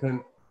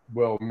applicant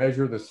will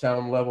measure the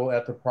sound level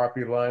at the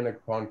property line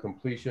upon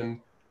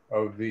completion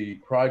of the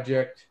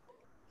project.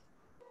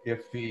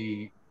 If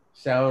the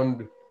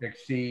sound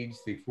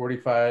exceeds the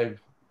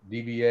 45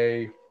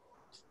 dBA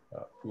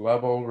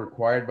level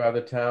required by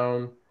the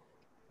town,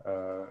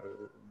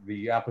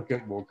 the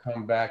applicant will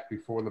come back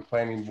before the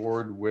planning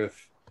board with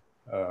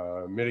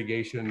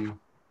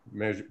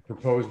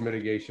proposed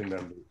mitigation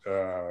numbers,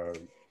 or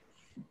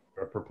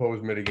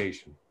proposed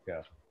mitigation.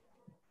 Yeah.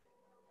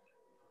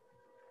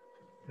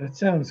 That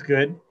sounds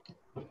good.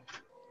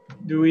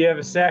 Do we have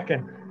a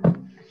second?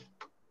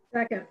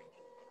 Second.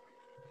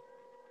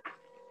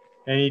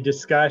 Any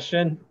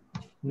discussion?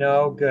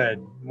 No,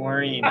 good.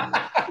 Maureen.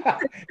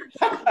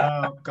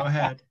 Go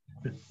ahead.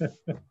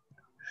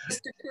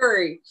 Mr.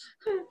 Curry.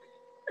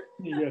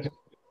 Yes.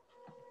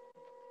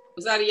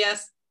 Was that a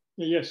yes?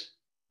 Yes.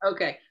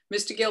 Okay.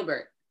 Mr.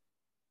 Gilbert.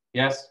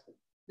 Yes.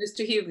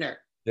 Mr. Huebner.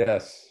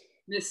 Yes.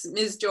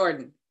 Ms.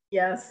 Jordan.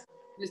 Yes.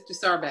 Mr.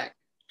 Sarbeck.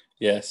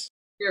 Yes.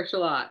 Pierre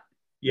Shalat.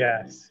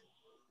 Yes.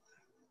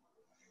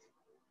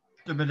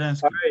 All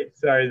right,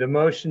 sorry, the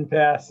motion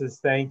passes.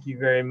 Thank you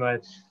very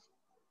much.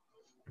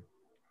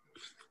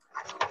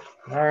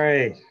 All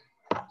right.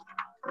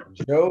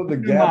 Joe the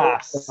gavel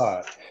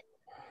spot.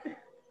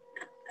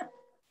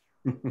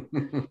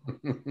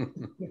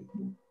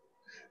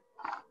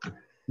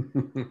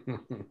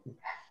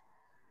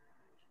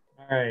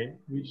 All right,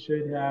 we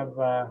should have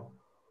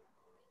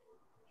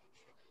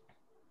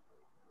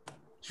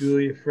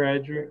Julia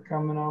Frederick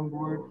coming on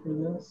board for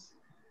this.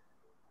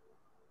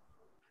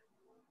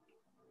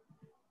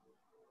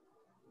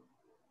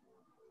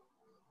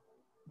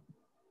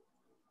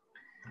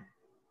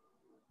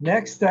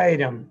 Next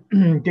item,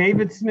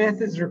 David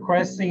Smith is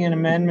requesting an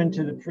amendment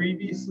to the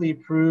previously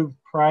approved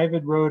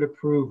private road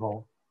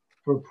approval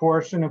for a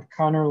portion of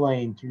Cunner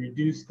Lane to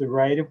reduce the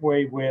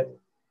right-of-way width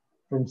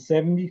from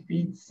 70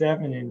 feet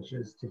 7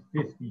 inches to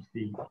 50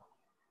 feet.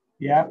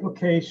 The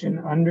application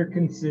is under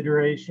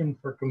consideration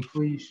for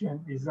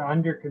completion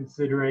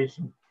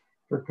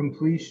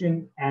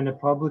and a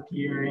public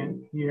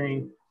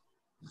hearing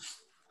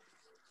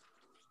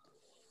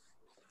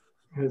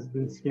has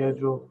been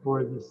scheduled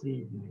for this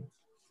evening.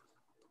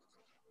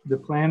 The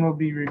plan will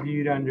be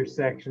reviewed under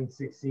section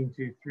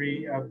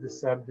 1623 of the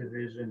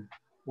subdivision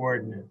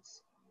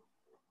ordinance.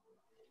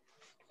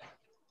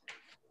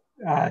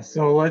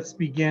 So let's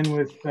begin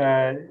with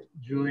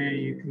Julia.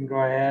 You can go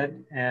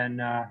ahead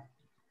and are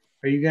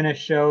you going to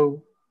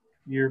show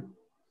your,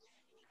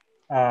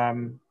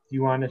 do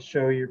you want to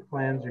show your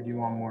plans or do you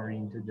want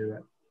Maureen to do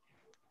it?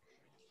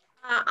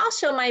 I'll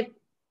show my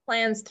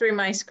plans through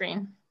my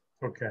screen.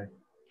 Okay.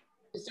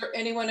 Is there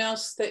anyone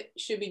else that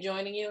should be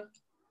joining you?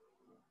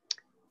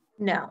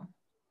 No.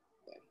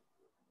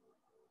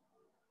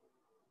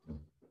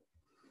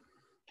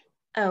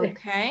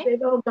 Okay.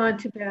 They've all gone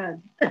to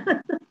bed.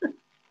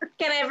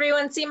 Can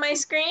everyone see my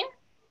screen?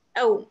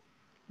 Oh.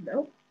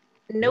 Nope.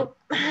 Nope.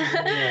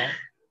 Yeah.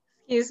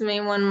 Excuse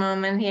me one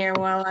moment here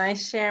while I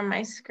share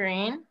my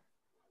screen.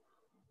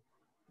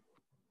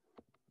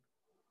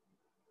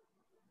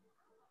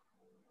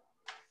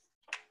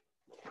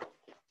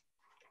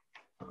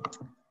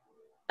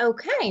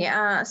 Okay,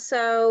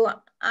 so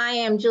I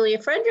am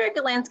Julia Frederick,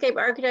 a landscape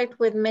architect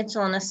with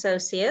Mitchell and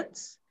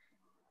Associates.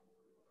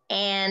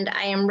 And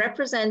I am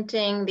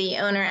representing the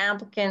owner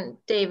applicant,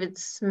 David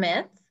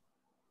Smith.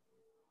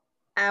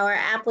 Our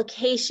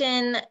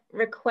application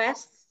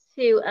requests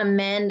to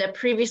amend a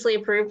previously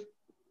approved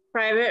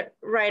private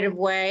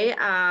right-of-way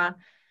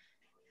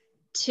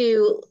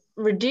to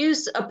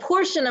reduce a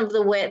portion of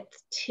the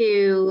width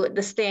to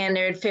the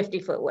standard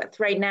 50-foot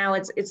width. Right now,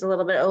 it's a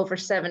little bit over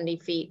 70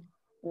 feet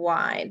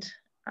wide.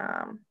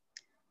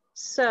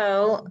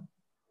 So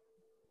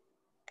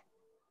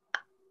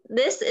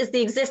this is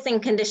the existing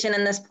condition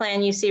in this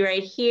plan you see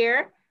right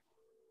here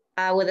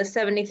with a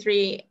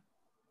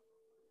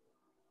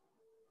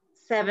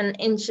 73.7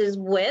 inches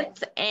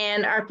width,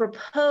 and our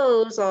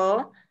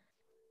proposal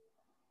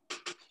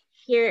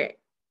here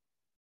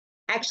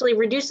actually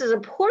reduces a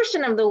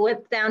portion of the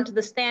width down to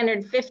the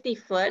standard 50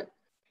 foot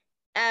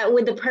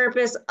with the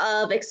purpose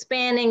of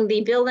expanding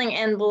the building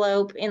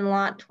envelope in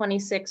lot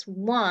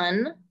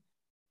 26-1.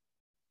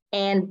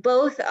 And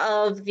both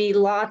of the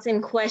lots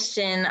in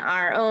question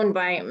are owned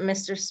by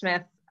Mr.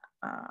 Smith.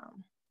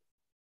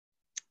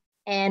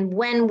 And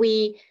when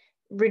we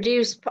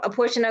reduce a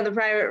portion of the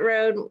private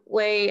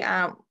roadway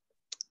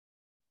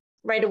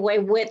right-of-way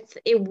width,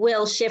 it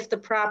will shift the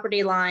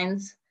property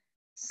lines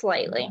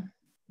slightly.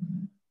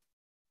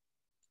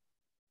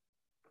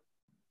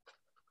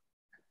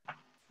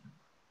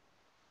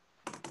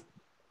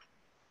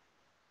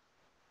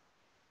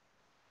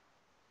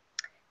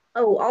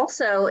 Oh,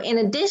 also, in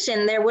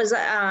addition, there was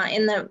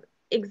in the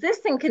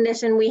existing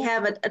condition, we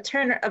have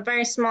a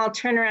very small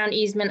turnaround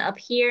easement up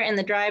here in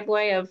the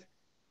driveway of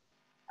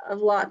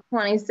lot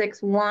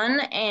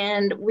 26-1,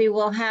 and we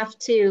will have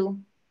to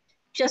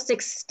just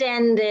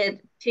extend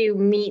it to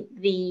meet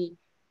the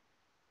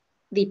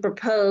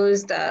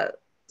proposed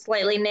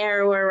slightly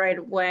narrower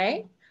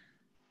right-of-way.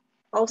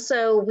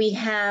 Also, we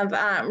have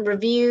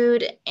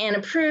reviewed and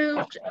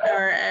approved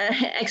or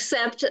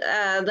accept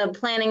the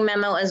planning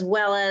memo as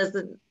well as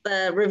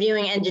the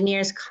reviewing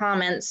engineer's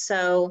comments.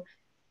 So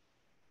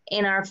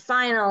in our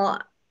final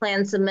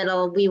plan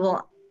submittal, we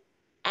will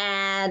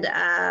add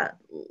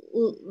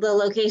the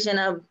location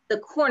of the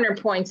corner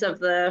points of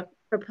the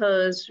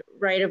proposed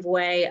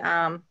right-of-way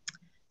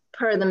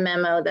per the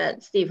memo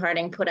that Steve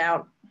Harding put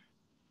out.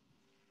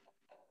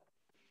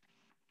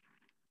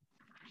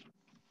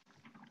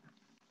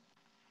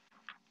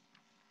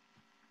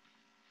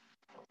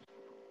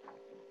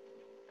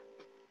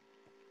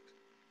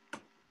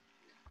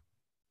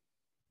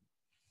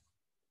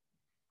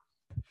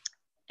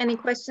 Any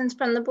questions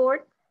from the board?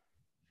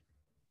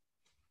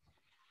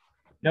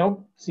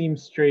 Nope,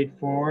 seems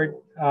straightforward.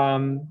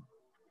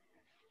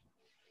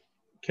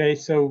 Okay,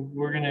 so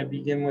we're going to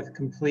begin with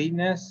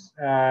completeness.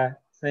 Does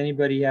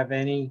anybody have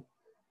any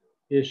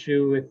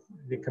issue with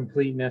the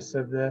completeness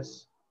of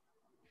this?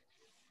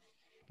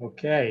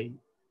 Okay.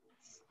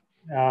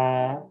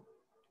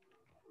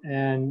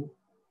 And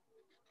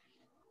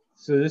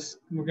so this,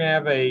 we're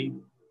going to have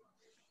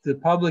the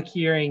public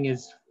hearing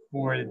is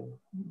for,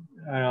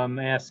 I'm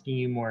asking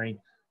you, Maureen,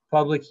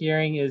 public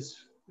hearing is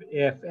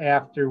if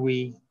after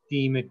we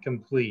deem it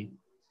complete,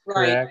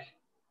 correct?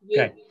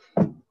 Right. Okay.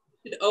 You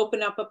should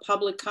open up a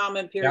public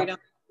comment period on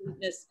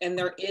completeness, and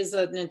there is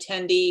an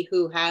attendee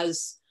who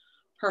has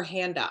her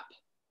hand up.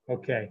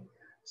 Okay,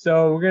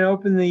 so we're going to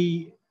open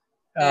the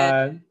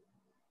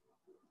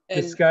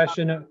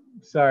discussion.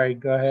 Sorry,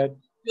 go ahead.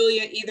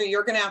 Julia, either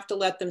you're going to have to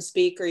let them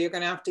speak or you're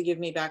going to have to give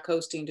me back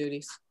hosting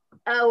duties.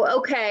 Oh,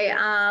 okay.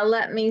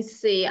 Let me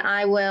see.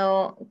 I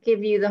will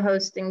give you the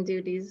hosting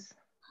duties.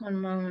 One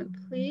moment,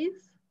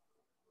 please.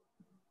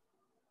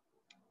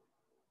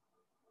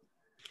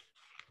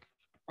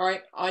 All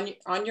right,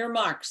 on your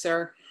mark,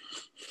 sir.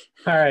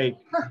 All right,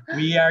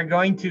 we are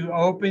going to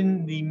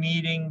open the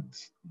meeting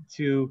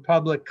to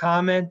public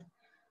comment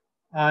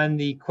on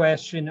the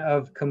question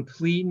of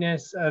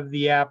completeness of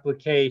the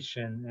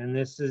application. And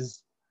this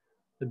is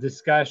the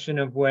discussion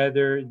of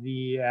whether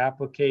the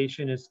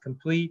application is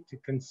complete to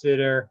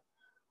consider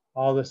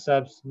all the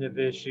substantive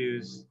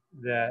issues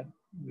that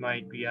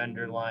might be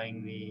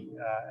underlying the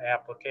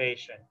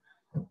application.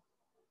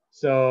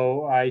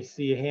 So I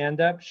see a hand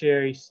up,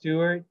 Sherry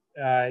Stewart.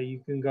 You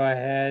can go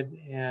ahead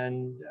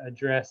and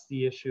address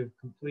the issue of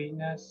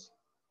completeness.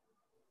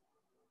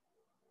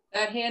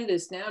 That hand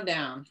is now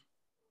down.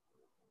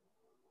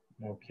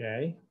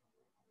 Okay.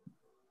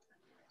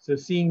 So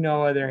seeing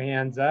no other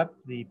hands up,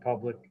 the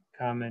public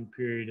comment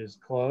period is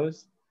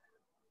closed.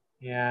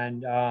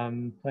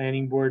 and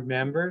planning board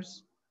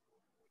members?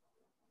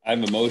 I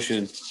have a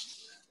motion.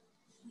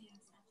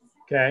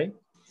 Okay,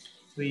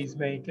 please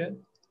make it.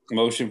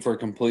 Motion for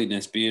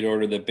completeness. Be it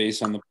ordered that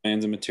based on the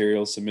plans and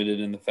materials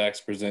submitted and the facts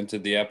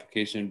presented, the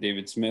application of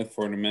David Smith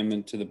for an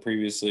amendment to the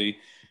previously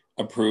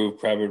approved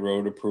private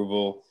road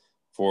approval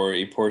for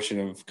a portion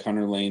of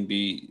Cunner Lane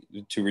be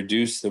to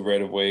reduce the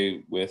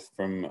right-of-way width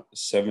from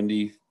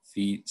 70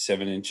 feet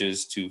 7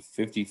 inches to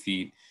 50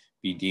 feet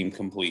be deemed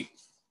complete.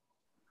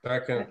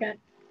 Second. Okay.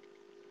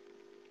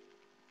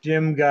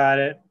 Jim got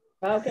it.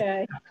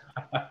 Okay.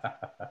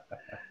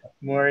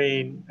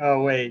 Maureen,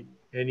 oh wait,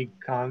 any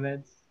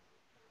comments?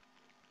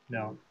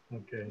 No,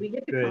 okay, We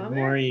get to good. comment?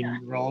 Maureen,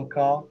 roll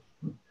call.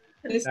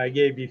 I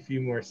gave you a few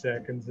more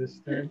seconds this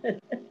time.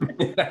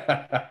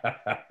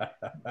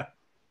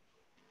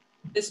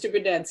 Mr.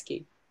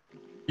 Budensky,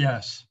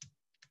 Yes.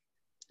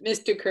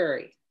 Mr.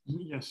 Curry,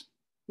 Yes.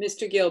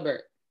 Mr.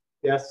 Gilbert,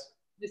 Yes.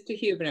 Mr.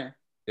 Huebner,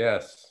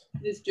 Yes.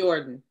 Ms.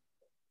 Jordan,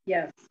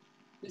 Yes.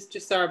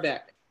 Mr.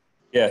 Sarbeck,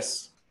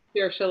 Yes.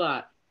 Chair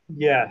Shalat.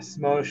 Yes,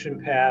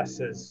 motion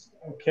passes.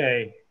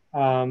 Okay,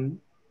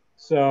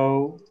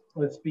 so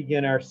let's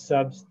begin our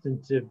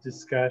substantive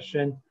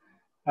discussion.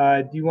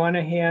 Do you want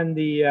to hand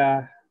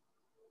the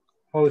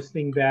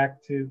hosting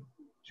back to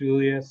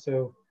Julia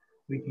so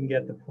we can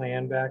get the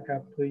plan back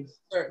up,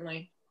 please?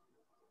 Certainly.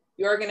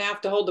 You are going to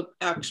have to hold an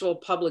actual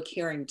public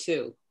hearing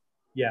too.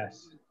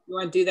 Yes. You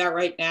want to do that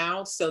right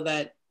now so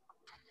that.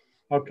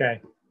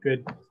 Okay,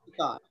 good.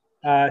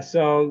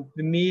 So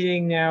the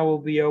meeting now will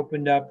be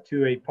opened up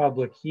to a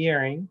public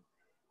hearing.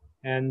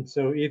 And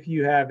so if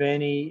you have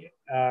any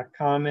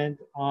comment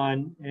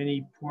on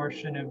any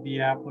portion of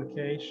the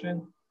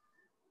application,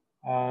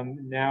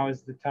 now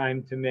is the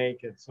time to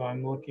make it. So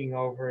I'm looking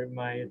over at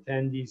my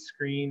attendee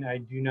screen. I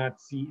do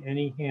not see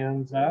any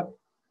hands up.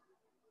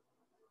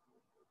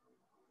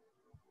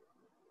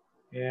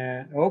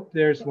 And, oh,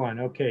 there's one.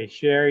 Okay,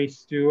 Sherry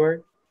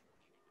Stewart.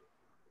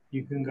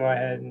 You can go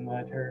ahead and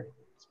let her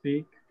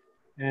speak.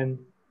 And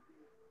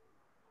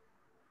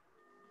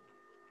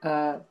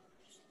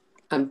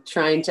I'm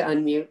trying to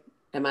unmute.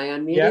 Am I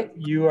unmuted? Yep,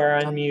 you are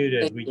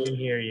unmuted. We can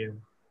hear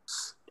you.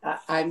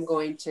 I'm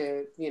going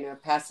to,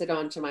 pass it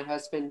on to my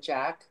husband,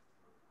 Jack.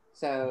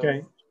 So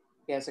okay.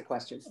 He has a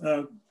question.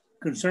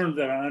 Concerned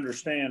that I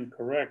understand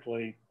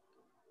correctly,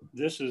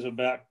 this is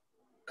about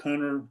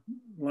Cunner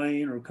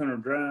Lane or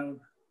Cunner Drive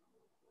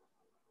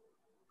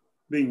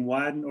being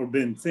widened or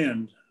being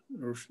thinned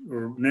or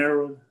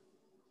narrowed.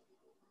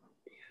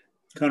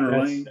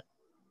 Cunner Lane.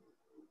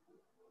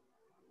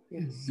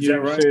 Yes. Is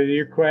that right? So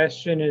your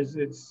question is,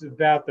 it's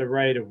about the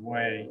right of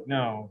way.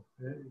 No,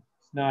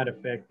 it's not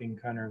affecting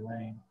Cunner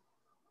Lane.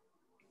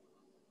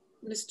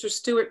 Mr.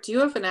 Stewart, do you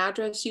have an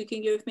address you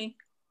can give me?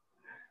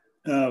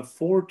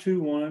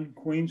 421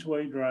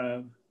 Queensway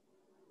Drive,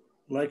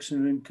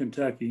 Lexington,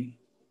 Kentucky,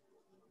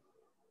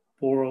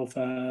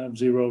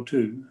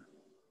 40502.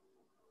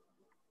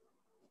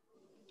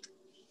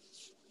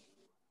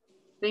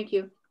 Thank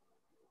you.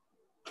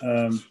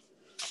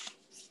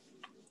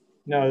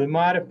 No, the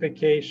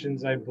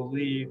modifications, I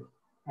believe,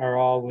 are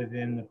all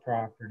within the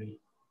property.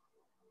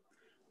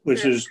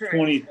 Which is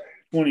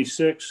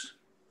 2026,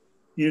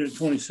 unit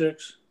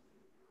 26,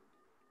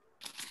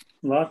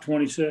 lot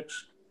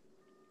 26.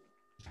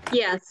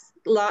 Yes,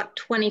 lot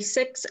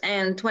 26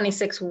 and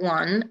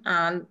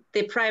 26-1.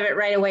 The private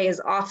right-of-way is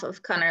off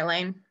of Cunner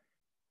Lane.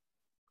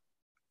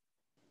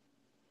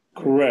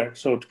 Correct.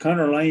 So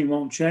Cunner Lane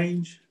won't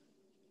change?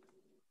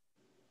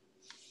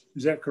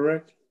 Is that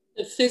correct?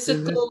 The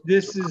physical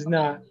this is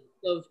not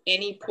of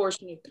any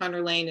portion of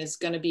Cunner Lane is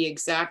going to be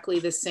exactly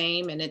the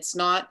same, and it's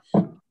not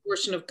a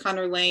portion of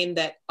Cunner Lane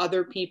that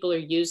other people are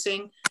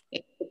using.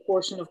 It's the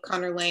portion of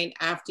Cunner Lane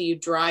after you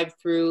drive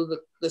through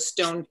the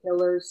stone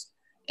pillars,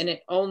 and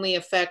it only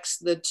affects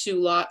the 2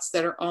 lots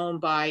that are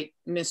owned by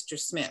Mr.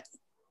 Smith.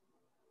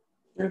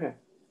 Okay.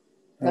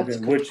 Okay,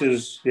 which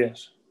is,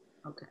 yes.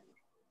 Okay.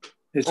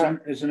 It's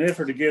an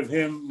effort to give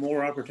him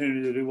more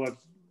opportunity to do what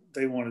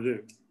they want to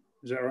do.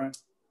 Is that right?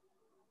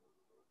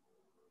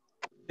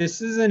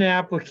 This is an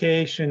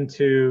application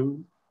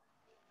to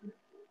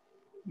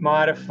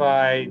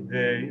modify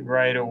the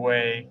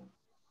right-of-way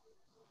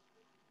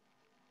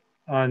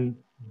on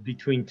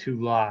between 2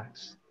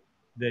 lots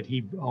that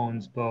he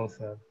owns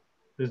both of.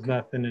 There's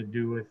nothing to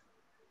do with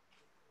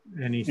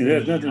anything.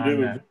 It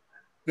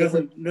has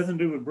nothing to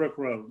do with Brook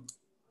Road.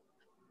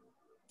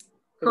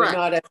 It would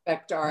not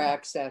affect our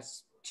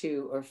access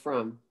to or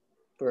from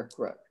Brook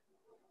Road.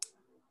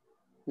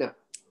 No.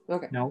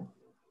 Okay. No.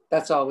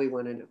 That's all we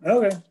want to know.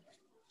 Okay.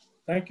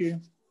 Thank you.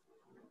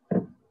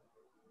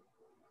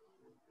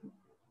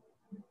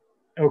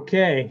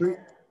 Okay.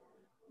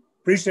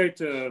 Appreciate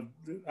the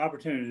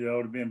opportunity,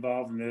 though, to be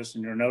involved in this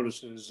and your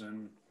notices.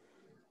 And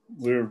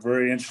we're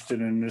very interested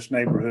in this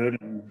neighborhood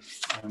and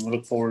we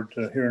look forward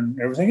to hearing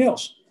everything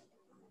else.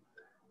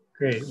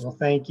 Great. Well,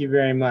 thank you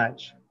very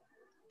much.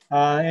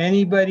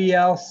 Anybody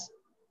else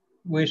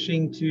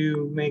wishing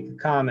to make a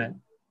comment?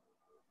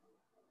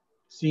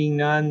 Seeing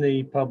none,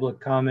 the public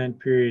comment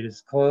period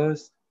is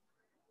closed.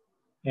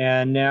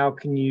 And now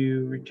can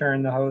you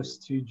return the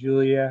host to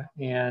Julia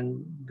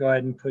and go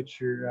ahead and put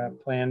your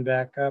plan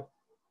back up?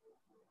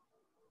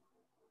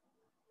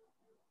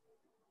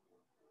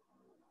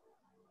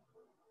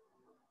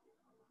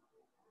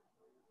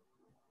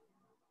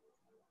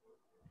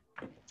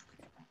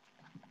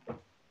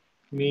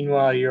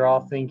 Meanwhile, you're all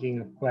thinking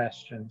of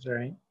questions,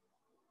 right?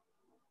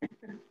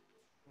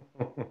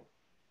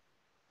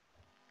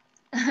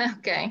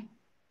 Okay.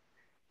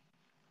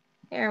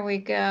 Here we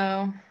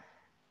go.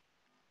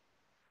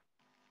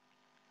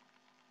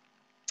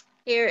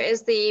 Here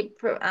is the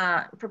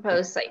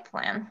proposed site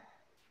plan.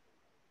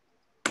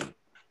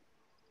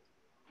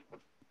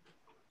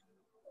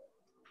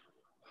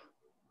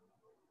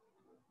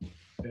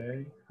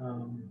 Okay.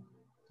 Oh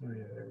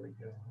yeah, there we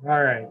go.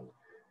 All right.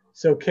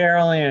 So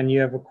Carol Ann, you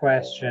have a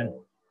question.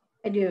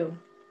 I do.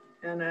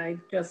 And I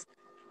just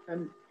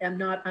am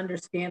not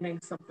understanding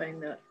something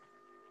that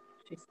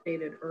she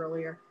stated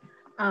earlier.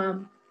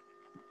 The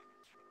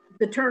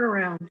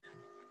turnaround,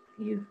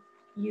 you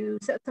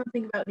said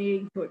something about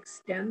needing to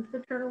extend the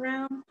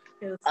turnaround.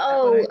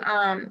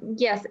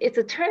 Yes, it's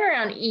a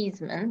turnaround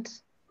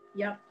easement.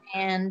 Yep.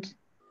 And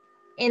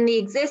in the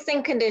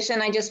existing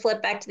condition, I just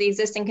flipped back to the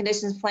existing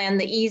conditions plan.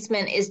 The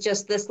easement is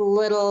just this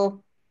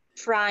little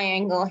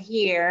triangle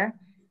here,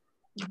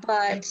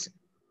 but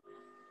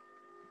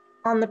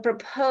on the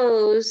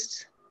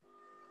proposed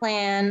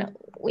plan,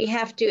 we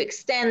have to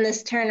extend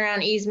this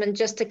turnaround easement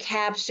just to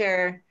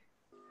capture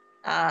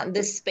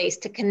this space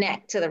to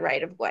connect to the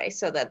right of way,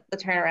 so that the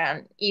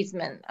turnaround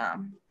easement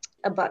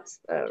abuts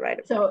the right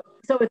of way.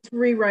 So it's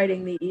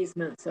rewriting the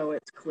easement so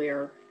it's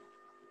clear.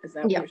 Is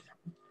that what you're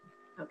saying?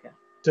 Okay.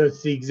 So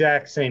it's the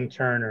exact same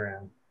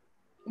turnaround.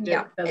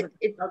 Yeah,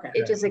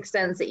 it just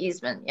extends the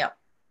easement. Yep.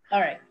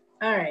 All right.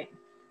 I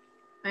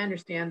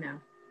understand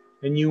now.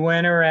 And you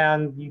went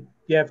around, you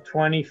have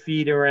 20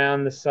 feet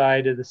around the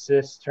side of the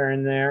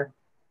cistern there?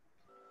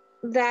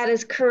 That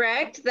is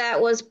correct.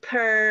 That was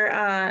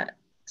per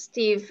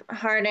Steve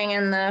Harding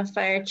and the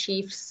fire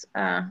chief's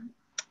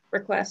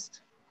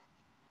request.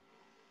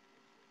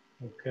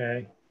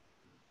 Okay.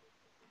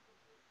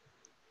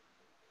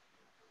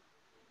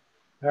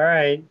 All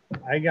right,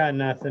 I got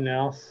nothing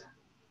else.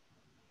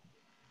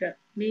 Yeah,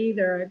 me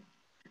either.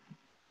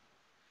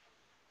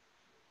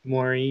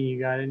 Maureen, you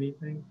got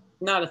anything?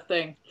 Not a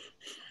thing.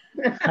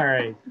 All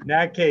right, in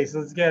that case,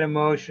 let's get a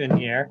motion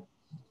here.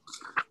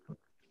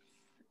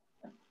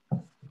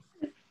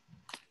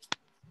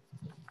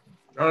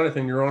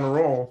 Jonathan, you're on a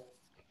roll.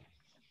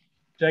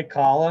 Should I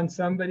call on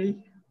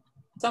somebody?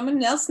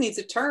 Someone else needs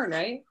a turn,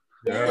 right?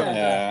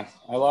 Yeah,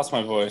 I lost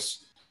my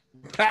voice.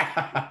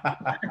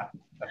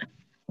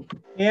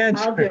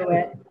 Andrew. I'll do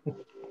it.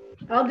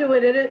 I'll do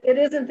it. It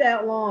isn't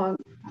that long.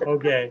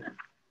 Okay.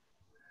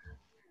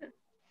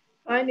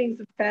 Findings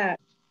of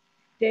fact.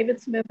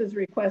 David Smith is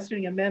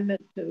requesting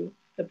amendment to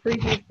the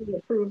previously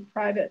approved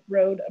private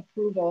road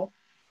approval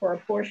for a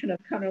portion of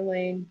Cunner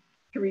Lane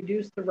to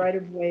reduce the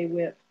right-of-way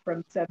width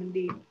from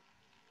 70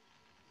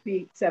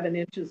 feet 7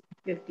 inches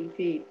to 50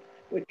 feet,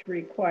 which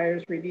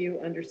requires review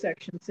under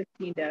section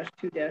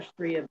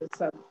 16-2-3 of the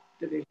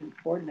subdivision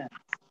ordinance.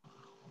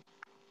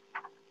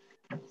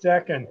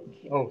 Second.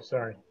 Oh,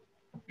 sorry.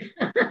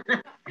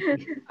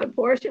 The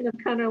portion of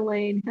Cunner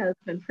Lane has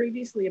been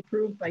previously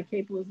approved by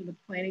Cape Elizabeth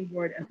Planning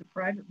Board as a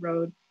private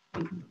road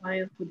in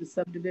compliance with the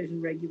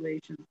subdivision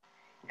regulations,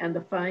 and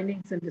the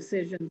findings and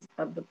decisions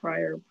of the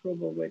prior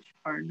approval, which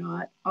are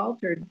not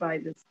altered by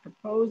this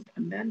proposed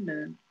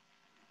amendment,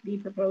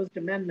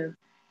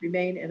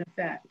 remain in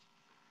effect.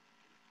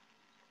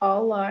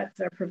 All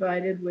lots are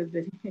provided with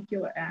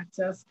vehicular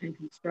access, and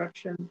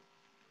construction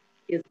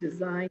is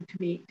designed to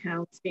meet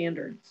town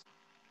standards.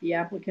 The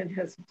applicant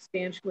has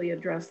substantially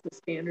addressed the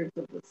standards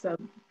of the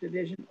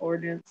subdivision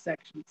ordinance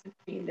section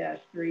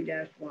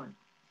 16-3-1.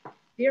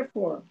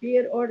 Therefore, be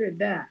it ordered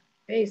that,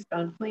 based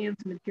on plans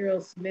and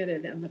materials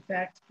submitted and the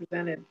facts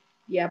presented,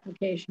 the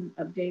application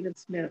of David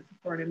Smith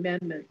for an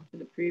amendment to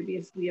the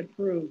previously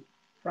approved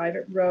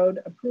private road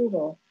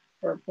approval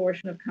for a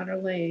portion of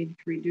Cunner Lane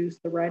to reduce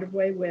the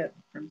right-of-way width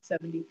from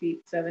 70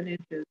 feet 7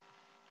 inches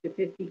to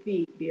 50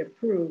 feet be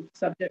approved,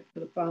 subject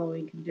to the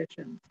following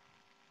conditions: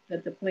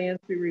 that the plans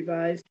be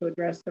revised to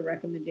address the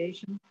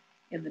recommendation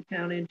in the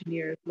town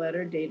engineer's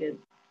letter dated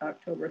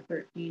October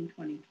 13,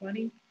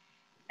 2020,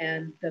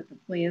 and that the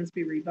plans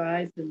be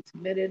revised and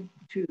submitted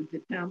to the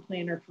town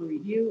planner for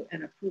review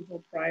and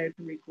approval prior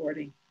to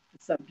recording the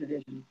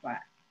subdivision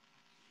plat.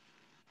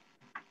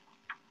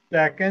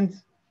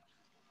 Second.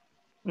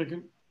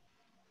 Second.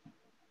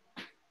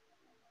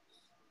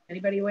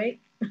 Anybody awake?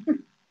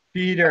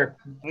 Peter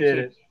did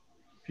it.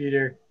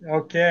 Peter.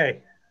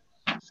 Okay.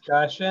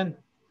 Discussion.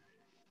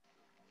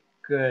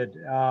 Good.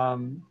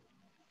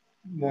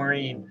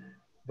 Maureen,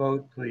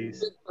 vote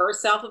please.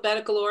 First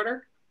alphabetical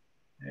order.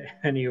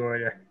 Any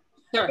order.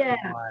 Sure. Yeah.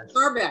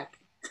 Torbeck.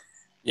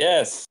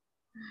 Yes.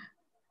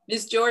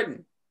 Ms.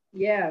 Jordan.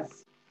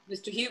 Yes.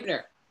 Mr.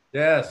 Huebner.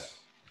 Yes.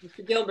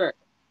 Mr. Gilbert.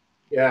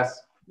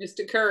 Yes.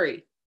 Mr.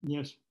 Curry.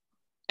 Yes.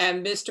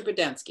 And Mr.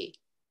 Podensky.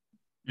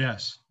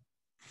 Yes.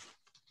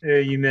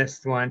 You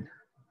missed one.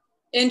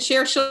 And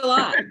Chair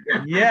Shalat.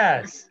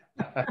 Yes.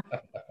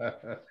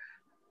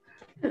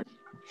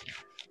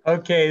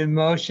 Okay, the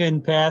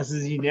motion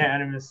passes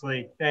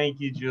unanimously. Thank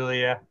you,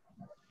 Julia.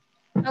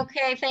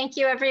 Okay, thank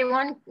you,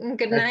 everyone.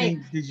 Good night.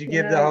 Did you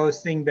give the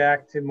hosting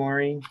back to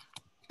Maureen?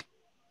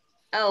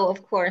 Oh,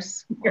 of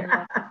course.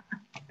 Yeah.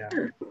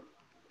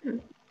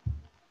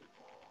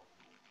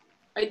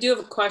 I do have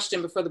a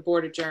question before the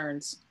board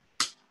adjourns.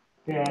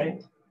 Okay.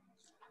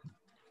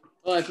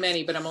 Well, I have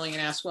many, but I'm only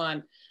going to ask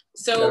one.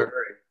 So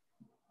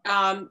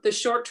the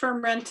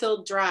short-term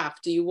rental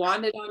draft, do you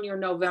want it on your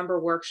November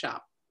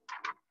workshop?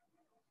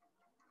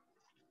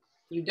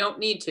 You don't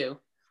need to.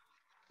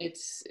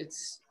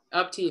 It's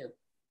up to you.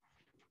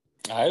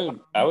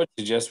 I would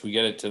suggest we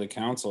get it to the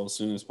council as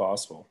soon as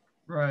possible.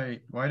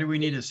 Right. Why do we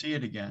need to see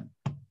it again?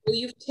 Well,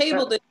 you've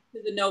tabled it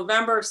to the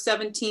November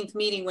 17th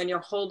meeting when you're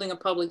holding a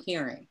public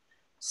hearing.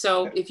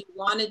 So if you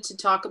wanted to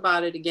talk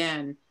about it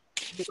again,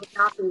 you would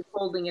not be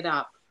holding it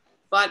up.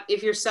 But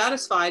if you're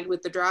satisfied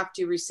with the draft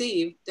you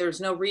received, there's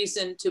no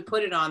reason to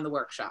put it on the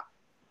workshop.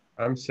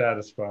 I'm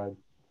satisfied.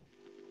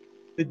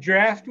 The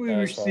draft we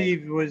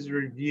received was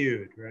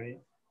reviewed, right?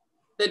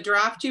 The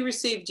draft you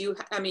received, you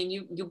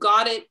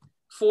got it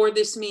for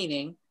this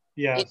meeting.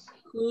 Yes. It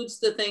includes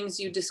the things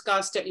you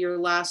discussed at your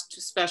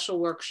last special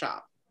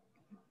workshop.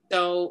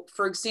 So,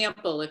 for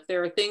example, if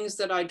there are things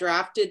that I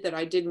drafted that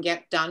I didn't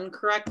get done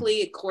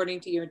correctly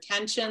according to your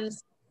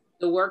intentions,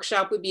 the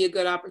workshop would be a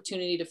good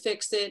opportunity to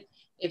fix it.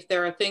 If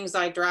there are things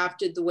I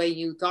drafted the way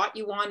you thought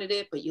you wanted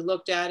it, but you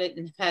looked at it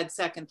and had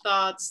second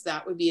thoughts,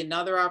 that would be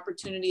another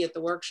opportunity at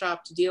the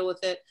workshop to deal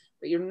with it.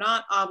 But you're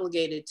not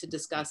obligated to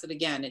discuss it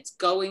again. It's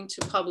going to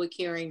public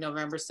hearing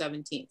November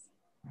 17th.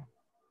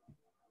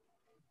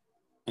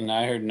 And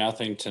I heard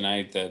nothing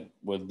tonight that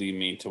would lead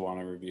me to want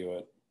to review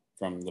it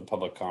from the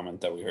public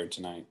comment that we heard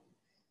tonight.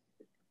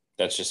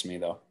 That's just me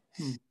though.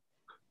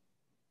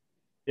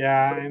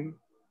 Yeah.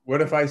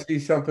 What if I see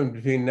something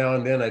between now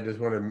and then? I just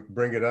want to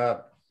bring it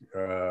up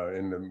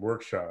in the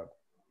workshop.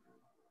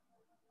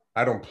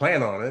 I don't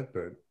plan on it,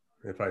 but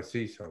if I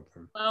see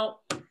something.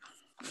 Well, if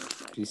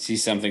you see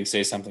something,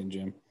 say something,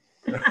 Jim.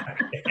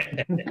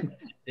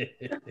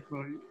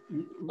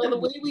 Well, the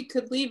way we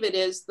could leave it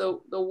is the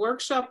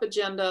workshop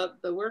agenda,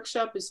 the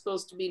workshop is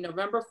supposed to be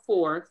November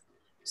 4th.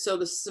 So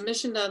the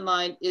submission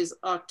deadline is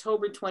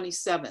October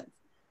 27th.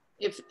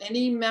 If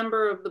any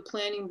member of the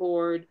planning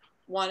board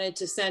wanted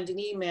to send an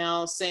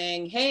email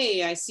saying,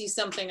 hey, I see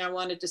something I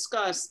want to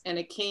discuss, and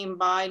it came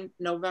by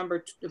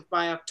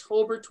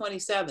October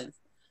 27th,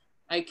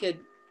 the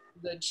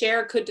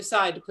chair could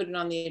decide to put it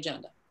on the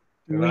agenda.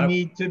 Do we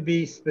need to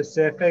be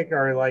specific,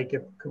 or like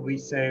could we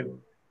say,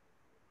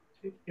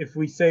 if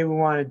we say we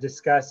want to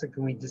discuss it,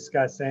 can we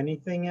discuss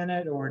anything in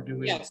it, or do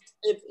we? Yes,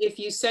 if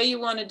you say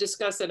you want to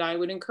discuss it, I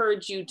would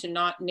encourage you to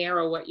not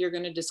narrow what you're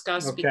going to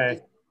discuss. Okay.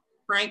 Because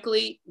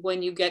frankly,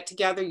 when you get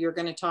together, you're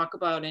going to talk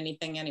about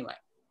anything anyway.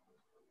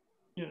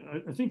 Yeah,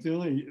 I think the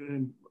only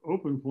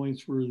open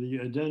points were the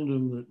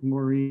addendum that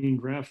Maureen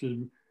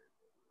drafted,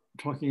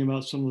 talking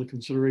about some of the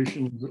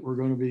considerations that were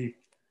going to be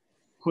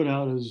put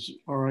out as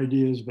our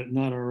ideas, but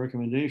not our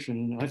recommendation.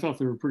 And I thought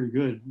they were pretty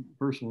good,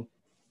 personally.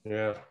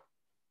 Yeah.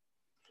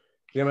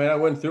 Yeah, I mean, I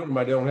went through them.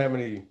 I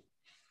couldn't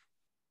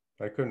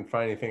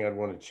find anything I'd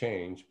want to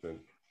change, but.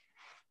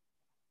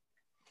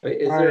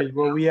 All right,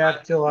 well, we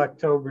have till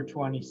October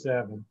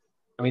 27th.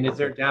 I mean, is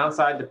there a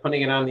downside to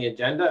putting it on the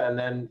agenda and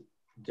then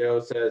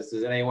Joe says,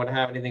 does anyone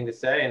have anything to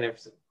say? And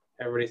if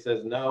everybody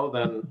says no,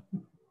 then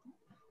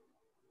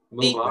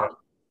move on.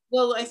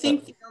 Well, I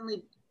think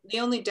the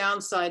only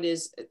downside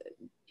is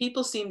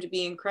people seem to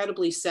be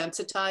incredibly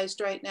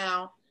sensitized right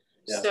now.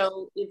 Yeah.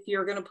 So if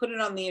you're going to put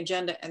it on the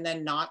agenda and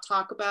then not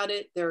talk about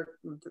it, there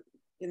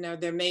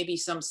may be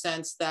some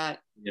sense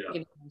that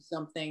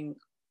something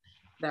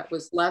that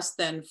was less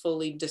than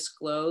fully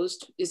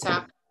disclosed is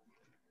happening.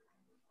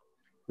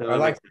 I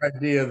like the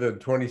idea of the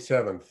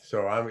 27th.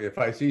 So if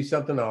I see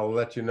something, I'll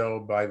let you know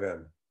by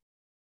then.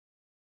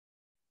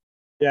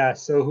 Yeah,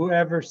 so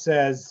whoever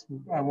says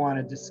I want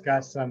to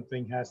discuss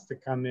something has to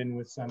come in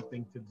with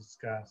something to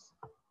discuss.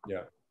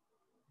 Yeah.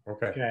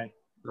 Okay. Okay.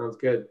 Sounds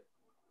good.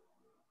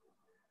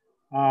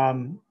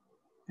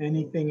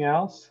 Anything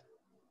else?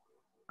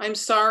 I'm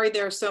sorry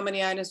there are so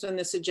many items on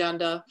this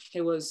agenda.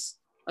 It was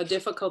a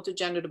difficult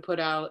agenda to put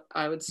out.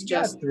 I would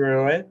suggest we got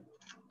through it.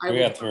 We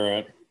got through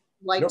it.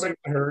 Like to read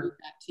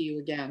that to you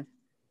again.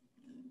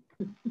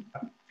 With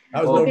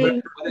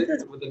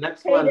the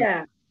next one,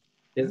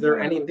 is there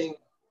anything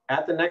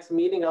at the next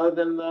meeting other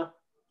than the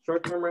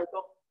short-term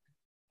rental?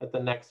 At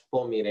the next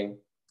full meeting?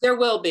 There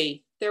will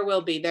be. There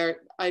will be.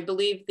 I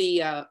believe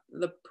the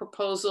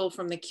proposal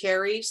from the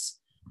Careys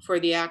for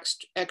the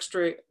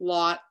extra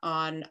lot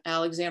on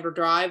Alexander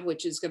Drive,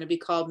 which is going to be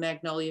called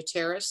Magnolia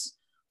Terrace,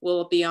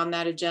 will be on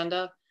that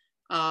agenda.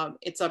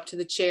 It's up to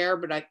the chair,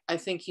 but I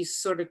think he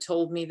sort of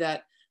told me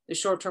that the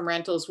short-term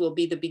rentals will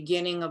be the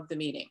beginning of the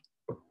meeting.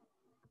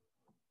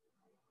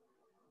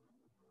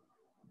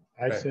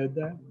 I said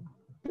that?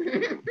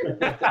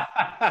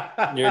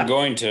 You're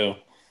going to.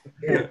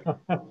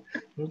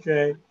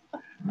 Okay.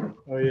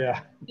 Oh,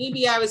 yeah.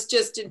 Maybe I was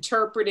just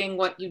interpreting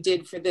what you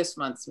did for this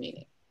month's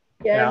meeting.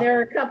 Yeah, and there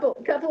are a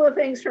couple of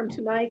things from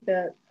tonight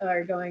that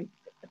are going,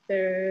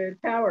 the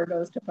tower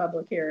goes to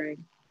public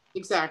hearing.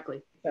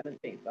 Exactly.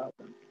 17th.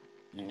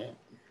 Yeah.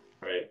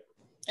 Right.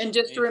 And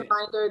just a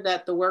reminder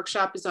that the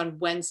workshop is on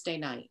Wednesday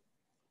night.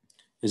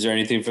 Is there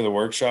anything for the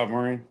workshop,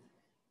 Maureen?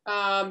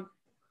 I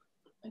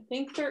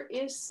think there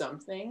is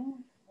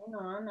something. Hang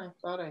on, I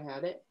thought I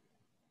had it.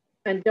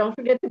 And don't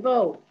forget to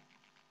vote.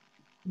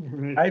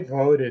 I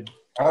voted.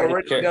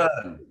 Already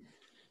done.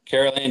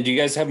 Carol Ann, do you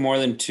guys have more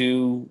than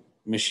 2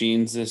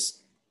 machines this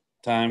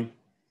time?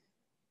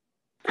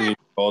 Can you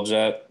divulge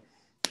that?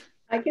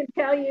 I can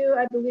tell you,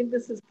 I believe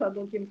this is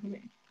public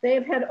information. They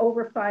have had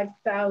over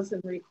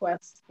 5,000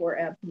 requests for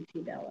absentee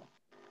ballot.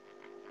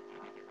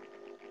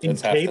 In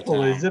Cape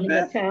Elizabeth? In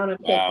the town of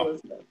Cape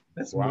Elizabeth.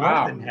 That's more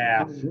than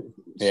half.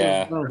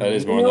 Yeah, that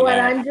is more You know than what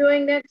half. I'm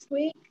doing next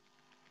week?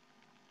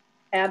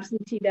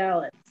 Absentee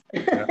ballots.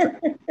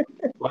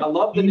 Well, I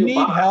love the Do you new need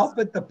box. help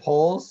at the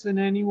polls in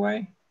any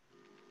way?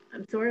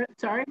 I'm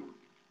sorry?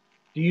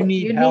 Do you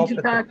need You help need to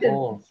at the talk to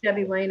polls?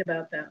 Chevy Lane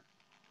about that.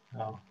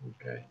 Oh,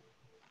 okay.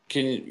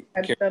 Can you,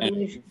 I Carol Ann,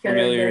 believe she's got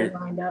everybody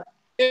lined up.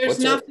 There's What's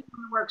nothing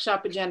on the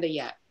workshop agenda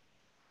yet.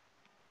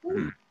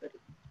 So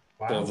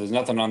if there's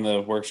nothing on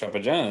the workshop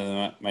agenda, then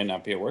it might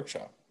not be a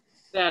workshop.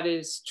 That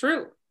is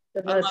true.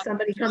 Unless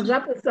somebody comes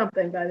up with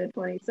something by the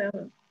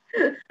 27th.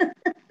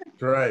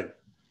 That's right.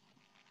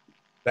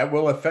 That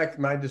will affect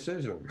my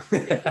decision.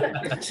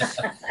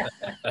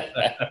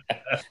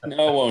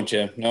 No, won't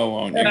you? No,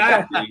 won't you?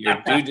 Do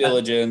your due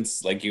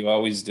diligence like you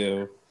always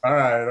do. All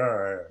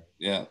right.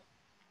 Yeah.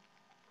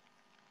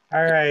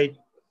 All right.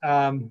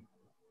 How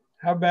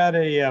about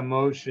a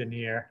motion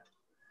here?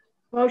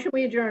 Motion,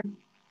 we adjourn.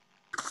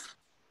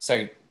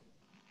 Second.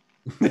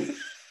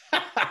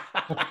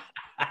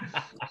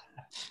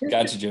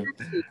 Gotcha, Jim.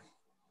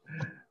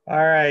 All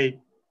right.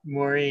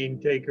 Maureen,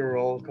 take a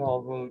roll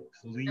call vote,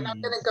 please. And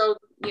I'm going to go,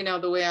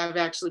 the way I've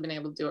actually been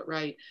able to do it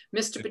right.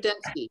 Mr.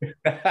 Podensky.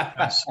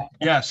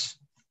 Yes.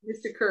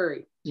 Mr.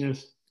 Curry.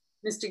 Yes.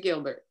 Mr.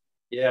 Gilbert.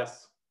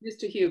 Yes.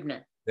 Mr.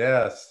 Hubner.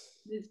 Yes.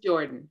 Ms.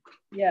 Jordan.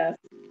 Yes.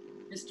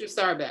 Mr.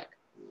 Sarbeck.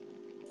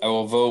 I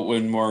will vote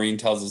when Maureen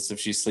tells us if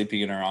she's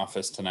sleeping in her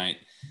office tonight.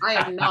 I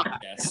am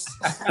not. Yes.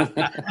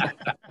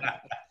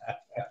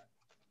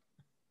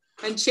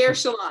 And Chair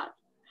Shalat.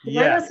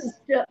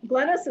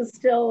 Glennis is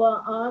still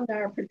on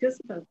our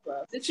participants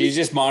list. She's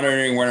just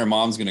monitoring when her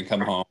mom's going to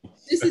come home.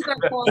 This is our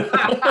call.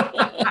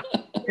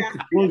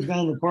 Close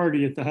down the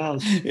party at the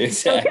house. Exactly.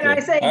 So can I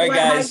say, all right,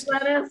 guys.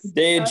 Glennis?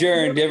 Day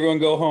adjourned. Everyone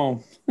go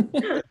home.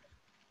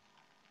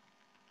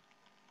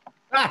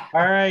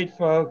 All right,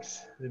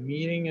 folks. The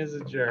meeting is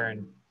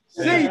adjourned.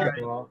 See ya.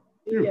 you all.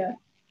 Yeah.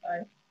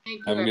 Bye.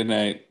 Have a good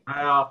night.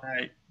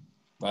 Bye.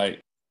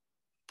 Bye.